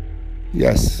hospital?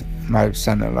 Yes. My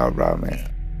son-in-law brought me.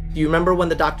 Do you remember when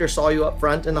the doctor saw you up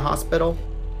front in the hospital?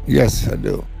 Yes, I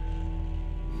do.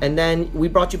 And then we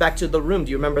brought you back to the room. Do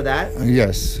you remember that?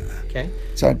 Yes. Okay.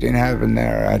 Something happened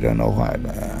there. I don't know what.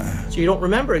 So you don't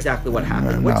remember exactly what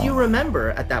happened. No. What do you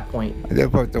remember at that point? They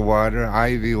put the water,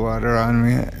 IV water on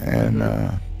me, and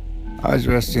I was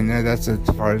resting there. That's as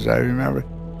far as I remember.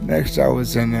 Next, I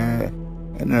was in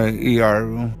an ER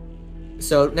room.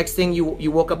 So next thing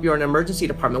you woke up, you're in an emergency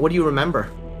department. What do you remember?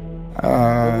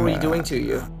 What were you doing to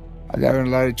you? I was having a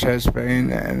lot of chest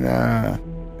pain and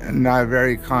not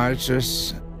very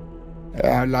conscious.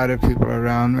 A lot of people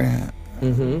around me.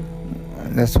 Mm-hmm.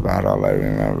 That's about all I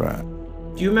remember.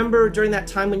 Do you remember during that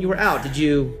time when you were out, did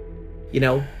you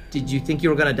think you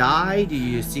were going to die? Did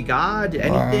you see God?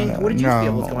 Anything? What did you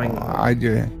feel was going on? I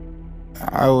did.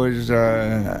 I was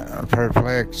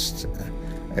perplexed,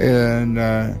 and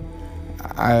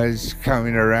I was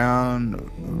coming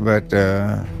around, but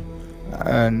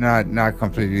not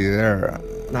completely there.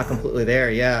 Not completely there,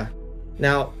 yeah.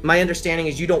 Now, my understanding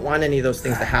is you don't want any of those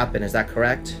things to happen. Is that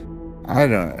correct? I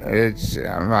don't.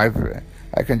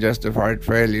 I can justify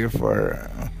failure for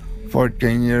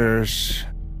 14 years,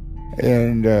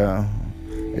 and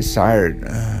it's tired.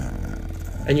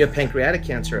 And you have pancreatic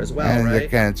cancer as well, and right? The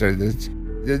cancer.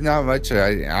 There's not much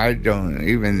I don't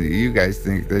even you guys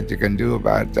think that you can do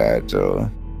about that. So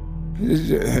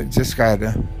just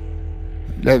gotta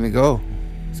let me go.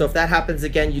 So if that happens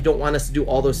again, you don't want us to do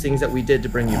all those things that we did to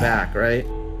bring you back, right?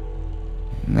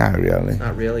 Not really.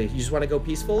 Not really. You just want to go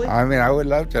peacefully? I mean, I would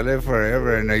love to live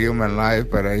forever in a human life,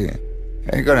 but ain't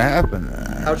gonna happen.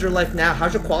 How's your life now?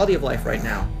 How's your quality of life right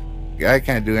now? I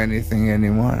can't do anything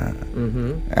anymore.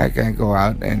 I can't go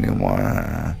out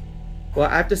anymore. Well,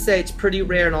 I have to say it's pretty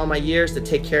rare in all my years to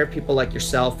take care of people like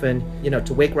yourself, and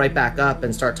to wake right back up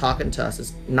and start talking to us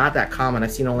is not that common.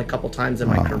 I've seen only a couple times in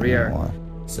my career.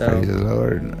 So praise the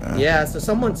Lord. Yeah, so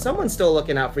someone's still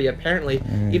looking out for you apparently,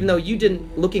 even though you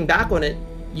didn't. Looking back on it,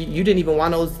 you didn't even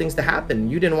want those things to happen.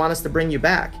 You didn't want us to bring you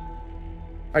back.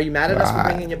 Are you mad at us for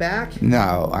bringing you back?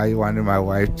 No, I wanted my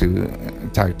wife to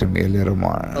talk to me a little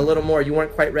more. A little more. You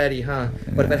weren't quite ready, huh?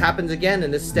 But if it happens again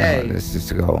in this day, no, let's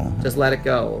just go. Just let it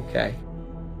go, okay?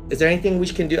 Is there anything we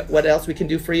can do? What else we can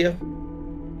do for you?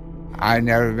 I've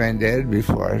never been dead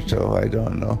before, so I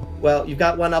don't know. Well, you've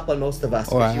got one up on most of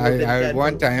us. Well, I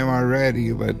one time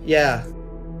already, but yeah.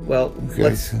 Well,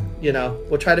 let's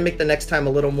we'll try to make the next time a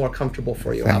little more comfortable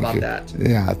for you. How about that?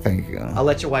 Yeah, thank you. I'll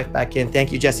let your wife back in.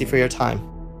 Thank you, Jessie, for your time.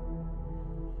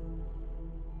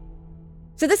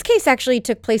 So this case actually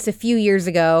took place a few years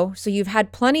ago, so you've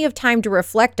had plenty of time to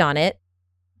reflect on it.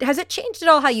 Has it changed at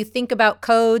all how you think about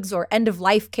codes or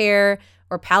end-of-life care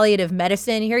or palliative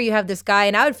medicine? Here you have this guy,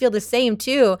 and I would feel the same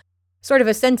too, sort of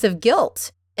a sense of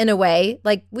guilt in a way.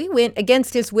 Like, we went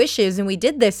against his wishes and we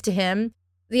did this to him.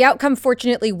 The outcome,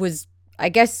 fortunately, was, I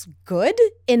guess, good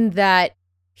in that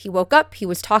he woke up, he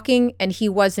was talking, and he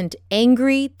wasn't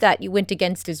angry that you went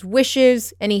against his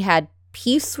wishes, and he had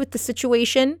peace with the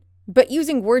situation. But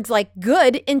using words like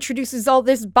good introduces all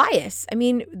this bias. I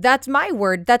mean, that's my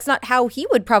word. That's not how he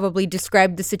would probably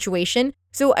describe the situation.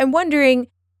 So I'm wondering,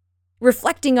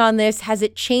 reflecting on this, has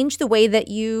it changed the way that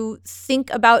you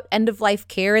think about end-of-life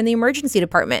care in the emergency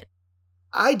department?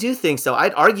 I do think so.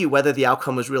 I'd argue whether the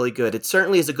outcome was really good. It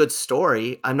certainly is a good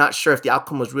story. I'm not sure if the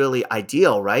outcome was really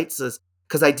ideal, right?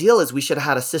 Because ideal is we should have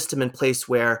had a system in place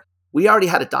where we already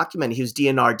had it documented. He was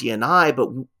DNR, DNI, but,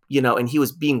 and he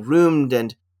was being roomed,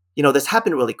 and this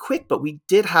happened really quick, but we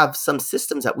did have some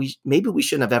systems that maybe we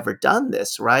shouldn't have ever done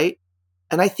this, right?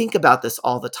 And I think about this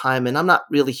all the time, and I'm not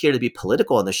really here to be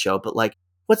political on the show, but like,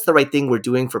 what's the right thing we're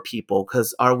doing for people?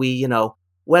 Because are we,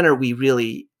 when are we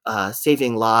really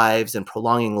saving lives and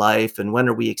prolonging life? And when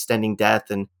are we extending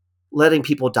death? And letting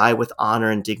people die with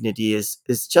honor and dignity is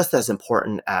just as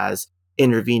important as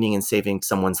intervening and saving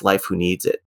someone's life who needs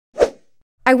it.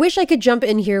 I wish I could jump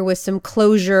in here with some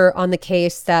closure on the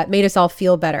case that made us all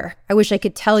feel better. I wish I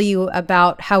could tell you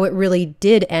about how it really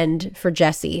did end for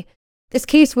Jessie. This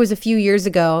case was a few years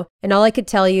ago, and all I could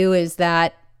tell you is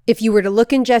that if you were to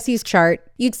look in Jessie's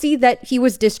chart, you'd see that he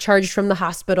was discharged from the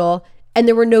hospital, and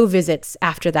there were no visits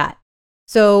after that.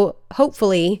 So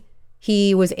hopefully,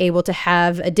 he was able to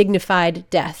have a dignified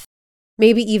death,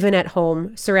 maybe even at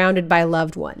home, surrounded by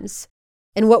loved ones.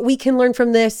 And what we can learn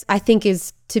from this, I think,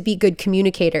 is to be good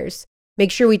communicators.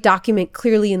 Make sure we document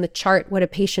clearly in the chart what a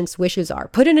patient's wishes are.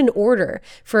 Put in an order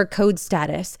for a code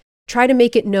status. Try to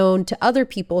make it known to other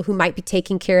people who might be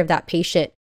taking care of that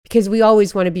patient, because we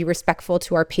always want to be respectful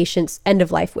to our patients'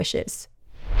 end-of-life wishes.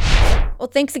 Well,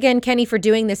 thanks again, Kenny, for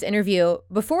doing this interview.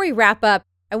 Before we wrap up,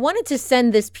 I wanted to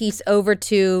send this piece over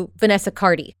to Vanessa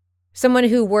Cardi, someone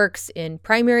who works in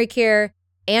primary care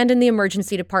and in the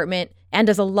emergency department and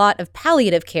does a lot of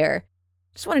palliative care.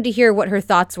 Just wanted to hear what her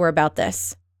thoughts were about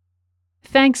this.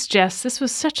 Thanks, Jess. This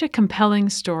was such a compelling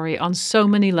story on so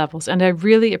many levels, and I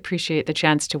really appreciate the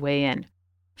chance to weigh in.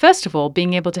 First of all,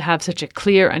 being able to have such a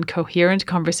clear and coherent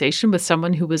conversation with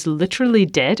someone who was literally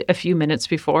dead a few minutes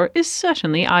before is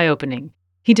certainly eye-opening.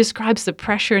 He describes the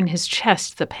pressure in his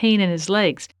chest, the pain in his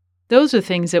legs. Those are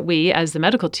things that we, as the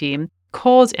medical team,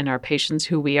 cause in our patients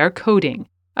who we are coding.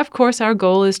 Of course, our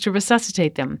goal is to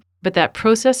resuscitate them, but that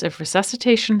process of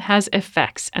resuscitation has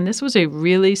effects, and this was a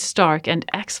really stark and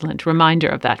excellent reminder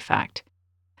of that fact.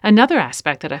 Another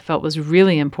aspect that I felt was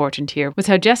really important here was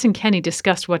how Jess and Kenny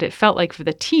discussed what it felt like for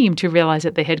the team to realize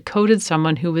that they had coded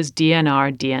someone who was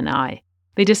DNR DNI.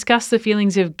 They discussed the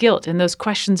feelings of guilt and those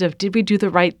questions of, did we do the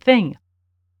right thing?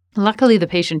 Luckily, the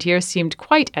patient here seemed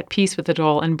quite at peace with it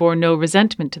all and bore no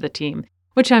resentment to the team,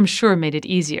 which I'm sure made it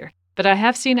easier. But I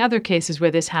have seen other cases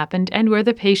where this happened and where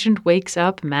the patient wakes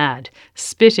up mad,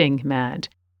 spitting mad.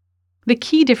 The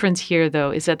key difference here, though,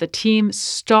 is that the team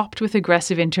stopped with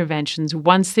aggressive interventions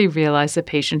once they realized the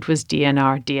patient was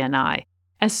DNR DNI.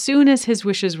 As soon as his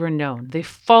wishes were known, they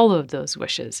followed those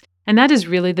wishes. And that is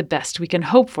really the best we can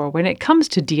hope for when it comes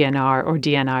to DNR or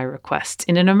DNI requests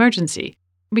in an emergency.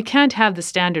 We can't have the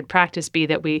standard practice be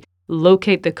that we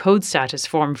locate the code status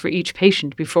form for each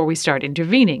patient before we start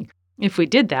intervening. If we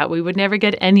did that, we would never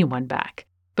get anyone back.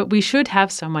 But we should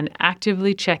have someone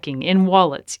actively checking in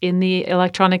wallets, in the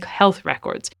electronic health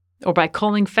records, or by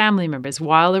calling family members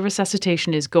while a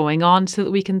resuscitation is going on so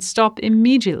that we can stop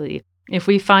immediately if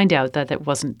we find out that it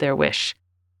wasn't their wish.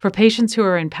 For patients who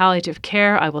are in palliative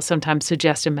care, I will sometimes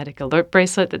suggest a medic alert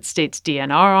bracelet that states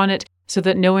DNR on it so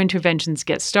that no interventions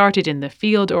get started in the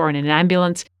field or in an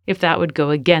ambulance if that would go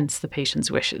against the patient's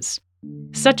wishes.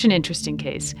 Such an interesting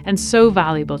case, and so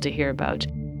valuable to hear about.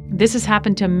 This has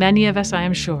happened to many of us, I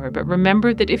am sure, but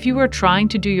remember that if you are trying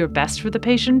to do your best for the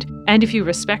patient, and if you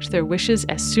respect their wishes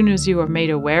as soon as you are made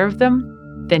aware of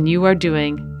them, then you are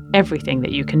doing everything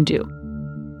that you can do.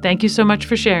 Thank you so much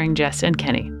for sharing, Jess and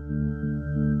Kenny.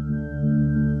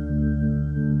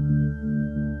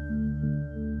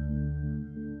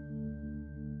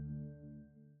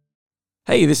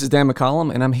 Hey, this is Dan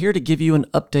McCollum, and I'm here to give you an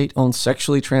update on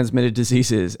sexually transmitted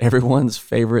diseases, everyone's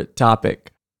favorite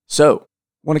topic. So,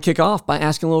 want to kick off by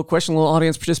asking a little question, a little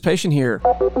audience participation here.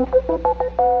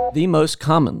 The most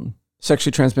common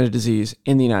sexually transmitted disease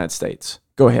in the United States.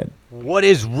 Go ahead. What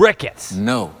is rickets?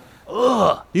 No.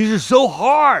 Ugh, these are so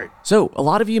hard. So, a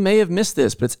lot of you may have missed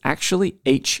this, but it's actually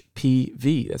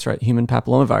HPV. That's right, human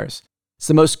papillomavirus. It's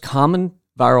the most common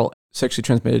viral sexually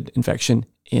transmitted infection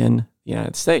in the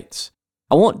United States.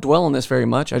 I won't dwell on this very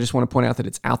much. I just want to point out that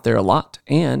it's out there a lot.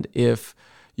 And if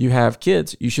you have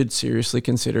kids, you should seriously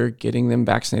consider getting them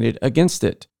vaccinated against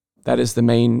it. That is the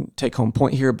main take-home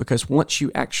point here, because once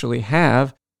you actually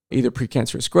have either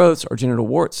precancerous growths or genital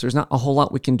warts, there's not a whole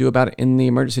lot we can do about it in the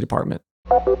emergency department.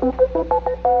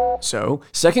 So,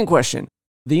 second question.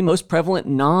 The most prevalent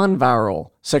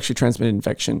non-viral sexually transmitted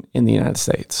infection in the United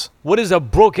States. What is a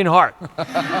broken heart?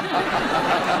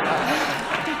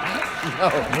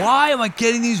 Why am I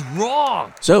getting these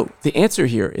wrong? So, the answer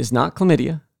here is not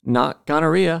chlamydia, not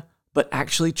gonorrhea, but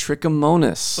actually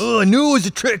trichomonas. Oh, I knew it was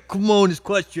a trichomonas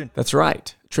question. That's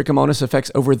right. Trichomonas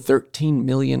affects over 13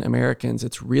 million Americans.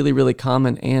 It's really, really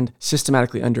common and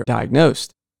systematically underdiagnosed.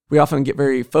 We often get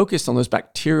very focused on those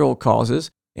bacterial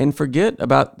causes and forget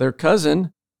about their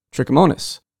cousin,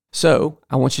 trichomonas. So,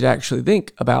 I want you to actually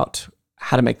think about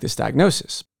how to make this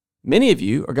diagnosis. Many of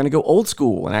you are going to go old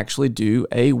school and actually do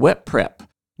a wet prep.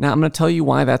 Now, I'm going to tell you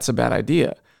why that's a bad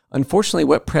idea. Unfortunately,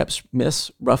 wet preps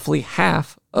miss roughly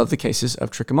half of the cases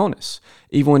of trichomonas.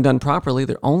 Even when done properly,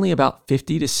 they're only about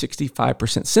 50 to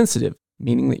 65% sensitive,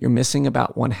 meaning that you're missing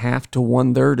about 1/2 to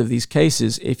 1/3 of these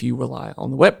cases if you rely on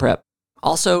the wet prep.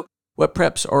 Also, wet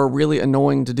preps are really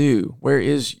annoying to do. Where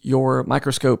is your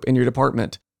microscope in your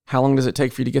department? How long does it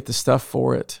take for you to get the stuff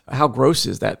for it? How gross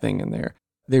is that thing in there?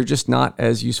 They're just not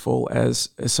as useful as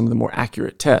some of the more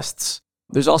accurate tests.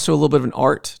 There's also a little bit of an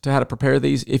art to how to prepare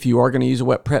these. If you are going to use a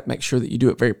wet prep, make sure that you do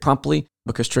it very promptly,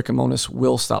 because trichomonas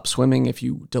will stop swimming if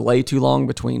you delay too long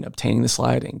between obtaining the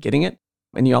slide and getting it.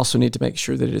 And you also need to make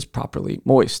sure that it is properly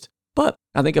moist. But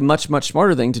I think a much, much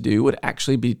smarter thing to do would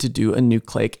actually be to do a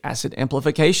nucleic acid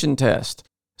amplification test.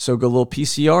 So go a little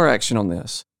PCR action on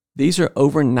this. These are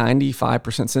over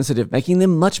 95% sensitive, making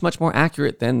them much, much more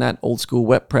accurate than that old school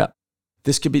wet prep.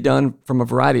 This could be done from a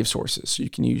variety of sources. You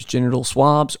can use genital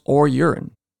swabs or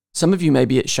urine. Some of you may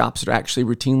be at shops that are actually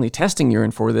routinely testing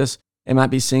urine for this and might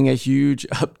be seeing a huge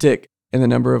uptick in the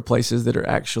number of places that are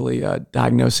actually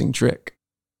diagnosing trick.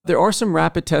 There are some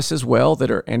rapid tests as well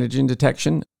that are antigen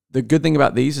detection. The good thing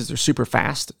about these is they're super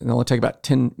fast and they only take about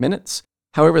 10 minutes.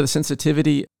 However, the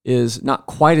sensitivity is not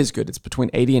quite as good. It's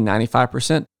between 80 and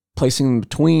 95%, placing them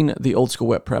between the old school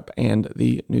wet prep and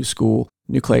the new school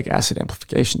nucleic acid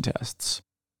amplification tests.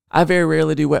 I very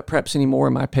rarely do wet preps anymore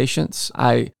in my patients.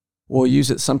 I will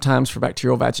use it sometimes for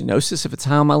bacterial vaginosis if it's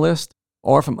high on my list,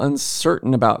 or if I'm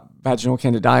uncertain about vaginal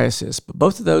candidiasis, but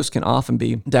both of those can often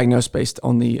be diagnosed based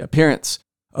on the appearance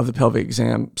of the pelvic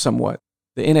exam somewhat.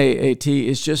 The NAAT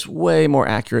is just way more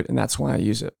accurate, and that's why I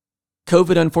use it.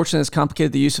 COVID, unfortunately, has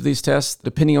complicated the use of these tests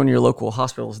depending on your local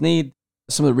hospital's need.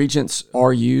 Some of the reagents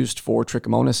are used for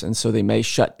trichomonas, and so they may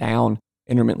shut down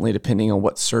intermittently depending on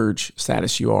what surge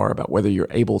status you are about whether you're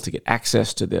able to get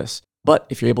access to this. But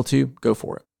if you're able to, go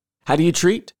for it. How do you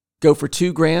treat? Go for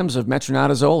 2 grams of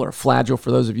metronidazole or Flagyl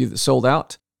for those of you that sold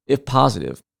out. If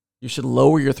positive, you should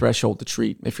lower your threshold to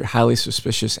treat if you're highly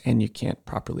suspicious and you can't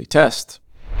properly test.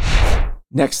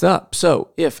 Next up,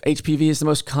 so if HPV is the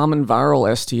most common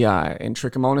viral STI and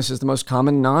trichomonas is the most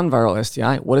common non-viral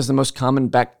STI, what is the most common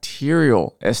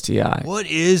bacterial STI? What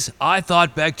is? I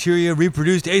thought bacteria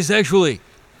reproduced asexually.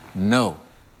 No.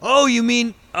 Oh, you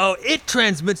mean, it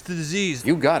transmits the disease.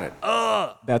 You got it.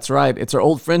 That's right. It's our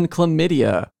old friend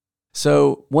chlamydia.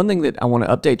 So one thing that I want to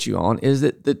update you on is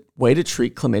that the way to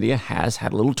treat chlamydia has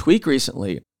had a little tweak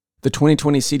recently. The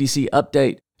 2020 CDC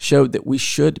update showed that we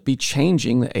should be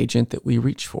changing the agent that we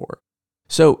reach for.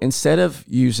 So instead of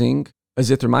using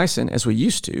azithromycin as we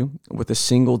used to with a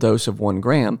single dose of 1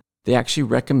 gram, they actually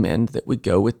recommend that we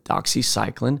go with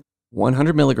doxycycline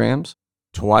 100 milligrams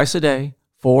twice a day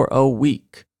for a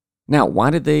week. Now,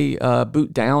 why did they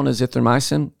boot down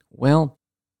azithromycin? Well,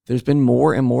 there's been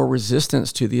more and more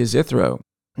resistance to the azithro.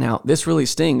 Now, this really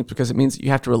stings because it means that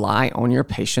you have to rely on your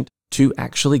patient to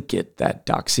actually get that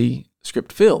doxy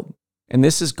script filled. And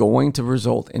this is going to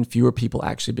result in fewer people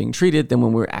actually being treated than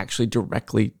when we're actually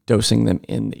directly dosing them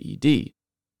in the ED.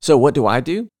 So what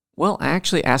do? Well, I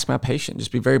actually ask my patient,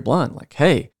 just be very blunt, like,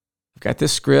 hey, I've got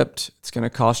this script. It's going to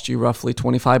cost you roughly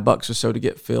 $25 or so to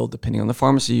get filled, depending on the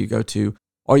pharmacy you go to.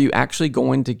 Are you actually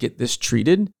going to get this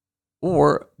treated?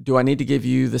 Or do I need to give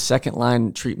you the second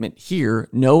line treatment here,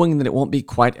 knowing that it won't be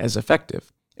quite as effective?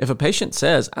 If a patient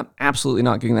says, I'm absolutely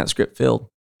not getting that script filled,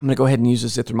 I'm going to go ahead and use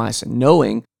azithromycin,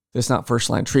 knowing that it's not first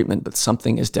line treatment, but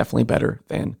something is definitely better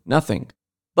than nothing.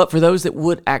 But for those that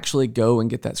would actually go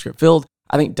and get that script filled,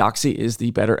 I think doxy is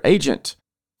the better agent.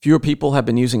 Fewer people have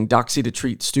been using doxy to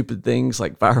treat stupid things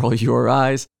like viral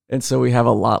URIs, and so we have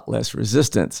a lot less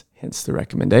resistance, hence the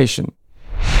recommendation.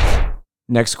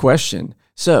 Next question.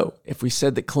 So, if we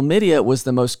said that chlamydia was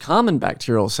the most common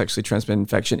bacterial sexually transmitted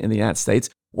infection in the United States,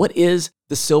 what is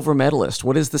the silver medalist?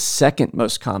 What is the second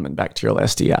most common bacterial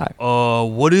STI?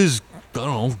 What is,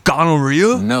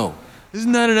 gonorrhea? No.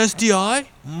 Isn't that an STI?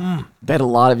 Bet a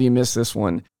lot of you missed this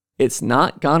one. It's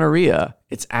not gonorrhea.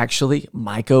 It's actually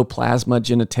Mycoplasma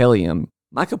genitalium.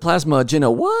 Mycoplasma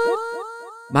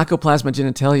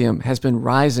genitalium has been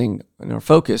rising in our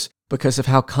focus because of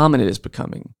how common it is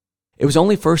becoming. It was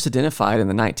only first identified in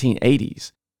the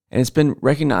 1980s, and it's been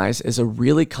recognized as a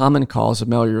really common cause of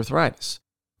male urethritis,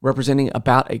 representing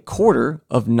about a quarter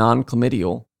of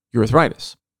non-chlamydial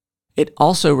urethritis. It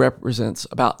also represents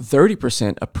about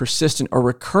 30% of persistent or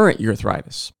recurrent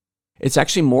urethritis. It's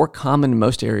actually more common in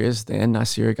most areas than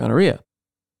Neisseria gonorrhea,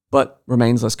 but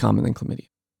remains less common than chlamydia.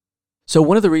 So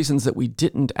one of the reasons that we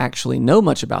didn't actually know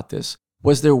much about this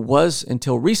was there was,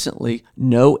 until recently,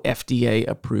 no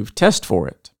FDA-approved test for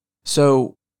it.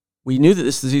 So we knew that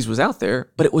this disease was out there,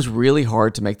 but it was really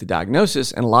hard to make the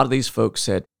diagnosis. And a lot of these folks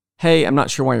said, hey, I'm not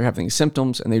sure why you're having these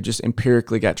symptoms. And they just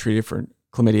empirically got treated for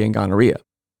chlamydia and gonorrhea.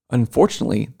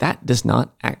 Unfortunately, that does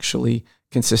not actually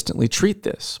consistently treat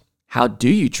this. How do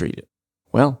you treat it?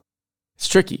 Well, it's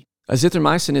tricky.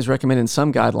 Azithromycin is recommended in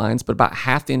some guidelines, but about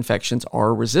half the infections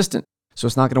are resistant, so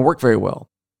it's not going to work very well.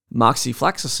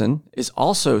 Moxifloxacin is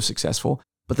also successful,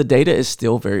 but the data is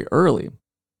still very early.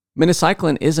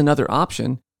 Minocycline is another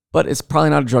option, but it's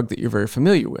probably not a drug that you're very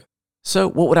familiar with. So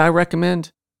what would I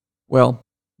recommend? Well,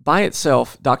 by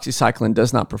itself, doxycycline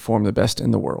does not perform the best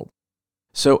in the world.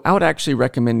 So I would actually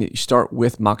recommend that you start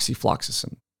with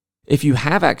moxifloxacin. If you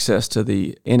have access to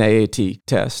the NAAT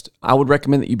test, I would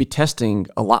recommend that you be testing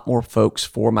a lot more folks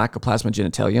for Mycoplasma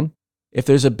genitalium. If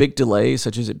there's a big delay,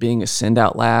 such as it being a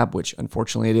send-out lab, which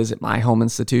unfortunately it is at my home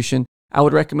institution, I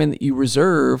would recommend that you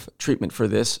reserve treatment for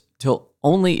this till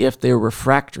only if they're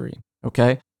refractory,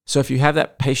 okay? So if you have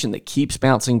that patient that keeps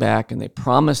bouncing back and they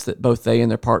promise that both they and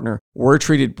their partner were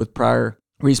treated with prior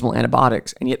reasonable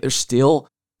antibiotics, and yet they're still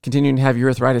continuing to have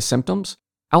urethritis symptoms,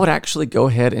 I would actually go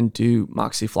ahead and do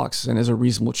moxifloxacin as a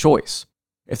reasonable choice.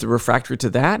 If they're refractory to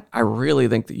that, I really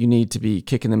think that you need to be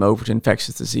kicking them over to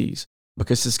infectious disease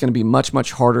because it's going to be much,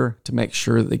 much harder to make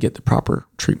sure that they get the proper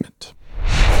treatment.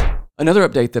 Another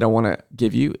update that I want to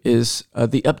give you is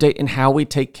the update in how we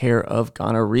take care of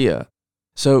gonorrhea.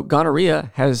 So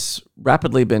gonorrhea has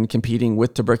rapidly been competing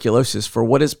with tuberculosis for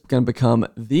what is going to become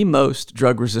the most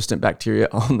drug-resistant bacteria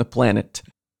on the planet.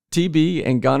 TB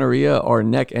and gonorrhea are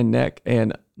neck and neck,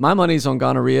 and my money's on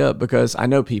gonorrhea because I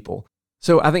know people.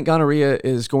 So I think gonorrhea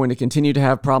is going to continue to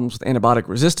have problems with antibiotic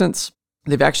resistance.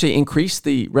 They've actually increased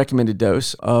the recommended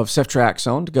dose of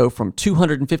ceftriaxone to go from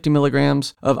 250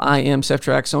 milligrams of IM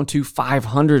ceftriaxone to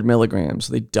 500 milligrams.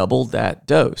 They doubled that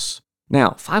dose.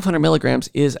 Now, 500 milligrams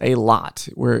is a lot.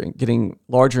 We're getting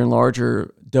larger and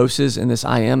larger doses in this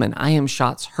IM, and IM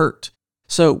shots hurt.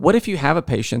 So what if you have a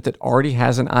patient that already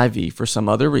has an IV for some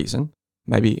other reason,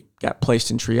 maybe got placed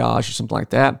in triage or something like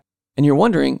that, and you're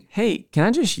wondering, hey, can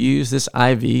I just use this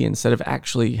IV instead of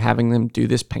actually having them do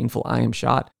this painful IM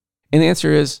shot? And the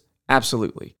answer is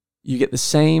absolutely. You get the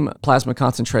same plasma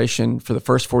concentration for the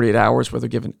first 48 hours, whether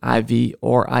given IV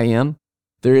or IM.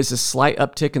 There is a slight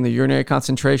uptick in the urinary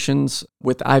concentrations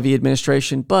with IV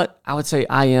administration, but I would say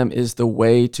IM is the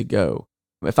way to go.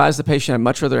 If I was the patient, I'd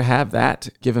much rather have that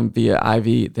given via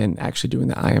IV than actually doing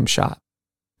the IM shot.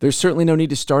 There's certainly no need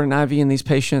to start an IV in these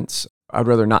patients. I'd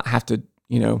rather not have to,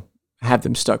 have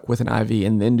them stuck with an IV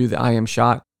and then do the IM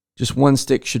shot. Just one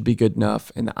stick should be good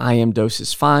enough, and the IM dose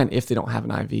is fine if they don't have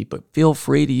an IV, but feel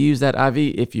free to use that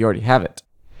IV if you already have it.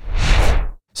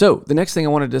 So the next thing I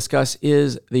want to discuss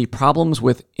is the problems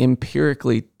with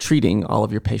empirically treating all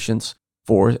of your patients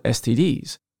for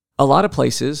STDs. A lot of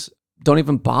places don't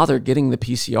even bother getting the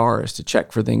PCRs to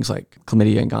check for things like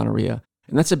chlamydia and gonorrhea.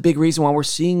 And that's a big reason why we're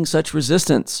seeing such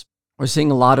resistance. We're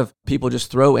seeing a lot of people just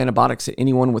throw antibiotics at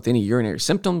anyone with any urinary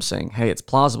symptoms, saying, hey, it's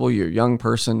plausible you're a young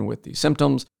person with these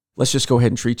symptoms. Let's just go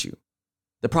ahead and treat you.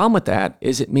 The problem with that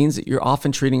is it means that you're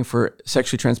often treating for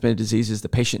sexually transmitted diseases the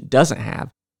patient doesn't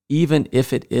have, even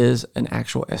if it is an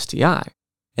actual STI.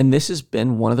 And this has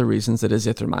been one of the reasons that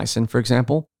azithromycin, for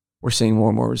example, we're seeing more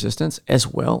and more resistance, as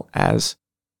well as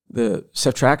the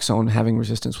ceftriaxone having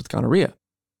resistance with gonorrhea.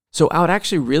 So I would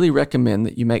actually really recommend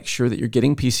that you make sure that you're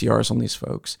getting PCRs on these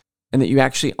folks and that you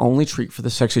actually only treat for the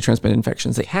sexually transmitted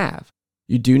infections they have.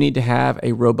 You do need to have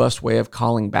a robust way of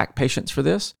calling back patients for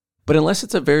this, but unless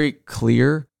it's a very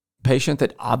clear patient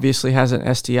that obviously has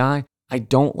an STI, I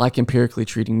don't like empirically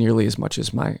treating nearly as much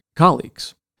as my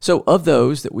colleagues. So of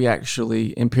those that we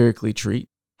actually empirically treat,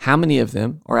 how many of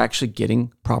them are actually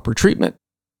getting proper treatment?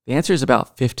 The answer is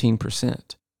about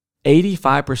 15%.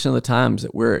 85% of the times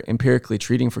that we're empirically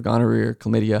treating for gonorrhea or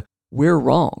chlamydia, we're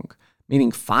wrong,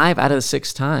 meaning 5 out of the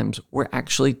 6 times we're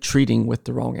actually treating with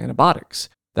the wrong antibiotics.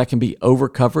 That can be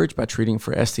overcoverage by treating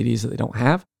for STDs that they don't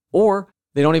have, or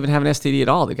they don't even have an STD at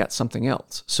all, they got something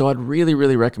else. So I'd really,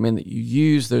 really recommend that you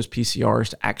use those PCRs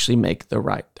to actually make the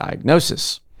right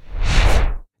diagnosis.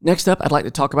 Next up, I'd like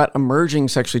to talk about emerging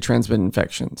sexually transmitted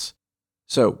infections.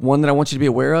 So one that I want you to be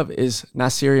aware of is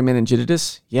Neisseria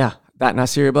meningitidis. Yeah, that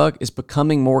Neisseria bug is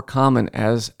becoming more common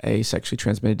as a sexually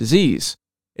transmitted disease.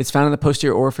 It's found in the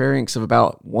posterior oropharynx of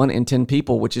about 1 in 10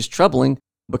 people, which is troubling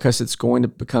because it's going to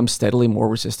become steadily more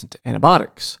resistant to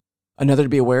antibiotics. Another to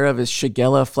be aware of is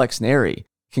Shigella flexneri. It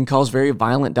can cause very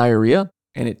violent diarrhea,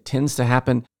 and it tends to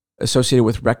happen associated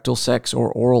with rectal sex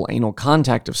or oral anal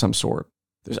contact of some sort.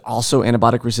 There's also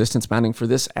antibiotic resistance mounting for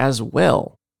this as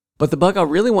well. But the bug I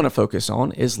really want to focus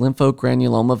on is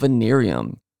lymphogranuloma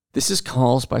venereum. This is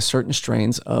caused by certain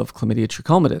strains of Chlamydia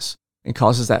trachomatis and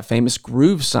causes that famous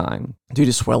groove sign due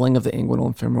to swelling of the inguinal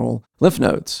and femoral lymph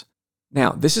nodes.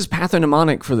 Now, this is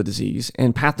pathognomonic for the disease,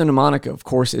 and pathognomonic, of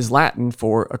course, is Latin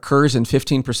for occurs in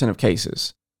 15% of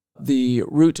cases. The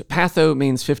root patho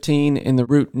means 15, and the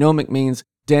root nomic means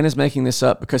Dan is making this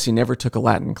up because he never took a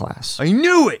Latin class. I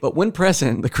knew it! But when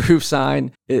present, the groove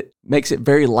sign, it makes it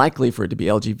very likely for it to be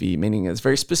LGV, meaning it's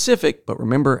very specific, but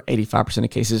remember, 85% of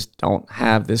cases don't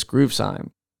have this groove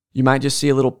sign. You might just see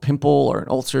a little pimple or an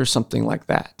ulcer, something like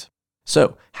that.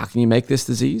 So, how can you make this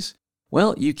disease?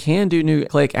 Well, you can do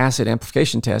nucleic acid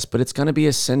amplification tests, but it's going to be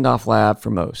a send-off lab for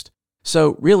most.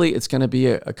 So really, it's going to be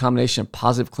a combination of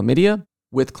positive chlamydia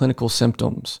with clinical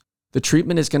symptoms. The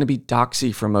treatment is going to be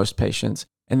doxy for most patients,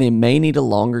 and they may need a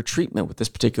longer treatment with this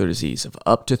particular disease of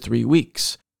up to 3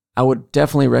 weeks. I would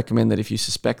definitely recommend that if you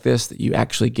suspect this, that you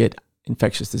actually get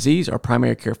infectious disease or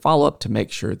primary care follow-up to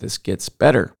make sure this gets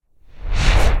better.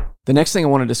 The next thing I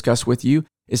want to discuss with you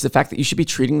is the fact that you should be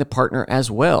treating the partner as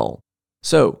well.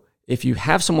 So, if you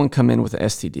have someone come in with an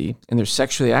STD and they're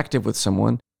sexually active with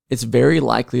someone, it's very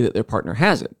likely that their partner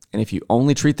has it. And if you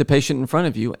only treat the patient in front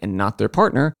of you and not their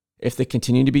partner, if they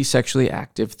continue to be sexually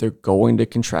active, they're going to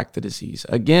contract the disease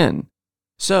again.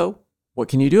 So, what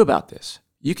can you do about this?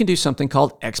 You can do something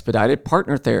called expedited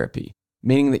partner therapy,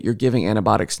 meaning that you're giving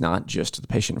antibiotics not just to the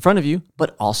patient in front of you,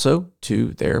 but also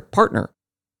to their partner.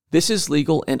 This is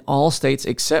legal in all states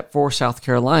except for South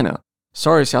Carolina.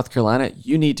 Sorry, South Carolina,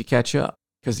 you need to catch up,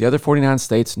 because the other 49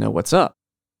 states know what's up.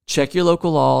 Check your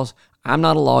local laws. I'm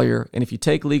not a lawyer, and if you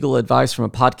take legal advice from a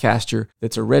podcaster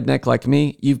that's a redneck like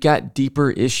me, you've got deeper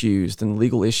issues than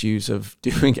legal issues of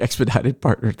doing expedited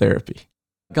partner therapy.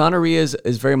 Gonorrhea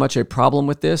is very much a problem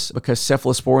with this because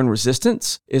cephalosporin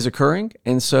resistance is occurring.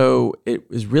 And so it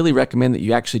is really recommended that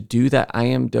you actually do that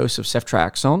IM dose of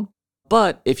ceftriaxone.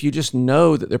 But if you just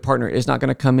know that their partner is not going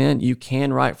to come in, you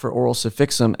can write for oral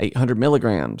Cefixime 800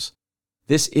 milligrams.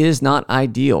 This is not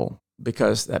ideal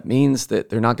because that means that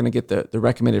they're not going to get the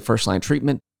recommended first-line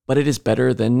treatment, but it is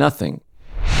better than nothing.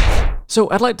 So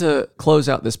I'd like to close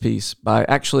out this piece by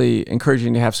actually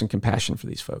encouraging you to have some compassion for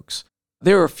these folks.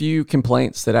 There are a few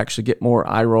complaints that actually get more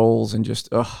eye rolls and just,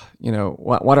 why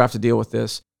do I have to deal with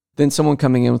this? Than someone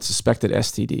coming in with suspected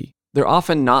STD. They're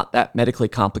often not that medically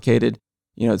complicated.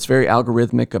 It's very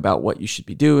algorithmic about what you should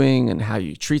be doing and how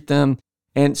you treat them.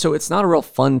 And so it's not a real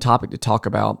fun topic to talk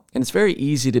about. And it's very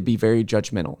easy to be very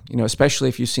judgmental, especially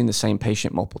if you've seen the same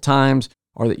patient multiple times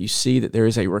or that you see that there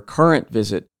is a recurrent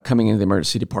visit coming into the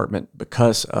emergency department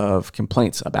because of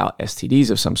complaints about STDs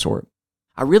of some sort.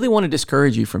 I really want to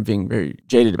discourage you from being very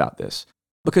jaded about this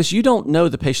because you don't know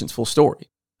the patient's full story.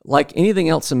 Like anything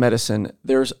else in medicine,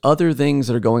 there's other things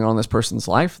that are going on in this person's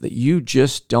life that you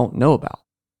just don't know about.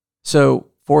 So,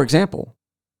 for example,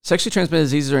 sexually transmitted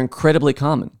diseases are incredibly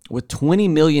common, with 20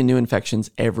 million new infections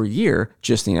every year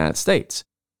just in the United States.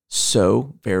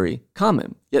 So very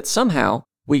common. Yet somehow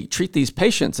we treat these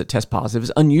patients that test positive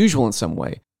as unusual in some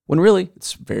way, when really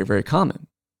it's very, very common.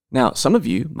 Now, some of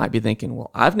you might be thinking,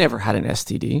 well, I've never had an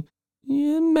STD.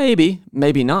 Yeah,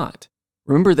 maybe not.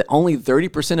 Remember that only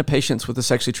 30% of patients with a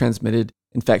sexually transmitted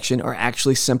infection are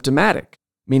actually symptomatic,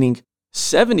 meaning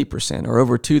 70% or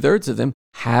over 2/3 of them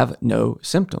have no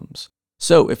symptoms.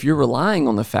 So if you're relying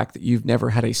on the fact that you've never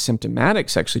had a symptomatic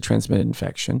sexually transmitted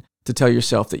infection to tell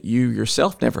yourself that you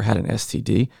yourself never had an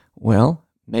STD, well,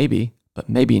 maybe, but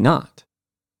maybe not.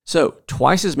 So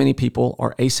twice as many people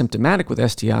are asymptomatic with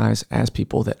STIs as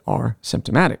people that are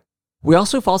symptomatic. We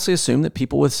also falsely assume that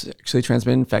people with sexually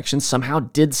transmitted infections somehow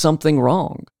did something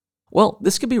wrong. Well,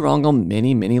 this could be wrong on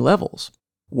many, many levels.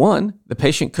 One, the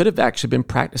patient could have actually been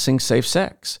practicing safe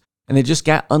sex, and they just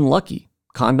got unlucky.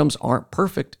 Condoms aren't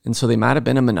perfect, and so they might have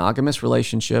been a monogamous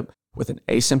relationship with an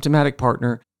asymptomatic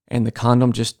partner, and the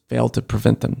condom just failed to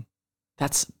prevent them.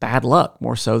 That's bad luck,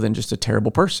 more so than just a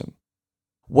terrible person.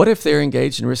 What if they're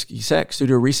engaged in risky sex due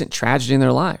to a recent tragedy in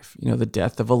their life, the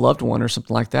death of a loved one or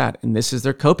something like that, and this is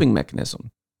their coping mechanism?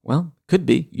 Well, could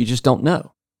be, you just don't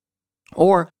know.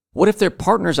 Or what if their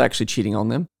partner's actually cheating on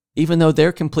them, even though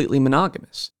they're completely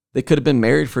monogamous? They could have been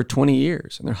married for 20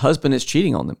 years, and their husband is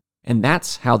cheating on them, and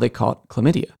that's how they caught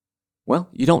chlamydia. Well,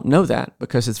 you don't know that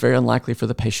because it's very unlikely for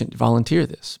the patient to volunteer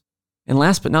this. And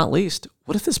last but not least,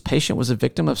 what if this patient was a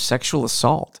victim of sexual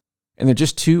assault, and they're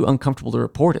just too uncomfortable to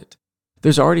report it?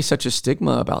 There's already such a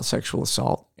stigma about sexual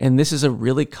assault, and this is a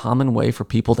really common way for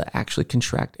people to actually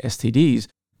contract STDs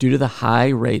due to the high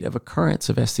rate of occurrence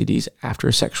of STDs after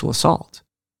a sexual assault.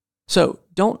 So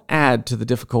don't add to the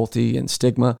difficulty and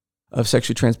stigma of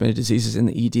sexually transmitted diseases in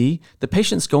the ED. The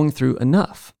patient's going through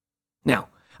enough. Now,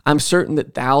 I'm certain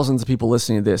that thousands of people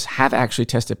listening to this have actually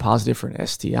tested positive for an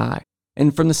STI.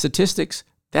 And from the statistics,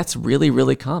 that's really,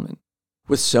 really common.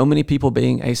 With so many people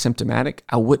being asymptomatic,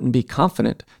 I wouldn't be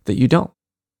confident that you don't.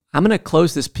 I'm going to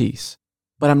close this piece,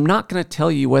 but I'm not going to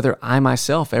tell you whether I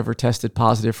myself ever tested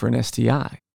positive for an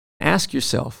STI. Ask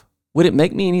yourself, would it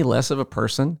make me any less of a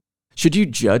person? Should you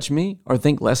judge me or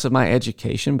think less of my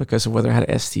education because of whether I had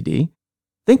an STD?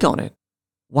 Think on it.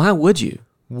 Why would you?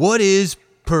 What is,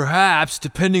 perhaps,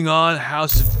 depending on how...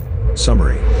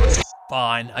 Summary.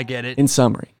 Fine, I get it. In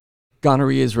summary,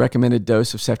 gonorrhea's recommended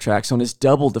dose of ceftriaxone is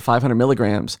doubled to 500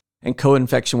 milligrams, and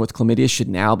co-infection with chlamydia should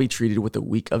now be treated with a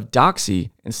week of doxy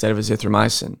instead of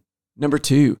azithromycin. Number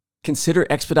 2, consider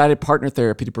expedited partner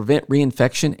therapy to prevent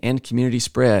reinfection and community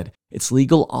spread. It's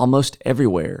legal almost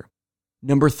everywhere.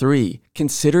 Number 3,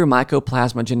 consider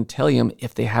Mycoplasma genitalium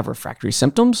if they have refractory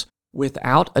symptoms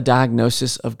without a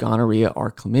diagnosis of gonorrhea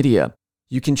or chlamydia.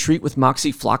 You can treat with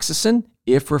moxifloxacin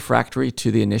if refractory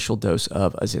to the initial dose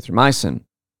of azithromycin.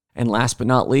 And last but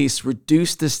not least,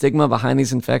 reduce the stigma behind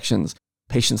these infections.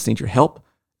 Patients need your help,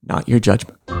 not your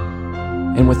judgment.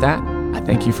 And with that, I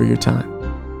thank you for your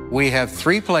time. We have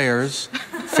 3 players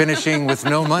finishing with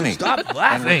no money. Stop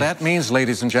laughing. And what that means,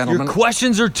 ladies and gentlemen... Your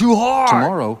questions are too hard.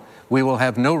 Tomorrow, we will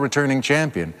have no returning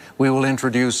champion. We will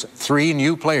introduce 3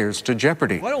 new players to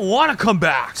Jeopardy. I don't want to come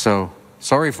back. So,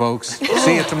 sorry, folks.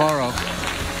 See you tomorrow.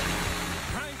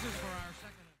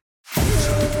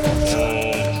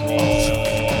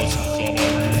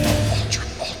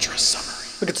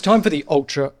 Look, it's time for the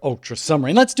ultra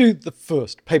summary. And let's do the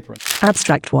first paper.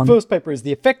 Abstract 1. First paper is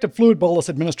the effect of fluid bolus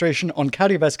administration on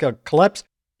cardiovascular collapse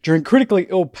during critically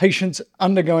ill patients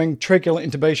undergoing tracheal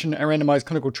intubation, a randomized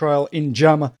clinical trial in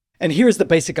JAMA. And here is the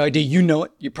basic idea. You know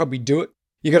it. You probably do it.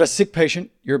 You got a sick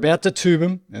patient, you're about to tube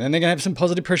them, and then they're going to have some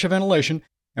positive pressure ventilation.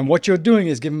 And what you're doing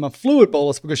is giving them a fluid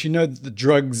bolus because you know that the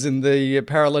drugs and the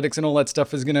paralytics and all that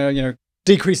stuff is going to,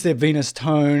 decrease their venous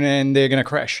tone and they're going to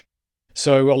crash.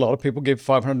 So a lot of people give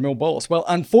 500 ml bolus. Well,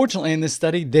 unfortunately, in this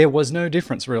study, there was no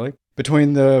difference really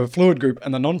between the fluid group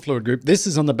and the non-fluid group. This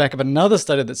is on the back of another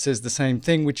study that says the same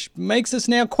thing, which makes us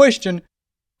now question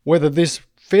whether this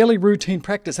fairly routine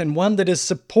practice, and one that is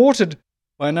supported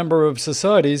by a number of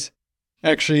societies,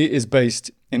 actually is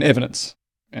based in evidence.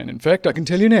 And in fact, I can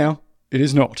tell you now, it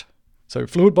is not. So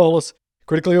fluid bolus,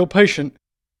 critically ill patient,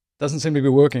 doesn't seem to be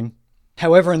working.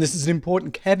 However, and this is an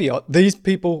important caveat, these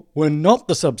people were not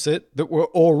the subset that were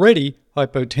already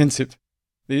hypotensive.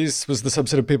 This was the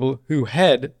subset of people who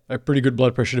had a pretty good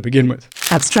blood pressure to begin with.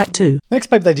 Abstract 2. Next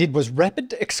paper they did was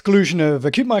rapid exclusion of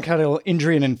acute myocardial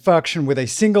injury and infarction with a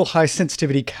single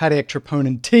high-sensitivity cardiac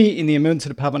troponin T in the emergency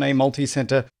department, a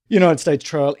multi-center United States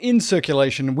trial in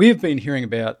circulation. We've been hearing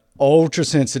about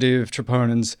ultra-sensitive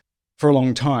troponins for a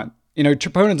long time.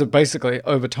 Troponins have basically,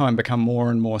 over time, become more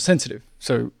and more sensitive.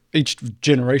 So each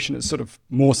generation is sort of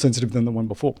more sensitive than the one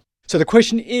before. So the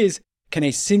question is, can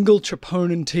a single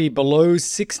troponin T below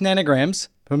 6 nanograms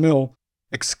per mil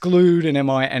exclude an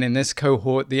MI? And in this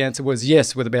cohort, the answer was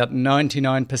yes, with about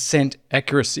 99%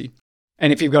 accuracy.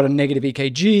 And if you've got a negative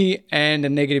EKG and a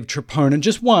negative troponin,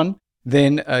 just one,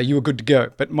 then you are good to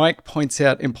go. But Mike points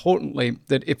out importantly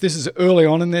that if this is early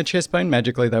on in their chest pain,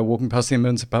 magically they're walking past the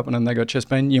emergency department and they got chest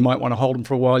pain, you might want to hold them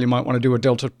for a while, you might want to do a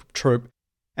delta trope.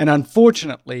 And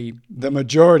unfortunately, the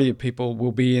majority of people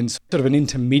will be in sort of an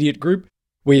intermediate group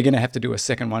where you're going to have to do a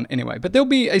second one anyway. But there'll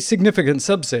be a significant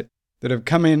subset that have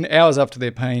come in hours after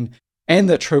their pain, and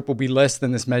the trope will be less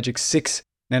than this magic 6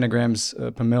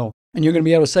 nanograms per mil. And you're going to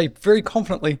be able to say very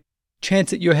confidently,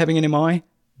 chance that you're having an MI,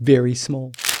 very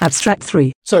small. Abstract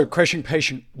 3. So, crashing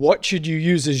patient, what should you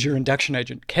use as your induction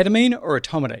agent? Ketamine or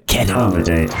etomidate?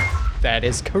 Ketamine. That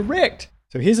is correct.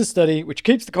 So here's a study which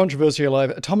keeps the controversy alive.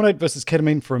 Etomidate versus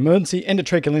ketamine for emergency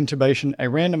endotracheal intubation, a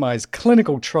randomized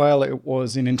clinical trial. It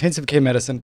was in intensive care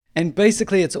medicine. And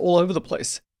basically it's all over the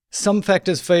place. Some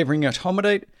factors favoring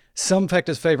etomidate, some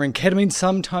factors favoring ketamine,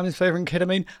 sometimes favoring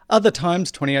ketamine, other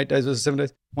times 28 days versus 7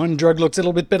 days. One drug looks a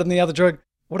little bit better than the other drug.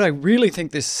 What I really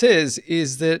think this says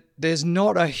is that there's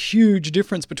not a huge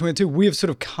difference between the two. We have sort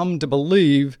of come to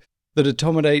believe that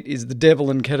etomidate is the devil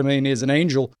and ketamine is an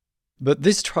angel. But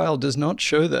this trial does not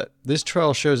show that. This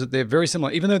trial shows that they're very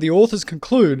similar. Even though the authors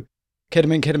conclude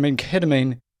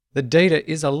ketamine, the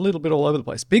data is a little bit all over the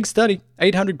place. Big study,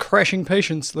 800 crashing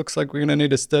patients. Looks like we're going to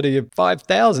need a study of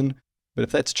 5,000. But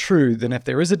if that's true, then if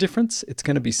there is a difference, it's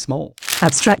going to be small.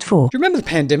 Abstract 4. Do you remember the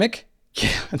pandemic?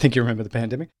 Yeah, I think you remember the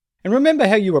pandemic. And remember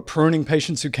how you were proning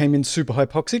patients who came in super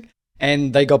hypoxic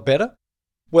and they got better?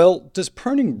 Well, does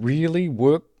proning really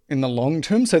work in the long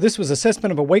term? So this was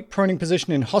assessment of awake proning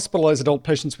position in hospitalized adult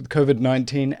patients with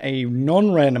COVID-19, a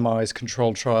non-randomized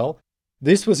controlled trial.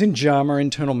 This was in JAMA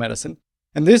Internal Medicine.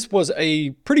 And this was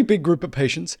a pretty big group of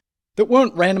patients that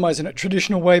weren't randomized in a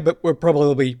traditional way, but were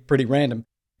probably pretty random.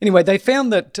 Anyway, they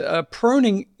found that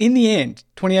proning, in the end,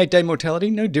 28-day mortality,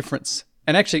 no difference.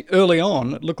 And actually, early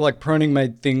on, it looked like proning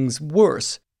made things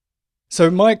worse. So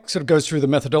Mike sort of goes through the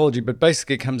methodology, but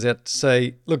basically comes out to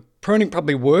say, look, proning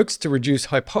probably works to reduce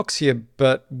hypoxia,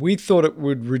 but we thought it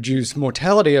would reduce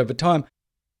mortality over time.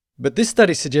 But this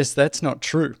study suggests that's not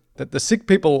true, that the sick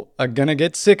people are going to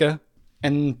get sicker,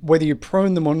 and whether you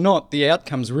prone them or not, the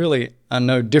outcomes really are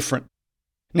no different.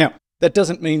 Now, that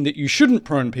doesn't mean that you shouldn't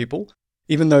prone people,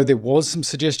 even though there was some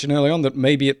suggestion early on that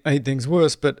maybe it made things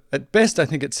worse. But at best, I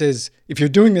think it says, if you're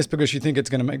doing this because you think it's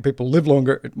going to make people live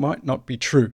longer, it might not be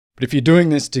true. But if you're doing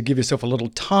this to give yourself a little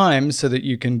time so that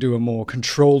you can do a more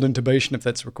controlled intubation if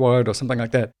that's required or something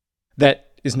like that,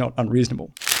 that is not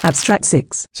unreasonable. Abstract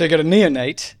 6. So you've got a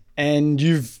neonate and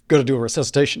you've got to do a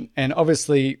resuscitation. And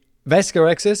obviously, vascular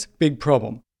access, big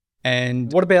problem.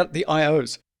 And what about the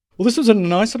IOs? Well, this was a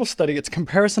nice little study. It's a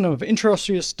comparison of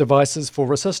intraosseous devices for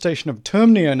resuscitation of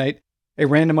term neonate, a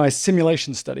randomized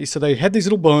simulation study. So they had these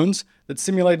little bones that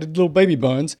simulated little baby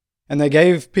bones, and they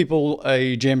gave people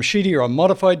a Jamshidi or a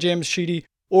modified Jamshidi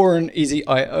or an easy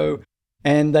IO.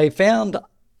 And they found,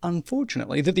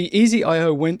 unfortunately, that the easy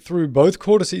IO went through both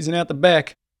cortices and out the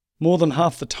back more than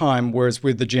half the time, whereas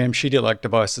with the Jamshidi-like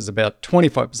devices, about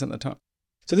 25% of the time.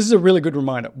 So this is a really good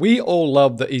reminder. We all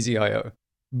love the easy IO,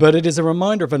 but it is a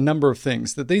reminder of a number of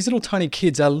things, that these little tiny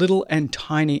kids are little and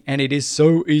tiny, and it is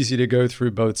so easy to go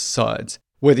through both sides,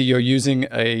 whether you're using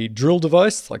a drill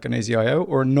device like an easy IO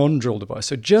or a non-drill device.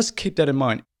 So just keep that in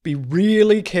mind. Be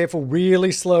really careful,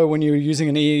 really slow when you're using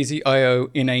an easy IO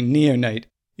in a neonate.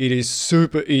 It is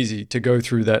super easy to go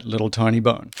through that little tiny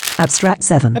bone. Abstract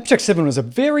 7. Abstract 7 was a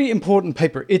very important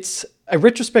paper. It's a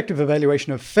retrospective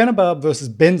evaluation of phenobarb versus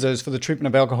benzos for the treatment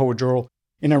of alcohol withdrawal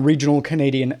in a regional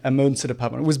Canadian emergency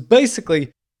department. It was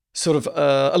basically sort of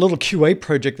a little QA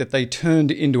project that they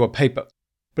turned into a paper.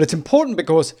 But it's important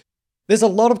because there's a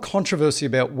lot of controversy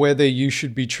about whether you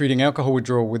should be treating alcohol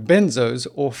withdrawal with benzos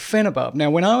or phenobarb. Now,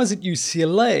 when I was at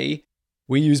UCLA,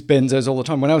 we used benzos all the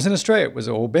time. When I was in Australia, it was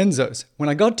all benzos. When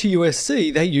I got to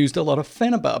USC, they used a lot of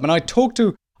phenobarb. And I talked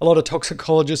to a lot of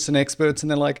toxicologists and experts, and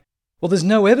they're like, well, there's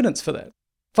no evidence for that.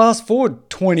 Fast forward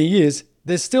 20 years,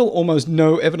 there's still almost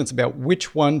no evidence about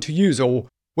which one to use, or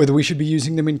whether we should be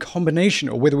using them in combination,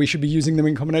 or whether we should be using them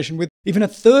in combination with even a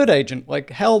third agent like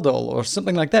Haldol or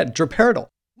something like that, droperidol.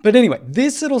 But anyway,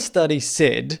 this little study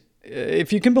said,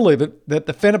 if you can believe it, that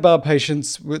the phenobarb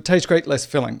patients would taste great, less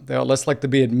filling. They are less likely to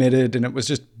be admitted, and it was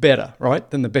just better, right,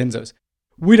 than the benzos.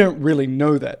 We don't really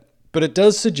know that, but it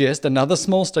does suggest, another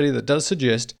small study that does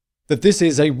suggest, that this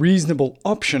is a reasonable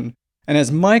option. And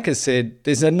as Mike has said,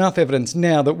 there's enough evidence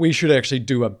now that we should actually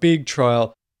do a big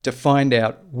trial to find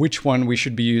out which one we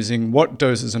should be using, what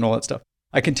doses and all that stuff.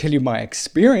 I can tell you my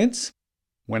experience.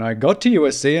 When I got to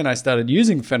USC and I started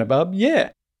using phenobarb,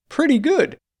 yeah, pretty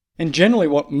good. And generally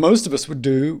what most of us would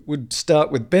do would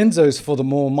start with benzos for the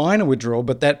more minor withdrawal,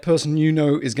 but that person you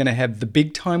know is going to have the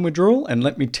big time withdrawal. And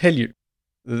let me tell you,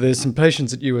 there's some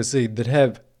patients at USC that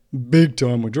have big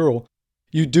time withdrawal.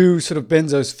 You do sort of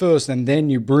benzos first, and then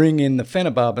you bring in the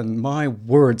phenobarb, and my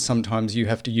word, sometimes you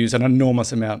have to use an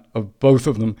enormous amount of both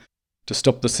of them to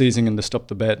stop the seizing and to stop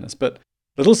the badness. But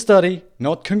little study,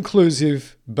 not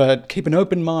conclusive, but keep an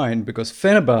open mind because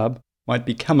phenobarb might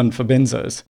be coming for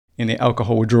benzos in the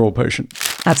alcohol withdrawal patient.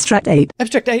 Abstract 8.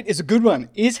 Abstract 8 is a good one.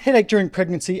 Is headache during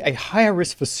pregnancy a higher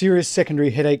risk for serious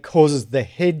secondary headache causes? The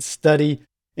HEAD study,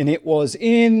 and it was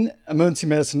in Emergency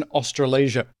Medicine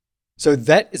Australasia. So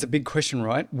that is a big question,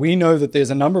 right? We know that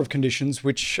there's a number of conditions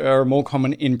which are more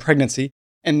common in pregnancy.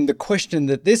 And the question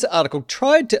that this article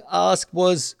tried to ask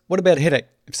was, what about headache?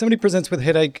 If somebody presents with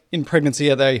headache in pregnancy,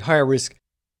 are they higher risk?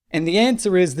 And the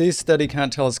answer is this study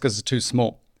can't tell us because it's too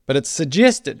small. But it's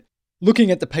suggested, looking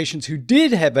at the patients who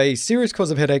did have a serious cause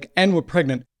of headache and were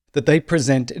pregnant, that they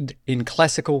presented in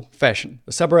classical fashion.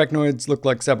 The subarachnoids look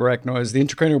like subarachnoids. The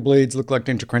intracranial bleeds look like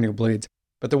intracranial bleeds.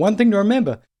 But the one thing to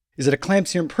remember is that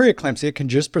eclampsia and preeclampsia can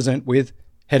just present with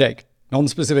headache,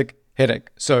 non-specific headache.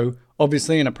 So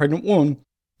obviously in a pregnant woman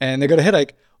and they've got a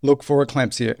headache, look for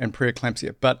eclampsia and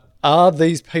preeclampsia. But are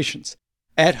these patients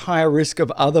at higher risk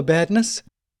of other badness?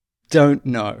 Don't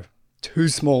know. Too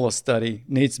small a study.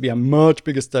 Needs to be a much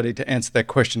bigger study to answer that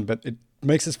question. But it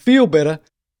makes us feel better,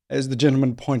 as the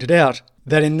gentleman pointed out,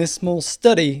 that in this small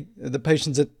study, the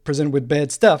patients that presented with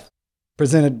bad stuff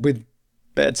presented with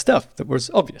bad stuff that was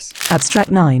obvious.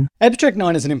 Abstract 9. Abstract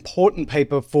 9 is an important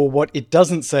paper for what it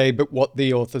doesn't say, but what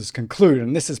the authors conclude.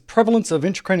 And this is prevalence of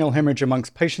intracranial hemorrhage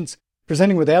amongst patients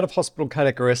presenting with out-of-hospital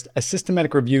cardiac arrest, a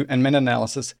systematic review and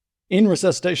meta-analysis in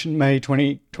Resuscitation, May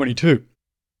 2022.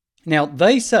 Now,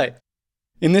 they say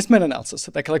in this meta-analysis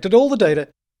that they collected all the data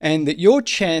and that your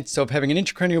chance of having an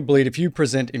intracranial bleed if you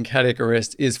present in cardiac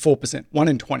arrest is 4%, 1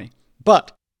 in 20.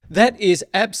 But that is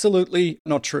absolutely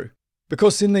not true.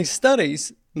 Because in these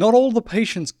studies, not all the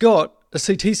patients got a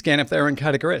CT scan if they were in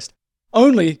cardiac arrest.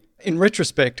 Only, in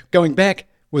retrospect, going back,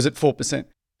 was at 4%.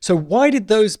 So why did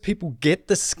those people get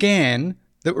the scan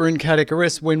that were in cardiac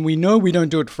arrest when we know we don't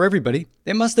do it for everybody?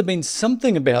 There must have been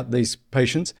something about these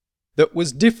patients that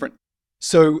was different.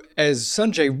 So as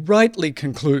Sanjay rightly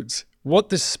concludes, what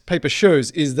this paper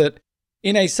shows is that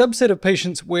in a subset of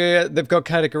patients where they've got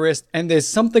cardiac arrest and there's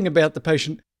something about the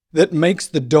patient that makes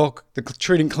the doc, the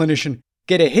treating clinician,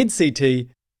 get a head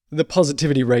CT, the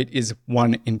positivity rate is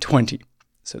 1 in 20.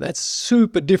 So that's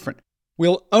super different.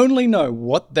 We'll only know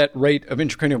what that rate of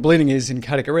intracranial bleeding is in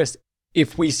cardiac arrest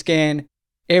if we scan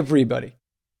everybody.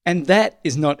 And that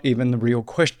is not even the real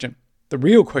question. The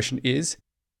real question is,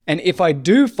 and if I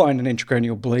do find an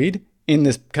intracranial bleed in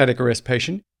this cardiac arrest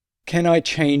patient, can I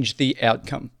change the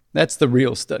outcome? That's the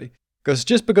real study. Because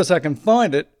just because I can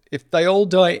find it, if they all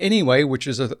die anyway, which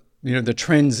is the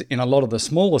trends in a lot of the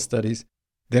smaller studies,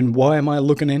 then why am I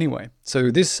looking anyway? So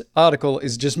this article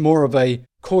is just more of a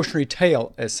cautionary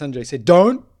tale, as Sanjay said.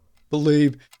 Don't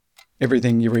believe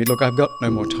everything you read. Look, I've got no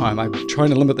more time. I'm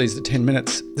trying to limit these to 10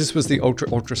 minutes. This was the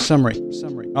ultra summary.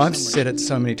 I've said it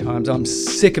so many times. I'm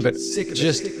sick of it.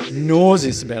 Just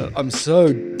nauseous about it. I'm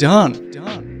so done.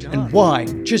 And why?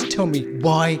 Just tell me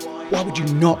why. Why would you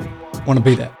not want to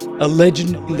be that? A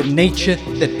legend in the nature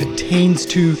that pertains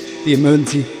to the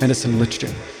emergency medicine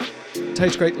literature.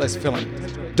 Tastes great, less filling.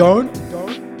 Don't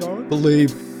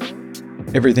believe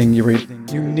everything you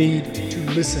read. You need to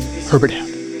listen Herbert out.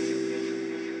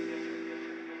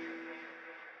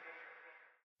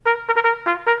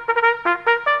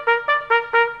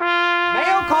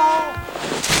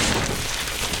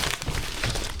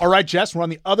 right, Jess, we're on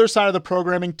the other side of the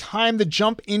programming. Time to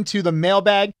jump into the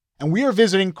mailbag, and we are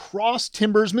visiting Cross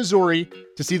Timbers, Missouri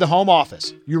to see the home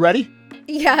office. You ready?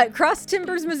 Yeah, Cross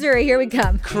Timbers, Missouri. Here we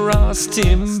come. Cross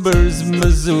Timbers,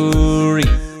 Missouri.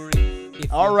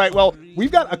 All right, well,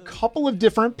 we've got a couple of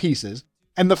different pieces.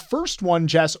 And the first one,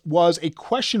 Jess, was a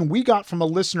question we got from a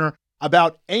listener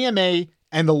about AMA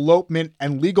and elopement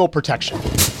and legal protection.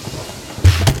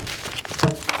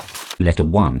 Letter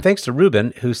 1. Thanks to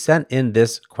Ruben, who sent in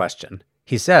this question.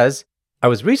 He says, I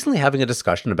was recently having a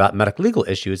discussion about medical legal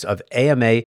issues of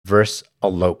AMA versus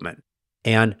elopement,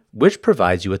 and which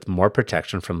provides you with more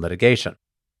protection from litigation.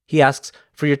 He asks,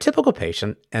 for your typical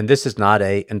patient, and this is not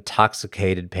an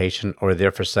intoxicated patient or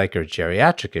therefore psych or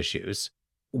geriatric issues,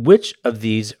 which of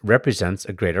these represents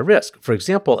a greater risk? For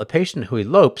example, a patient who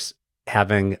elopes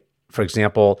having, for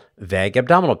example, vague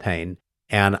abdominal pain,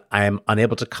 and I am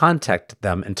unable to contact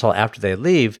them until after they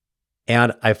leave,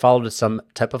 and I followed some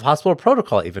type of hospital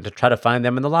protocol even to try to find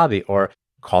them in the lobby, or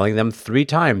calling them 3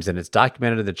 times, and it's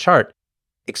documented in the chart.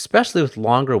 Especially with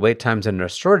longer wait times and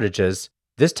nurse shortages,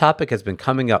 this topic has been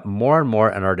coming up more and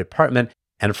more in our department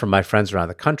and from my friends around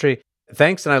the country.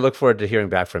 Thanks, and I look forward to hearing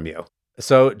back from you.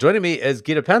 So joining me is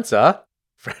Gita Pensa,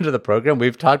 friend of the program.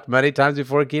 We've talked many times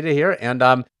before, Gita, here,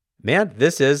 and man,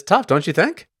 this is tough, don't you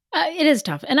think? It is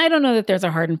tough. And I don't know that there's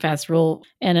a hard and fast rule.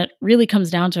 And it really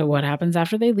comes down to what happens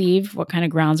after they leave, what kind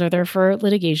of grounds are there for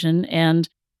litigation, and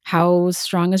how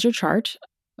strong is your chart?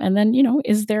 And then,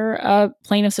 is there a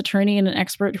plaintiff's attorney and an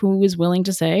expert who is willing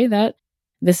to say that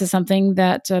this is something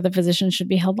that the physician should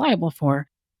be held liable for?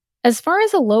 As far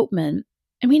as elopement,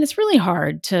 it's really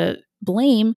hard to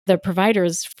blame the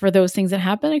providers for those things that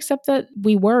happen, except that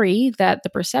we worry that the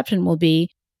perception will be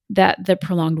that the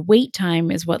prolonged wait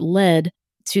time is what led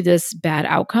to this bad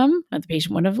outcome, that the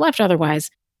patient wouldn't have left otherwise.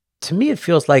 To me, it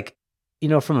feels like,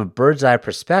 from a bird's eye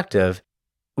perspective,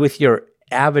 with your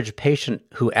average patient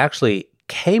who actually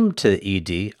came to the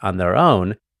ED on their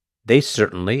own, they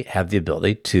certainly have the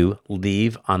ability to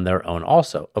leave on their own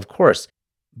also, of course.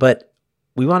 But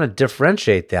we want to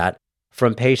differentiate that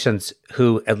from patients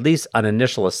who, at least on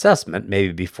initial assessment,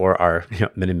 maybe before our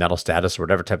mini mental status or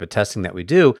whatever type of testing that we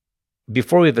do,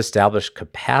 before we've established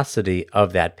capacity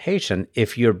of that patient,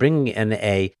 if you're bringing in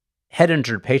a head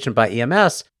injured patient by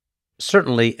EMS,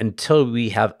 certainly until we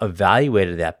have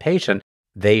evaluated that patient,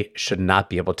 they should not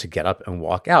be able to get up and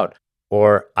walk out.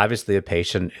 Or obviously a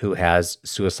patient who has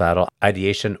suicidal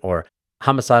ideation or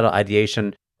homicidal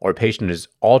ideation, or a patient is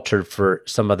altered for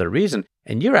some other reason,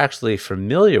 and you're actually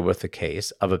familiar with the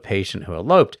case of a patient who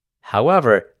eloped.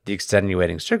 However, the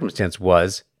extenuating circumstance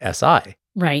was SI.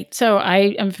 Right. So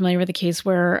I am familiar with a case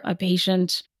where a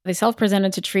patient, they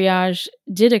self-presented to triage,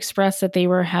 did express that they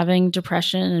were having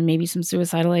depression and maybe some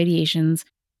suicidal ideations.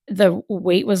 The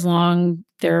wait was long.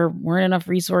 There weren't enough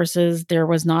resources. There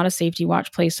was not a safety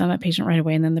watch placed on that patient right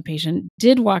away. And then the patient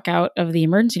did walk out of the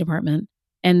emergency department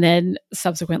and then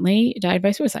subsequently died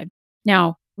by suicide.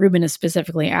 Now, Ruben is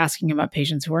specifically asking about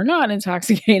patients who are not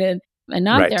intoxicated and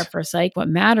not there for psych. What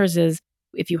matters is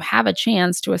if you have a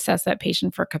chance to assess that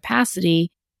patient for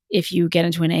capacity, if you get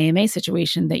into an AMA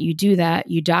situation, that you do that,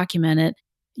 you document it,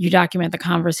 you document the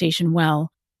conversation well.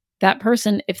 That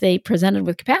person, if they presented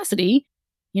with capacity,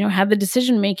 had the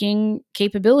decision-making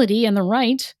capability and the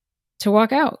right to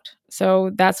walk out.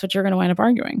 So that's what you're going to wind up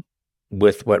arguing.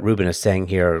 With what Ruben is saying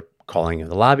here, calling in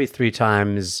the lobby 3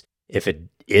 times, if it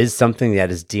is something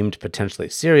that is deemed potentially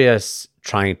serious,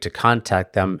 trying to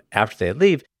contact them after they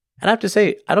leave. And I have to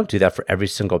say, I don't do that for every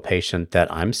single patient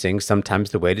that I'm seeing.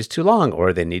 Sometimes the wait is too long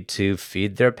or they need to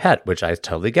feed their pet, which I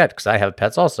totally get because I have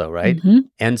pets also, right? Mm-hmm.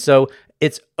 And so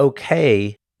it's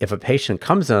okay if a patient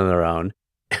comes in on their own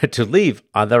to leave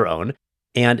on their own.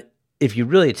 And if you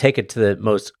really take it to the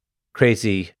most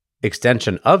crazy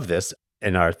extension of this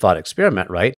in our thought experiment,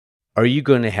 right? Are you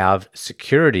going to have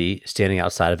security standing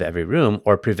outside of every room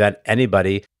or prevent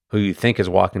anybody who you think is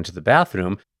walking to the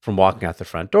bathroom from walking out the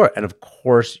front door? And of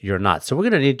course you're not. So we're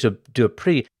going to need to do a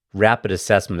pretty rapid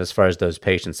assessment as far as those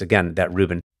patients, again, that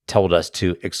Ruben told us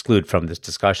to exclude from this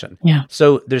discussion. Yeah.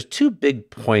 So there's 2 big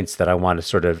points that I want to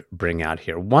sort of bring out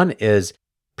here. One is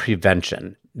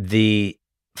prevention. The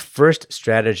first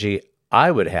strategy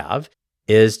I would have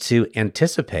is to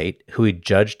anticipate who we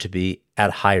judge to be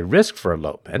at high risk for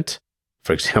elopement.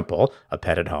 For example, a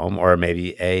pet at home, or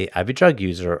maybe a IV drug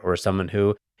user, or someone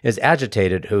who is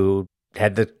agitated, who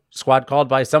had the squad called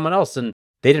by someone else and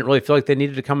they didn't really feel like they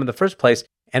needed to come in the first place.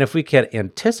 And if we can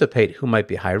anticipate who might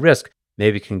be high risk,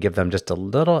 maybe we can give them just a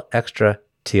little extra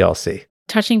TLC.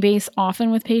 touching base often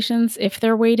with patients if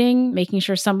they're waiting, making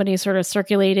sure somebody is sort of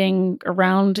circulating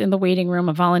around in the waiting room,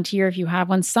 a volunteer if you have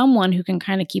one, someone who can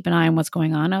kind of keep an eye on what's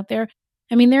going on out there.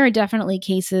 I mean, there are definitely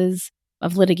cases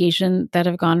of litigation that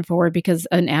have gone forward because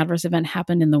an adverse event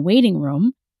happened in the waiting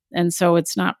room. And so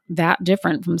it's not that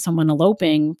different from someone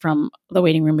eloping from the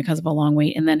waiting room because of a long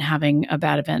wait and then having a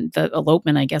bad event. The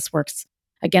elopement, I guess, works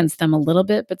against them a little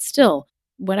bit, but still,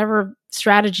 whatever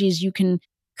strategies you can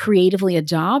creatively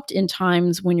adopt in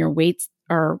times when your waits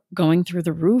are going through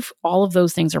the roof, all of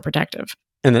those things are protective.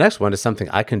 And the next one is something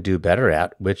I can do better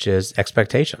at, which is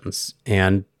expectations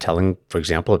and telling, for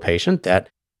example, a patient that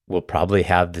we'll probably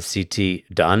have the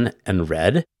CT done and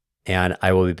read, and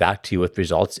I will be back to you with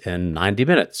results in 90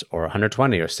 minutes or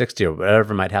 120 or 60 or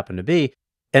whatever it might happen to be.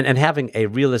 And having a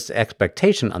realistic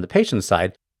expectation on the patient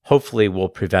side hopefully will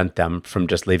prevent them from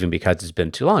just leaving because it's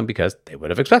been too long, because they would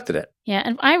have expected it. Yeah,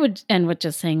 and I would end with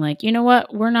just saying, like, you know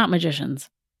what? We're not magicians.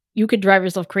 You could drive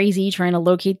yourself crazy trying to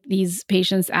locate these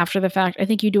patients after the fact. I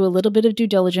think you do a little bit of due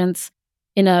diligence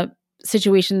in a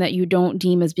situation that you don't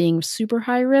deem as being super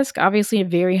high risk. Obviously, a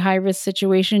very high risk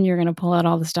situation, you're going to pull out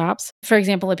all the stops. For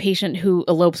example, a patient who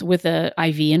elopes with a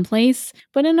IV in place,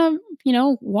 but in a,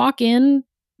 walk in,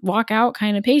 walk out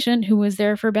kind of patient who was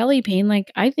there for belly pain,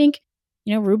 like, I think,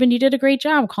 Ruben, you did a great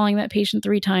job calling that patient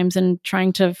 3 times and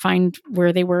trying to find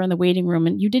where they were in the waiting room,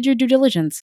 and you did your due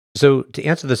diligence. So to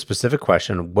answer the specific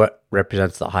question, what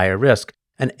represents the higher risk?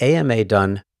 An AMA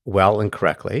done well and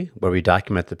correctly, where we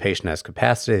document the patient has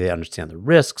capacity, they understand the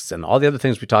risks, and all the other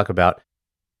things we talk about,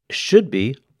 should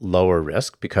be lower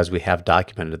risk because we have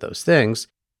documented those things.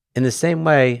 In the same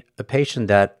way, a patient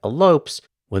that elopes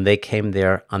when they came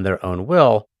there on their own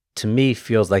will, to me,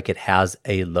 feels like it has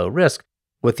a low risk,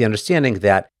 with the understanding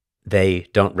that they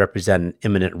don't represent an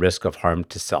imminent risk of harm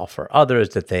to self or others,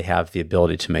 that they have the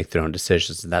ability to make their own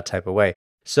decisions in that type of way.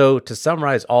 So to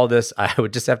summarize all this, I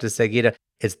would just have to say, Gita,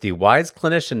 it's the wise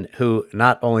clinician who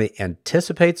not only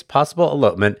anticipates possible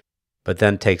elopement, but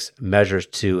then takes measures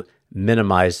to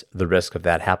minimize the risk of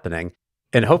that happening.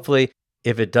 And hopefully,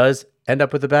 if it does end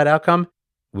up with a bad outcome,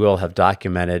 we'll have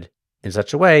documented in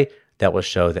such a way that will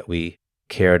show that we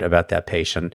cared about that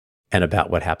patient and about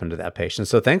what happened to that patient.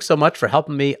 So thanks so much for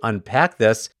helping me unpack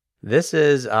this. This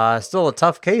is still a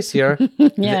tough case here.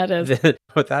 Yeah, it is.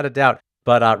 Without a doubt.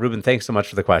 But Ruben, thanks so much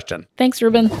for the question. Thanks,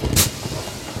 Ruben.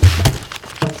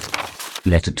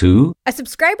 Letter 2. A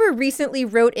subscriber recently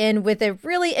wrote in with a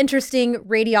really interesting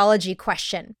radiology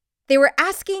question. They were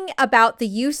asking about the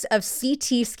use of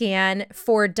CT scan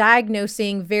for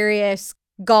diagnosing various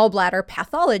gallbladder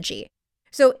pathology.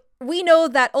 So we know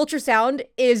that ultrasound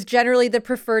is generally the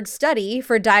preferred study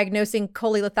for diagnosing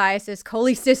cholelithiasis,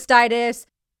 cholecystitis,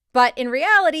 but in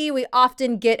reality, we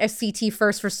often get a CT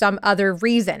first for some other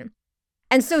reason.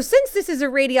 And so since this is a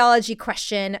radiology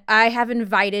question, I have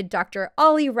invited Dr.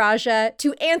 Ali Raja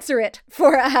to answer it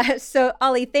for us. So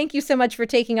Ali, thank you so much for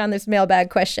taking on this mailbag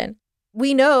question.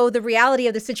 We know the reality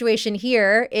of the situation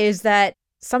here is that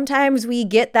sometimes we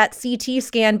get that CT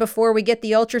scan before we get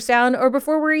the ultrasound or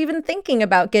before we're even thinking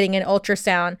about getting an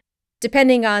ultrasound.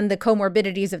 Depending on the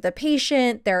comorbidities of the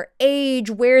patient, their age,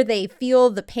 where they feel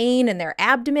the pain in their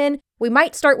abdomen, we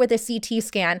might start with a CT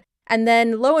scan. And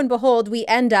then lo and behold, we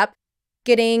end up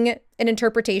getting an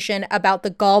interpretation about the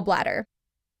gallbladder.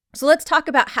 So let's talk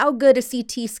about how good a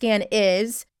CT scan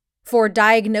is for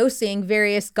diagnosing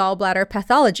various gallbladder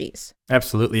pathologies.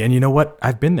 Absolutely. And you know what?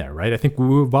 I've been there, right? I think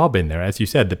we've all been there. As you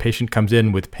said, the patient comes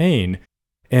in with pain,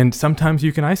 and sometimes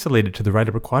you can isolate it to the right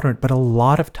upper quadrant, but a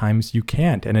lot of times you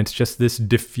can't. And it's just this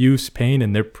diffuse pain,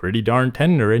 and they're pretty darn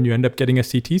tender, and you end up getting a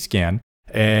CT scan.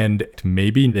 And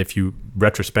maybe if you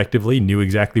retrospectively knew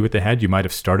exactly what they had, you might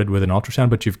have started with an ultrasound,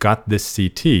 but you've got this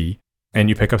CT and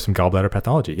you pick up some gallbladder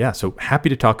pathology. Yeah, so happy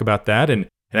to talk about that. And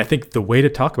I think the way to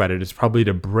talk about it is probably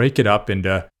to break it up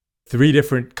into 3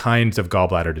 different kinds of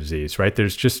gallbladder disease, right?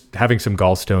 There's just having some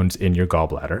gallstones in your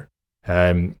gallbladder.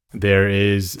 There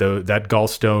is that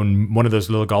gallstone, one of those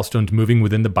little gallstones moving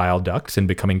within the bile ducts and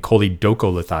becoming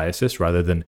choledocholithiasis rather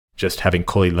than just having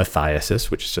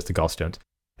cholelithiasis, which is just the gallstones.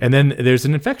 And then there's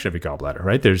an infection of your gallbladder,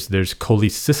 right? There's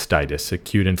cholecystitis,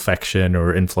 acute infection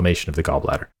or inflammation of the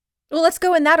gallbladder. Well, let's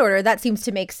go in that order. That seems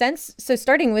to make sense. So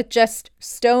starting with just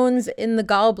stones in the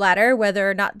gallbladder, whether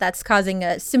or not that's causing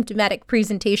a symptomatic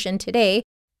presentation today,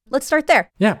 let's start there.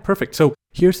 Yeah, perfect. So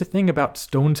here's the thing about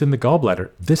stones in the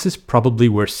gallbladder. This is probably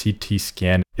where CT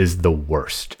scan is the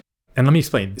worst. And let me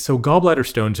explain. So gallbladder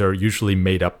stones are usually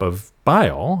made up of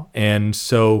bile, and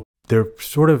so they're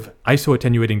sort of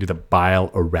isoattenuating to the bile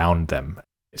around them.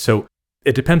 So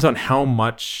it depends on how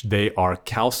much they are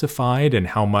calcified and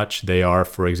how much they are,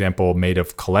 for example, made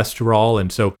of cholesterol.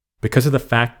 And so because of the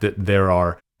fact that there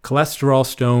are cholesterol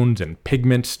stones and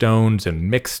pigment stones and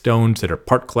mixed stones that are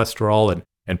part cholesterol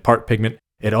and part pigment.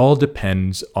 It all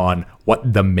depends on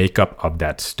what the makeup of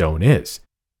that stone is.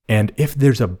 And if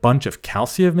there's a bunch of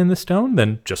calcium in the stone,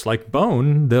 then just like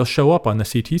bone, they'll show up on the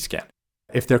CT scan.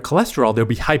 If they're cholesterol, they'll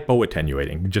be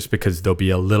hypoattenuating just because they'll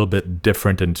be a little bit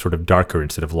different and sort of darker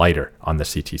instead of lighter on the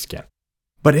CT scan.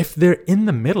 But if they're in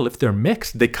the middle, if they're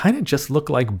mixed, they kind of just look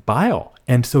like bile.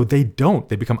 And so they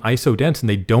become isodense and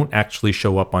they don't actually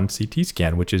show up on CT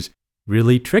scan, which is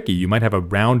really tricky. You might have a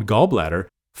round gallbladder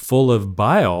full of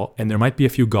bile and there might be a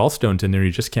few gallstones in there.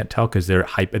 You just can't tell because they're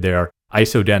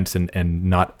isodense and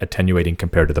not attenuating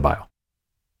compared to the bile.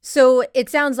 So it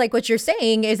sounds like what you're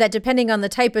saying is that depending on the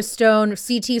type of stone,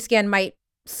 CT scan might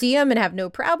see them and have no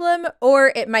problem,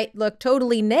 or it might look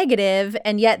totally negative,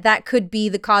 and yet that could be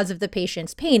the cause of the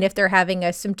patient's pain if they're having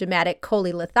a symptomatic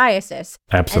cholelithiasis.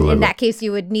 Absolutely. And in that case,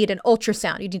 you would need an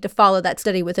ultrasound. You need to follow that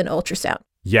study with an ultrasound.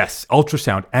 Yes,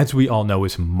 ultrasound, as we all know,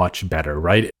 is much better,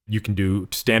 right? You can do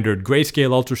standard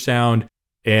grayscale ultrasound,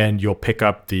 and you'll pick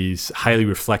up these highly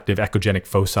reflective echogenic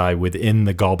foci within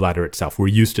the gallbladder itself. We're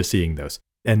used to seeing those.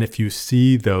 And if you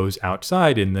see those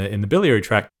outside in the biliary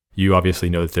tract, you obviously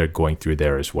know that they're going through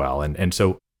there as well. And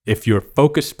so if you're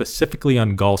focused specifically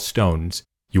on gallstones,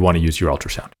 you want to use your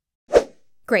ultrasound.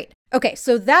 Great. Okay,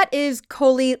 so that is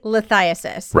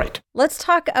cholelithiasis. Right. Let's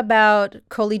talk about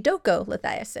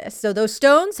choledocholithiasis. So those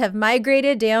stones have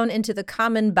migrated down into the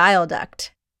common bile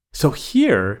duct. So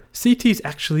here, CT is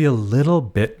actually a little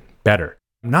bit better.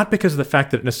 Not because of the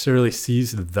fact that it necessarily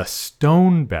sees the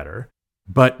stone better,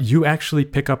 but you actually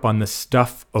pick up on the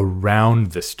stuff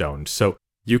around the stone. So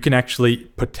you can actually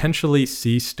potentially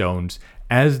see stones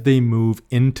as they move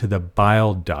into the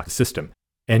bile duct system.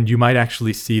 And you might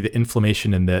actually see the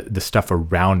inflammation in the stuff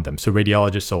around them. So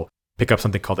radiologists will pick up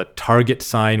something called a target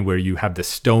sign where you have the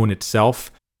stone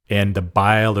itself and the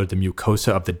bile or the mucosa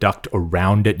of the duct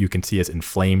around it you can see as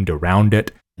inflamed around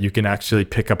it. You can actually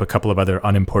pick up a couple of other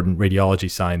unimportant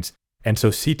radiology signs. And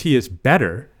so CT is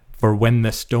better for when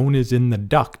the stone is in the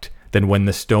duct than when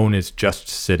the stone is just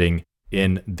sitting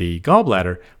in the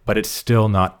gallbladder, but it's still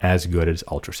not as good as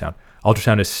ultrasound.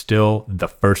 Ultrasound is still the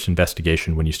first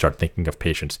investigation when you start thinking of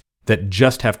patients that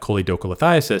just have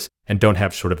choledocholithiasis and don't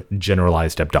have sort of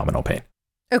generalized abdominal pain.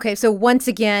 Okay, so once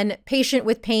again, patient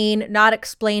with pain not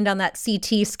explained on that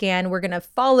CT scan. We're going to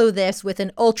follow this with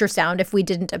an ultrasound if we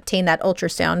didn't obtain that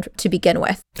ultrasound to begin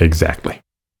with. Exactly.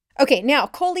 Okay, now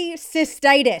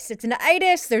cholecystitis. It's an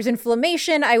itis. There's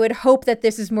inflammation. I would hope that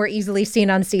this is more easily seen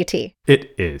on CT.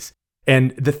 It is.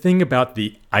 And the thing about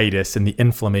the itis and the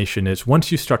inflammation is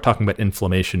once you start talking about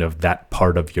inflammation of that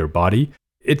part of your body,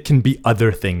 it can be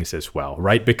other things as well,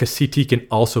 right? Because CT can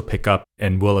also pick up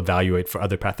and will evaluate for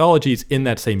other pathologies in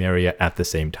that same area at the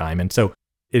same time. And so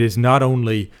it is not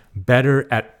only better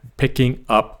at picking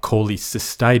up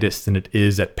cholecystitis than it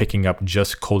is at picking up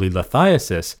just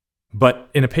cholelithiasis, but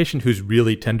in a patient who's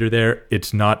really tender there,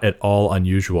 it's not at all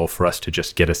unusual for us to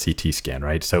just get a CT scan,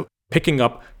 right? So picking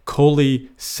up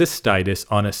cholecystitis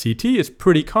on a CT is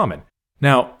pretty common.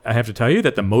 Now, I have to tell you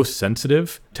that the most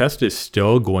sensitive test is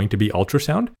still going to be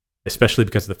ultrasound, especially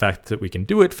because of the fact that we can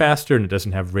do it faster and it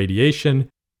doesn't have radiation.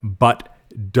 But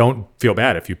don't feel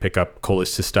bad if you pick up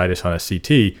cholecystitis on a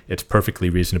CT. It's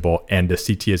perfectly reasonable, and the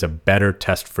CT is a better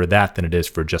test for that than it is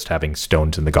for just having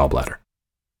stones in the gallbladder.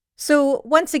 So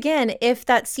once again, if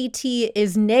that CT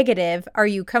is negative, are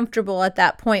you comfortable at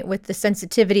that point with the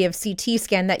sensitivity of CT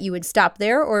scan that you would stop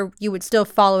there, or you would still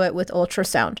follow it with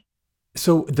ultrasound?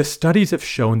 So the studies have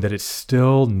shown that it's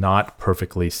still not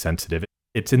perfectly sensitive.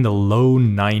 It's in the low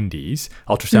 90s.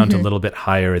 Ultrasound's a little bit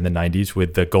higher in the 90s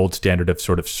with the gold standard of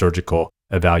sort of surgical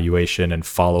evaluation and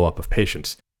follow-up of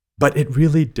patients. But it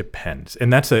really depends.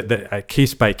 And that's a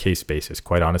case-by-case basis,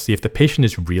 quite honestly. If the patient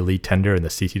is really tender and the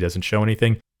CT doesn't show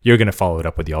anything, you're going to follow it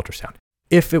up with the ultrasound.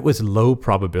 If it was low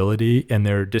probability and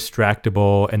they're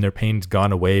distractible and their pain's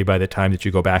gone away by the time that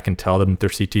you go back and tell them their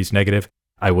CT's negative,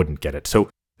 I wouldn't get it. So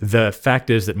the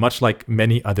fact is that much like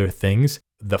many other things,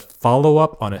 the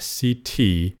follow-up on a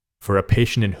CT for a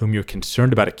patient in whom you're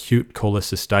concerned about acute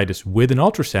cholecystitis with an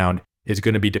ultrasound is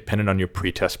going to be dependent on your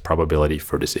pretest probability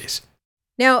for disease.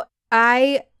 Now,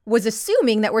 I was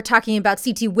assuming that we're talking about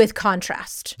CT with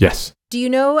contrast. Yes. Do you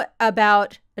know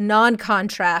about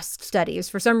non-contrast studies?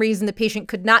 For some reason, the patient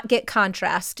could not get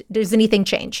contrast. Does anything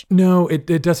change? No,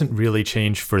 it doesn't really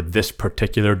change for this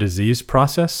particular disease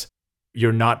process.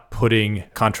 You're not putting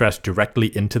contrast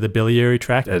directly into the biliary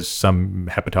tract, as some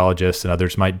hepatologists and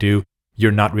others might do.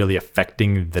 You're not really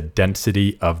affecting the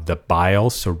density of the bile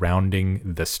surrounding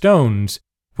the stones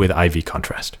with IV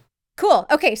contrast. Cool.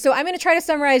 Okay, so I'm going to try to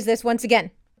summarize this once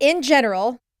again. in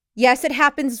general, yes, it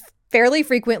happens fairly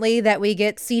frequently that we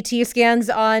get CT scans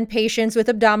on patients with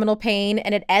abdominal pain,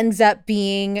 and it ends up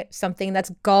being something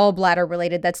that's gallbladder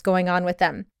related that's going on with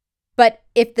them. But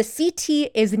if the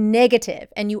CT is negative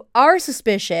and you are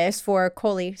suspicious for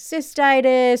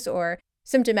cholecystitis or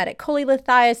symptomatic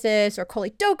cholelithiasis or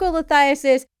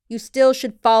choledocholithiasis, you still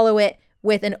should follow it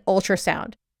with an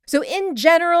ultrasound. So in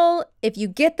general, if you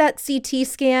get that CT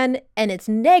scan and it's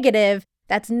negative,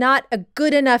 that's not a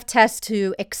good enough test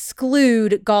to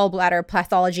exclude gallbladder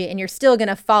pathology, and you're still going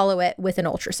to follow it with an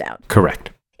ultrasound.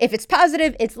 Correct. If it's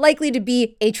positive, it's likely to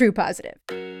be a true positive.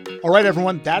 All right,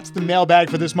 everyone, that's the mailbag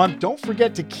for this month. Don't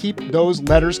forget to keep those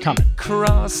letters coming.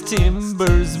 Cross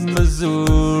Timbers,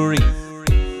 Missouri.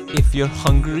 If you're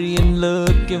hungry and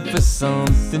looking for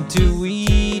something to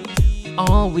eat,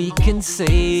 all we can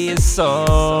say is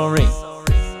sorry.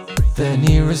 The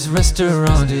nearest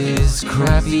restaurant is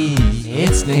Crappy.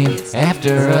 It's named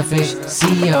after a fish,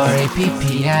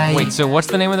 C-R-A-P-P-I. Wait, so what's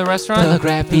the name of the restaurant? The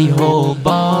Crappy Hole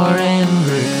Bar and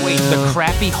Grill. Wait, the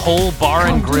Crappy Hole Bar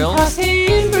and Grill? Cross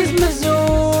Timbers,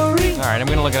 Missouri. All right, I'm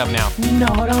gonna look it up now. No,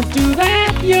 don't do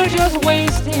that. You're just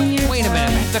wasting your Wait a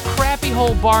minute. The Crappy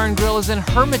Hole Bar and Grill is in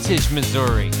Hermitage,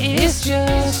 Missouri. It's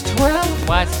just 12.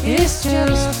 What? It's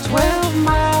just 12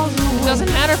 miles away. It doesn't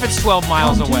matter if it's 12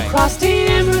 miles Come away. To Cross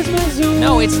Timbers, Missouri.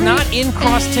 No, it's not in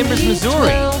Cross Timbers, Missouri.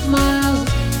 12 miles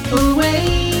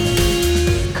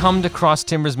away. Come to Cross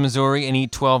Timbers, Missouri and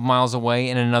eat 12 miles away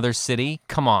in another city?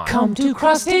 Come on. Come to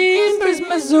Cross Timbers,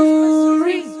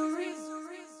 Missouri.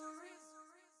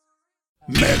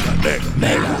 Mega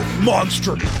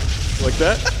monster. Like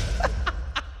that?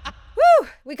 Woo!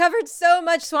 We covered so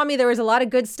much, Swami. There was a lot of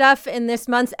good stuff in this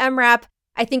month's MRAP.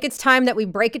 I think it's time that we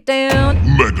break it down.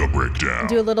 Mega breakdown. And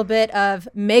do a little bit of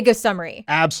mega summary.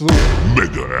 Absolutely.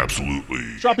 Mega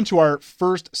absolutely. Drop into our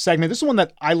first segment. This is one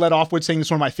that I led off with saying this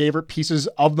is one of my favorite pieces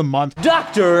of the month.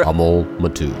 Dr. Amal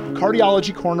Mattu.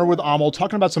 Cardiology Corner with Amal,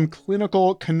 talking about some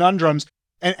clinical conundrums.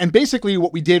 And basically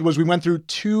what we did was we went through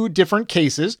two different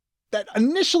cases that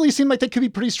initially seemed like they could be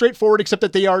pretty straightforward, except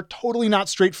that they are totally not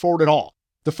straightforward at all.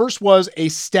 The first was a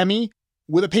STEMI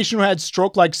with a patient who had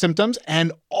stroke-like symptoms,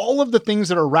 and all of the things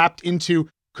that are wrapped into,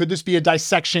 could this be a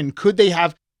dissection? Could they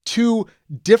have two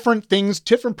different things,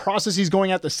 different processes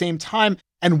going at the same time?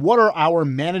 And what are our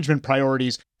management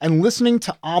priorities? And listening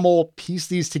to Amal piece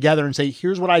these together and say,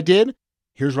 here's what I did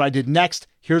next,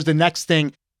 here's the next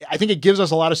thing. I think it gives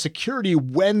us a lot of security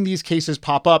when these cases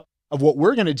pop up of what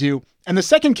we're going to do. And the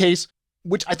second case,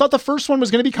 which I thought the first one was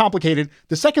going to be complicated,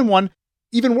 the second one,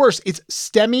 even worse, it's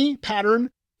STEMI pattern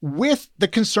with the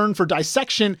concern for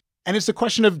dissection. And it's the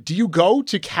question of, do you go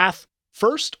to cath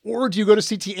first or do you go to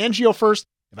CT angio first?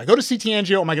 If I go to CT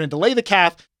angio, am I going to delay the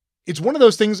cath? It's one of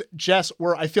those things, Jess,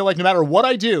 where I feel like no matter what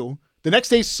I do, the next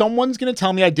day someone's going to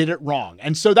tell me I did it wrong.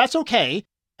 And so that's okay.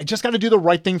 I just got to do the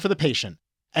right thing for the patient.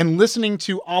 And listening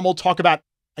to Amal talk about,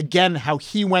 again, how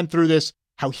he went through this,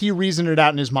 how he reasoned it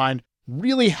out in his mind,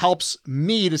 really helps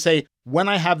me to say, when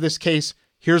I have this case,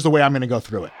 here's the way I'm going to go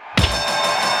through it.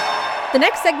 The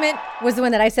next segment was the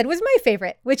one that I said was my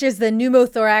favorite, which is the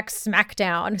Pneumothorax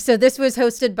Smackdown. So this was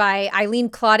hosted by Ilene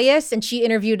Claudius, and she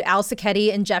interviewed Al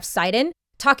Sacchetti and Jeff Seiden,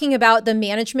 talking about the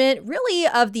management, really,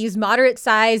 of these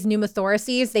moderate-sized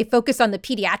pneumothoraces. They focus on the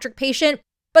pediatric patient,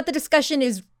 but the discussion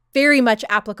is very much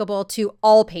applicable to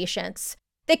all patients.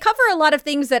 They cover a lot of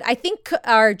things that I think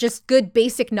are just good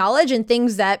basic knowledge and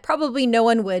things that probably no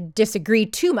one would disagree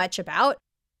too much about.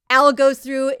 Al goes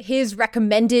through his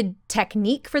recommended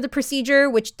technique for the procedure,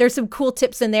 which there's some cool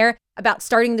tips in there about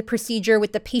starting the procedure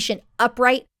with the patient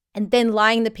upright and then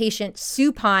lying the patient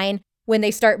supine when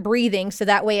they start breathing. So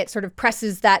that way it sort of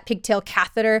presses that pigtail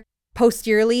catheter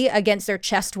posteriorly against their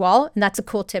chest wall. And that's a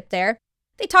cool tip there.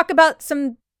 They talk about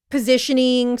some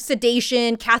positioning,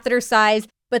 sedation, catheter size,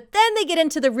 but then they get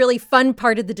into the really fun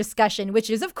part of the discussion, which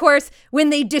is, of course, when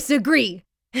they disagree.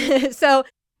 So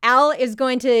Al is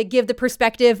going to give the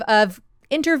perspective of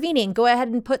intervening. Go ahead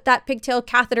and put that pigtail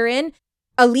catheter in,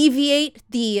 alleviate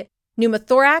the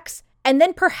pneumothorax, and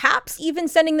then perhaps even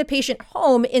sending the patient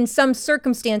home in some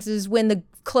circumstances when the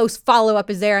close follow-up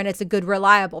is there and it's a good,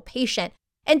 reliable patient.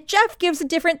 And Jeff gives a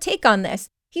different take on this.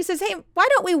 He says, hey, why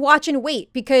don't we watch and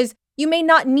wait? Because you may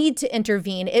not need to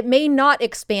intervene. It may not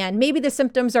expand. Maybe the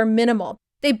symptoms are minimal.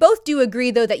 They both do agree,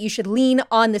 though, that you should lean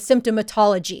on the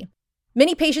symptomatology.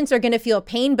 Many patients are going to feel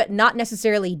pain, but not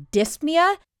necessarily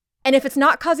dyspnea. And if it's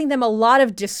not causing them a lot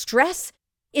of distress,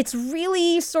 it's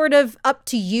really sort of up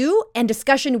to you and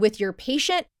discussion with your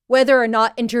patient whether or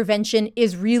not intervention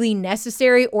is really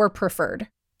necessary or preferred.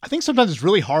 I think sometimes it's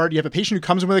really hard. You have a patient who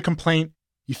comes in with a complaint,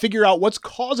 you figure out what's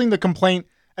causing the complaint,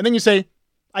 and then you say,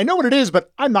 I know what it is,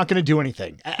 but I'm not going to do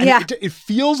anything. And it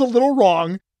feels a little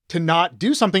wrong to not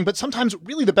do something, but sometimes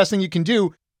really the best thing you can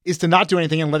do is to not do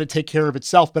anything and let it take care of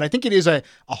itself. But I think it is a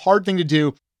hard thing to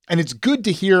do. And it's good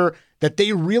to hear that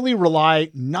they really rely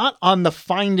not on the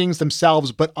findings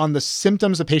themselves, but on the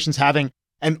symptoms the patient's having.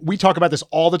 And we talk about this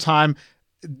all the time.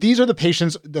 These are the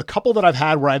patients, the couple that I've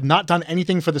had where I've not done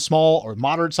anything for the small or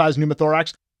moderate sized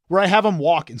pneumothorax, where I have them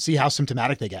walk and see how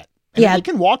symptomatic they get. And if they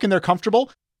can walk and they're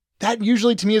comfortable, that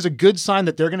usually to me is a good sign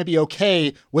that they're going to be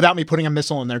okay without me putting a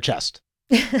missile in their chest.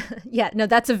 Yeah, no,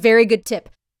 that's a very good tip.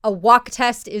 A walk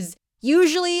test is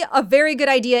usually a very good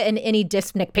idea in any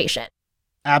dyspneic patient.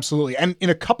 Absolutely. And in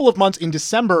a couple of months in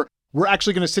December, we're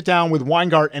actually going to sit down with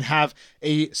Weingart and have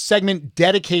a segment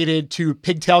dedicated to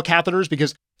pigtail catheters,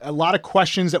 because a lot of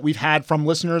questions that we've had from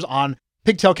listeners on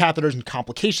pigtail catheters and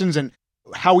complications and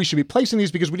how we should be placing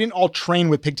these, because we didn't all train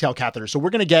with pigtail catheters. So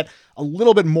we're going to get a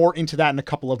little bit more into that in a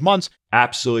couple of months.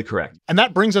 Absolutely correct. And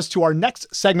that brings us to our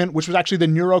next segment, which was actually the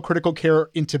neurocritical care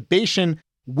intubation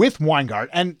with Weingart.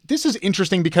 And this is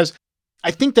interesting because I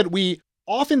think that we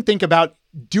often think about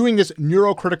doing this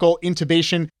neurocritical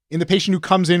intubation in the patient who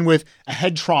comes in with a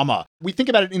head trauma. We think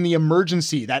about it in the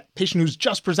emergency, that patient who's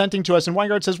just presenting to us, and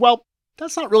Weingart says, well,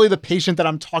 that's not really the patient that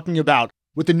I'm talking about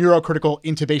with the neurocritical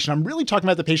intubation. I'm really talking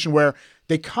about the patient where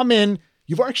they come in,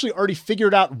 you've actually already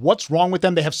figured out what's wrong with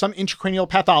them. They have some intracranial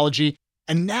pathology,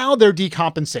 and now they're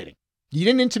decompensating. You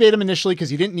didn't intubate them initially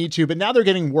because you didn't need to, but now they're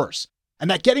getting worse. And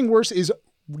that getting worse is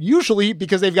usually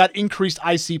because they've got increased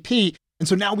ICP. And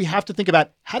so now we have to think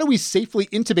about, how do we safely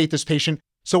intubate this patient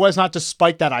so as not to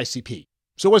spike that ICP,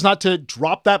 so as not to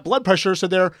drop that blood pressure so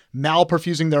they're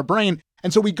malperfusing their brain.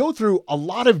 And so we go through a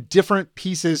lot of different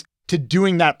pieces to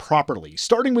doing that properly,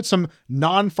 starting with some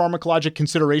non-pharmacologic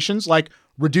considerations like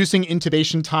reducing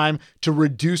intubation time to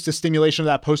reduce the stimulation of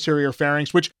that posterior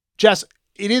pharynx, which, Jess,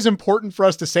 it is important for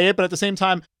us to say it, but at the same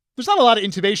time, there's not a lot of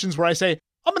intubations where I say,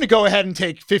 I'm going to go ahead and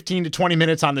take 15 to 20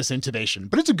 minutes on this intubation.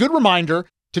 But it's a good reminder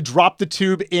to drop the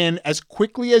tube in as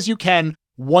quickly as you can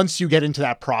once you get into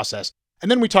that process.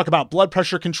 And then we talk about blood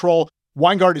pressure control.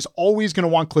 Weingart is always going to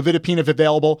want clofidipine if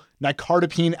available,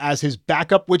 nicardipine as his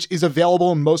backup, which is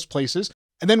available in most places.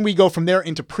 And then we go from there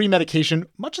into pre-medication.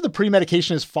 Much of the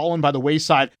pre-medication has fallen by the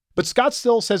wayside, but Scott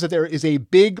still says that there is a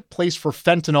big place for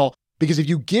fentanyl, because if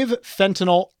you give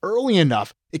fentanyl early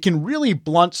enough, it can really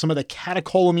blunt some of the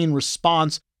catecholamine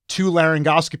response to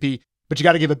laryngoscopy, but you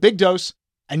got to give a big dose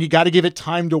and you got to give it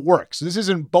time to work. So this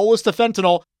isn't bolus the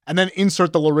fentanyl and then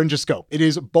insert the laryngoscope. It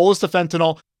is bolus the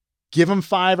fentanyl, give them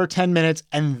 5 or 10 minutes,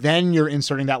 and then you're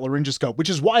inserting that laryngoscope, which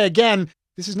is why, again,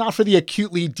 this is not for the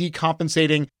acutely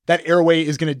decompensating, that airway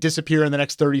is going to disappear in the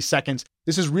next 30 seconds.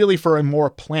 This is really for a more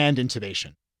planned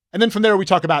intubation. And then from there, we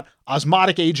talk about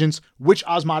osmotic agents. Which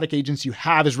osmotic agents you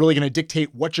have is really going to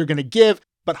dictate what you're going to give,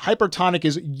 but hypertonic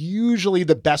is usually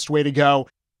the best way to go.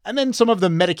 And then some of the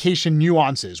medication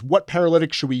nuances. What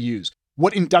paralytic should we use?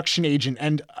 What induction agent?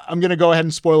 And I'm going to go ahead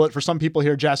and spoil it for some people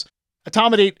here, Jess.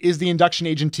 Etomidate is the induction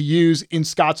agent to use in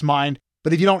Scott's mind.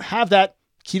 But if you don't have that,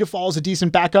 ketofol is a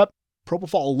decent backup.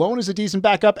 Propofol alone is a decent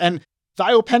backup. And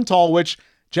thiopental, which,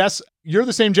 Jess, you're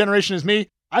the same generation as me.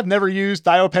 I've never used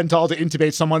thiopental to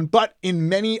intubate someone, but in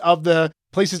many of the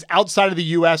places outside of the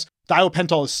US,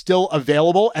 thiopental is still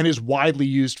available and is widely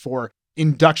used for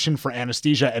induction for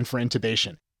anesthesia and for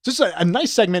intubation. So this is a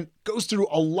nice segment, goes through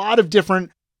a lot of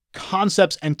different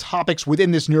concepts and topics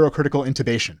within this neurocritical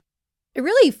intubation. It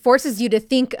really forces you to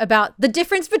think about the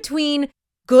difference between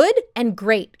good and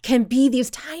great can be these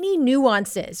tiny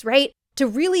nuances, right? To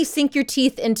really sink your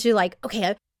teeth into like,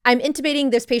 okay, I'm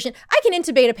intubating this patient. I can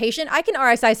intubate a patient. I can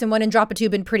RSI someone and drop a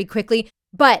tube in pretty quickly.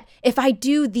 But if I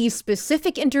do these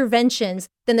specific interventions,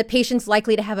 then the patient's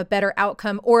likely to have a better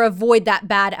outcome or avoid that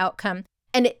bad outcome.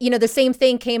 And, you know, the same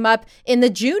thing came up in the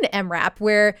June MRAP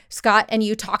where Scott and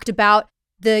you talked about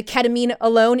the ketamine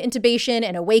alone intubation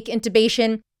and awake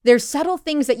intubation. There's subtle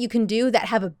things that you can do that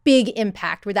have a big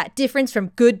impact, where that difference from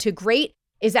good to great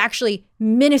is actually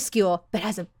minuscule, but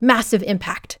has a massive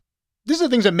impact. These are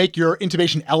the things that make your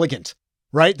intubation elegant,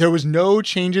 right? There was no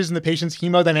changes in the patient's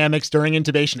hemodynamics during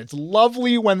intubation. It's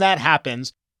lovely when that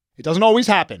happens. It doesn't always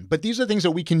happen, but these are things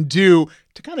that we can do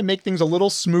to kind of make things a little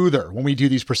smoother when we do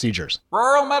these procedures.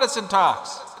 Rural Medicine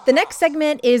Talks. The next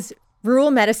segment is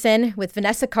Rural Medicine with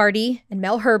Vanessa Cardi and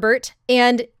Mel Herbert.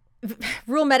 And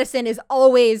Rural Medicine is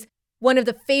always one of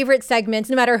the favorite segments.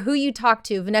 No matter who you talk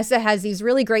to, Vanessa has these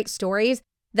really great stories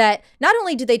that not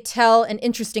only do they tell an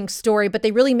interesting story, but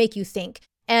they really make you think.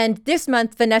 And this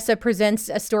month, Vanessa presents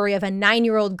a story of a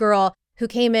 9-year-old girl who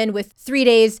came in with 3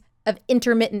 days of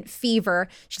intermittent fever.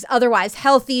 She's otherwise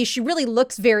healthy. She really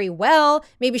looks very well.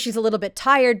 Maybe she's a little bit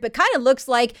tired, but kind of looks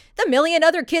like the million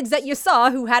other kids that you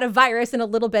saw who had a virus and a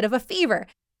little bit of a fever.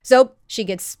 So she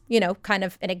gets, kind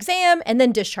of an exam and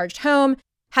then discharged home,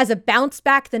 has a bounce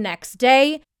back the next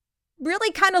day,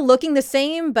 really kind of looking the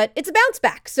same, but it's a bounce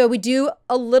back. So we do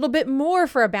a little bit more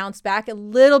for a bounce back. A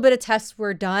little bit of tests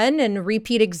were done and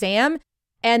repeat exam.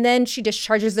 And then she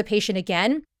discharges the patient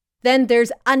again. Then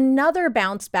there's another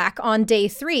bounce back on day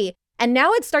 3. And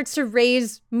now it starts to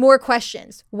raise more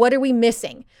questions. What are we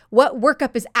missing? What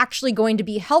workup is actually going to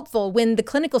be helpful when the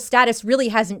clinical status really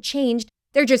hasn't changed?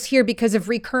 They're just here because of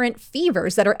recurrent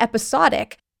fevers that are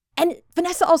episodic. And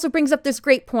Vanessa also brings up this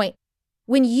great point.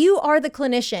 When you are the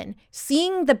clinician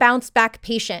seeing the bounce back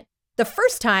patient, the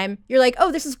first time you're like,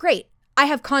 oh, this is great. I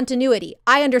have continuity.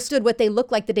 I understood what they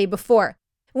looked like the day before.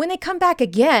 When they come back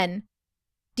again,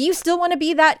 do you still want to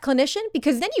be that clinician?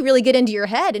 Because then you really get into your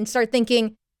head and start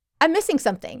thinking, I'm missing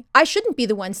something. I shouldn't be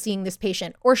the one seeing this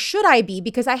patient, or should I be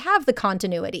because I have the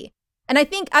continuity? And I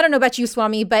think, I don't know about you,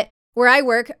 Swami, but where I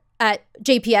work at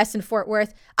JPS in Fort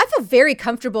Worth, I feel very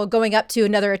comfortable going up to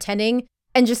another attending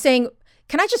and just saying,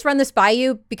 can I just run this by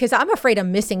you? Because I'm afraid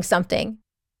I'm missing something.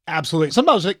 Absolutely.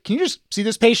 Sometimes like, can you just see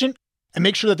this patient and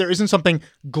make sure that there isn't something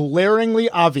glaringly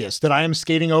obvious that I am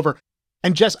skating over?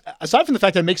 And Jess, aside from the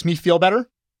fact that it makes me feel better,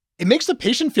 it makes the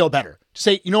patient feel better to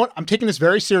say, you know what, I'm taking this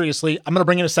very seriously. I'm going to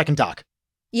bring in a second doc.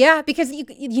 Yeah, because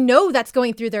you know that's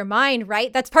going through their mind,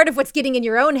 right? That's part of what's getting in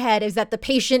your own head, is that the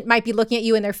patient might be looking at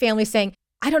you and their family saying,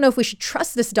 I don't know if we should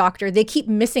trust this doctor. They keep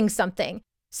missing something.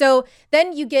 So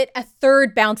then you get a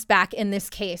third bounce back in this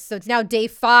case. So it's now day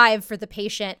 5 for the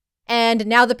patient. And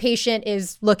now the patient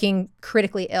is looking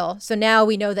critically ill. So now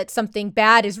we know that something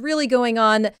bad is really going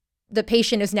on. The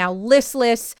patient is now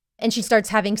listless, and she starts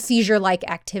having seizure-like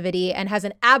activity and has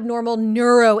an abnormal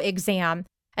neuro exam.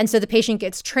 And so the patient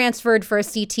gets transferred for a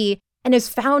CT and is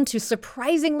found to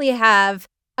surprisingly have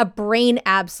a brain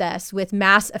abscess with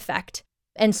mass effect.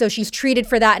 And so she's treated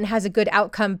for that and has a good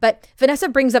outcome. But Vanessa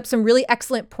brings up some really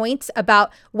excellent points about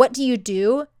what do you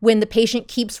do when the patient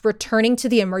keeps returning to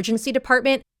the emergency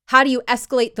department? How do you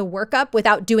escalate the workup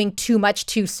without doing too much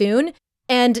too soon?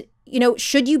 And,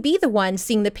 should you be the one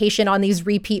seeing the patient on these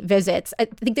repeat visits? I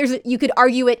think you could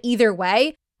argue it either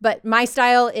way, but my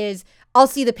style is I'll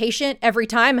see the patient every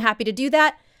time. I'm happy to do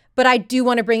that. But I do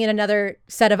want to bring in another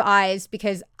set of eyes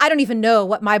because I don't even know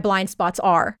what my blind spots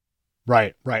are.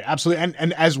 Right. Absolutely.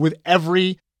 And as with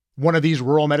every one of these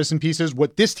rural medicine pieces,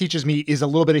 what this teaches me is a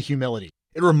little bit of humility.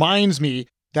 It reminds me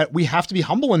that we have to be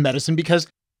humble in medicine because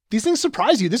these things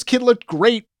surprise you. This kid looked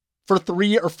great for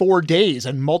 3 or 4 days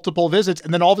and multiple visits,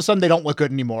 and then all of a sudden they don't look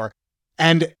good anymore.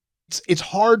 And it's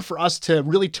hard for us to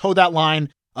really toe that line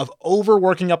of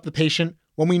overworking up the patient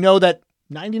when we know that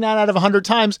 99 out of 100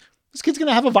 times, this kid's going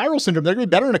to have a viral syndrome. They're going to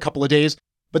be better in a couple of days.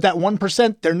 But that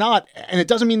 1%, they're not. And it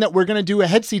doesn't mean that we're going to do a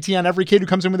head CT on every kid who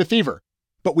comes in with a fever.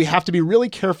 But we have to be really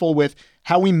careful with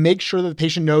how we make sure that the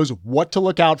patient knows what to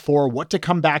look out for, what to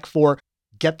come back for,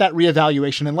 get that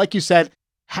reevaluation. And like you said,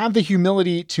 have the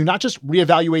humility to not just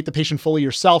reevaluate the patient fully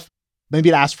yourself, maybe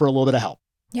to ask for a little bit of help.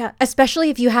 Yeah, especially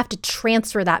if you have to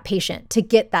transfer that patient to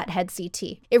get that head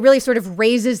CT. It really sort of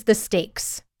raises the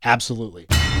stakes. Absolutely.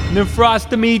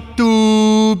 Nephrostomy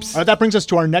tubes. All right, that brings us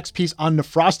to our next piece on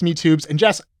nephrostomy tubes. And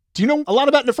Jess, do you know a lot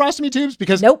about nephrostomy tubes?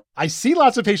 Because nope. I see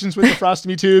lots of patients with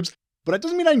nephrostomy tubes, but it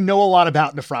doesn't mean I know a lot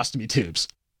about nephrostomy tubes.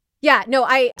 Yeah, no,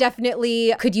 I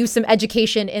definitely could use some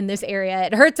education in this area.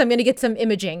 It hurts. I'm going to get some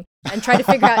imaging and try to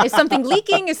figure out, is something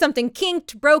leaking? Is something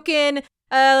kinked, broken?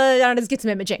 I don't know, just get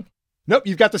some imaging. Nope,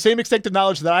 you've got the same extensive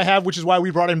knowledge that I have, which is why we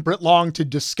brought in Brit Long to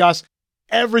discuss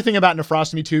everything about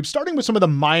nephrostomy tubes, starting with some of the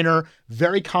minor,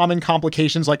 very common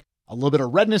complications like a little bit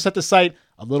of redness at the site,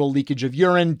 a little leakage of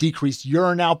urine, decreased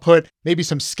urine output, maybe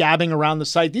some scabbing around the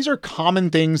site. These are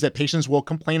common things that patients will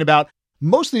complain about.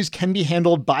 Most of these can be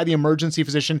handled by the emergency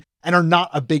physician and are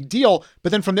not a big deal.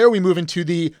 But then from there, we move into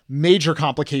the major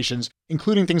complications,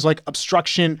 including things like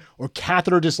obstruction or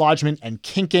catheter dislodgement and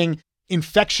kinking,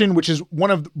 infection, which is one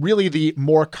of really the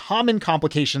more common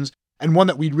complications and one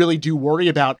that we really do worry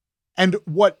about. And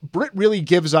what Brit really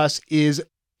gives us is,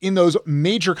 in those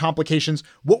major complications,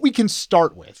 what we can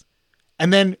start with,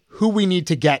 and then who we need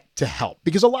to get to help.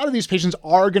 Because a lot of these patients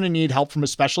are going to need help from a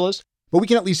specialist, but we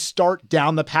can at least start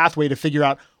down the pathway to figure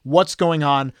out what's going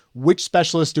on, which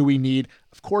specialist do we need.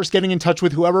 Of course, getting in touch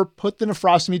with whoever put the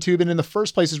nephrostomy tube in the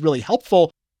first place is really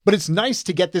helpful, but it's nice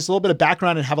to get this little bit of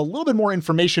background and have a little bit more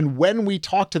information when we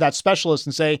talk to that specialist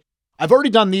and say, I've already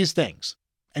done these things,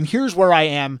 and here's where I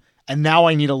am, and now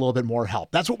I need a little bit more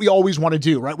help. That's what we always want to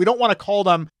do, right? We don't want to call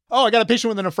them oh, I got a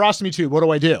patient with a nephrostomy tube. What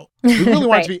do I do? We really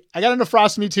want it to be, I got a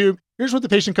nephrostomy tube. Here's what the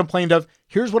patient complained of.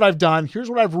 Here's what I've done. Here's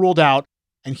what I've ruled out.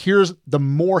 And here's the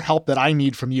more help that I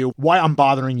need from you, why I'm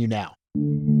bothering you now.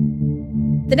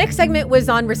 The next segment was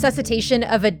on resuscitation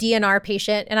of a DNR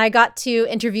patient, and I got to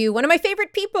interview one of my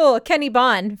favorite people, Kenny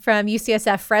Banh from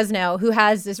UCSF Fresno, who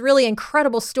has this really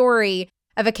incredible story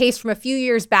of a case from a few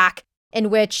years back in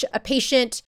which a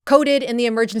patient coded in the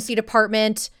emergency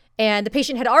department, and the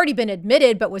patient had already been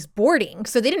admitted but was boarding,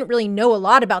 so they didn't really know a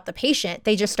lot about the patient.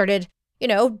 They just started,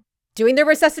 doing their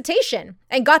resuscitation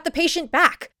and got the patient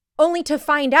back, only to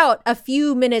find out a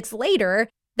few minutes later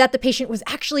that the patient was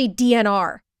actually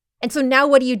DNR. And so now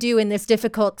what do you do in this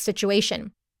difficult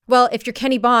situation? Well, if you're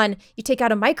Kenny Banh, you take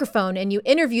out a microphone and you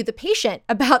interview the patient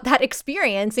about that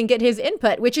experience and get his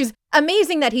input, which is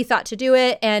amazing that he thought to do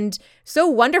it and so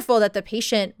wonderful that the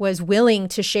patient was willing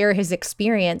to share his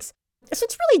experience. So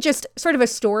it's really just sort of a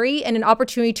story and an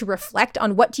opportunity to reflect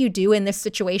on what do you do in this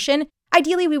situation.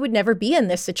 Ideally, we would never be in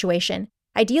this situation.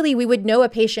 Ideally, we would know a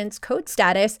patient's code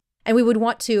status and we would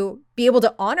want to be able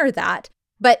to honor that.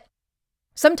 But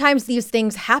sometimes these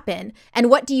things happen. And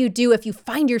what do you do if you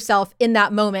find yourself in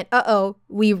that moment?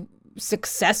 We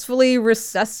successfully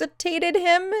resuscitated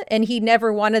him and he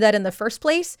never wanted that in the first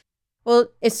place. Well,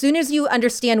 as soon as you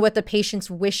understand what the patient's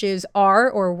wishes are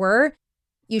or were,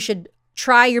 you should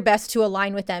try your best to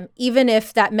align with them, even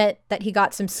if that meant that he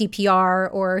got some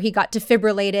CPR or he got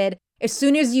defibrillated. As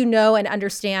soon as you know and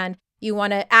understand, you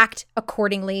want to act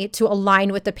accordingly to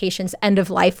align with the patient's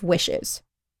end-of-life wishes.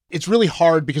 It's really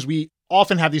hard because we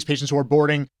often have these patients who are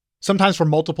boarding, sometimes for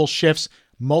multiple shifts,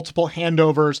 multiple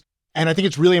handovers. And I think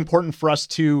it's really important for us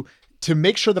to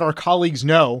make sure that our colleagues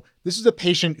know this is a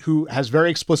patient who has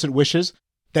very explicit wishes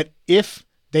that if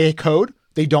they code,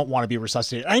 they don't want to be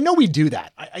resuscitated. I know we do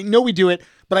that. I know we do it,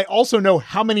 but I also know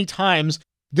how many times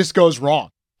this goes wrong.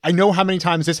 I know how many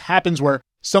times this happens where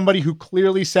somebody who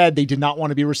clearly said they did not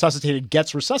want to be resuscitated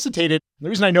gets resuscitated. And the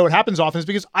reason I know it happens often is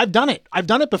because I've done it. I've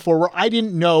done it before where I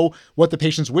didn't know what the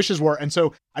patient's wishes were. And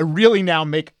so I really now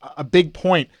make a big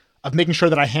point of making sure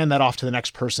that I hand that off to the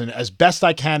next person as best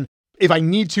I can. If I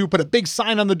need to, put a big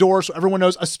sign on the door so everyone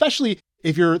knows, especially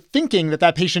if you're thinking that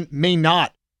that patient may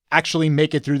not actually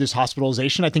make it through this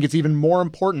hospitalization. I think it's even more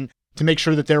important to make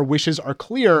sure that their wishes are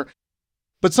clear.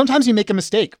 But sometimes you make a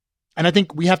mistake. And I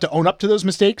think we have to own up to those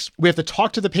mistakes. We have to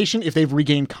talk to the patient if they've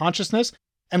regained consciousness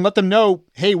and let them know,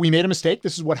 hey, we made a mistake.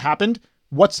 This is what happened.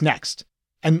 What's next?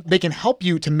 And they can help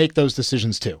you to make those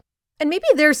decisions too. And maybe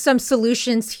there's some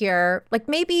solutions here. Like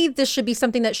maybe this should be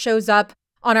something that shows up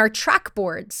on our track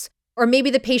boards, or maybe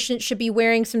the patient should be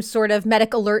wearing some sort of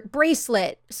medic alert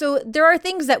bracelet. So there are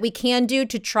things that we can do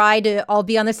to try to all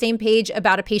be on the same page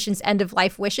about a patient's end of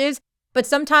life wishes. But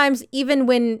sometimes even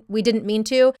when we didn't mean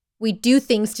to, we do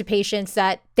things to patients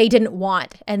that they didn't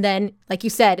want. And then, like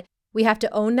you said, we have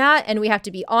to own that and we have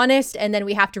to be honest and then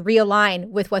we have to realign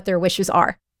with what their wishes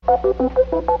are.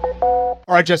 All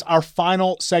right, Jess, our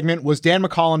final segment was Dan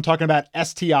McCollum talking about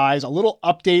STIs, a little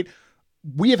update.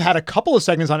 We have had a couple of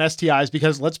segments on STIs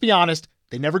because, let's be honest,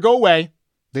 they never go away.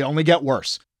 They only get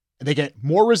worse. They get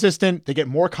more resistant. They get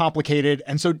more complicated.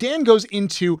 And so Dan goes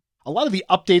into a lot of the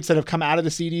updates that have come out of the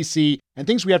CDC and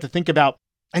things we have to think about.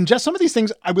 And just some of these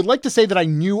things, I would like to say that I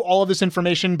knew all of this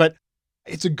information, but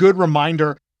it's a good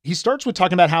reminder. He starts with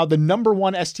talking about how the number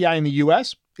one STI in the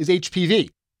US is HPV.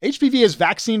 HPV is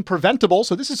vaccine preventable,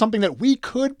 so this is something that we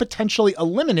could potentially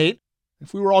eliminate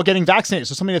if we were all getting vaccinated.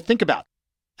 So something to think about.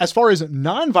 As far as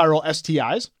non-viral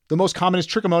STIs, the most common is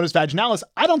Trichomonas vaginalis.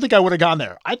 I don't think I would have gone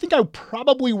there. I think I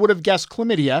probably would have guessed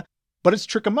chlamydia, but it's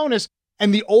Trichomonas.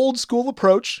 And the old school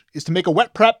approach is to make a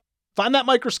wet prep, find that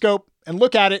microscope, and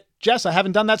look at it. Jess, I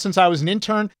haven't done that since I was an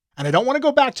intern, and I don't want to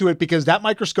go back to it because that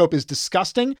microscope is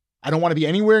disgusting. I don't want to be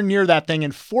anywhere near that thing.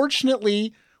 And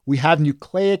fortunately, we have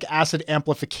nucleic acid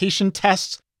amplification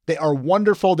tests. They are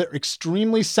wonderful. They're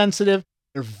extremely sensitive.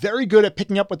 They're very good at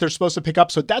picking up what they're supposed to pick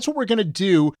up. So that's what we're going to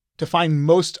do to find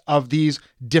most of these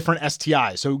different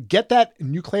STIs. So get that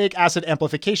nucleic acid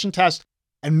amplification test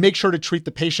and make sure to treat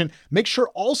the patient. Make sure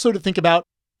also to think about,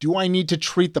 do I need to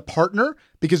treat the partner?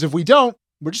 Because if we don't,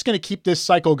 we're just going to keep this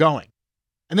cycle going.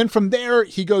 And then from there,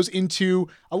 he goes into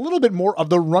a little bit more of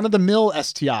the run-of-the-mill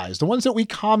STIs, the ones that we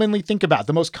commonly think about,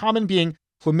 the most common being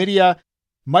chlamydia,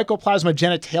 mycoplasma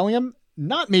genitalium,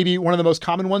 not maybe one of the most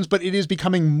common ones, but it is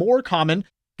becoming more common.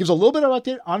 Gives a little bit of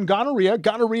update on gonorrhea.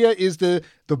 Gonorrhea is the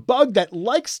bug that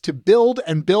likes to build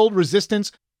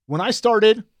resistance. When I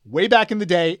started way back in the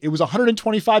day, it was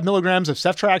 125 milligrams of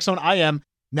ceftriaxone IM.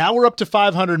 Now we're up to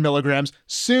 500 milligrams.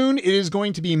 Soon it is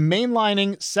going to be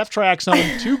mainlining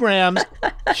ceftriaxone 2 grams,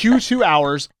 Q2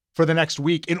 hours. for the next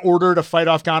week in order to fight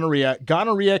off gonorrhea.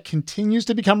 Gonorrhea continues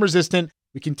to become resistant.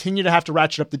 We continue to have to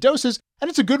ratchet up the doses. And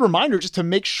it's a good reminder just to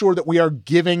make sure that we are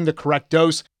giving the correct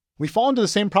dose. We fall into the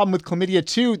same problem with chlamydia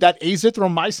too. That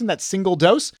azithromycin, that single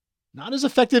dose, not as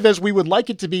effective as we would like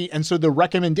it to be. And so the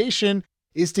recommendation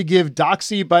is to give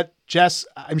doxy. But Jess,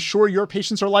 I'm sure your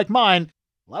patients are like mine.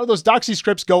 A lot of those doxy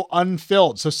scripts go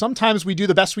unfilled. So sometimes we do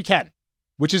the best we can,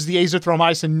 which is the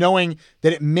azithromycin, knowing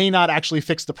that it may not actually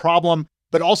fix the problem,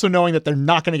 but also knowing that they're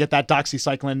not going to get that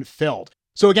doxycycline filled.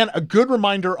 So again, a good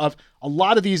reminder of a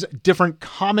lot of these different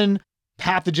common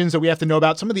pathogens that we have to know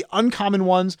about, some of the uncommon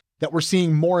ones that we're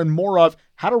seeing more and more of,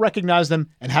 how to recognize them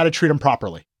and how to treat them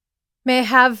properly. May I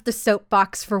have the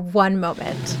soapbox for one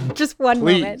moment? Just one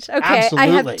Please, moment. Okay, absolutely.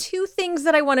 I have two things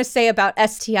that I want to say about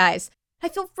STIs. I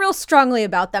feel real strongly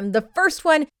about them. The first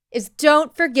one is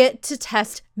don't forget to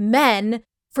test men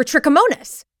for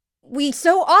trichomonas. We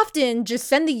so often just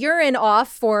send the urine off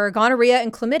for gonorrhea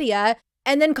and chlamydia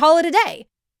and then call it a day.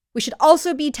 We should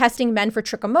also be testing men for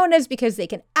trichomonas because they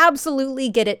can absolutely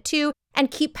get it too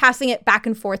and keep passing it back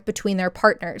and forth between their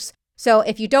partners. So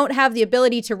if you don't have the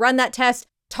ability to run that test,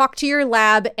 talk to your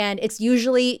lab, and it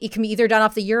can be either done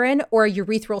off the urine or a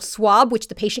urethral swab, which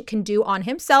the patient can do on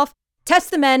himself.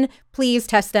 Test the men, please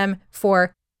test them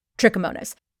for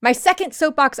trichomonas. My second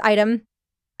soapbox item,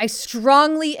 I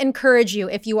strongly encourage you,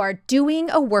 if you are doing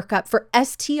a workup for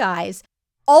STIs,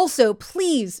 also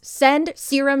please send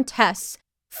serum tests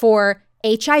for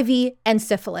HIV and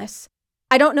syphilis.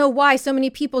 I don't know why so many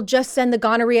people just send the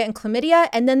gonorrhea and chlamydia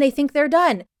and then they think they're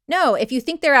done. No, if you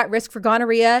think they're at risk for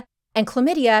gonorrhea and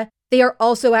chlamydia, they are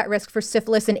also at risk for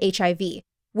syphilis and HIV,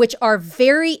 which are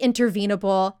very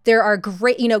intervenable. There are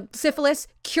great, syphilis,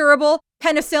 curable,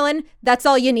 penicillin, that's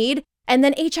all you need. And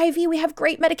then HIV, we have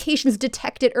great medications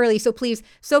detected early. So please,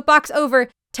 soapbox over,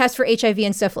 test for HIV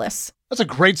and syphilis. That's a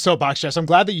great soapbox, Jess. I'm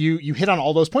glad that you hit on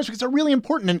all those points because they're really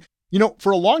important. And,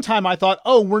 for a long time, I thought,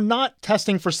 we're not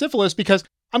testing for syphilis because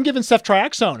I'm giving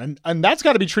ceftriaxone and that's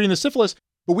got to be treating the syphilis.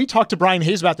 But we talked to Brian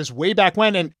Hayes about this way back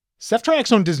when, and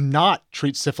ceftriaxone does not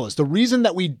treat syphilis. The reason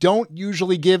that we don't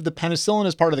usually give the penicillin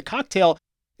as part of the cocktail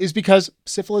is because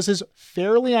syphilis is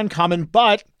fairly uncommon,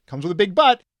 but comes with a big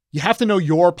but. You have to know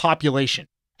your population.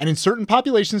 And in certain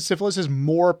populations, syphilis is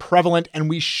more prevalent, and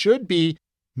we should be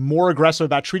more aggressive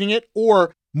about treating it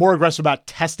or more aggressive about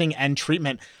testing and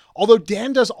treatment. Although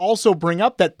Dan does also bring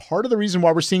up that part of the reason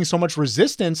why we're seeing so much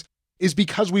resistance is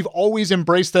because we've always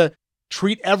embraced the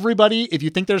treat everybody. If you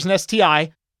think there's an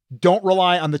STI, don't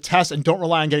rely on the test and don't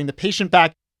rely on getting the patient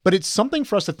back. But it's something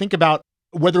for us to think about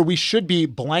whether we should be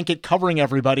blanket covering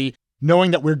everybody,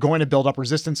 knowing that we're going to build up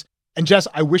resistance. And Jess,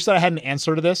 I wish that I had an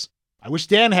answer to this. I wish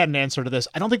Dan had an answer to this.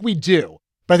 I don't think we do,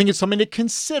 but I think it's something to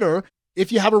consider.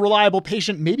 If you have a reliable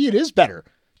patient, maybe it is better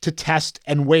to test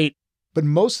and wait. But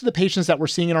most of the patients that we're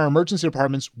seeing in our emergency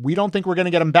departments, we don't think we're going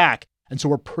to get them back. And so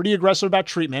we're pretty aggressive about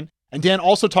treatment. And Dan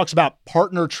also talks about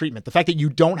partner treatment, the fact that you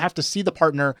don't have to see the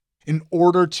partner in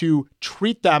order to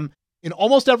treat them in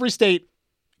almost every state,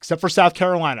 except for South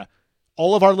Carolina.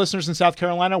 All of our listeners in South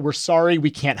Carolina, we're sorry,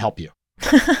 we can't help you.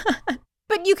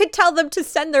 But you could tell them to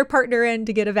send their partner in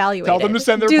to get evaluated. Tell them to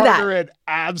send their partner in.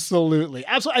 Absolutely.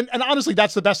 Absolutely. And honestly,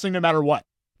 that's the best thing no matter what.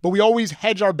 But we always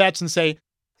hedge our bets and say,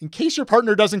 in case your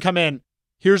partner doesn't come in,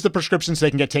 here's the prescriptions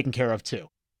they can get taken care of too.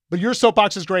 But your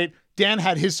soapbox is great. Dan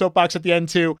had his soapbox at the end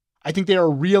too. I think they are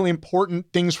really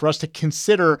important things for us to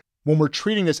consider when we're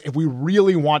treating this if we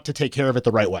really want to take care of it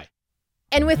the right way.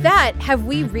 And with that, have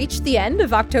we reached the end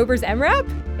of October's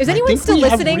MRAP? Is anyone still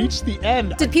listening? We have reached the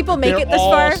end. Did people make it this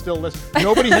all far? Still listening.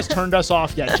 Nobody has turned us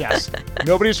off yet, Jess.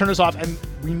 Nobody has turned us off. And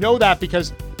we know that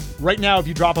because right now, if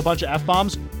you drop a bunch of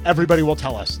F-bombs, everybody will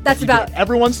tell us. That's about...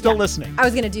 Everyone's still listening. I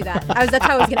was going to do that. That's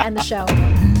how I was going to end the show.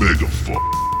 Mega fun.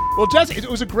 Well, Jess, it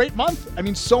was a great month. I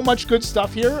mean, so much good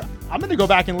stuff here. I'm going to go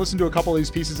back and listen to a couple of these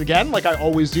pieces again, like I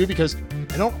always do, because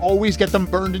I don't always get them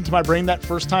burned into my brain that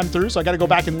first time through. So I got to go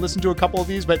back and listen to a couple of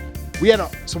these. But we had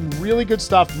some really good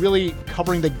stuff, really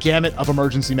covering the gamut of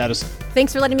emergency medicine.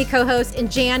 Thanks for letting me co-host. And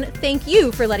Jan, thank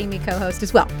you for letting me co-host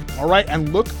as well. All right.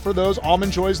 And look for those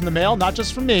almond joys in the mail, not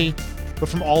just from me, but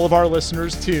from all of our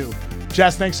listeners too.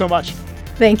 Jess, thanks so much.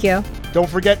 Thank you. Don't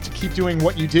forget to keep doing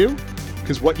what you do,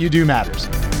 because what you do matters.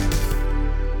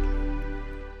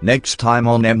 Next time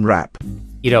on MRAP.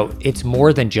 It's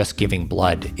more than just giving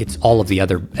blood. It's all of the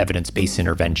other evidence-based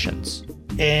interventions.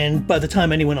 And by the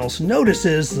time anyone else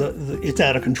notices, it's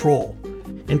out of control.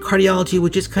 And cardiology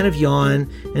would just kind of yawn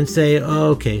and say,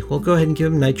 okay, well, go ahead and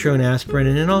give him nitro and aspirin,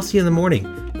 and then I'll see you in the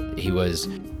morning. He was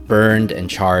burned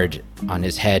and charred on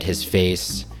his head, his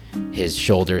face, his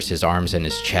shoulders, his arms, and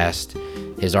his chest.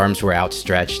 His arms were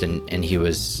outstretched, and he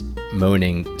was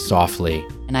moaning softly.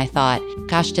 And I thought,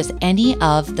 gosh, does any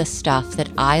of the stuff that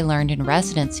I learned in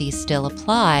residency still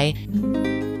apply?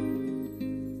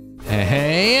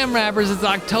 Hey, MRappers, it's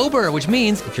October, which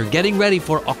means if you're getting ready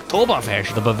for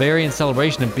Oktoberfest, the Bavarian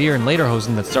celebration of beer in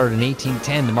Lederhosen that started in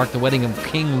 1810 to mark the wedding of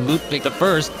King Ludwig I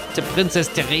to Princess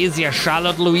Theresia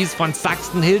Charlotte Louise von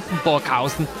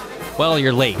Sachsen-Hildburghausen, well,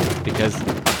 you're late, because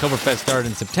Oktoberfest started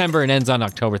in September and ends on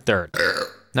October 3rd.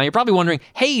 Now, you're probably wondering,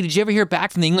 hey, did you ever hear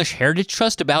back from the English Heritage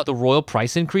Trust about the royal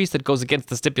price increase that goes against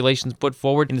the stipulations put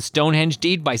forward in the Stonehenge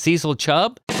deed by Cecil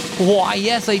Chubb? Why,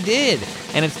 yes, I did.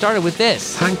 And it started with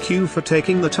this. Thank you for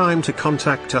taking the time to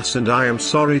contact us, and I am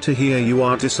sorry to hear you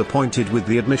are disappointed with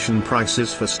the admission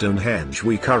prices for Stonehenge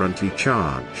we currently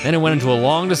charge. Then it went into a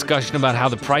long discussion about how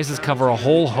the prices cover a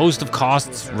whole host of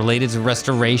costs related to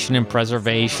restoration and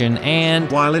preservation,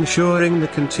 and while ensuring the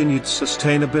continued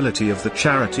sustainability of the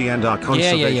charity and our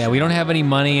conservation. Yeah, we don't have any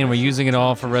money and we're using it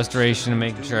all for restoration and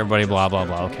making sure everybody blah, blah,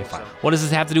 blah. Okay, fine. What does this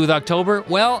have to do with October?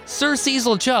 Well, Sir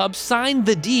Cecil Chubb signed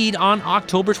the deed on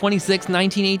October 26,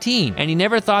 1918, and he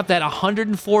never thought that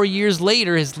 104 years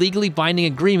later his legally binding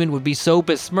agreement would be so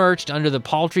besmirched under the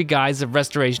paltry guise of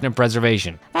restoration and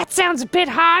preservation. That sounds a bit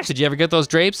harsh. Did you ever get those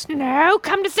drapes? No,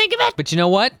 come to think of it. But you know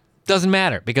what? Doesn't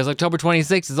matter, because October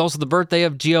 26 is also the birthday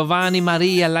of Giovanni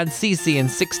Maria Lancisi in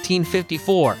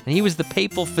 1654, and he was the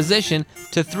papal physician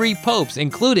to 3 popes,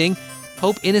 including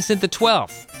Pope Innocent XII.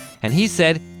 And he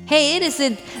said, "Hey,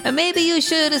 Innocent, maybe you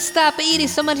should stop eating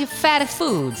so much fatty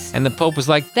foods." And the Pope was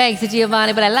like, "Thanks,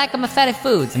 Giovanni, but I like my fatty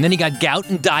foods." And then he got gout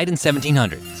and died in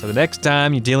 1700. So the next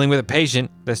time you're dealing with a patient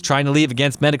that's trying to leave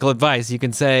against medical advice, you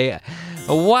can say,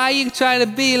 "Why are you trying to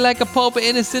be like a Pope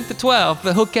Innocent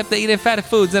XII who kept eating fatty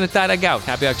foods and it died of gout?"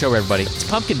 Happy October, everybody. It's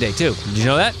Pumpkin Day, too. Did you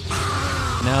know that?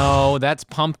 No, that's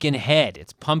Pumpkin Head.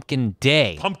 It's Pumpkin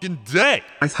Day. Pumpkin Day!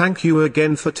 I thank you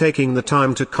again for taking the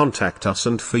time to contact us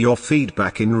and for your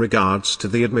feedback in regards to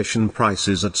the admission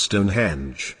prices at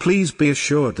Stonehenge. Please be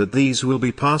assured that these will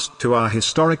be passed to our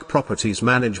historic properties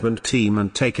management team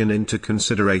and taken into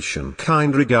consideration.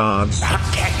 Kind regards.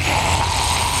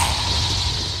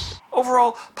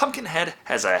 Overall, Pumpkinhead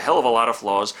has a hell of a lot of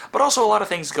flaws, but also a lot of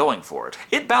things going for it.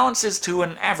 It balances to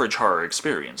an average horror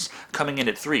experience, coming in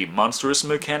at 3 monstrous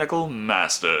mechanical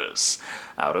masters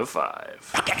out of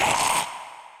 5.